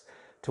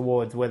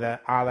towards whether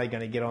are they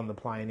going to get on the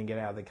plane and get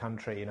out of the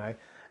country,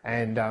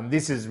 And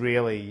this is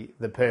really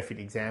the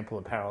perfect example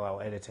of parallel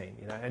editing,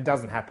 and it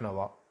doesn't happen a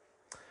lot.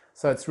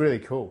 So it's really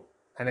cool.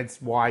 And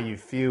it's why you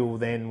feel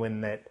then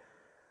when that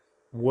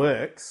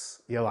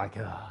works, you're like,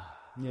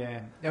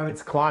 Yeah. No,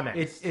 it's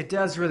climax. It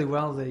does really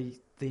well,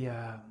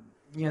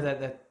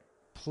 that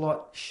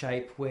plot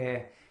shape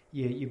where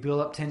you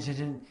build up tension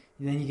and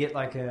then you get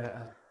like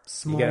a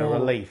small... You get a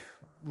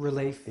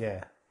relief.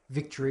 Yeah.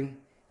 Victory.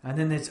 And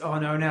then there's, oh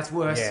no, now it's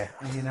worse. Yeah.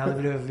 And then another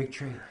bit of a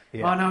victory.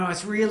 Yeah. Oh no,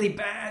 it's really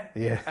bad.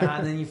 Yeah.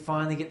 And then you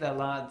finally get that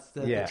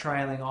the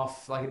trailing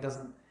off, like it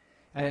doesn't,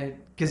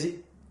 because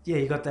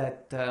you got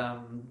that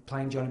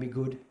playing Johnny Be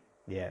Good.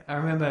 Yeah. I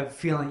remember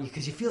feeling,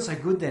 because you feel so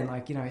good then,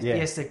 like,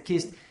 yes, they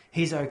kissed,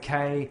 he's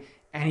okay,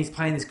 and he's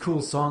playing this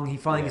cool song, he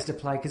finally gets to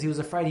play, because he was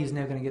afraid he was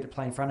never going to get to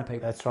play in front of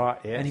people. That's right,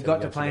 yeah. And he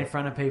got to play in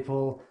front of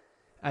people,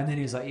 and then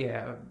he was like,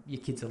 yeah, your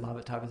kids will love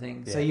it type of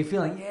thing. Yeah. So you're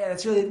feeling, yeah,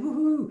 that's really,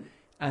 woohoo.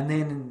 And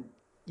then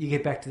you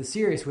get back to the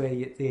serious where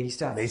he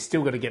starts... They've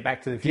still got to get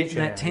back to the future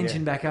getting that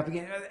tension back up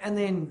again. And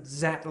then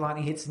zap, the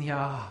lightning hits, and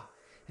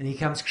and he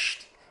comes,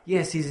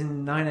 yes, he's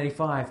in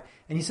 1985.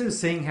 And you're sort of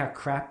seeing how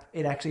crap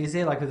it actually is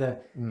there, like with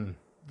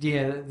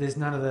there's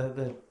none of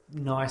the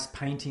nice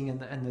painting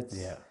and it's...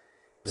 Yeah.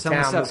 Some of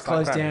the stuff's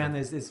closed down.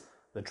 There's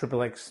the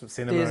Triple X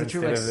cinema. There's a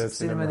Triple X the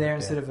cinema there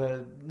instead of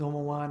a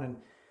normal one.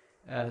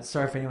 And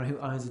sorry for anyone who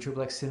owns a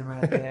Triple X cinema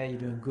out there. You're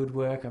doing good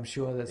work. I'm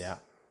sure that's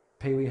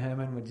Pee Wee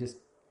Herman would just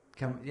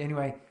come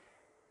anyway.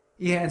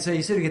 Yeah, and so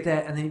you sort of get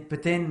that,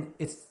 but then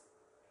it's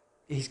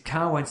his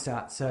car won't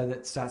start, so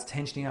that starts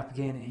tensioning up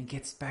again, and he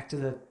gets back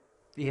to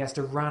he has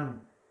to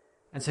run,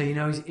 and so he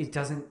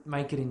doesn't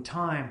make it in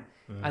time,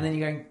 and then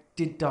you're going,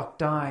 did Doc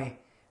die?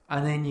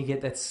 And then you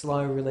get that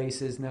slow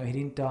releases. No, he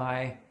didn't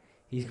die.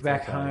 He's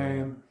back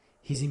home.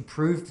 He's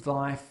improved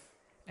life,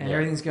 and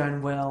everything's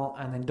going well.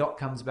 And then Doc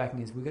comes back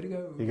and goes, "We got to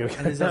go."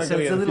 And it's a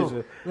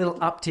little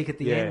uptick at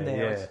the end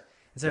there. Yeah.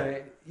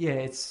 So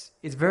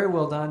it's very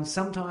well done.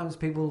 Sometimes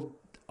people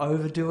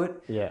overdo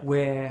it,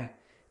 where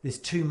there's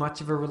too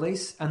much of a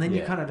release, and then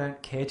you kind of don't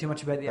care too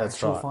much about the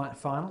actual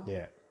final.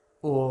 Yeah.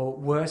 Or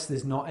worse,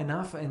 there's not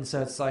enough, and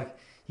so it's like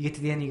you get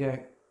to the end, you go,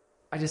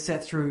 "I just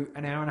sat through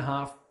an hour and a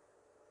half."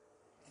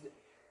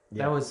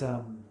 Yeah. That was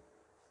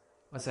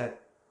what's that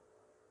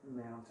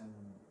mountain?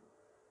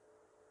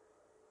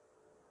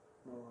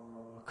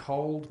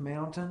 Cold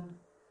Mountain.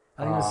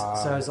 I think it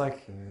was. So it's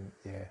like,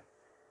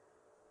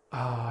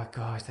 oh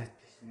gosh, that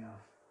pissed me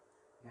off.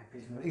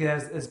 Yeah,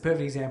 it's a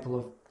perfect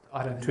example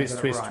I don't think Twist, I got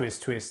it twist, right.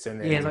 twist, twist,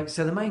 and then Yeah, like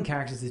so the main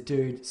character is this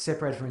dude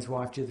separated from his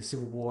wife due to the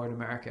Civil War in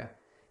America,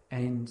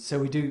 and so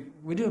we're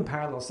doing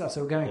parallel stuff.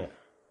 So we're going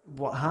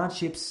what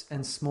hardships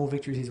and small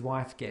victories his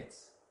wife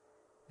gets.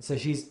 So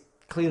she's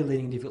clearly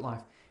leading a different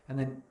life, and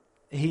then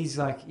he's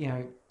like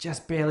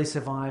just barely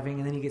surviving,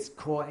 and then he gets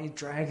caught. And he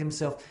drags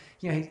himself.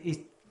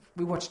 We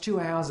watched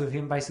 2 hours of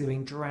him basically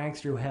being dragged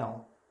through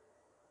hell,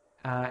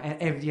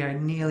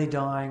 and nearly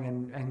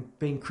dying and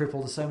being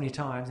crippled so many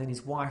times, and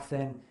his wife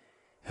then.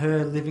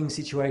 Her living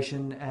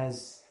situation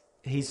as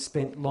he's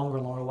spent longer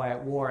and longer away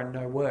at war and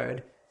no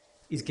word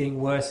is getting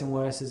worse and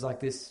worse as like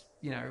this,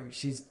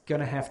 she's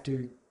going to have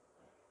to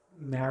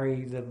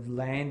marry the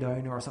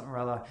landowner or something or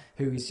other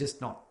who is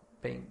just not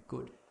being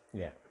good.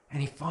 Yeah.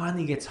 And he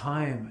finally gets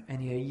home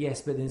and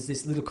yes, but there's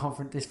this little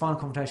this final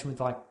confrontation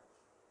with like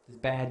this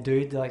bad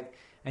dude, like,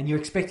 and you're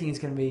expecting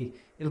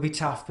it'll be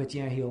tough, but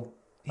he'll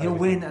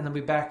win and they'll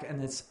be back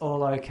and it's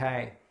all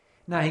okay.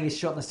 No, he gets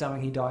shot in the stomach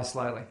and he dies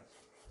slowly.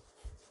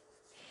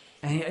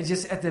 And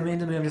just at the end of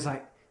the movie, I'm just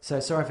like, so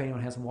sorry if anyone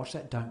hasn't watched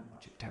that. Don't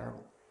watch it.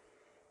 Terrible.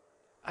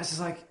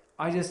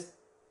 I just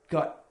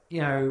got,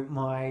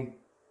 my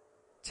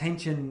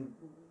tension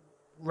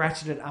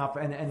ratcheted up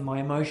and my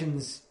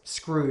emotions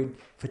screwed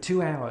for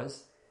 2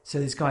 hours. So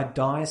this guy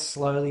dies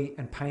slowly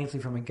and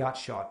painfully from a gut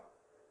shot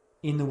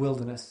in the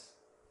wilderness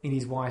in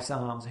his wife's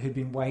arms, who'd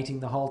been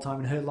waiting the whole time,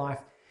 and her life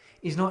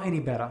is not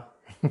any better.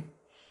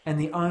 And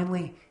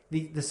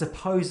the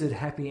supposed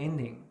happy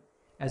ending,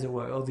 as it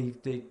were, or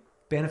the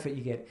benefit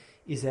you get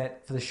is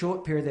that for the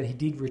short period that he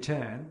did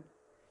return,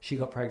 she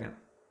got pregnant.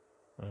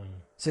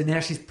 So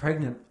now she's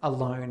pregnant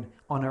alone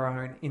on her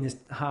own in this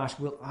harsh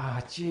will.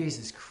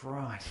 Jesus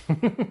Christ!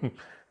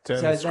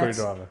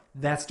 Screwdriver.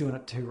 That's doing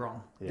it too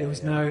wrong. Yeah, there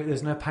was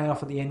no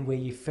payoff at the end where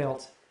you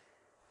felt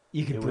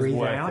you could It was breathe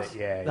worth out. it,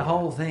 yeah, the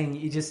whole thing.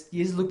 You just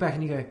look back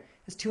and you go,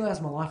 "There's 2 hours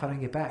of my life I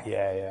don't get back."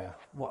 Yeah.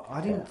 Well, I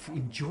didn't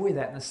enjoy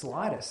that in the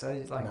slightest. So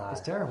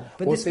it's terrible.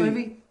 But Well, this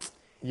movie, at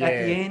the Yeah.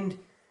 end.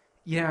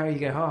 You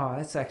go, oh,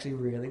 that's actually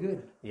really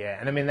good. Yeah,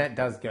 and I mean, that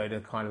does go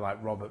to kind of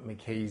like Robert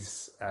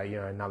McKee's,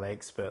 another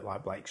expert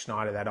like Blake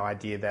Schneider, that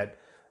idea that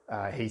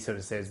he sort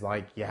of says,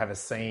 like, you have a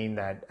scene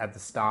that at the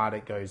start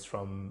it goes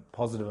from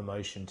positive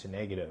emotion to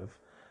negative,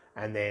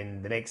 and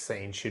then the next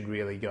scene should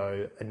really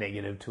go a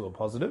negative to a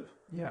positive.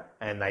 Yeah.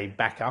 And they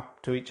back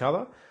up to each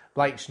other.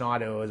 Blake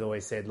Schneider has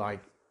always said,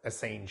 like, a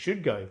scene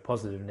should go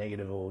positive,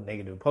 negative, or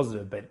negative,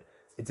 positive, but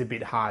it's a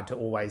bit hard to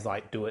always,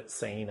 like, do it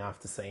scene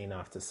after scene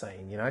after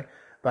scene,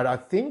 But I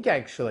think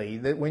actually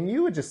that when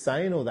you were just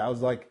saying all that, I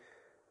was like,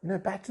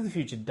 Back to the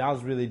Future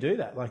does really do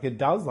that. Like it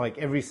does, like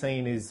every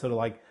scene is sort of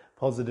like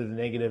positive to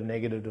negative,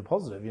 negative to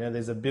positive.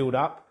 There's a build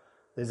up.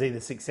 There's either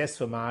success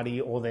for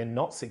Marty or then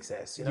not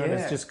success. And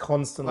it's just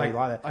constantly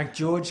like that. Like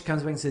George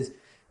comes back and says,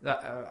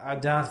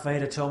 Darth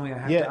Vader told me I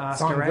have to ask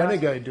so her I'm going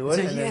to out. go do it.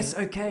 So and yes,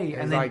 then, okay.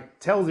 And then like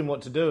tells him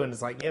what to do, and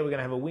it's like, yeah, we're going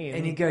to have a win.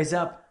 And he goes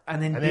up,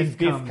 and then Biff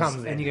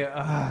comes and you go,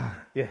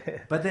 Yeah.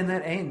 But then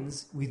that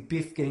ends with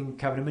Biff getting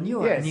covered in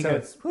manure. Yeah, and you so go,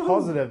 it's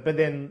positive, but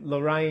then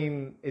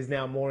Lorraine is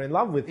now more in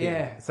love with him.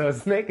 Yeah. So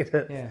it's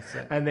negative. Yeah,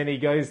 And then he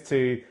goes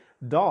to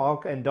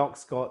Doc, and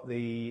Doc's got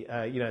the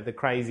the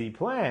crazy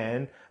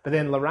plan, but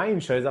then Lorraine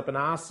shows up and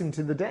asks him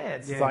to the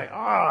dance. Yeah. It's like,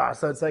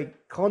 so it's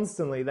like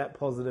constantly that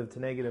positive to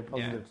negative,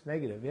 positive to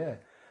negative, yeah.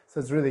 So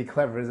it's really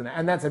clever, isn't it?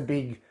 And that's a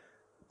big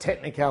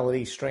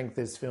technicality strength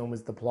this film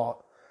is the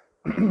plot.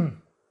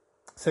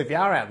 So if you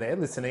are out there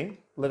listening,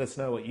 let us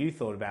know what you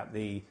thought about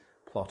the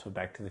plot of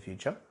Back to the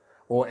Future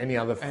or any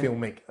other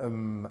filmic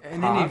and parts.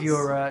 any of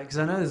your, because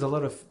I know there's a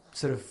lot of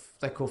sort of,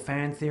 they call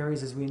fan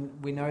theories as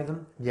we know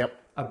them. Yep.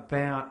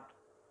 About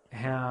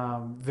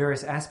how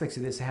various aspects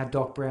of this, how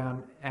Doc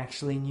Brown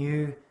actually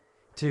knew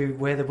to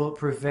wear the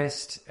bulletproof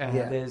vest.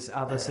 There's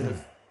other sort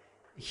of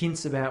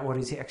hints about what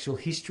his actual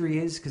history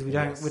is, because we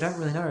don't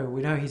really know.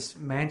 We know his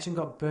mansion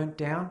got burnt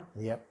down.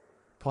 Yep.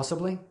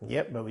 Possibly.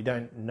 Yep, but we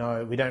don't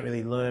know. We don't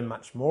really learn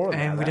much more about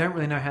and we that. don't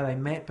really know how they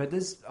met. But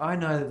I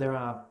know that there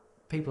are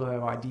people who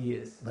have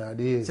ideas. The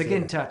ideas. So get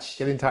in touch.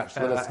 Get in touch.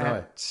 Let us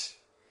know.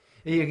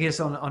 You can get us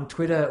on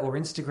Twitter or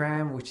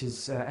Instagram, which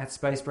is at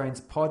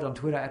Spacebrains Pod on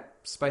Twitter,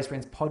 at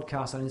Spacebrains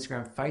Podcast on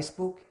Instagram and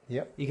Facebook.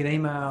 Yep. You can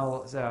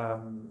email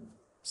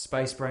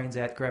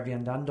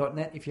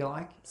spacebrains@gravityundone.net if you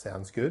like.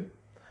 Sounds good.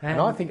 And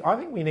I think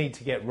we need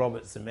to get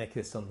Robert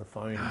Zemeckis on the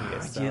phone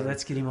here. So yeah,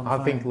 let's get him on the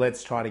phone. I think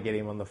let's try to get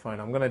him on the phone.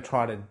 I'm going to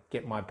try to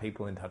get my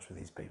people in touch with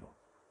his people.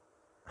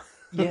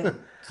 Yeah.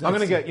 I'm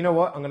going to go, you know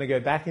what? I'm going to go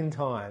back in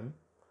time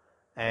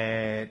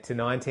to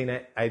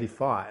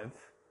 1985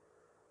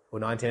 or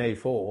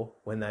 1984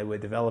 when they were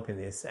developing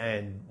this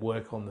and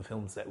work on the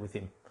film set with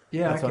him.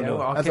 Yeah, That's okay.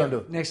 what I'm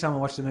doing. Next time I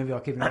watch the movie,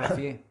 I'll keep an eye out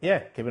for you. Yeah,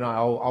 keep an eye.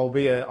 I'll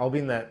be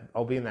in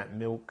that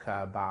milk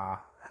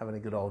bar having a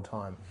good old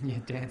time. Yeah,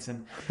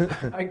 dancing.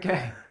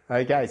 Okay.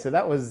 Okay, so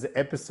that was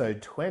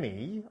episode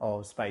 20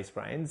 of Space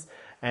Brains,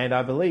 and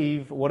I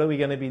believe, what are we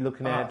going to be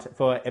looking at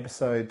for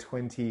episode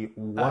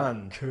 21?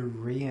 A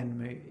Korean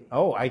movie.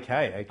 Oh,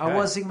 okay. I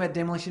was thinking about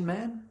Demolition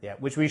Man. Yeah,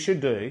 which we should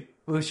do.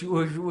 We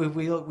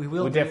will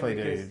We'll definitely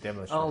do because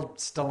Demolition Old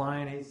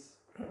Stallone,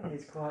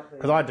 He's quite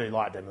Because I do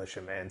like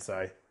Demolition Man,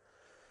 so...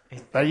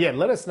 But yeah,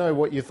 let us know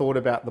what you thought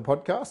about the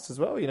podcast as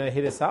well.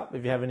 Hit us up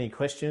if you have any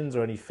questions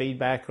or any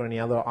feedback or any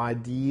other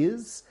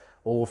ideas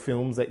or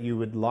films that you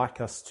would like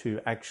us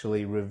to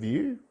actually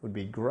review. Would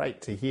be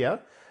great to hear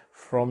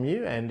from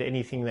you, and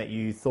anything that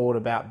you thought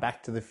about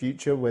Back to the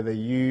Future, whether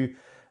you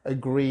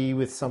agree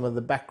with some of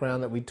the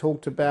background that we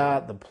talked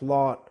about, the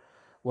plot,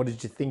 what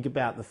did you think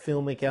about the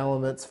filmic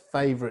elements,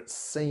 favourite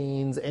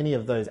scenes, any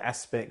of those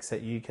aspects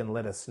that you can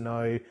let us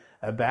know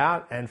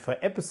about. And for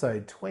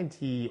episode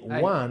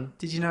 21... Hey,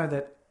 did you know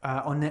that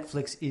on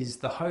Netflix is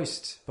The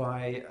Host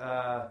by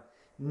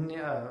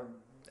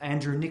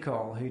Andrew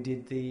Niccol, who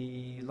did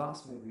the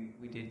last movie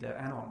we did,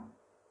 Anon.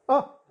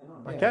 Oh,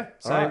 Yeah. okay.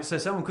 So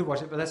someone could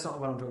watch it, but that's not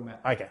what I'm talking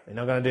about. Okay, we're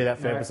not going to do that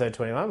for episode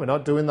 21. We're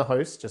not doing The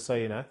Host, just so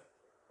you know.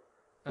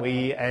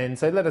 And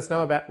so let us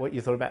know about what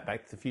you thought about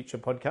Back to the Future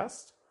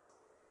podcast.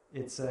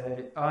 It's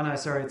it's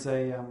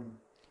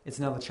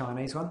another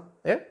Chinese one.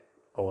 Yeah,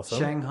 awesome.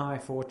 Shanghai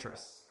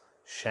Fortress.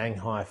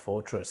 Shanghai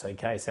Fortress.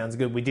 Okay, sounds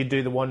good. We did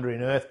do The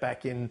Wandering Earth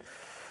back in,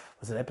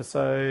 was it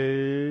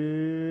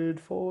episode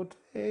 14?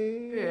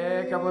 Yeah,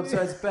 a couple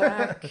episodes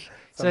back.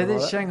 So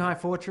there's like Shanghai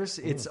Fortress.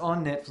 It's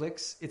on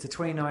Netflix. It's a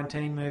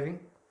 2019 movie.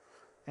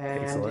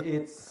 And Excellent.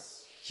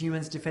 It's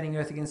humans defending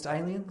Earth against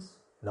aliens.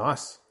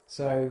 Nice.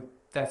 So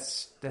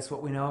that's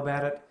what we know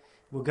about it.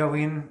 We'll go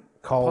in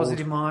Cold.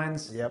 positive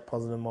minds Yep,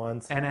 positive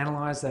minds. and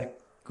analyse the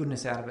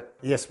goodness out of it.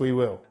 Yes, we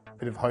will.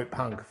 Bit of hope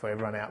punk for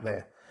everyone out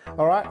there.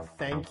 All right,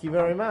 thank you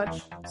very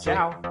much.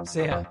 Ciao.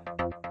 See ya.